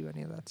rush to do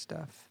any of that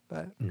stuff.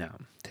 But no,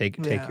 take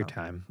your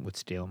time. Would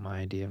steal my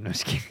idea. I'm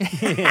just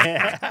kidding.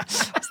 I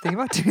was thinking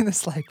about doing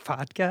this like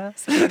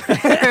podcast.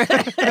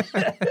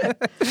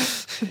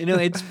 You know,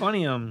 it's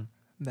funny.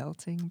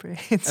 Melting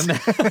brains.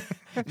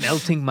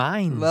 Melting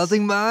minds.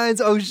 Melting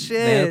minds. Oh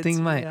shit.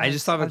 Melting minds. Yeah, I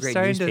just thought of a great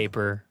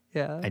newspaper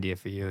idea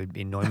for you. It'd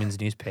be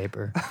Neumann's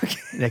newspaper. Okay.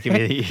 That could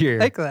be your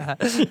like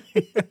that.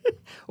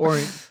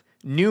 or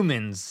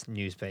Newman's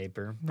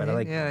newspaper, but I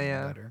like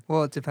Neumann better.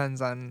 Well, it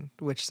depends on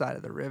which side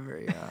of the river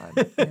you're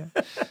on.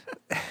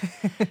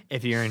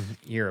 If you're in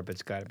Europe,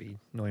 it's got to be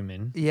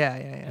Neumann. Yeah.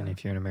 And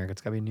if you're in America,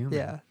 it's got to be Neumann.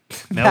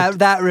 Yeah.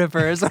 That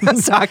river is what I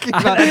was talking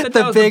about.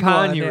 The big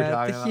one. You were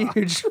talking about.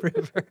 Huge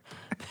river.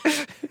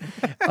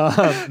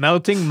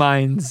 Melting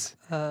Minds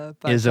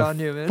is John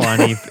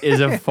Neumann. is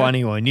a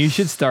funny one. You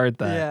should start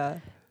that. Yeah.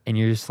 And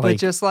you're just like... But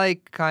just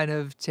like kind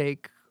of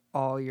take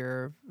all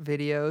your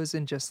videos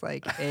and just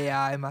like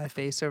AI my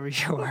face over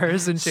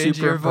yours and change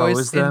your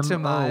voice into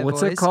my voice.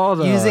 What's it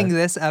called? Using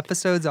this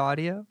episode's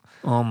audio.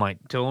 Oh my,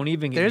 don't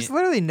even get There's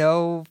literally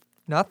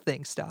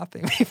nothing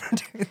stopping me from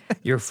doing that.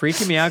 You're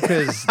freaking me out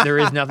because there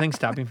is nothing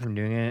stopping from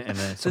doing it, and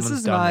then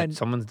someone's done it.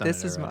 Someone's done it.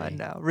 This is mine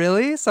now.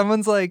 Really?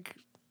 Someone's like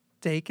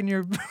taking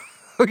your...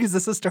 Is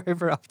this a story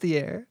for off the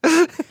air?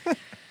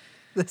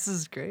 This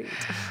is great.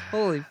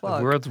 Holy fuck.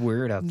 The world's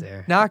weird out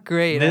there. Not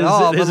great at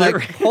all, but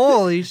like,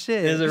 holy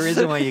shit. There's a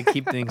reason why you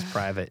keep things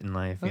private in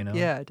life, you know?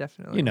 Yeah,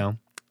 definitely. You know,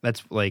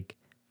 that's like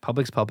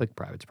public's public,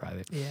 private's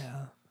private.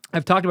 Yeah.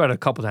 I've talked about it a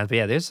couple times, but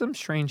yeah, there's some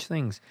strange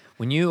things.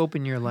 When you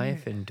open your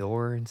life and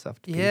door and stuff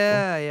to people.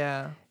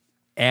 Yeah.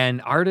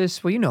 And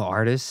artists, well, you know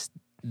artists,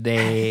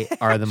 they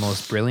are the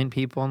most brilliant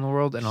people in the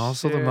world and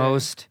also the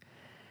most...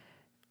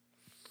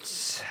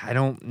 I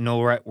don't know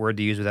the right word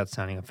to use without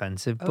sounding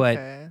offensive, but...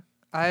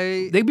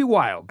 They'd be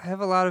wild. I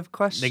have a lot of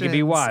questions. They could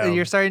be wild.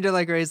 You're starting to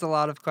like raise a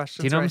lot of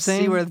questions. Do you know what I'm saying?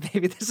 I see where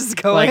maybe this is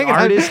going. Like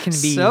artists can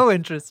be so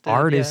interesting.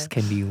 Artists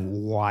can be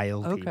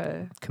wild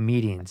people.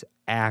 Comedians,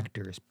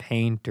 actors,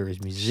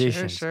 painters,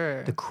 musicians.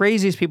 Sure. The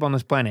craziest people on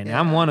this planet. And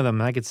I'm one of them,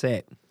 and I could say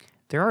it.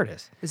 They're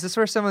artists. Is this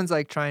where someone's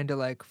like trying to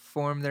like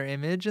form their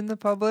image in the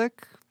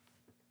public?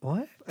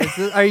 What?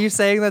 Are you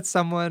saying that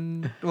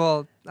someone?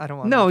 Well, I don't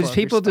want. No, these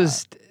people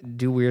just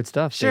do weird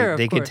stuff. Sure,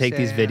 they could take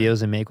these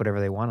videos and make whatever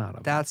they want out of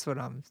them. That's what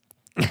I'm.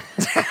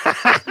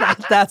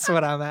 That's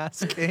what I'm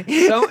asking.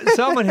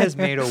 Someone has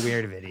made a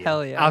weird video.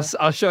 Hell yeah!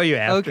 I'll show you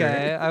after.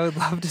 Okay, I would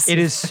love to see. It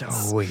is so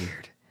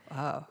weird.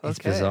 Wow, okay. It's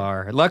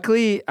bizarre.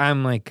 Luckily,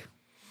 I'm like,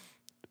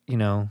 you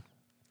know,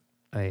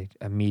 a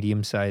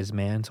medium-sized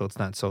man, so it's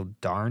not so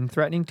darn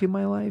threatening to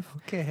my life.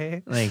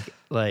 Okay.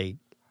 Like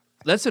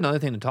that's another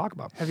thing to talk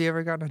about. Have you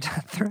ever gotten a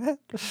death threat?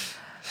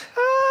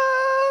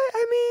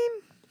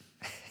 I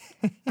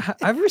mean,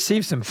 I've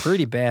received some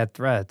pretty bad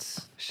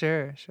threats.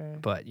 Sure.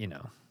 But you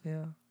know.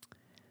 Yeah.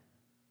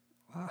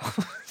 Wow.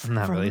 I'm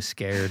not really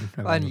scared.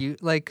 On you,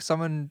 like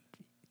someone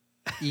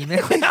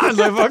emailing.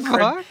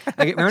 Remember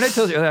I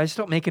told you I just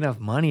don't make enough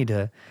money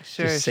to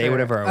just say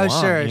whatever I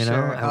want. Sure, you know,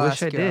 sure. I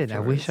wish I did. I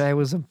wish I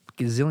was a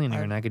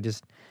gazillionaire and I could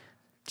just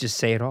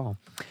say it all.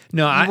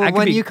 No,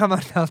 when you come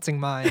on Melting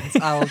Minds,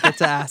 I'll get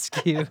to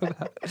ask you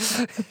about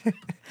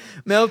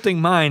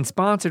Melting Minds,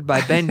 sponsored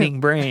by Bending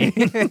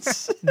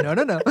Brains. No.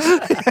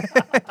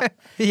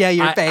 Yeah,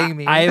 you're paying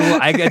me.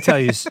 I gotta tell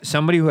you,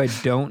 somebody who I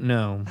don't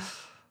know,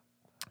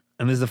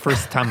 and this is the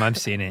first time I've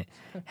seen it,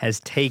 has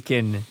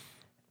taken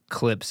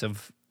clips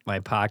of my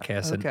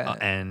podcast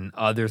and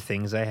other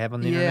things I have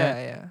on the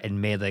internet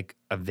and made like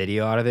a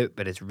video out of it,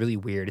 but it's really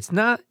weird.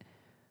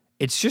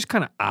 It's just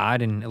kind of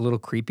odd and a little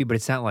creepy, but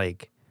it's not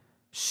like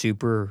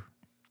super.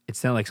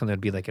 It's not like something that'd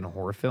be like in a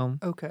horror film.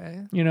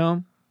 Okay. You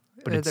know,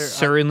 but it's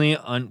certainly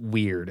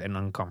weird and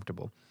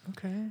uncomfortable.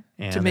 Okay.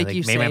 And to make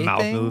you make say my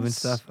mouth things? move and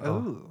stuff.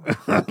 Oh.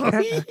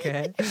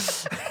 Okay.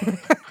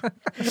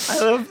 I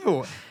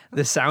love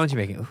the sounds you're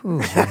making. Ooh,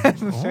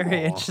 I'm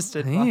very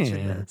interested in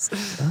watching this.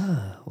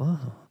 Whoa.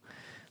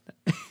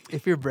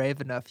 If you're brave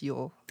enough,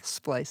 you'll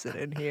splice it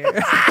in here.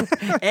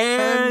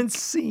 And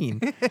scene.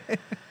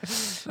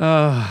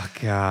 Oh,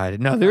 God.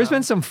 No, there's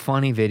been some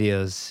funny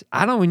videos.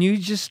 I don't know, when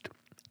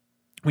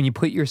you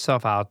put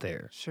yourself out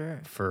there sure.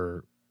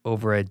 for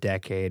over a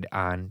decade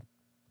on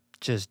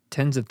just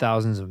tens of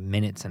thousands of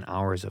minutes and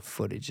hours of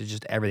footage. It's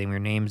just everything. Your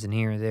names in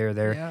here,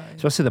 there. Yeah.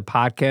 Especially the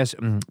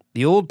podcast.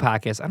 The old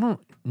podcast, I don't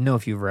know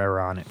if you were ever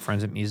on it,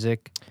 Friends with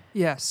Music.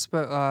 Yes,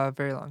 but a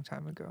very long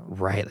time ago.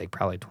 Right, like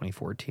probably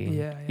 2014.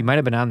 Yeah. You might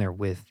have been on there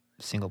with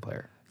Single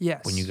Player.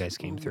 Yes. When you guys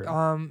came through.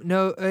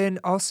 No, and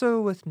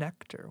also with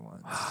Nectar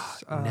once.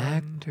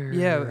 Nectar.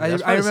 Yeah,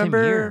 That's I probably the same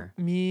remember year.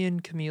 me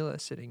and Camila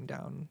sitting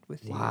down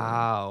with you.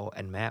 Wow.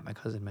 And Matt, my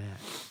cousin Matt,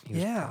 he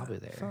was probably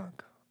there.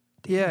 Fuck.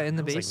 Damn, Yeah, in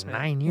the that was basement.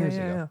 like 9 years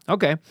Yeah, ago. yeah.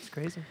 Okay. It's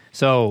crazy.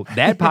 So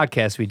that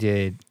podcast we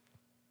did,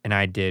 and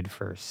I did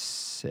for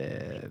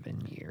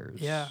 7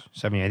 years. Yeah.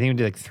 So, I mean, I think we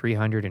did like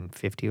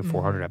 350 or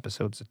 400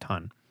 episodes, a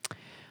ton.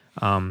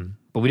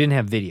 But we didn't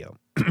have video.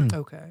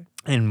 Okay.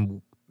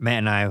 And Matt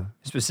and I,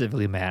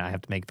 specifically Matt, I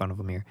have to make fun of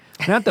him here.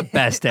 We're not the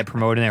best at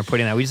promoting that or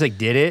putting that. We just like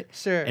did it.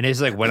 Sure. And it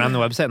just like went on the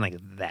website and like,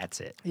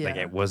 that's it. Like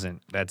Yeah. it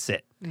wasn't, that's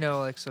it. No,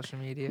 like social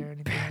media or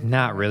anything. Like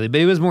Not that. really,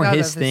 but it was more No, his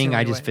that's the thing. I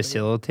only just way, but yeah.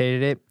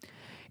 facilitated it.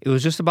 It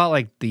was just about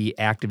like the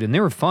active, and they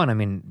were fun. I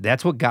mean,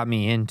 that's what got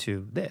me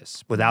into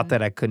this. Without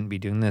that, I couldn't be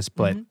doing this.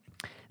 But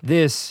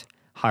this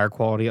higher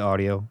quality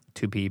audio,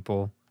 2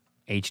 people,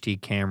 HD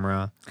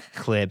camera,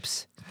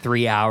 clips,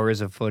 3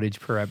 hours of footage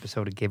per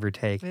episode, give or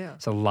take. Yeah.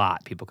 It's a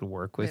lot people could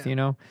work with, Yeah. you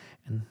know,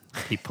 and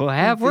people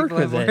have worked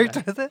People with have it.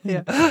 worked with it.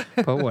 Yeah.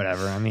 But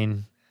whatever. I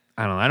mean,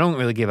 I don't know. I don't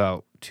really give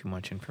out too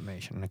much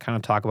information. I kind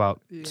of talk about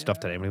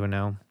stuff that anybody would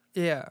know.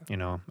 Yeah. You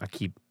know, I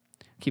keep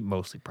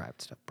mostly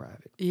private stuff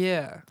private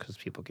Yeah. because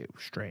people get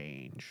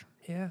strange.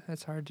 Yeah.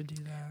 It's hard to do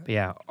that. But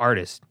yeah,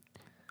 artists,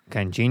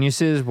 kind of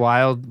geniuses,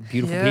 wild,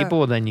 beautiful Yeah.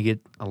 people. Then you get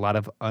a lot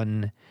of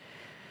unstable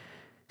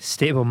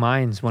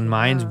minds. When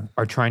minds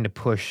are trying to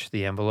push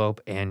the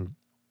envelope and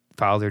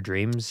follow their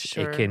dreams,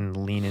 Sure. it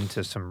can lean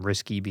into some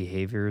risky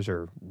behaviors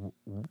or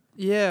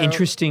Yeah.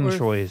 interesting or if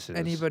choices.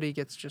 Anybody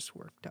gets just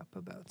worked up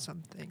about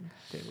something,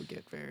 they will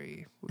get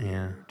very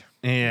weird.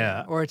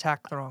 Yeah. Or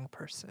attack the wrong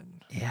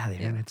person. Yeah, the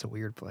internet's a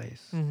weird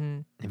place. Mm-hmm.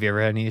 Have you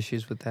ever had any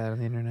issues with that on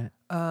the internet?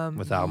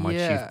 With how much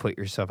you've put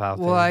yourself out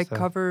there? Well, and I stuff?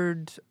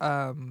 covered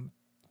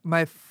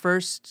my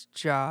first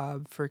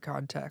job for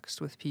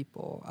context with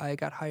people. I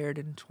got hired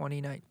in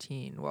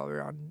 2019 while we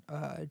were on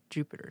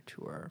Jupiter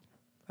tour,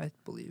 I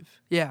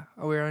believe. Yeah,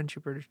 we were on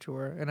Jupiter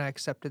tour, and I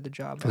accepted the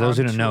job. For those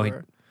who on don't know,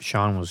 tour.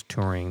 Sean was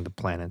touring the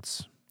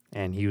planets,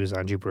 and he was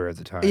on Jupiter at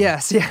the time.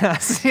 Yes, yeah,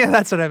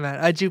 that's what I meant.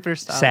 A Jupiter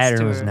Styles Saturn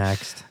tour. was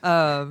next.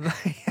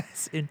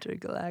 Yes,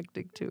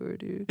 intergalactic tour,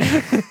 dude.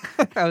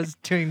 I was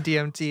doing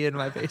DMT in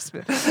my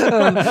basement.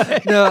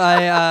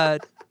 No,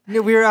 we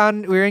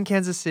were in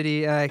Kansas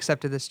City. I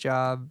accepted this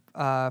job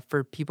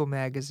for People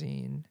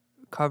magazine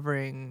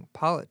covering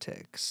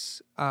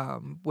politics,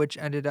 which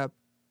ended up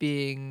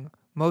being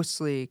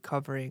mostly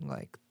covering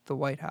like the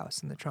White House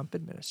and the Trump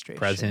administration.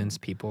 Presidents,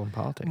 people, and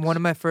politics. One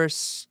of my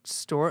first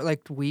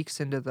weeks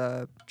into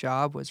the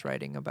job was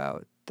writing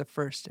about the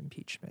first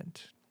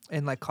impeachment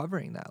and like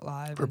covering that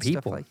live For and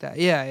people. stuff like that.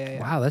 Yeah.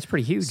 Wow, that's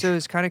pretty huge. So it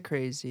was kind of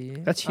crazy.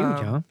 That's huge,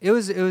 huh?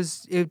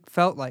 It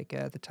felt like it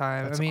at the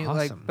time. That's I mean,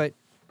 awesome. but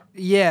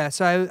yeah.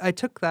 So I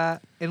took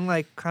that and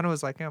like kind of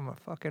was like, I'm gonna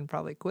fucking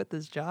probably quit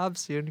this job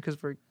soon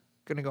because we're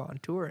gonna go on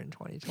tour in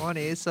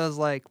 2020. So I was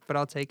like, but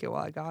I'll take it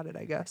while I got it,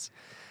 I guess.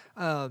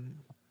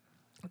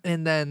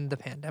 And then the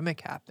pandemic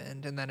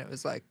happened, and then it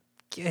was like,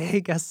 okay, I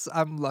guess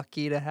I'm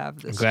lucky to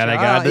have this. Glad I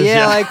job. got this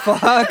Yeah, job. like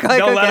fuck. Like,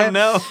 Don't let okay. him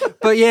know.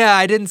 But yeah,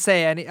 I didn't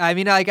say any. I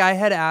mean, like I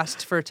had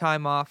asked for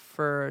time off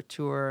for a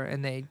tour,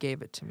 and they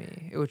gave it to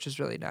me, which was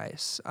really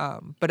nice.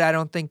 But I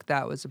don't think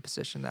that was a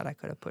position that I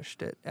could have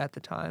pushed it at the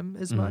time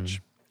as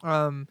much.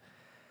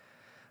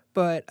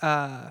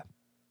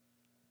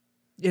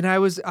 And I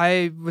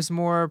was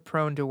more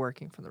prone to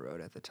working from the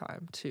road at the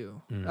time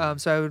too.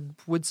 So I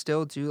would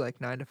still do like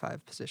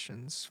 9-to-5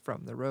 positions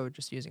from the road,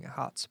 just using a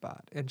hotspot,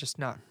 and just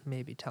not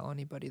maybe tell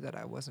anybody that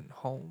I wasn't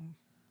home,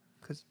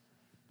 because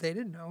they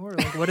didn't know, or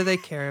like what do they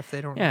care if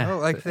they don't Yeah, know?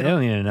 Like they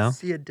don't need to know.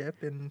 see a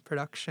dip in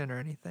production or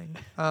anything.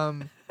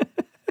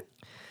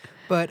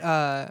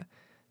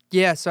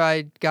 Yeah, so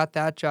I got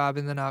that job,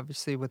 and then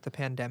obviously with the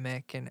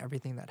pandemic and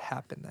everything that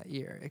happened that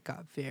year, it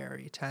got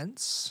very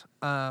tense,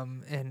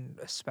 and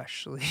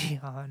especially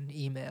on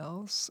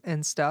emails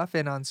and stuff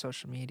and on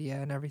social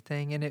media and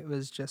everything. And it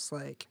was just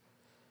like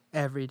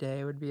every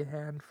day would be a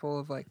handful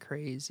of like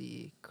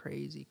crazy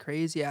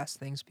ass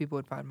things. People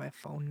would find my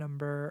phone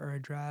number or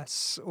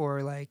address,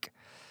 or like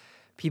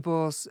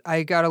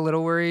I got a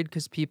little worried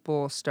because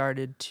people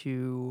started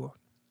to...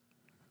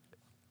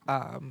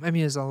 I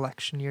mean, it was an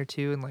election year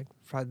too, and like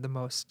probably the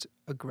most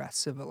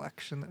aggressive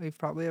election that we've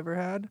probably ever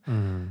had.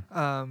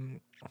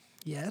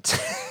 Yet.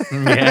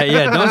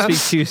 yeah. Don't speak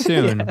too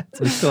soon. Yeah.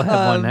 We still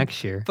have one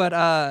next year.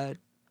 But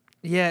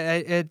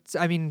yeah,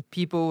 I mean,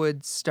 people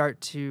would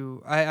start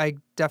to. I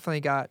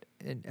definitely got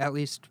at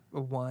least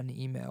one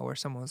email where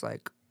someone was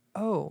like,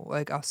 "Oh,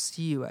 like I'll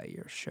see you at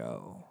your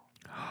show."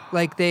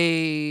 Like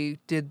they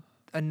did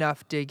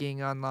enough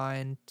digging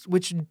online,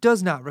 which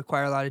does not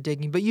require a lot of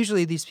digging, but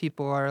usually these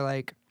people are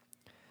like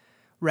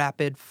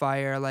rapid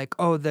fire, like,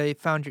 oh, they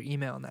found your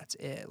email and that's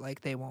it.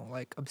 Like, they won't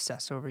like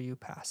obsess over you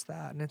past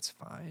that, and it's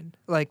fine.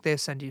 Like, they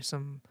send you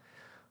some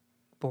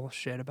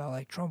bullshit about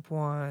like Trump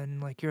won,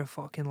 like you're a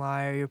fucking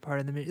liar, you're part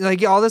of the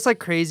like all this like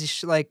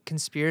crazy like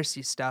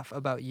conspiracy stuff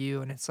about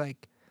you, and it's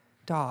like,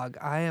 dog,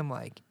 I am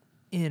like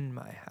in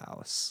my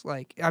house,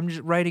 like I'm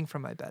just writing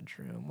from my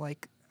bedroom,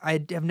 like I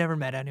have never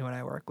met anyone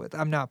I work with.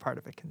 I'm not part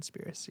of a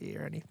conspiracy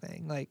or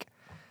anything. Like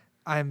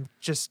I'm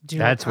just doing.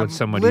 That's what I'm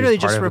somebody literally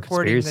who's part just of a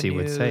reporting the conspiracy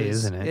would say, news.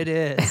 isn't it?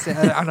 It is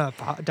on a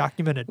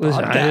documented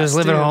Listen, podcast. I just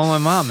live too. at home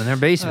with my mom in their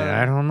basement.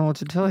 I don't know what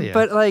to tell you.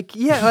 But like,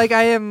 yeah, like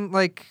I am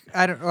like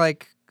I don't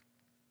like.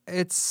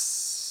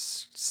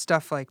 It's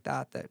stuff like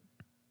that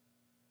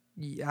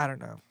I don't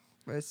know.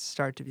 I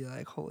start to be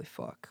like, holy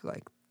fuck,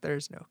 like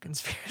there's no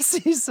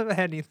conspiracies of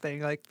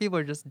anything. Like people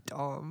are just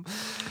dumb.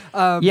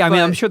 Yeah, I mean,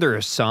 I'm sure there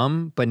are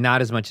some, but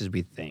not as much as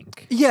we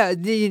think. Yeah,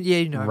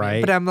 you know what I mean?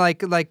 Right. But I'm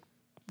like,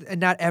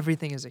 not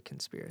everything is a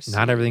conspiracy.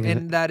 Not everything is-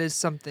 and that is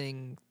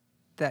something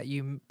that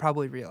you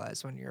probably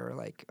realize when you're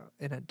like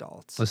an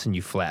adult. Listen,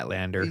 you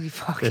flatlander. You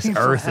fucking This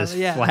earth is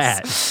yes.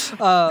 flat.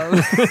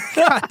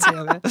 God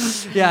damn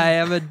it. Yeah, I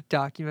am a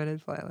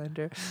documented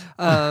flatlander.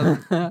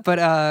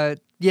 But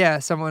yeah,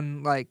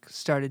 someone like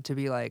started to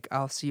be like,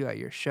 I'll see you at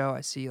your show.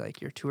 I see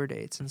like your tour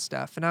dates and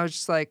stuff. And I was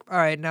just like, all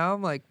right, now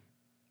I'm like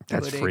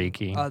That's putting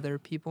freaky. other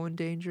people in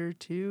danger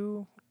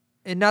too.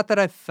 And not that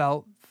I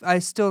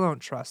still don't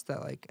trust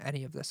that like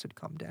any of this would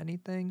come to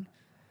anything.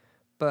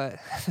 But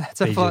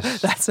that's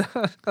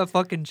a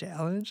fucking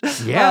challenge.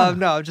 Yeah.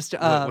 No, just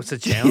what's the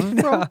challenge,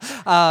 bro?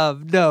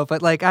 no,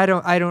 but like I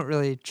don't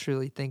really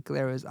truly think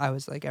I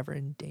was like ever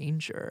in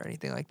danger or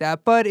anything like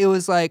that. But it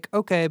was like,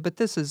 okay, but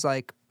this is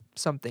like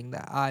something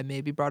that I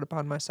maybe brought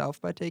upon myself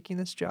by taking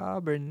this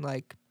job and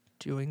like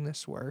doing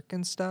this work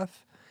and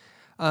stuff.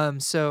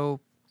 So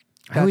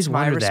that's I always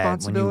my wonder that when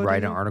responsibility. you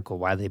write an article,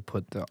 why they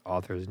put the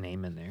author's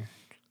name in there.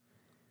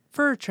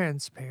 For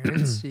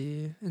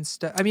transparency and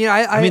stuff. I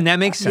mean, that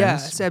makes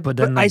sense. Yeah, but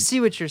then I like, see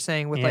what you're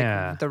saying with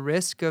Yeah. like the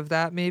risk of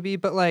that maybe,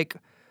 but like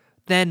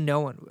then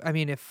no one. I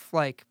mean, if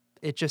like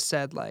it just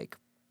said like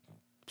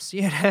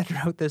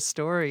CNN wrote this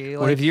story,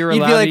 like, what if you're you'd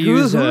be allowed like, to who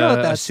use wrote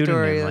a that pseudonym,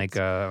 story? like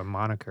a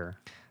moniker?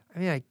 I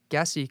mean, I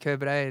guess you could,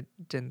 but I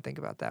didn't think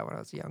about that when I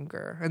was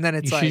younger. And then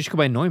it's You should like, just go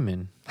by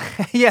Neumann.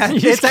 yeah, You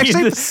it's just keep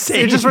actually the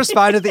same you just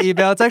respond to the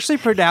email. It's actually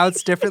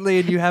pronounced differently,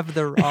 and you have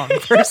the wrong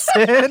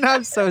person.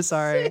 I'm so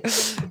sorry.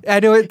 I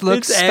know it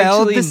looks It's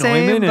spelled actually the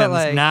same, Neumann, but and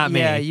like, it's not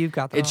me. yeah, you've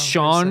got the It's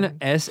wrong Sean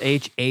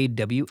person.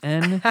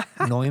 Shawn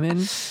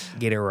Neumann.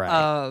 Get it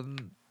right.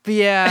 But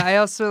yeah, I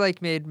also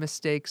like made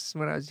mistakes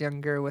when I was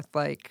younger with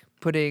like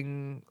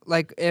putting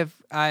like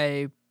if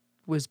I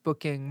was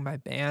booking my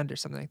band or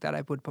something like that,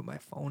 I would put my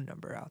phone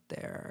number out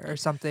there or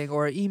something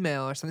or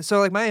email or something. So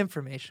like my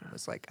information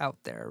was like out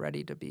there,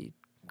 ready to be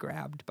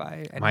grabbed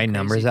by any My crazy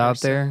number's out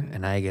there, person.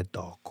 and I get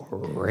the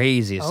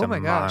craziest Oh my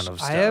amount gosh, of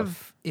stuff. I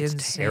have It's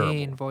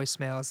insane terrible.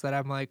 voicemails that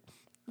I'm like,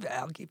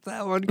 I'll keep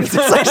that one because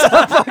it's like so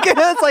fucking,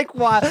 it's like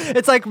why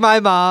it's like my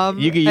mom.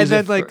 You could use and then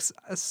it for-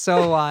 like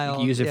so You wild.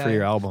 can use it yeah. for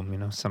your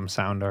album, some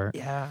sound art.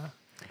 Yeah.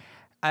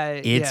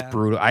 It's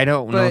brutal. I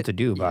don't know But- what to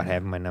do about yeah.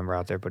 having my number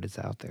out there, but it's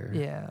out there.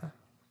 Yeah.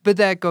 But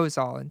that goes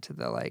all into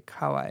the like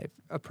how I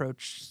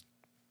approach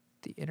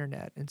the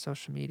internet and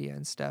social media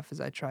and stuff. Is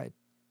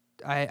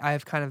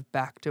I've kind of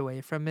backed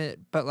away from it,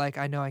 but like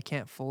I know I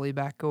can't fully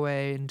back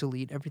away and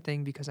delete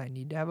everything because I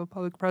need to have a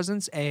public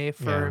presence. A,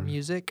 for Yeah.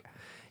 music,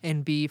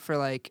 and B, for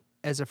like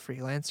as a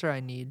freelancer, I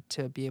need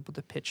to be able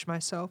to pitch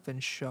myself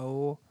and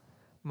show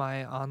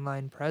my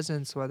online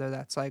presence, whether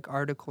that's like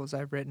articles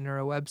I've written or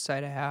a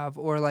website I have,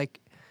 or like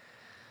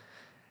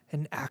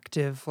an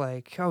active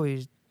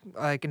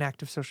an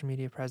active social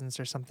media presence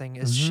or something.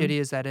 As Mhm. shitty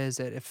as that is,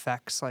 it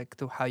affects like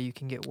how you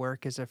can get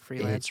work as a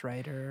freelance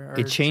writer. Or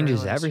It changes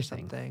journalist or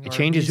everything. something, It or a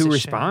changes who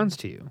musician. responds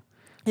to you.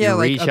 Yeah, you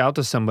like reach out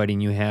to somebody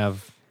and you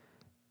have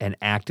an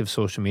active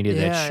social media that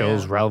Yeah,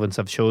 shows yeah. relevant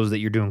stuff, shows that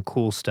you're doing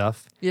cool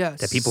stuff.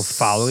 Yes. that people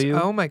follow you.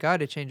 Oh my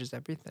god, it changes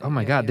everything. Oh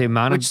my Yeah, God, the yeah.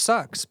 amount of- which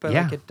sucks, but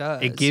yeah, like it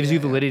does. It gives yeah, you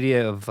validity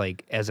of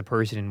like as a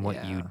person in what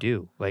Yeah. you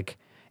do. Like,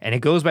 and it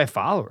goes by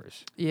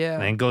followers. Yeah.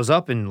 And it goes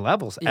up in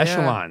levels, Yeah.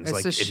 echelons. It's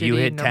like a if you shitty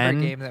hit number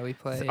 10, game that we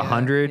play.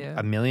 100, yeah.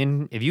 a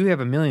million. If you have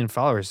 1 million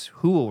followers,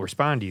 who will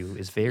respond to you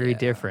is very Yeah.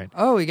 different.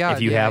 Oh, we got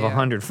if you have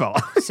 100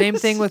 followers. Same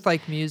thing with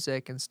like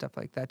music and stuff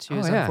like that too, Oh,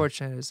 as yeah.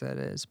 unfortunate as that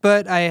is.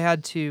 But I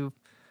had to,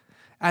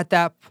 at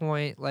that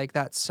point, like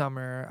that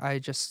summer, I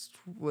just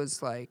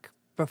was like,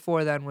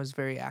 before then was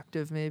very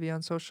active maybe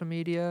on social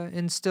media,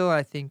 and still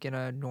I think in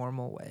a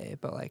normal way.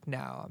 But like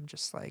now I'm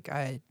just like,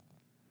 I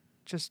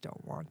just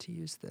don't want to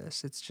use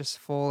this. It's just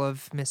full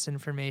of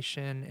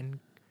misinformation and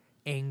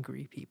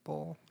angry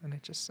people, and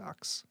it just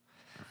sucks.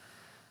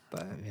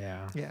 But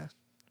Yeah. yeah.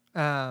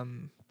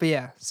 But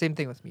yeah, same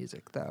thing with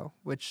music though,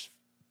 which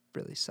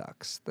really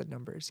sucks. The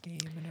numbers game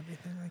and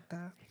everything like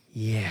that.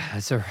 Yeah,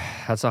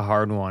 that's a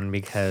hard one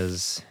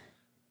because,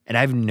 and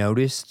I've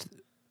noticed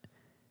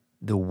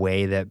the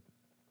way that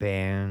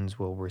bands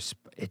will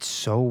it's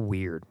so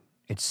weird.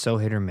 It's so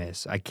hit or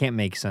miss. I can't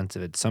make sense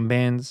of it. Some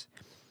bands,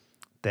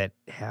 that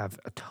have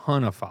a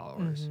ton of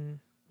followers Mm-hmm.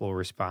 will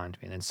respond to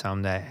me, and then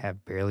some that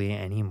have barely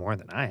any more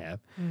than I have,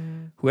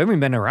 Mm-hmm. who haven't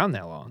been around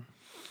that long.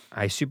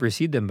 I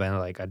supersede them by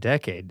like a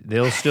decade.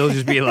 They'll still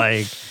just be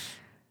like,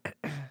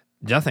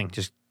 nothing,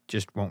 just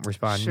won't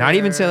respond. Not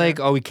even say like,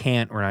 oh, we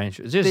can't, we're not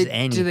interested. Just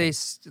anything. Do they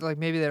like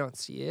maybe they don't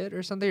see it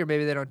or something, or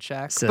maybe they don't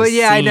check? It's a But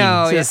yeah, I scene.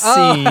 know. It's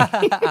Yeah. a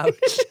scene.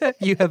 Ouch.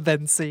 You have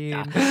been seen.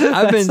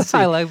 I've been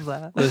seen. I love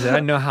that. Listen, I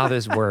know how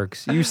this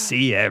works. You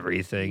see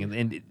everything,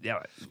 and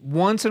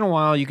once in a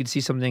while you could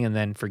see something and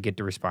then forget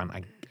to respond.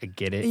 I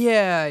get it.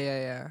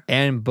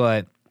 Yeah.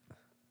 But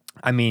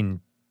I mean,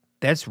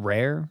 that's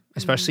rare,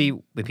 especially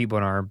with people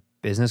in our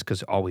business,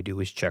 because all we do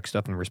is check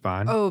stuff and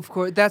respond. Oh, of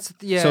course. That's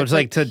So it's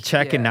like to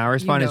check and not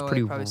respond is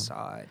pretty. I probably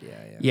saw it. Yeah.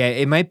 Yeah,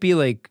 it might be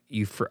like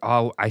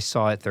I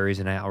saw it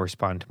Thursday night, I'll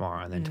respond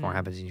tomorrow, and then tomorrow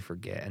happens and you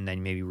forget, and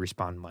then maybe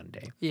respond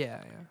Monday.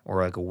 Yeah.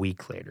 Or like a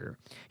week later.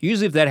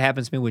 Usually if that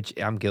happens to me, which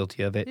I'm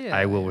guilty of it, Yeah,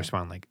 I will yeah.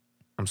 respond like,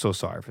 I'm so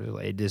sorry for the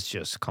delay. It is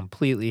just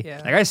completely,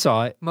 Yeah. like I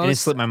saw it, and it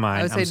slipped my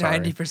mind. I would say I'm sorry.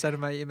 90% of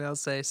my emails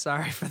say,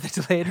 sorry for the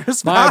delayed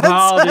response. My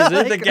apologies.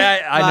 Like, The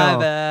guy, I my know.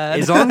 bad.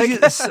 As long as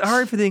you,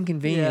 sorry for the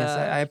inconvenience.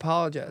 Yeah. I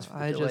apologize for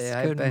the I delay. just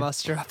I've couldn't been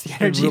muster up the been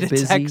energy real to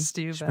busy. text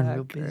you Just back. been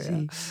real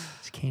busy.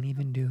 Just can't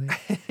even do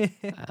it.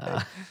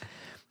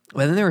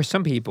 Well, then there are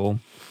some people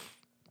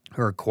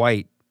who are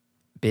quite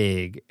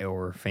big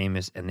or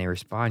famous, and they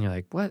respond. You're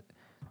like, what?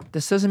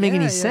 This doesn't make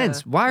any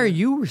sense. Why are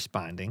you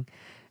responding?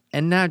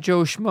 And not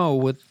Joe Schmo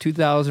with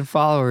 2,000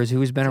 followers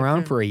who's been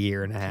around for a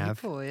year and a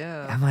half. People,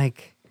 yeah. I'm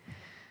like,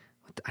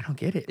 I don't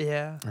get it.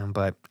 Yeah.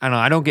 But I don't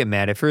know. I don't get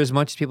mad. For as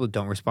much as people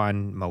don't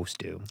respond, most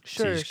do.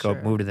 So you just go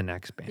Sure. move to the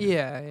next band.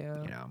 Yeah.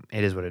 You know,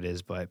 it is what it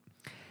is, but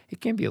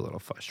it can be a little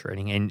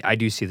frustrating. And I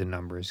do see the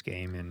numbers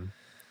game, and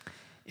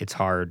it's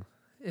hard.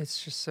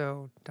 It's just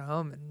so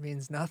dumb. It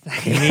means nothing.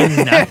 It means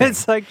nothing.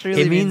 It's like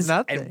truly means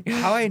nothing. And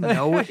how I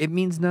know it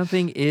means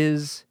nothing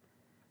is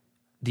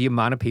the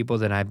amount of people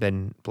that I've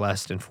been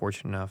blessed and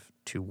fortunate enough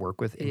to work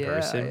with in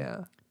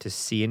person, to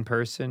see in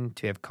person,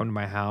 to have come to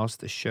my house,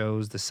 the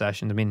shows, the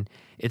sessions. I mean,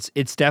 it's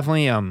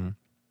definitely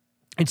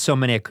it's so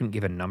many I couldn't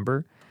give a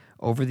number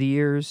over the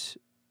years,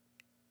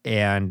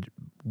 and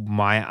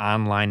my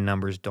online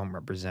numbers don't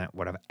represent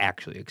what I've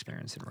actually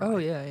experienced in real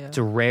life. Yeah. It's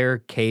a rare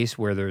case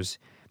where there's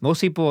most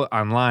people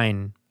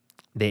online.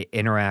 They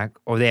interact,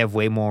 or they have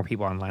way more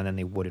people online than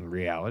they would in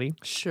reality.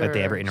 Sure. That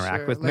they ever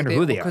interact with, no like matter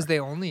who they are. Because they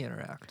only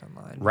interact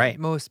online. Right.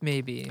 Most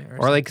maybe.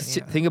 Or like,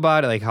 think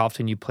about it, like how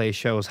often you play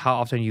shows, how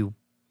often you're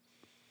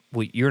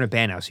in a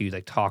band now, so you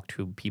like talk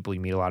to people,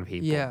 you meet a lot of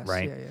people,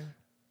 right? Yeah.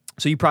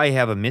 So you probably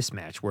have a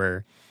mismatch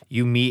where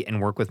you meet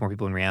and work with more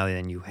people in reality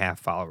than you have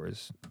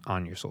followers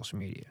on your social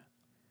media.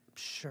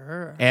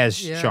 Sure. As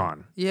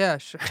Sean. Yeah,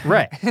 sure.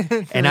 Right.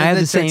 And I have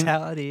the same.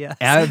 Totality, yes.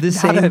 I have the Not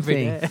same every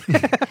thing.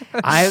 day.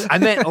 I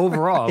meant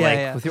overall,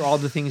 Yeah, with all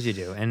the things you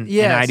do, and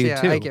Yes, I do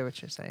too. I get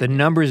what you're saying. The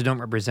numbers don't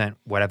represent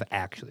what I've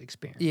actually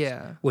experienced.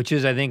 Yeah. Which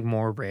is, I think,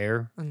 more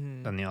rare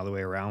Mhm. than the other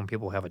way around.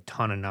 People have a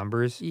ton of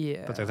numbers,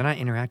 Yeah. but they're not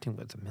interacting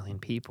with a million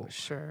people.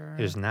 Sure.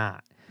 There's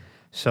not.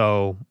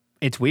 So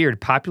it's weird.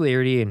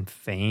 Popularity and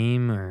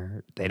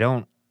fame, they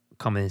don't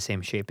come in the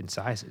same shape and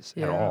sizes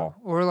at all.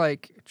 Or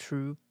like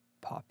true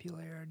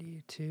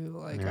popularity too.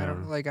 Like I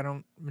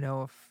don't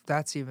know if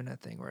that's even a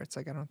thing where it's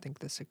like I don't think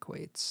this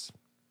equates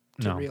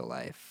to real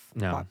life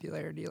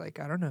popularity. Like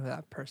I don't know who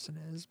that person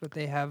is, but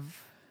they have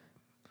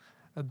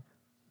a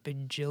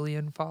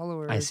bajillion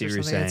followers. I see what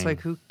you're something. It's saying. like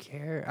who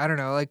cares? I don't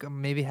know. Like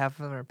maybe half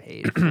of them are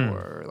paid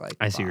for. Like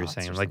I see what you're bots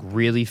saying. or Like something.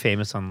 really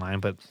famous online,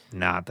 but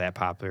not that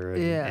popular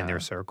in Yeah. their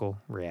circle.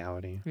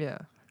 Reality. Yeah,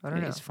 I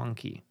don't know. It's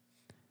funky.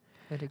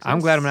 It I'm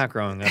glad I'm exists. not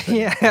growing up. in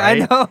Yeah, it,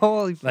 right? I know.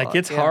 Holy Like fuck,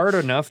 it's yeah. hard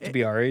enough to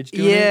be our age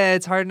doing it. Yeah,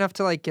 it's hard enough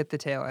to like get the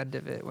tail end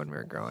of it when we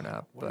were growing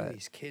up. What are But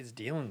these kids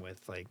dealing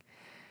with? Like,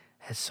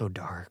 it's so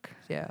dark.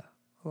 yeah,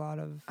 a lot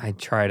of I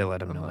try to let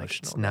them know, like,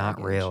 it's Emotional not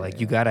baggage, real. Like,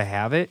 you yeah. got to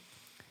have it,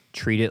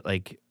 treat it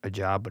like a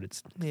job, but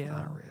it's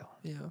not real.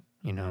 yeah.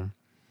 You know?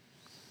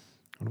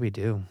 What do we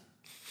do?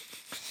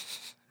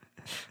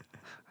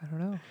 I don't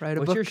know. Write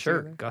a What's book. your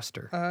shirt? together.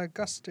 Guster.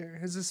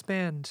 Guster is this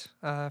band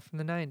from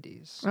the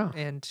 90s Oh.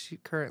 and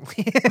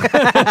currently.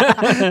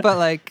 But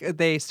like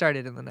they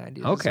started in the 90s.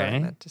 Is what I Okay.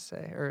 meant to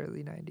say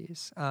early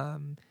 90s.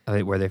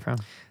 Where are they from?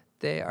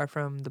 They are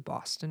from the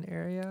Boston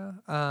area.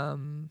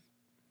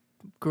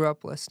 Grew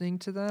up listening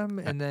to them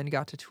and then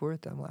got to tour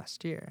with them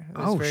last year. It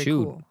was very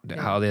cool.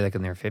 How are they, like,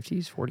 in their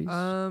 50s,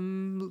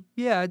 40s?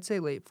 Yeah, I'd say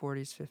late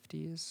 40s,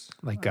 50s.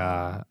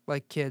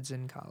 Like kids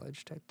in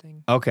college type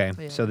thing. Okay.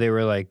 yeah. So they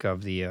were, like,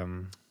 of the,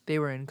 They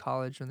were in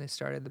college when they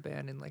started the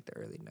band in like the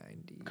early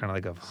 90s. kind of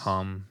like of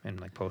Hum and,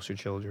 like, Poster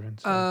Children and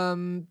stuff?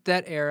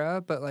 That era,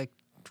 but like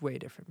way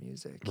different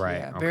music. Right,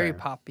 Yeah, very okay.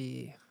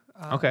 poppy.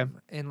 Okay.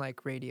 And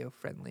like radio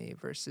friendly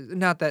versus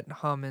not that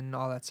Hum and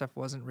all that stuff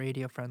wasn't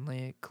radio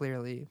friendly. It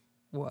clearly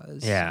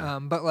was. Yeah.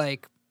 But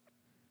like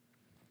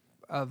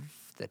of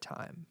the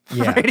time.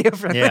 Yeah. Radio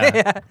friendly.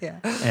 Yeah. yeah.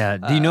 Yeah.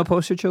 Do you know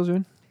Poster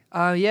Children?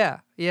 Yeah.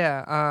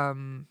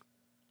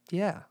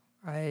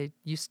 I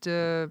used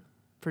to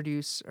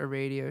produce a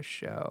radio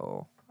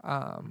show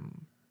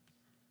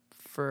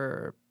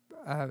for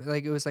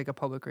like it was like a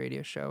public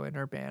radio show in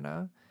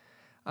Urbana,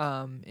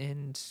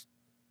 and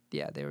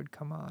yeah, they would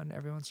come on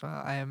every once in a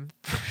while. I am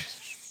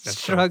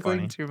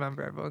struggling to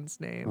remember everyone's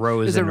name.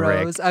 Rose is it and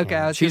Rose? Rick. Okay,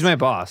 Yeah. She's my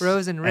boss.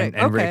 Rose and Rick.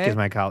 And okay. Rick is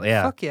my colleague.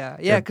 Yeah. Fuck yeah,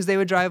 yeah. Because they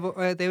would drive.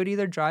 They would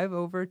either drive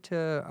over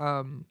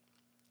to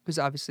because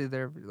obviously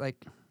they're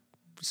like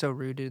so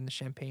rooted in the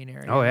Champaign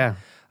area. Oh yeah.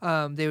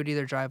 They would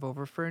either drive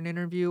over for an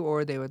interview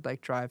or they would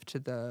like drive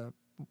to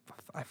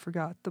I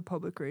forgot the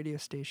public radio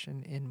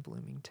station in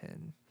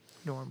Bloomington.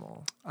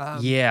 Normal.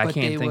 Yeah, I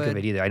can't think of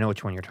it either. I know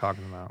which one you're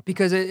talking about.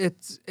 Because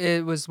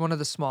it was one of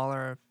the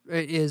smaller.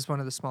 It is one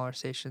of the smaller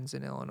stations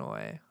in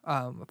Illinois.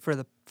 For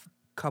the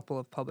couple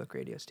of public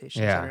radio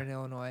stations that are in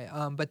Illinois.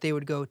 But they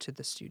would go to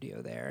the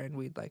studio there, and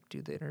we'd like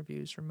do the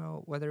interviews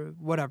remote,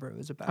 whatever it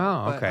was about.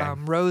 Oh, okay.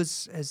 But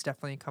Rose has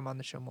definitely come on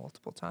the show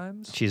multiple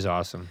times. She's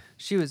awesome.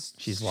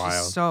 She's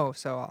wild. So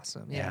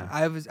awesome.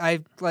 Yeah.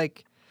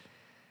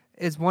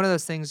 It's one of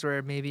those things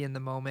where maybe in the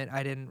moment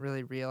I didn't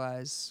really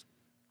realize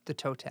the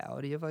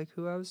totality of like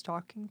who I was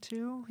talking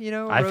to, you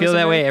know. I feel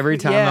that way every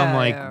time I'm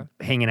like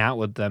hanging out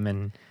with them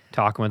and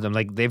talking with them.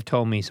 Like they've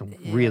told me some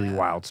really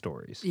wild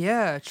stories.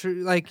 Yeah,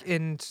 true. Like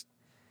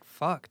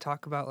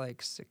talk about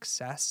like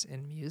success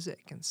in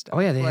music and stuff. Oh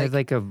yeah, they had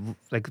like a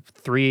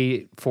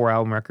 3-4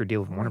 album record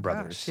deal with Warner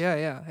Brothers.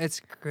 Yeah, it's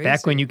crazy.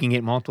 Back when you can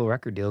get multiple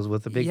record deals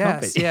with a big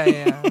company.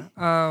 Yeah.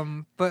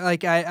 But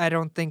like I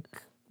don't think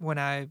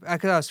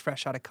because I was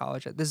fresh out of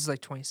college. This is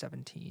like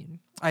 2017.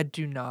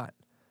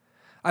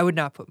 I would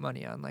not put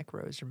money on like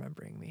Rose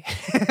remembering me,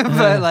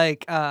 but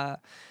like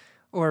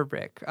or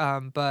Rick.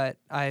 But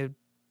that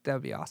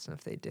would be awesome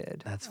if they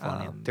did. That's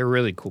funny. They're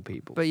really cool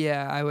people. But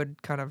yeah, I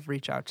would kind of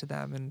reach out to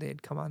them, and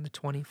they'd come on the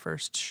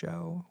 21st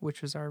show,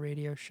 which was our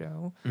radio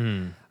show.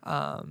 And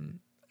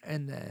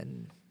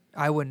then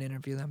I wouldn't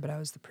interview them, but I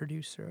was the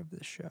producer of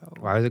the show.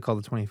 Why was it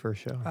called the 21st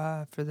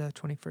show? For the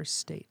 21st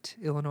state,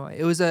 Illinois.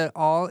 It was an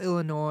all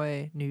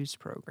Illinois news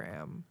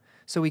program.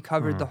 So we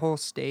covered the whole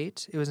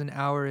state. It was an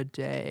hour a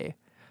day.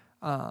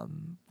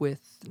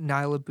 With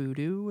Nyla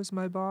Boodoo was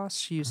my boss.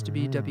 She used to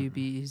be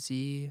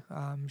WBEZ.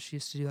 She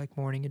used to do like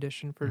morning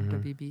edition for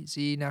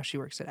WBEZ. Now she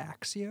works at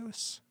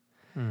Axios.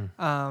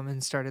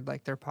 And started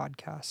like their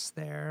podcasts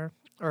there,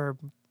 or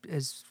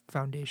is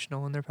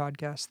foundational in their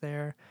podcast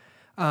there.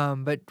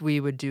 But we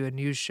would do a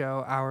news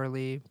show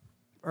hourly,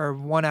 or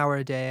 1 hour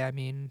a day.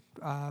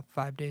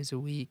 5 days a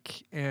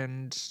week,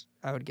 and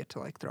I would get to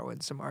like throw in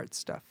some art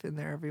stuff in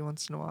there every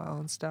once in a while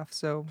and stuff.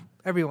 So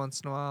every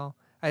once in a while,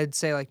 I'd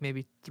say like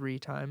maybe 3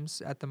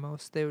 times at the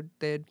most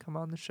they'd come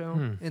on the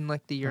show in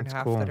like the year and a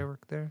half that I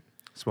worked there.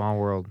 Small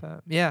world.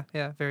 But yeah,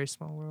 very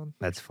small world.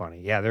 That's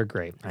funny. Yeah, they're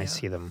great. I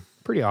see them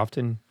pretty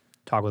often.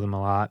 Talk with them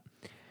a lot.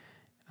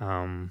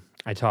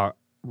 I taught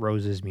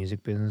Rose's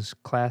music business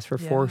class for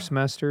 4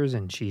 semesters,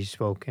 and she's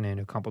spoken it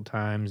a couple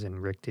times,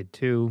 and Rick did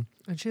too.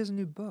 And she has a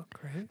new book,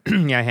 right?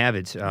 Yeah, I have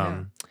it.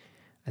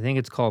 I think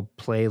it's called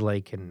Play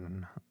Like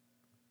an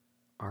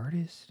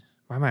Artist.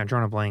 Why am I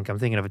drawing a blank?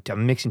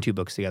 I'm mixing 2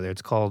 books together.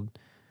 It's called...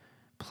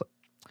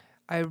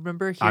 I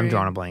remember hearing... I'm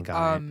drawing a blank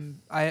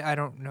on it. I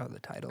don't know the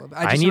title of it.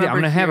 I'm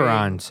going to have her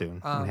on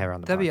soon. I'm going to have her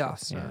on the podcast. That'd be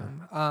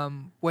awesome. Yeah.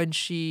 When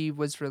she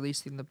was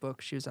releasing the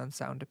book, she was on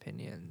Sound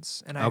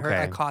Opinions. And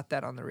I caught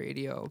that on the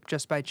radio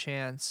just by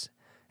chance.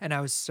 And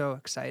I was so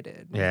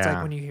excited. Yeah. It's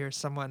like when you hear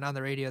someone on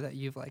the radio that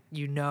you've like,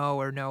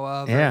 or know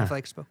of, or you've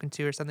like spoken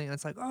to or something, and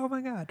it's like, oh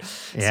my God.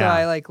 Yeah. So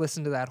I like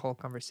listened to that whole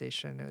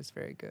conversation. It was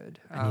very good.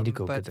 I need to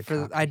go get the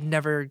copy. I'd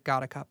never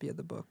got a copy of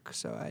the book,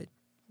 so I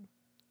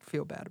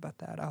feel bad about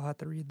that. I'll have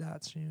to read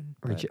that soon.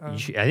 But, I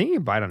think you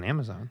can buy it on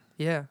Amazon.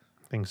 Yeah.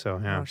 I think so,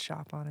 yeah. I'll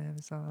shop on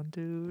Amazon,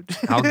 dude.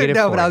 I'll get it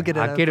no, for but you. I'll get it.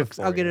 I'll get it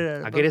for you. I'll get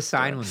it. I'll get a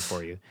signed one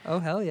for you. Oh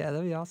hell yeah,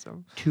 that'd be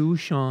awesome. To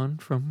Sean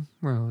from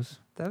Rose.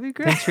 That'd be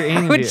great. Thanks for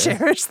I would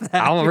cherish that.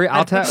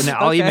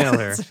 I'll email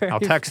her. I'll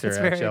text her.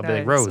 Actually, I'll be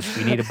like, Rose,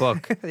 we need a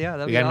book. Yeah,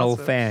 that'd we be got awesome. an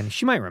old fan.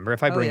 She might remember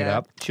if I bring it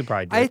up. She'll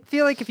probably do it. I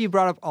feel like if you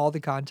brought up all the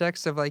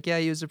context of like,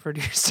 he was a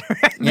producer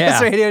at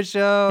this radio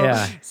show.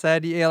 Yeah.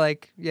 Said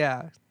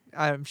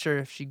I'm sure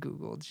if she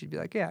Googled, she'd be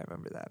like, yeah, I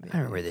remember that. I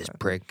remember this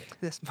prick.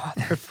 This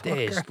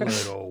motherfucker.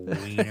 This little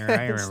wiener.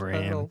 I remember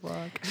him.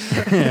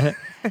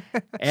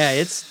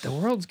 The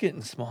world's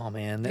getting small,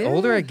 man. The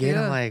older I get,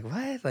 I'm like,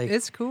 what? Like,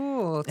 it's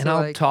cool. And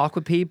I'll talk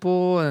with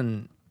people,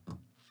 and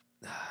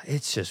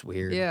it's just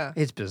weird. Yeah.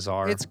 It's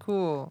bizarre. It's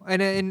cool.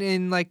 And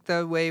in like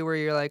the way where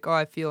you're like, oh,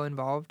 I feel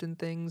involved in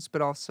things,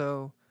 but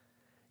also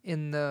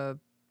in the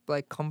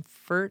like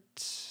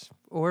comfort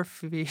or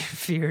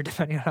fear,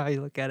 depending on how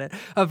you look at it,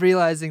 of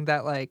realizing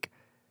that like,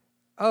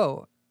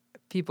 oh,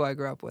 people I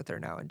grew up with are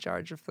now in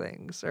charge of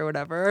things or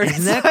whatever.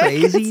 Isn't that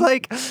crazy? It's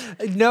like,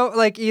 no,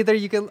 like either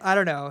you can, I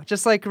don't know,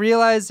 just like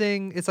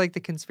realizing it's like the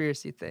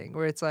conspiracy thing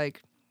where it's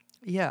like,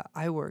 yeah,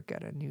 I work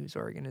at a news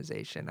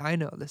organization. I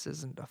know this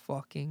isn't a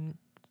fucking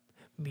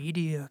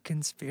media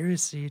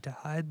conspiracy to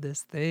hide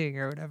this thing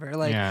or whatever.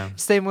 Like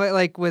same way,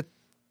 like with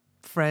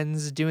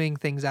friends doing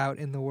things out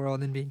in the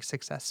world and being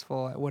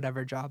successful at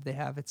whatever job they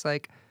have. It's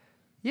like,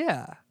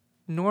 yeah,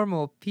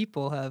 normal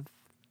people have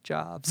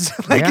jobs.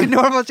 Like Yeah.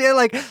 normal,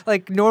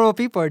 like normal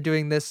people are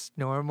doing this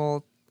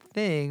normal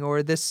thing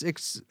or this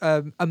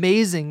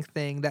amazing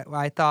thing that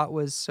I thought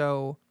was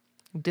so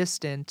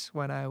distant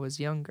when I was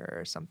younger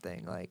or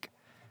something. Like,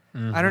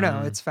 I don't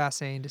know. It's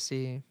fascinating to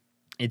see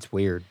It's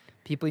weird.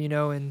 people,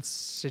 in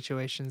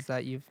situations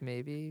that you've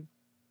maybe,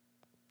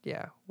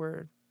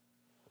 were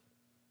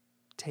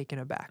taken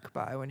aback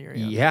by when you're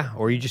younger. Yeah,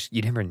 or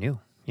you never knew.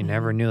 You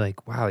never knew,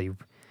 like, wow,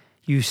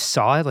 you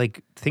saw it.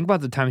 Like, think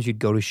about the times you'd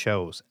go to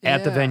shows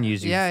at the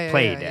venues you've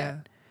played at. Yeah.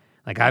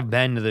 Like, I've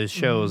been to those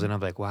shows, and I'm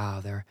like,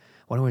 wow, I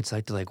wonder what it's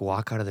like to, like,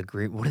 walk out of the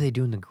green. What do they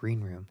do in the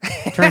green room?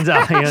 Turns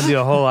out you don't do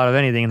a whole lot of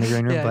anything in the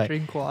green room, Yeah, but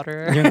drink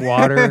water. drink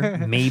water.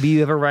 Maybe you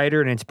have a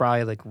rider, and it's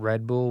probably, like,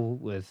 Red Bull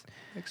with...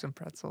 Like some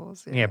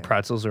pretzels. Yeah,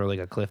 pretzels or, like,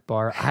 a Cliff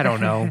Bar. I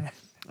don't know.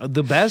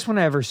 The best one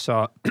I ever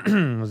saw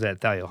was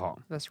at Thalia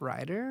Hall. Best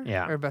rider?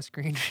 Yeah. Or best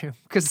green room?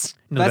 Because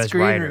No, best best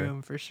green rider.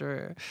 room for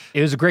sure.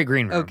 It was a great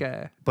green room.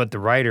 Okay. But the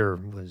rider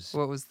was...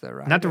 What was the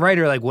rider? Not the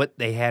rider, like what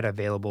they had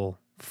available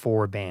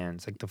for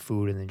bands, like the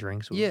food and the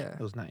drinks. It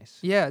was nice.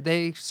 Yeah,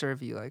 they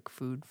serve you like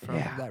food from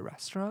Yeah. that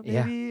restaurant,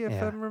 Yeah, maybe, if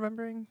yeah. I'm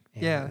remembering.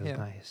 Yeah, it was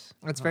nice.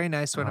 It's very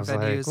nice when I a was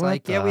venue like, is what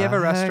like, the we have a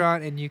heck?"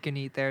 restaurant and you can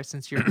eat there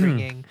since you're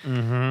bringing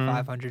Mm-hmm.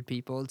 500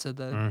 people to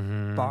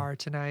the bar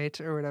tonight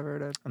or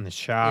whatever. And the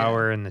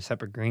shower and the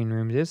separate green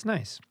rooms. It's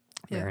nice.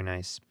 Yeah. Very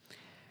nice.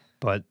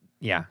 But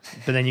yeah.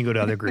 But then you go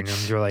to other green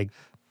rooms, you're like,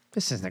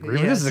 this isn't a green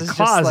room. Yeah, This is a just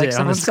closet like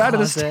on the someone's side closet.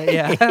 of the stage.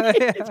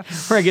 Yeah.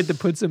 Where I get to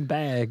put some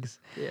bags.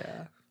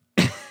 Yeah.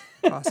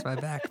 Lost my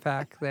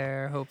backpack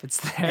there. Hope it's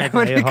there At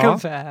when the I come hall?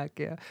 back.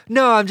 Yeah.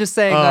 No, I'm just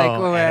saying, like, Oh,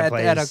 when we're at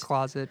a at a place.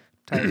 closet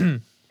type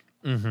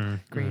Mm-hmm.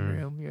 green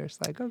room. You're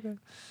just like, okay.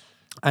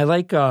 I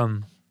like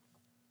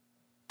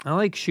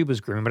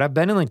Shuba's green room, but I've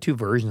been in like two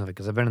versions of it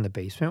because I've been in the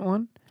basement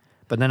one,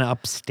 but then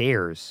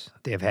upstairs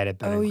they've had it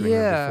been in green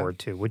room before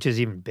too, which is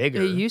even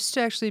bigger. It used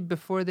to actually,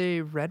 before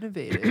they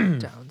renovated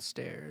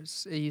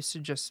downstairs, it used to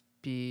just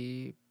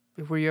be.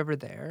 Were you ever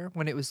there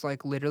when it was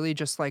like literally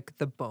just like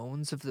the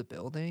bones of the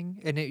building,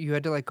 and you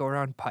had to like go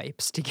around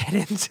pipes to get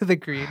into the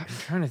green? I'm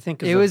trying to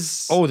think. Of It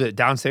was the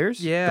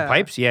downstairs. Yeah. The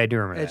pipes. Yeah, I do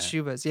remember at that.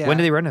 Shuba's. Yeah. When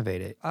did they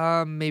renovate it?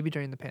 Maybe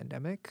during the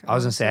pandemic. I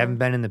was gonna wanna say I haven't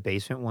been in the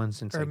basement one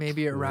since Or like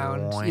maybe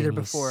around either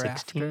before or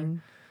after.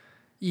 2016.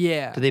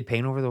 Yeah. Do they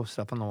paint over those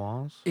stuff on the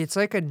walls? It's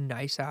like a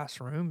nice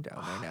ass room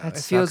down there now. That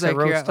It feels sucks. I like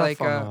wrote you're at stuff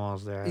like on the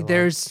walls there. I like-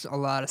 there's a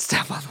lot of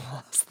stuff on the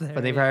walls there.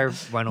 but they yeah. probably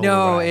went over.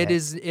 No, what I it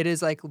had.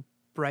 is like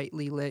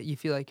brightly lit. You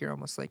feel like you're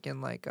almost like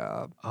in like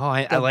Oh,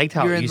 I liked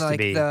how you're it used in like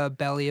to be. the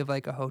belly of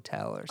like a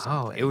hotel or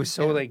something. Oh, it was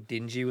so Yeah. like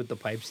dingy with the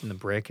pipes and the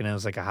brick, and it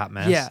was like a hot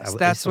mess. Yes, I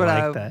that's still what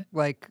like I that.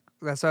 like.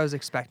 That's what I was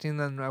expecting.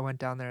 Then I went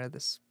down there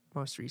this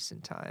most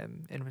recent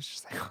time and was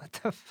just like, what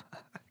the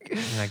fuck? You're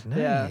like, nice.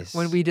 Yeah,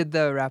 when we did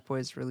the Rap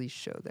Boys release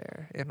show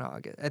there in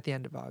August, at the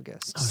end of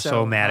August. I was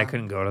so mad I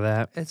couldn't go to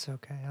that. It's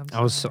okay.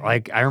 I was so, sorry.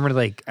 like, I remember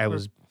like I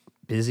was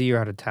busy or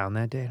out of town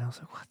that day, and I was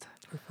like, what the?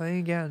 We're playing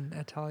again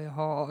at Talia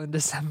Hall in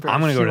December. I'm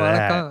gonna if go you to wanna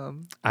that.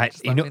 Come.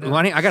 Just let me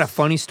know. I got a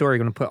funny story.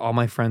 Going to put all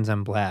my friends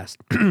on blast.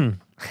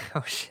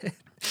 Oh shit!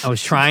 I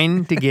was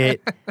trying to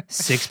get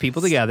 6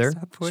 people together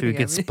Stop so we pointing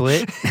could at me.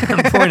 split.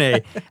 I'm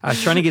pointing. I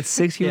was trying to get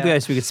 6 people Yeah. together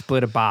so we could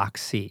split a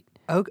box seat.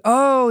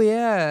 Oh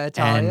yeah,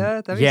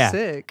 Talia. That'd be yeah.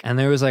 sick. And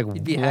there was like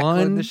You'd be heckling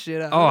one. the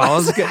shit out Oh, of I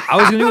was us.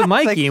 gonna do it with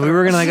Mikey, and we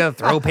were gonna like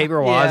throw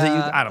paper wads at you.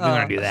 Yeah. We weren't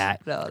gonna do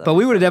that, No, that'd but be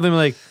we would have definitely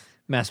like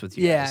messed with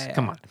you Yeah, guys. yeah.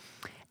 Come on.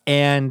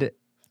 And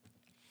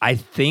I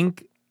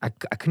think I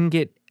couldn't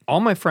get all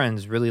my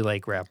friends really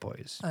like Rap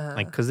Boys,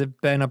 like because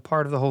they've been a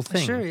part of the whole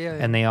thing. Sure, yeah,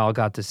 And they all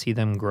got to see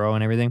them grow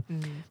and everything.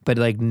 Mhm. But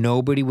like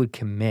nobody would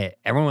commit.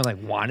 Everyone would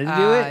like wanted to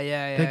do it.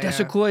 Yeah, Like that's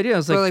yeah. a cool idea. I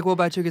was So like, like we'll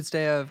buy 2 kids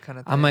stay of kind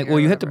of thing. I'm like, or well,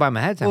 you have to whatever. buy them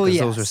ahead of time Well, because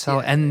those are yes,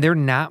 selling, yeah, and yeah. they're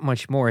not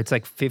much more. It's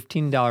like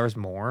 $15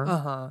 more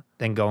Uh-huh.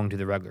 than going to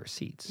the regular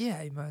seats.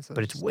 Yeah, you might as well.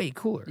 But it's just- way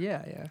cooler.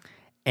 Yeah, yeah.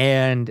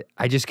 And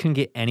I just couldn't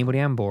get anybody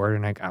on board.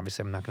 And like,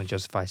 obviously, I'm not going to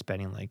justify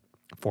spending like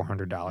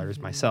 $400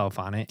 myself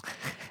on it.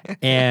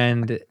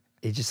 And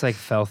it just like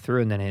fell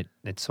through. And then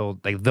it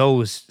sold, like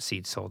those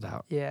seats sold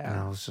out. Yeah. And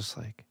I was just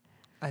like,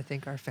 I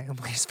think our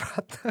families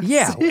brought those.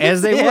 yeah, seats.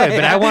 as they Yeah, would.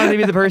 But I wanted to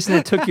be the person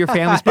that took your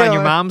family spot. And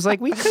your know. mom's like,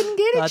 we couldn't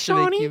get it, Not to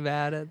make you Shawnee.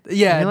 mad at.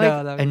 Yeah, And, no. you're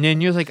like- that and then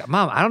you're like,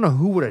 Mom, I don't know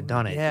who would have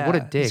done it. Yeah, What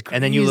a these dick.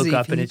 And then you look crazy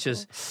up and it's people.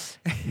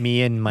 just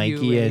me and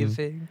Mikey you and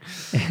waving.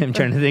 I'm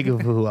trying to think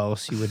of who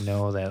else you would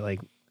know that like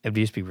it'd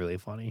just be really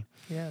funny.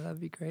 Yeah,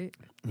 that'd be great.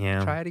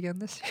 Yeah. Try it again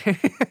this year.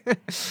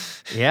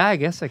 Yeah, I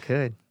guess I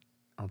could.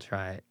 I'll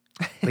try it.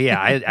 But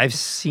yeah, I've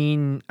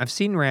seen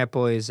Rat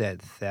Boys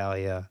at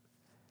Thalia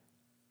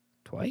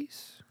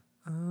twice.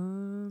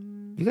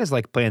 You guys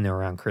like playing there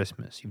around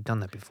Christmas. You've done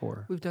that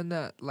before. We've done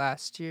that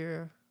last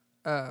year,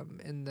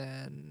 and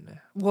then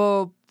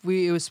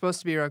it was supposed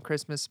to be around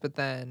Christmas, but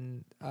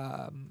then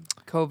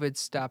COVID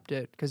stopped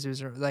it because it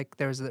was like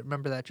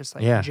remember that just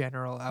like Yeah.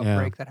 general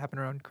outbreak that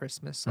happened around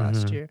Christmas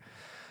last year.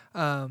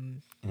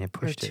 And it Or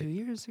pushed 2 it.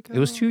 years ago. It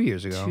was 2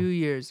 years ago. 2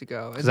 years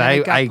ago, and 'Cause then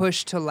it got I-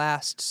 pushed to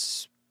last.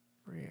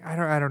 Spring. I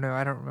don't know.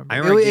 I don't remember. I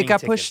remember It getting got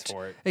tickets pushed.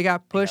 for it. It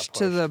got pushed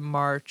to pushed. the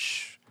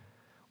March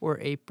or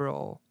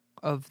April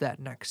of that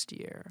next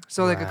year.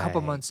 So like a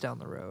couple Right. months down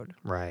the road.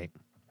 Right.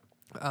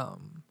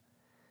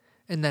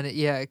 And then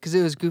because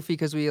it was goofy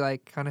because we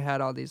like kind of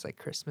had all these like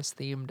Christmas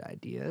themed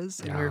ideas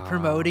and we were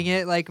promoting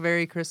it like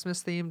very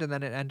Christmas themed, and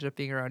then it ended up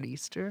being around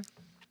Easter.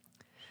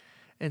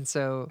 And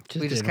so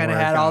we just didn't kind of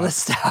work had all out. this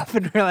stuff,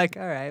 and we're like,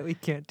 all right, we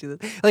can't do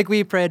this. Like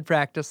we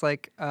practiced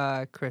like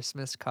a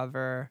Christmas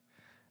cover.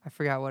 I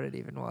forgot what it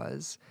even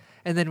was.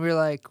 And then we were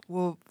like,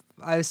 well,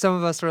 some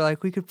of us were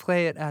like, we could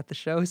play it at the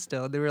show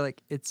still. And they were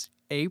like, it's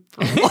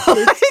April.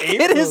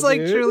 It is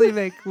like dude.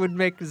 truly would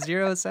make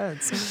zero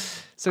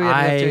sense. So we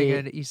ended up doing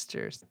an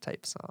Easter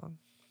type song.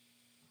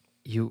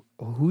 Who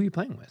are you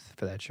playing with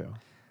for that show?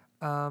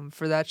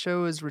 For that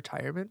show was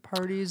Retirement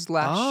Party's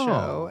last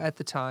show at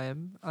the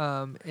time.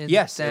 And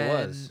Yes, then,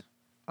 it was.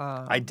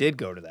 I did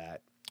go to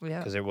that Yeah.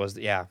 because it was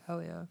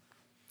Hell yeah.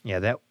 yeah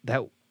that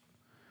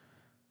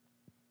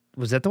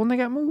was that the one that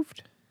got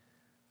moved?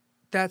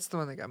 That's the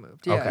one that got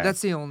moved. Yeah, Okay.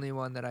 that's the only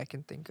one that I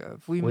can think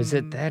of. Was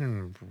it that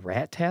in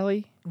Rat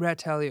Tally? Rat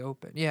Tally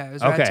Open. Yeah, it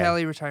was Okay. Rat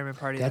Tally Retirement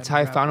Party. That's then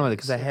how I Rat found out Boys,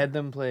 because I had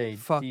them play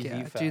Fuck DZ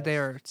yeah, Fest. dude, they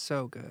are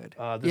so good.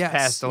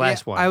 The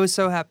last one. I was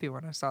so happy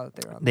when I saw that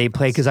they were on. They the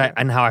played bus, because yeah.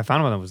 and how I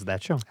found one was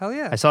that show. Hell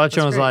yeah, I saw that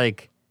show and was that's great.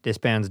 like, this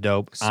band's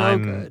dope. So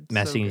I'm good, so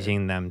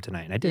messaging them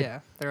tonight, and I did. Yeah,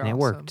 they're and awesome.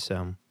 it worked.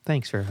 So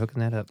thanks for hooking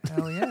that up.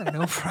 Hell yeah,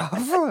 no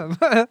problem.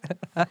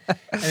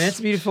 And that's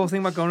the beautiful thing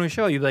about going to a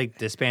show. You're like,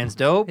 this band's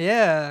dope.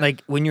 Yeah,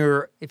 Like when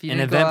you're If you an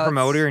didn't go event out,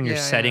 promoter and you're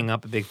yeah, setting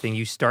up a big thing,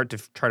 you start to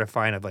try to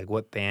find like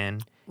what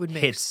band would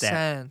make hits that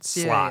sense.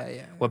 Yeah, slot.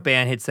 yeah. What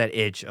band hits that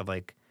itch of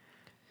like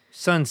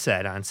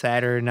sunset on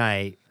Saturday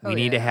night. We Oh,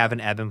 need to yeah. have an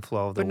ebb and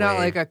flow of the But not wave.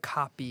 like a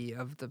copy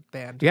of the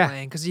band Yeah.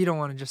 playing, because you don't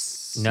want to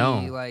just see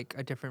No. like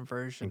a different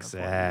version.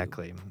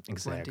 Exactly. Of what you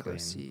Exactly. go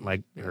And, see.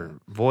 like Yeah. her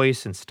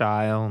voice and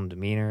style and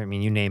demeanor. I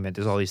mean, you name it.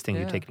 There's all these things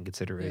you Yeah. take into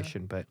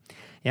consideration. But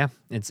yeah,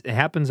 it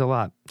happens a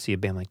lot. See a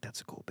band like, that's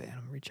a cool band. I'm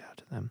gonna reach out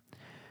to them.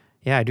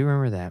 Yeah, I do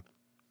remember that.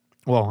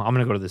 Well, I'm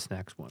gonna go to this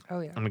next one.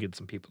 Oh yeah. I'm gonna get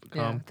some people to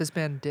Yeah, come. this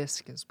band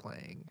Disc is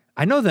playing.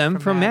 I know them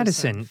from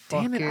Madison.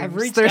 Damn it, I've Fucking-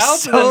 reached they're out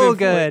to so them before.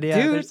 good. Yeah,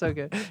 they're Dude. so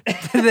good.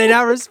 Did they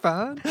not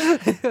respond?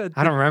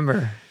 I don't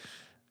remember.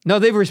 No,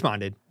 they've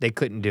responded. They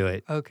couldn't do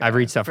it. Okay, I've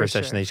reached out for a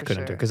sure, session. They just for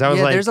couldn't do sure. it because I was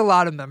yeah, like, there's a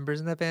lot of members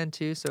in that band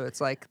too, so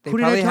it's like they Who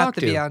did I probably have talk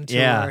to be to? on tour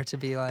Yeah. to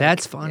be like.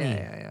 That's funny.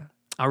 Yeah.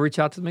 I'll reach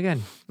out to them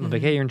again. I'm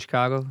like, hey, you're in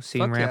Chicago,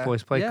 seeing Fuck Rat yeah.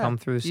 Boys play. Yeah, Come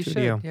through the you should.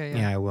 studio.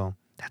 Yeah. I will.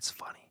 That's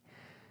funny.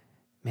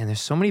 Man,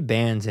 there's so many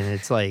bands, and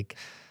it's like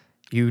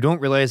you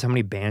don't realize how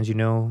many bands you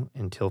know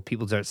until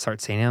people start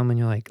saying them, and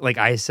you're like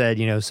I said,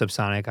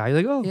 Subsonic. You're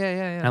like, oh,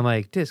 Yeah. And I'm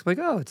like, Disc. Like,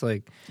 oh, it's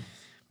like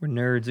we're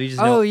nerds. We just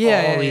Oh, know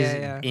yeah, all yeah, these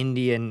yeah.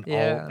 indie and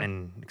Yeah. alt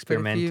and But if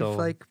experimental. you've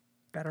like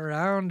been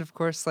around, of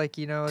course, like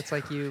it's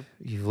like you.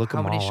 you look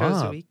How them many all shows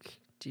up. a week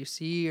do you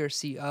see or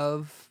see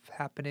of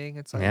happening?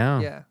 It's like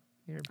Yeah.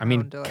 You're I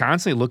mean, bound to, like,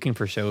 constantly looking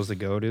for shows to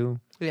go to.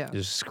 yeah.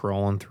 Just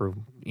scrolling through.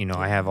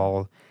 I have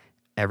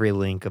every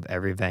link of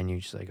every venue.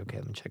 Just like, okay,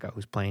 let me check out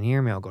who's playing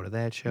here. Maybe I'll go to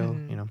that show.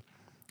 Mhm.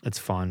 It's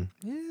fun.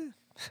 Yeah.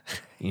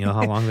 You know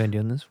how long I've been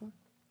doing this for?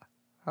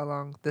 How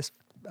long this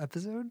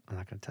episode? I'm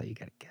not gonna tell you. You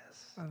gotta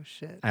guess. Oh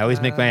shit. I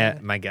always make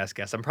my guess.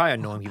 I'm probably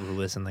annoying people who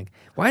listen. Like,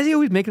 why is he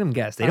always making them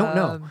guess? They don't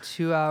know.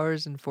 2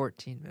 hours and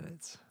 14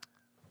 minutes.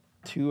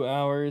 2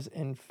 hours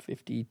and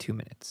 52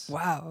 minutes.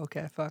 Wow.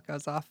 Okay. Fuck. I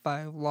was off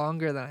by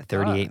longer than I thought.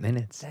 38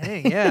 minutes.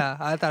 Dang. Yeah.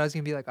 I thought I was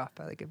gonna be like off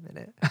by like a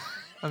minute.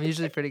 I'm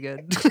usually pretty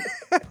good.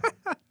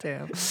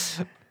 Damn.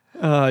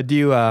 Do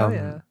you Oh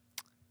yeah.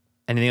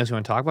 anything else you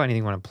want to talk about?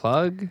 Anything you want to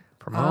plug,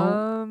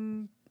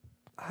 promote?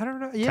 I don't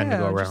know. Yeah. Time to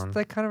go I'm around. just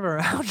like kind of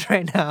around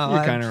right now.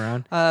 You're kind of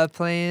around.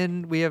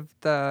 Playing. We have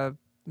the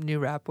new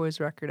Rat Boys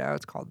record out.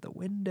 It's called The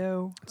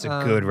Window. It's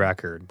a good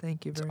record.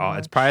 Thank you very It's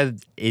much. probably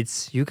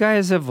you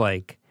guys have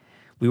like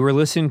we were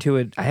listening to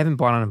it. I haven't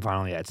bought it on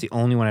vinyl yet. It's the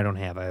only one I don't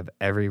have. I have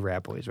every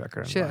Rat Boys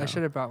record on Shit, vinyl. I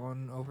should have brought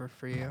one over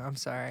for you. I'm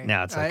sorry.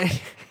 No, it's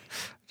okay.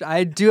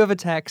 I do have a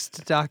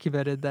text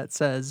documented that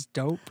says,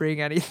 "Don't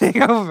bring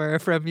anything over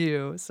from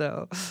you."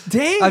 So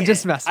Dang, I'm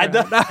just messing. I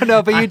around. thought-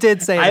 No, but you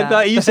did say that. I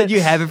thought you said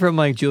you have it from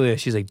like Julia.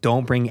 She's like,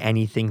 don't bring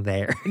anything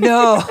there.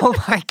 No, oh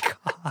my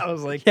god. I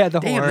was like, Yeah, the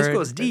damn, this horror.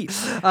 goes deep.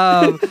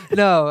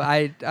 No,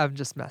 I'm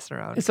just messing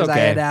around. It's 'cause I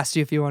okay. had asked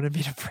you if you wanted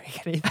me to bring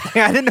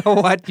anything. I didn't know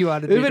what you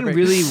wanted It me would to have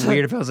bring. been really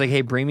weird if I was like,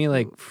 hey, bring me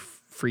like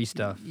free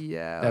stuff.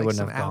 Yeah, That like wouldn't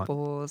some have gone.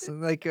 apples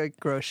and like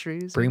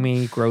groceries. Bring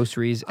me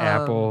groceries,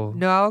 Apple,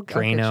 No, I'll get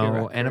you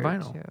Drano, and a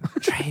record, vinyl. Yeah.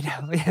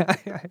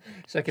 Drano, yeah.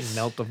 so I can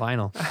melt the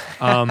vinyl.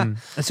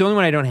 That's the only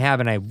one I don't have,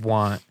 and I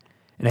want.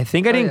 And I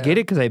think I didn't yeah. get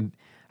it because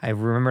I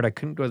remembered I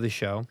couldn't go to the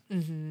show,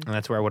 Mm-hmm. and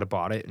that's where I would have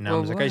bought it. And now I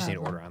was like, I just need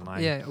to order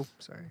online. Yeah. Oh,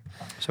 sorry.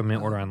 So I'm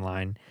gonna order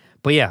online.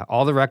 But yeah,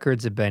 all the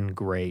records have been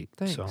great.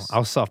 So Thanks.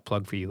 I'll self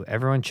plug for you.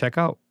 Everyone, check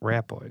out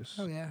Rat Boys.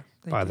 Oh yeah.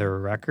 Thank Buy you. their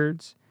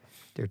records,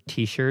 their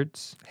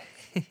T-shirts.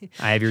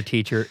 I have your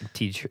T-shirts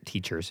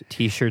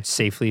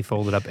safely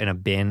folded up in a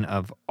bin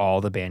of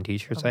all the band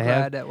T-shirts I'm I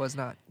glad have. that was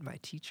not my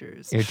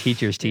teachers. Your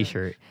teacher's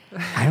T-shirt.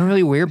 I don't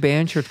really wear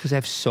band shirts because I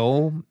have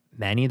so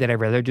many that I'd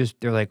rather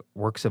they're like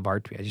works of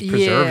art to me. I just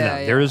preserve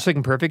them. They're just like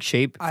in perfect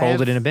shape,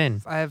 folded in a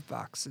bin. I have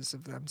boxes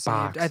of them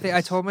saved. I think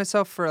I told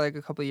myself for like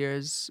a couple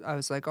years, I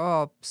was like, oh,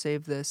 I'll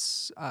save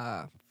this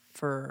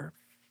for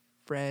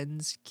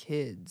friends'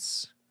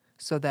 kids.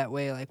 So that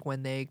way, like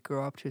when they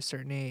grow up to a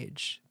certain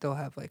age, they'll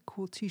have like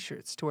cool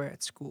T-shirts to wear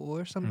at school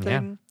or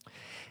something. Yeah.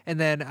 And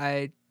then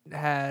I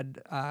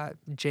had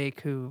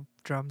Jake, who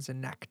drums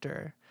in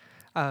Nectar.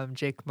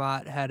 Jake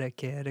Mott had a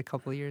kid a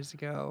couple years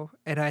ago,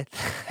 and I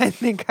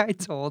think I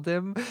told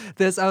him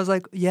this. I was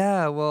like,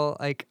 yeah, well,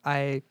 like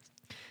I,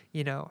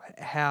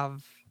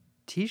 have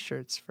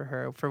T-shirts for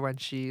her for when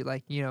she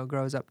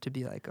grows up to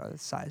be like a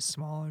size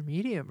small or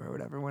medium or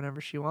whatever whenever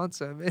she wants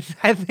them. And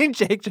I think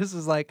Jake just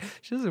was like,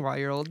 she doesn't want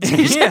your old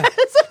T-shirts. Yeah.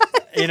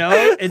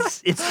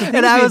 It's the things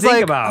and I was think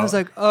like, about. I was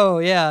like, oh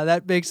yeah,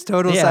 that makes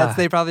total sense.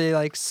 They probably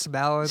like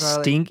smell and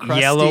stink, are,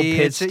 like, yellow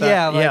pit stuff.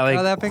 Yeah, like, oh,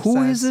 like that makes who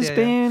sense. is this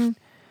band?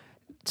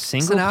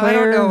 Single so player. I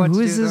don't know what who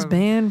to is do this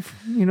band?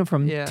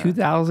 From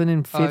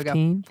 2015. Oh, I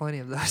got plenty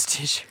of those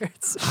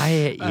T-shirts.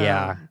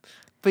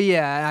 But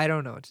yeah, I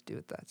don't know what to do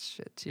with that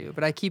shit too.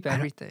 But I keep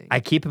everything. I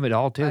keep them at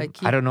all too.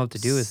 I don't know what to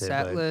do with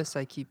set it. Lists.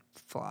 I keep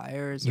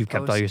flyers. You've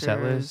kept all your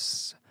set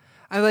lists?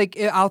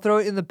 I'll throw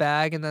it in the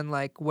bag, and then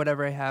like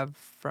whatever I have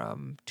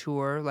from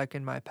tour, like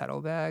in my pedal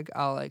bag,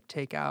 I'll like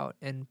take out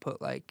and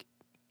put like,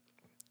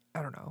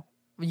 I don't know.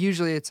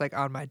 Usually it's like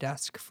on my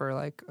desk for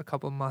like a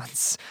couple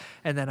months,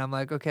 and then I'm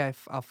like, okay,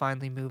 I'll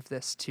finally move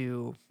this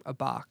to a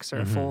box or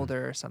a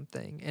folder or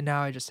something. And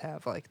now I just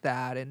have like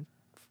that and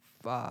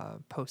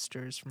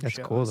posters from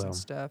shows and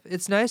stuff.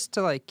 It's nice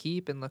to like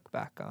keep and look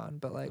back on,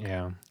 but like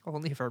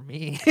only for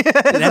me. That's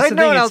like the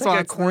no thing. one It's else like a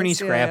wants corny this.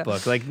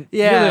 scrapbook. Like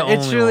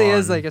it truly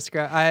is like a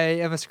scrap. I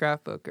am a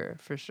scrapbooker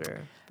for sure.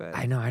 But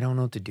I know I don't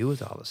know what to do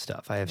with all this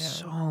stuff. I have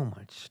so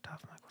much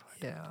stuff. I'm like, what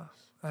do I do?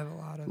 I have a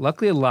lot of.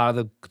 Luckily, a lot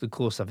of the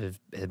cool stuff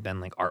have been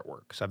like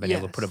artwork, so I've been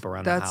able to put up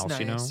around the house.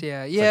 Nice. You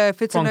know, Yeah.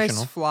 If it's functional. A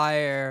nice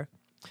flyer.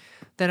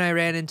 Then I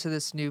ran into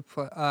this into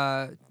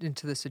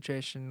the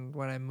situation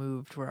when I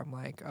moved where I'm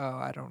like, oh,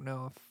 I don't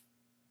know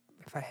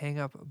if I hang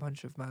up a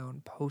bunch of my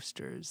own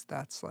posters,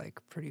 that's like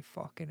pretty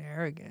fucking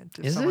arrogant.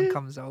 If someone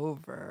comes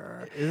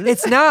over,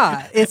 it's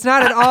not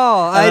at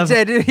all. I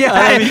say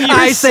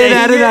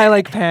that and I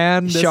like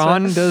pan.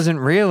 Sean doesn't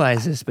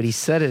realize this, but he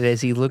said it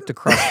as he looked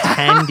across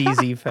 10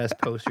 DZ Fest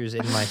posters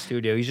in my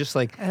studio. He's just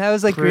like, and I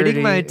was like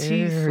gritting my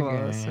teeth.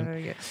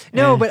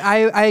 No, but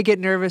I get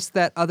nervous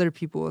that other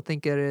people will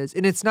think it is,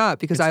 and it's not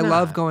because I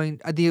love going.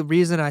 The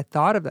reason I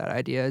thought of that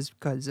idea is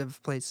because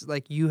of places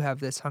like you have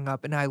this hung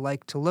up, and I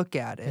like to look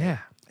at it. Yeah.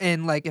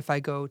 And like if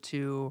I go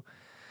to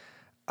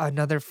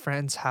another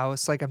friend's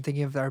house, like I'm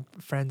thinking of our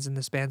friends in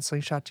this band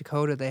Slingshot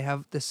Dakota, they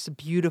have this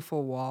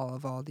beautiful wall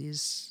of all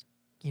these,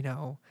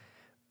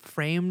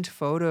 framed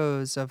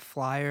photos of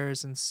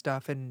flyers and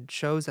stuff and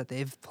shows that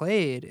they've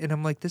played. And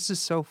I'm like, this is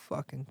so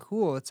fucking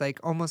cool. It's like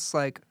almost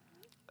like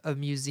a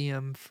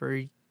museum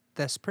for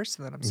this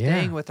person that I'm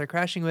staying with or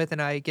crashing with,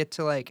 and I get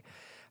to like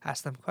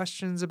ask them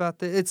questions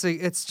about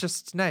it's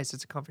just nice.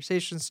 It's a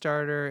conversation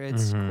starter.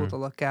 It's cool to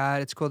look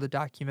at. It's cool to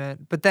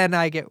document. But then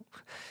I get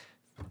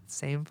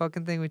same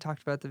fucking thing we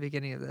talked about at the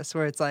beginning of this,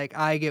 where it's like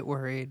I get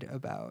worried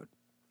about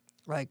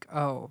like,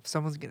 oh,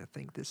 someone's gonna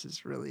think this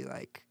is really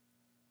like,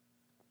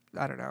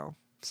 I don't know,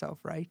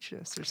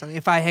 self-righteous or something.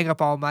 If I hang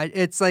up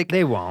it's like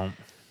they won't.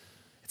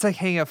 It's like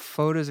hanging up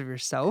photos of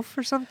yourself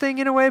or something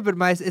in a way, but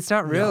it's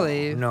not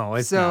really. No,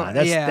 it's not.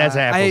 That's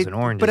apples and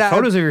oranges. But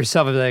photos of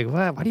yourself, I'd be like,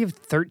 what? Why do you have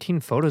 13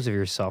 photos of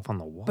yourself on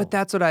the wall? But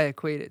that's what I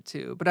equate it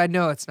to. But I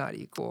know it's not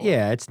equal.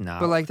 Yeah, it's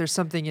not. But like, there's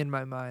something in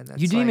my mind that's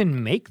you didn't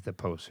even make the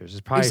posters.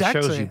 It probably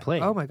shows you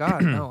played. Oh my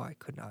god, no, I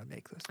could not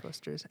make those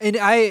posters. And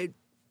I,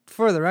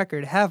 for the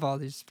record, have all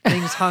these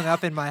things hung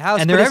up in my house,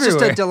 and but they're it's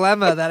everywhere. Just a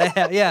dilemma that I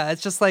have. Yeah,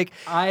 it's just like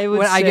I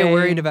get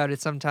worried about it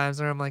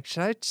sometimes, where I'm like,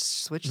 should I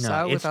just switch this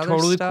out with other stuff?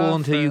 It's totally cool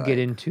until you get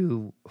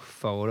into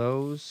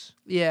photos.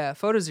 Yeah,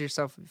 photos of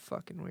yourself would be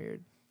fucking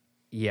weird.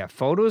 Yeah,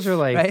 photos are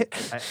like right?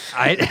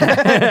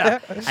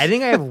 I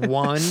think I have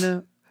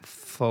one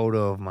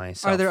photo of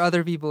myself. Are there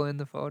other people in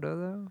the photo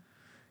though?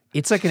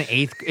 It's like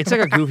it's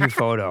like a goofy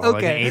photo. Okay.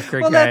 Like an 8th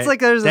grade well, guy. That's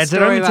like there's a that's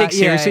story what I'm gonna take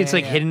seriously. Yeah, it's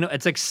like hidden.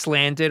 It's like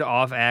slanted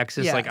off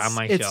axis, like on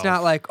my shelf. It's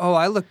not like, oh,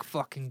 I look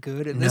fucking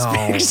good in this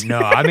picture. No,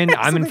 I'm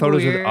in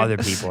photos weird. with other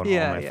people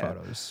in all my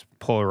photos,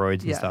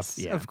 Polaroids and stuff.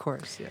 Yeah, of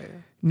course. Yeah.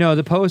 No,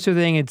 the poster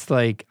thing. It's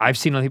like I've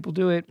seen other people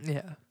do it.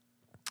 Yeah.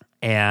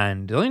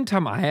 And the only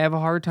time I have a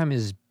hard time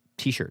is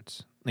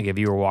T-shirts. Like if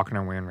you were walking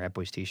around wearing Rat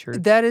Boys T-shirts.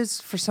 That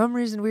is for some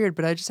reason weird,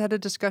 but I just had a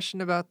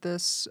discussion about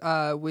this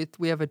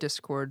we have a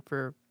Discord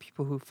for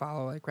people who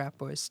follow like Rat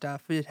Boys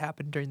stuff. It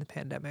happened during the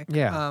pandemic.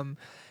 Yeah.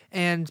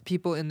 And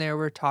people in there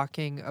were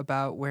talking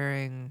about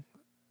wearing.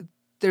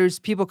 There's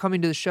people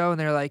coming to the show and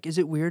they're like, "Is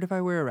it weird if I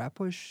wear a Rat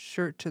Boys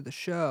shirt to the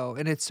show?"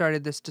 And it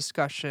started this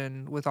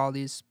discussion with all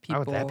these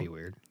people. Why would that be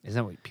weird? Isn't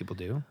that what people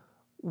do?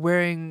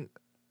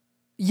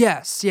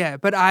 Yes, yeah,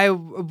 but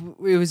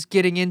it was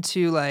getting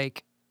into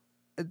like.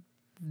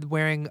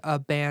 wearing a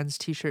band's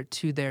T-shirt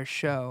to their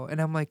show,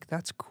 and I'm like,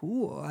 that's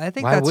cool. I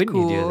think Why that's wouldn't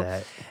cool. you do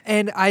that?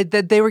 And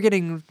that they were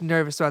getting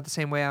nervous about the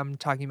same way I'm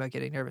talking about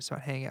getting nervous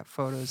about hanging out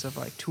photos of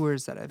like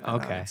tours that I've been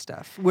on and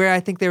stuff. Where I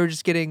think they were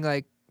just getting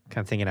like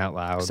kind of thinking out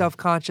loud,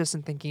 self-conscious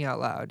and thinking out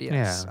loud.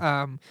 Yes.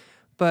 Yeah.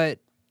 But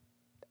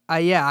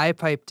I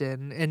piped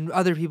in, and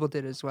other people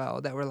did as well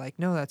that were like,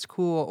 no, that's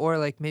cool, or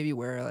like maybe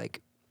wear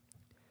like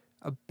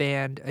a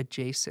band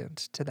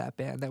adjacent to that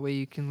band. That way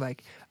you can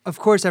like, of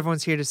course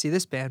everyone's here to see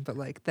this band, but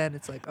like then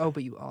it's like, oh,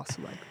 but you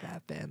also like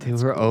that band. They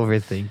were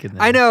overthinking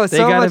that. I know they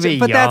so gotta much, be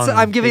but young.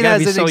 I'm giving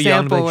that as an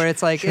example like, where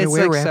it's like should it's I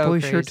wear like Rat so Boy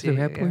crazy. shirt to the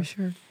Rat Boy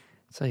shirt?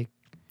 It's like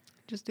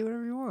just do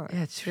whatever you want.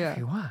 Yeah, it's if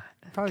you want.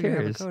 Probably Who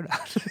gonna cares? have a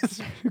coat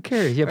on. Who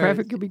cares? Yeah,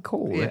 probably could be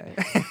cold. Yeah.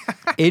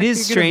 It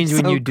is You're gonna be strange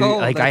when so you do.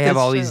 cold Like at I have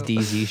this all these show.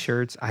 DZ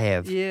shirts.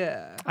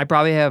 Yeah. I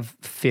probably have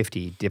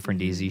 50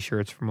 different DZ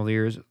shirts from all the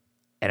years,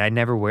 and I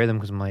never wear them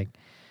because I'm like,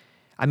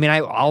 I mean,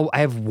 I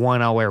have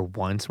one I'll wear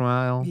once in a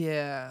while.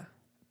 Yeah.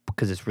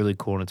 Because it's really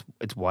cool and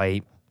it's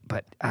white,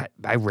 but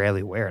I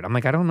rarely wear it. I'm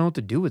like, I don't know what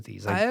to do with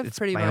these. Like, I have it's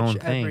pretty my much own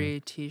thing.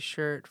 every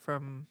T-shirt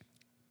from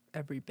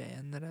every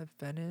band that I've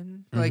been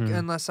in. Like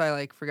unless I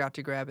like forgot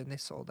to grab it and they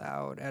sold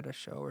out at a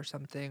show or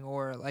something,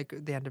 or like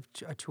the end of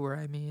a tour.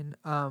 I mean,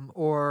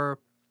 or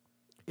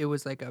it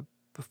was like a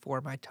before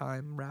my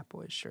time Rat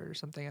Boys shirt or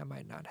something. I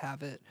might not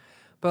have it,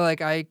 but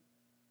like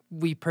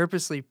we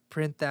purposely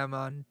print them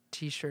on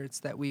T-shirts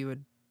that we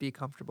would be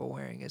comfortable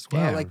wearing as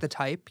well. Yeah. Like the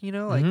type, you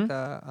know, like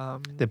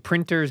The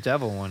Printer's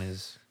Devil one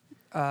is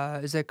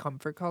it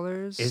Comfort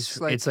Colors?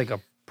 it's like a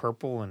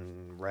purple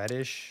and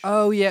reddish.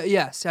 Oh yeah,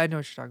 yes, I know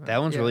what you're talking about.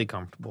 That one's Yeah. really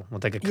comfortable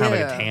with like a kind of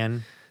like a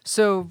tan.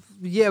 So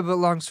yeah, but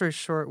long story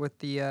short, with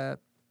the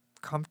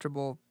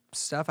comfortable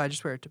stuff, I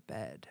just wear it to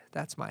bed.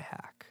 That's my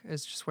hack.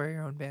 Is just wear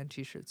your own band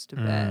T-shirts to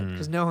bed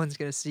because no one's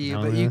gonna see you,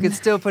 but you can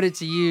still put it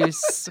to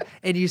use,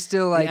 and you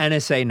still like The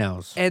NSA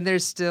knows. and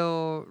there's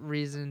still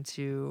reason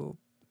to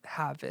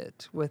have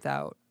it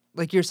without.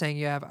 Like you're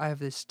saying, I have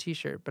this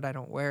T-shirt, but I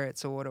don't wear it.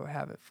 So what do I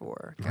have it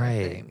for?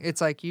 Kind of thing. It's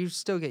like you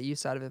still get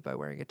use out of it by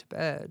wearing it to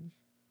bed.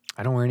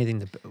 I don't wear anything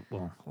to.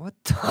 Well, What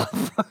the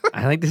fuck?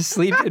 I like to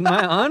sleep in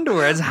my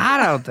underwear. It's hot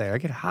out there. I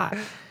get hot.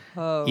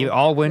 Oh,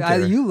 All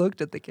winter. you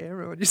looked at the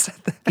camera when you said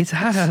that. It's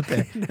hot out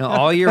there. No,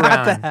 all year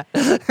round.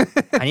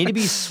 I need to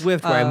be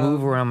swift where I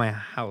move around my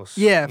house.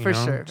 Yeah, you for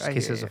know? sure. Just in I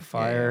case hear there's a you. Yeah,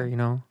 fire, yeah. you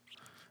know.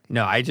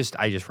 No, I just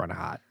run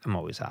hot. I'm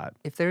always hot.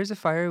 If there was a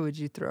fire, would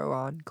you throw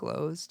on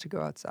clothes to go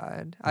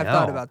outside? I've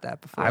thought No. about that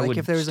before. I like would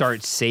if there was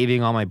start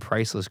saving all my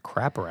priceless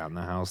crap around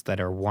the house that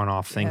are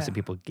one-off things that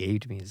people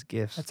gave to me as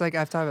gifts. It's like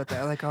I've thought about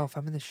that. Like, oh, if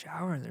I'm in the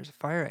shower and there's a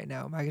fire right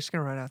now, am I just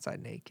gonna run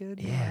outside naked?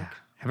 Yeah.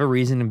 Have a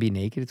reason to be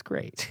naked. It's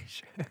great.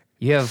 Sure.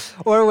 You have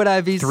Or would I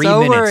be 3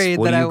 so minutes. worried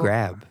What that do you I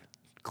grab?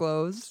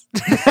 clothes?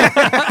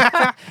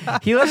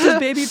 He left his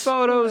baby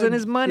photos and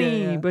his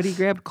money, Yeah. but he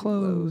grabbed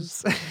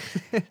clothes.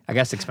 I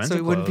guess expensive so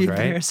he wouldn't clothes, be right?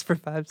 embarrassed for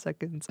 5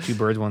 seconds. 2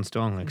 birds, 1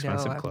 stone.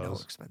 Expensive no, I have clothes.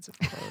 no expensive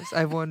clothes. I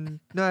have one.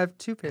 No, I have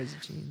 2 pairs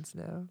of jeans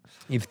now.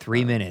 You have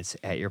 3 minutes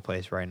at your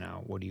place right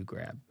now. What do you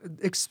grab?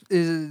 Is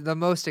the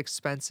most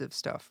expensive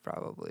stuff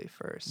probably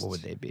first. What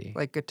would they be?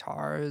 Like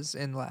guitars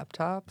and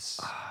laptops.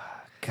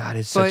 God,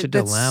 it's But such a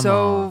that's dilemma.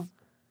 so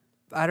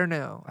I don't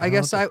know. I I don't know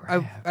guess what to I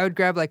grab. would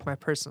grab like my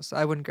personal stuff.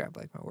 I wouldn't grab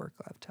like my work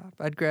laptop.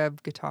 I'd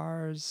grab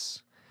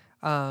guitars.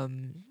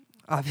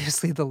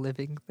 Obviously the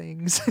living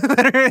things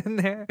that are in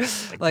there.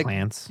 Like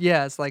plants?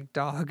 Yeah, it's like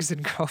dogs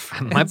and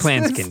girlfriends. My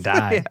plants can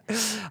die.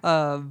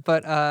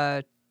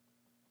 But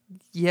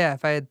yeah,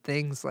 if I had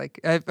things like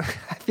I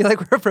feel like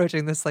we're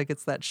approaching this like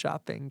it's that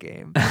shopping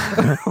game.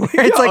 Where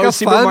it's like a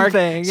fun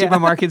thing. Yeah.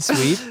 Supermarket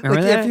sweep. Remember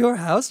Like that? if your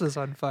house was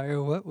on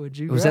fire, what would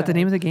you Was that the grab?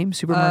 name of the game?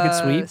 Supermarket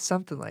sweep?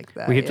 Something like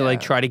that. We have to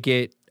like yeah. try to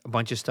get a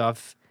bunch of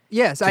stuff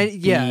Yes, to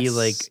be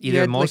like You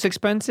either had, most like,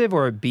 expensive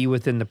or be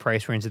within the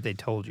price range that they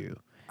told you.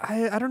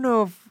 I don't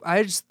know if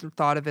I just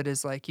thought of it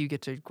as like you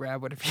get to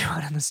grab whatever you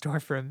want in the store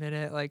for a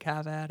minute, like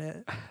have at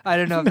it. I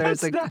don't know if there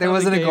was That's like not there how the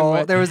wasn't a game goal.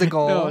 went. There was a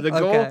goal. No, the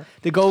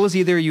Okay. goal was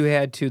either you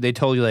had to. They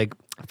told you like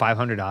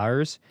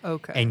 $500,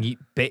 Okay. and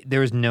there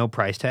was no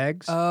price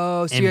tags.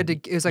 Oh, so and you had to.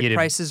 It was you like had to-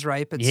 Price is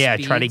Right, but yeah,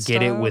 try to speed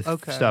get it stuff? with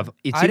Okay. stuff.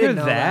 It's I either didn't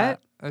know that.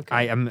 Okay.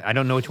 I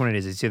don't know which one it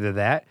is. It's either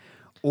that,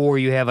 or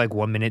you have like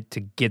 1 minute to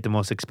get the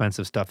most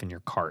expensive stuff in your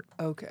cart.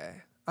 Okay.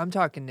 I'm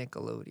talking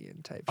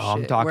Nickelodeon type Oh,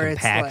 I'm shit. talking where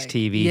it's PAX like,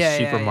 TV, yeah,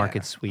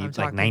 supermarket yeah. sweep, I'm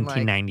like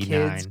talking, $19.99.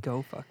 Kids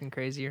go fucking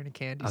crazy. You're in a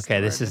candy store.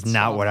 Okay, this and is it's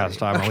not all what I was free.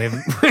 talking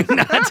about. We're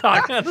not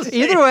talking about the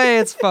same. Either way,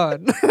 it's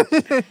fun.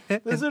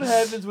 This is what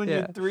happens when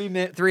Yeah.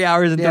 you're 3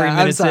 hours and Yeah, 30 I'm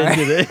minutes sorry.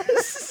 into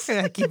this.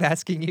 I keep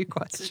asking you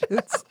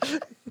questions.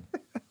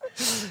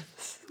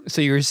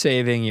 So you're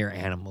saving your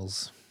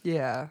animals.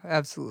 Yeah,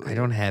 absolutely. I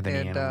don't have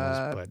any and,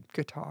 animals, but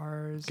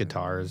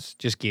guitars,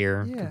 just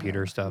gear, and,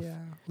 computer stuff. Yeah.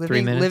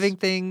 3 minutes? Living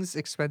things,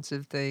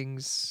 expensive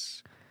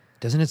things.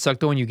 Doesn't it suck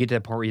though when you get to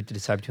that point where you have to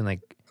decide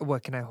between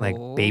What can I hold?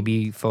 like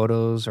baby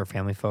photos or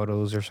family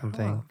photos or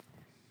something?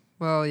 Oh.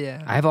 Well,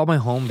 yeah. I have all my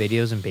home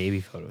videos and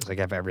baby photos. Like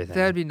I have everything.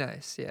 That'd be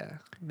nice, yeah.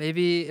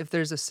 Maybe if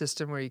there's a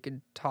system where you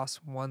could toss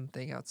one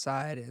thing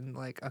outside and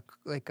like a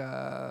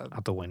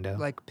out the window.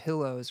 like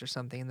pillows or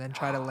something, and then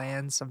try to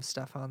land some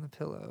stuff on the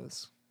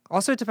pillows.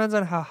 Also, it depends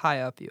on how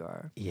high up you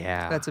are.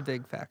 Yeah. That's a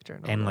big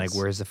factor. And like,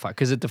 where's the fire?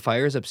 Because if the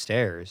fire's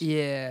upstairs,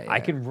 yeah. I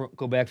can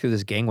go back through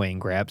this gangway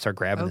and start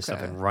grabbing this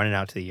stuff and run it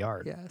out to the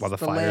yard while the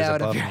fire's layout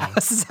above of your me.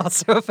 house is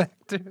also a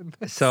factor in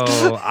this. So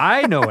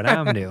I know what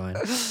I'm doing.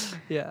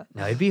 Yeah.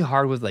 Now it'd be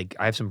hard with like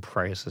I have some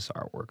priceless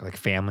artwork, like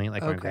family,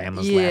 like my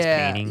grandma's yeah. last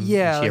painting she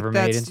ever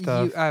made and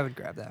stuff. I would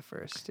grab that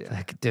first. Yeah.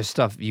 Like there's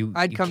stuff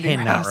I'd come to your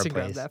house and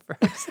grab that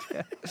first.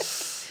 Yeah.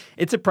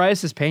 It's a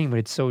priceless painting, but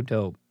it's so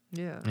dope.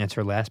 Yeah. And it's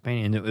her last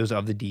painting, and it was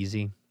of the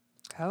DZ.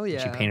 Hell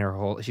yeah. She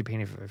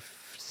painted for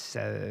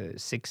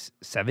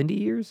 70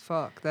 years.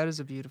 Fuck, that is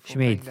a beautiful She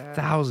made thing to have.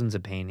 thousands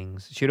of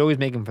paintings. She would always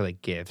make them for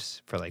like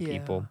gifts for like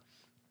people.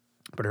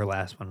 But her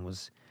last one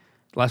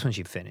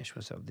she finished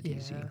was of the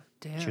DZ.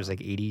 Damn. She was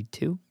like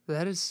 82.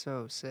 That is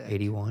so sick.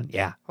 81.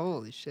 Yeah.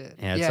 Holy shit.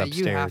 Yeah, it's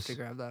you upstairs. have to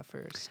grab that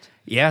first.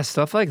 Yeah,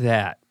 stuff like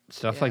that.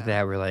 Stuff like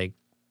that. We're like,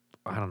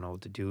 I don't know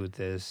what to do with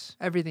this.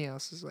 Everything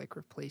else is like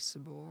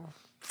replaceable.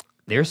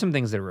 There's some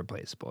things that are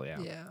replaceable,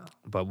 yeah. Yeah.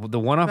 But the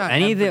one off Not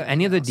any of the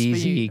everything else, but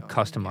DZ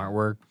custom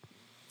artwork,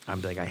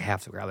 I'm like, I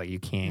have to grab. Like you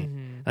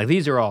can't. Like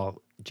these are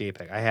all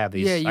JPEG. I have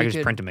these. I can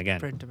just print them again.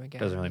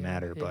 Doesn't really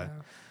matter. But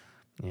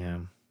yeah,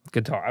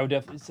 guitar. I would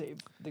definitely save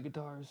the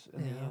guitars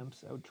and the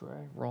amps. I would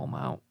try roll them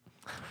out.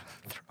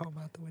 Throw them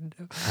out the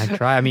window. I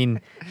try. I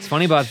mean, it's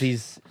funny about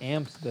these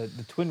amps. The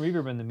twin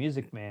reverb and the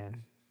Music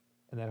Man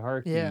and that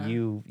Harkey. Yeah.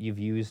 You've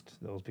used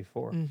those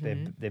before.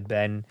 They've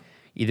been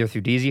either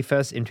through DZ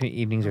Fest, into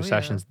evenings or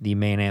sessions, the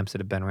main amps that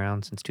have been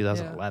around since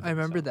 2011. I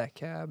remember that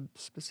cab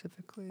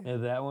specifically. Yeah,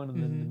 that one,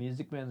 and then the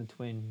Music Man, the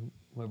twin,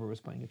 whoever was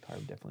playing guitar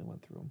definitely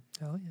went through them.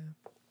 Hell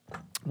yeah.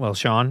 Well,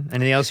 Sean,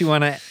 anything else you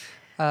want to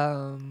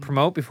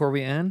promote before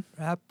we end?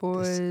 Rap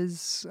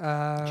Boys.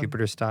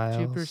 Jupiter Styles.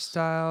 Jupiter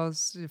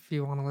Styles. If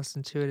you want to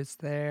listen to it, it's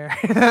there.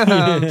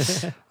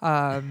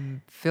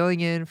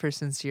 Filling in for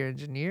Sincere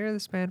Engineer,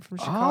 this band from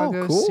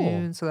Chicago,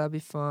 soon, so that'll be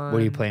fun.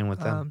 What are you playing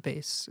with them?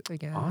 Bass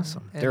again.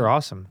 Awesome. And They're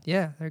awesome.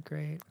 Yeah, they're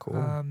great.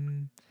 Cool.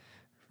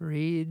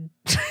 Read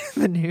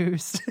the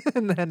news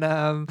and then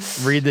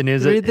read the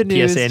news. Read the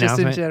news PSA just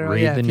announcement. in general.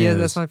 Read the news.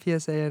 That's my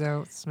PSA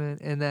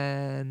announcement. And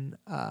then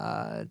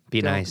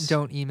be nice.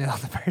 Don't email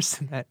the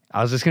person that.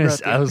 I was just gonna.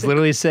 I was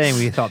literally saying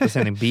we thought the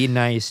same thing. Be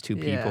nice to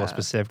people,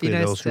 specifically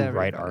nice those who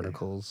write everybody.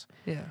 articles.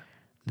 Yeah.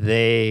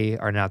 They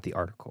are not the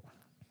article.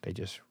 They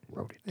just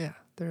wrote it. Yeah,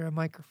 they're a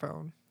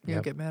microphone. You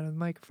don't get mad at the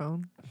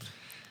microphone.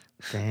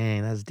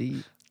 Dang, that's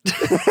deep.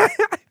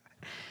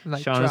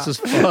 Like Sean, this was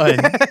fun.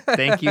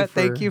 Thank you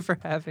for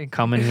having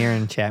coming here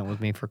and chatting with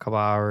me for a couple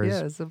hours.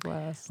 Yeah, it's a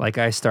blast. Like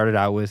I started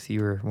out with,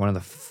 you were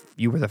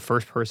you were the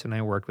first person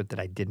I worked with that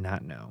I did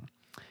not know.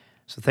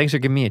 So thanks for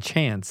giving me a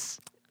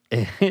chance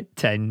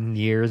 10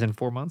 years and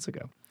 4 months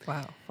ago.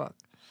 Wow, fuck.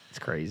 It's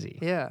crazy.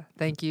 Yeah,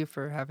 thank you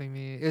for having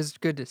me. It was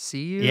good to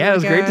see you. Yeah, it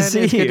was great to see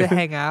you. It's good to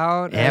hang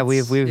out. Yeah,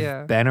 we've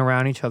been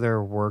around each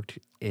other, worked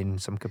in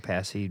some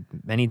capacity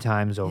many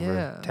times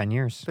over 10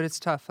 years. But it's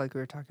tough, like we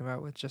were talking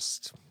about, with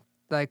just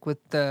like with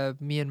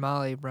me and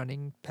Molly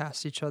running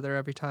past each other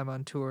every time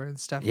on tour and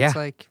stuff. Yeah. It's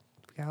like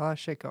we got a lot of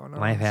shit going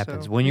on. Life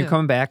happens. So, When you're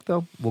coming back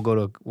though, we'll go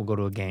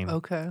to a game.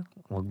 Okay.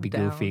 We'll be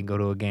goofy and go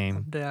to a game.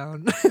 I'm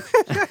down.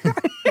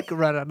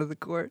 Run out of the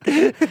court.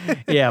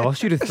 Yeah, we'll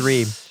shoot a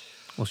 3.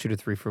 We'll shoot a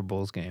 3 for a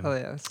Bulls game. Oh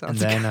yeah, and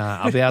then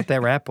I'll be out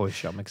that Rat Boys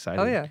show. I'm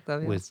excited. Oh yeah,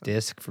 that'd be with awesome.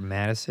 Disc from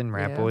Madison,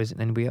 Rat Boys,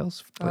 and anybody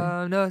else?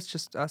 No, it's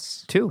just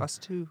us. Two. Us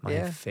two.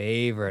 My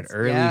favorite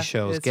early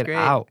shows. It's Get great.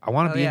 out. I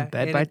want to be yeah. in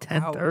bed Get by it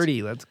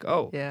 10:30. Let's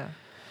go. Yeah.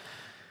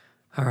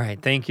 All right.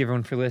 Thank you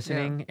everyone for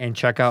listening, and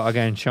check out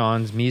again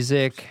Sean's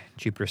music,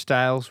 Jupiter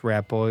Styles,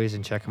 Rat Boys,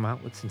 and check them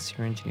out with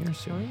Sincere Engineers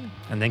soon. Oh, yeah.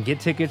 And then get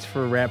tickets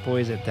for Rat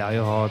Boys at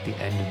Dahlia Hall at the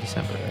end of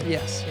December. Right?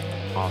 Yes.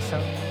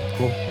 Awesome.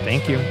 Cool.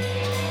 Thank you.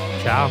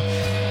 Ciao.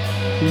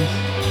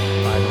 Peace.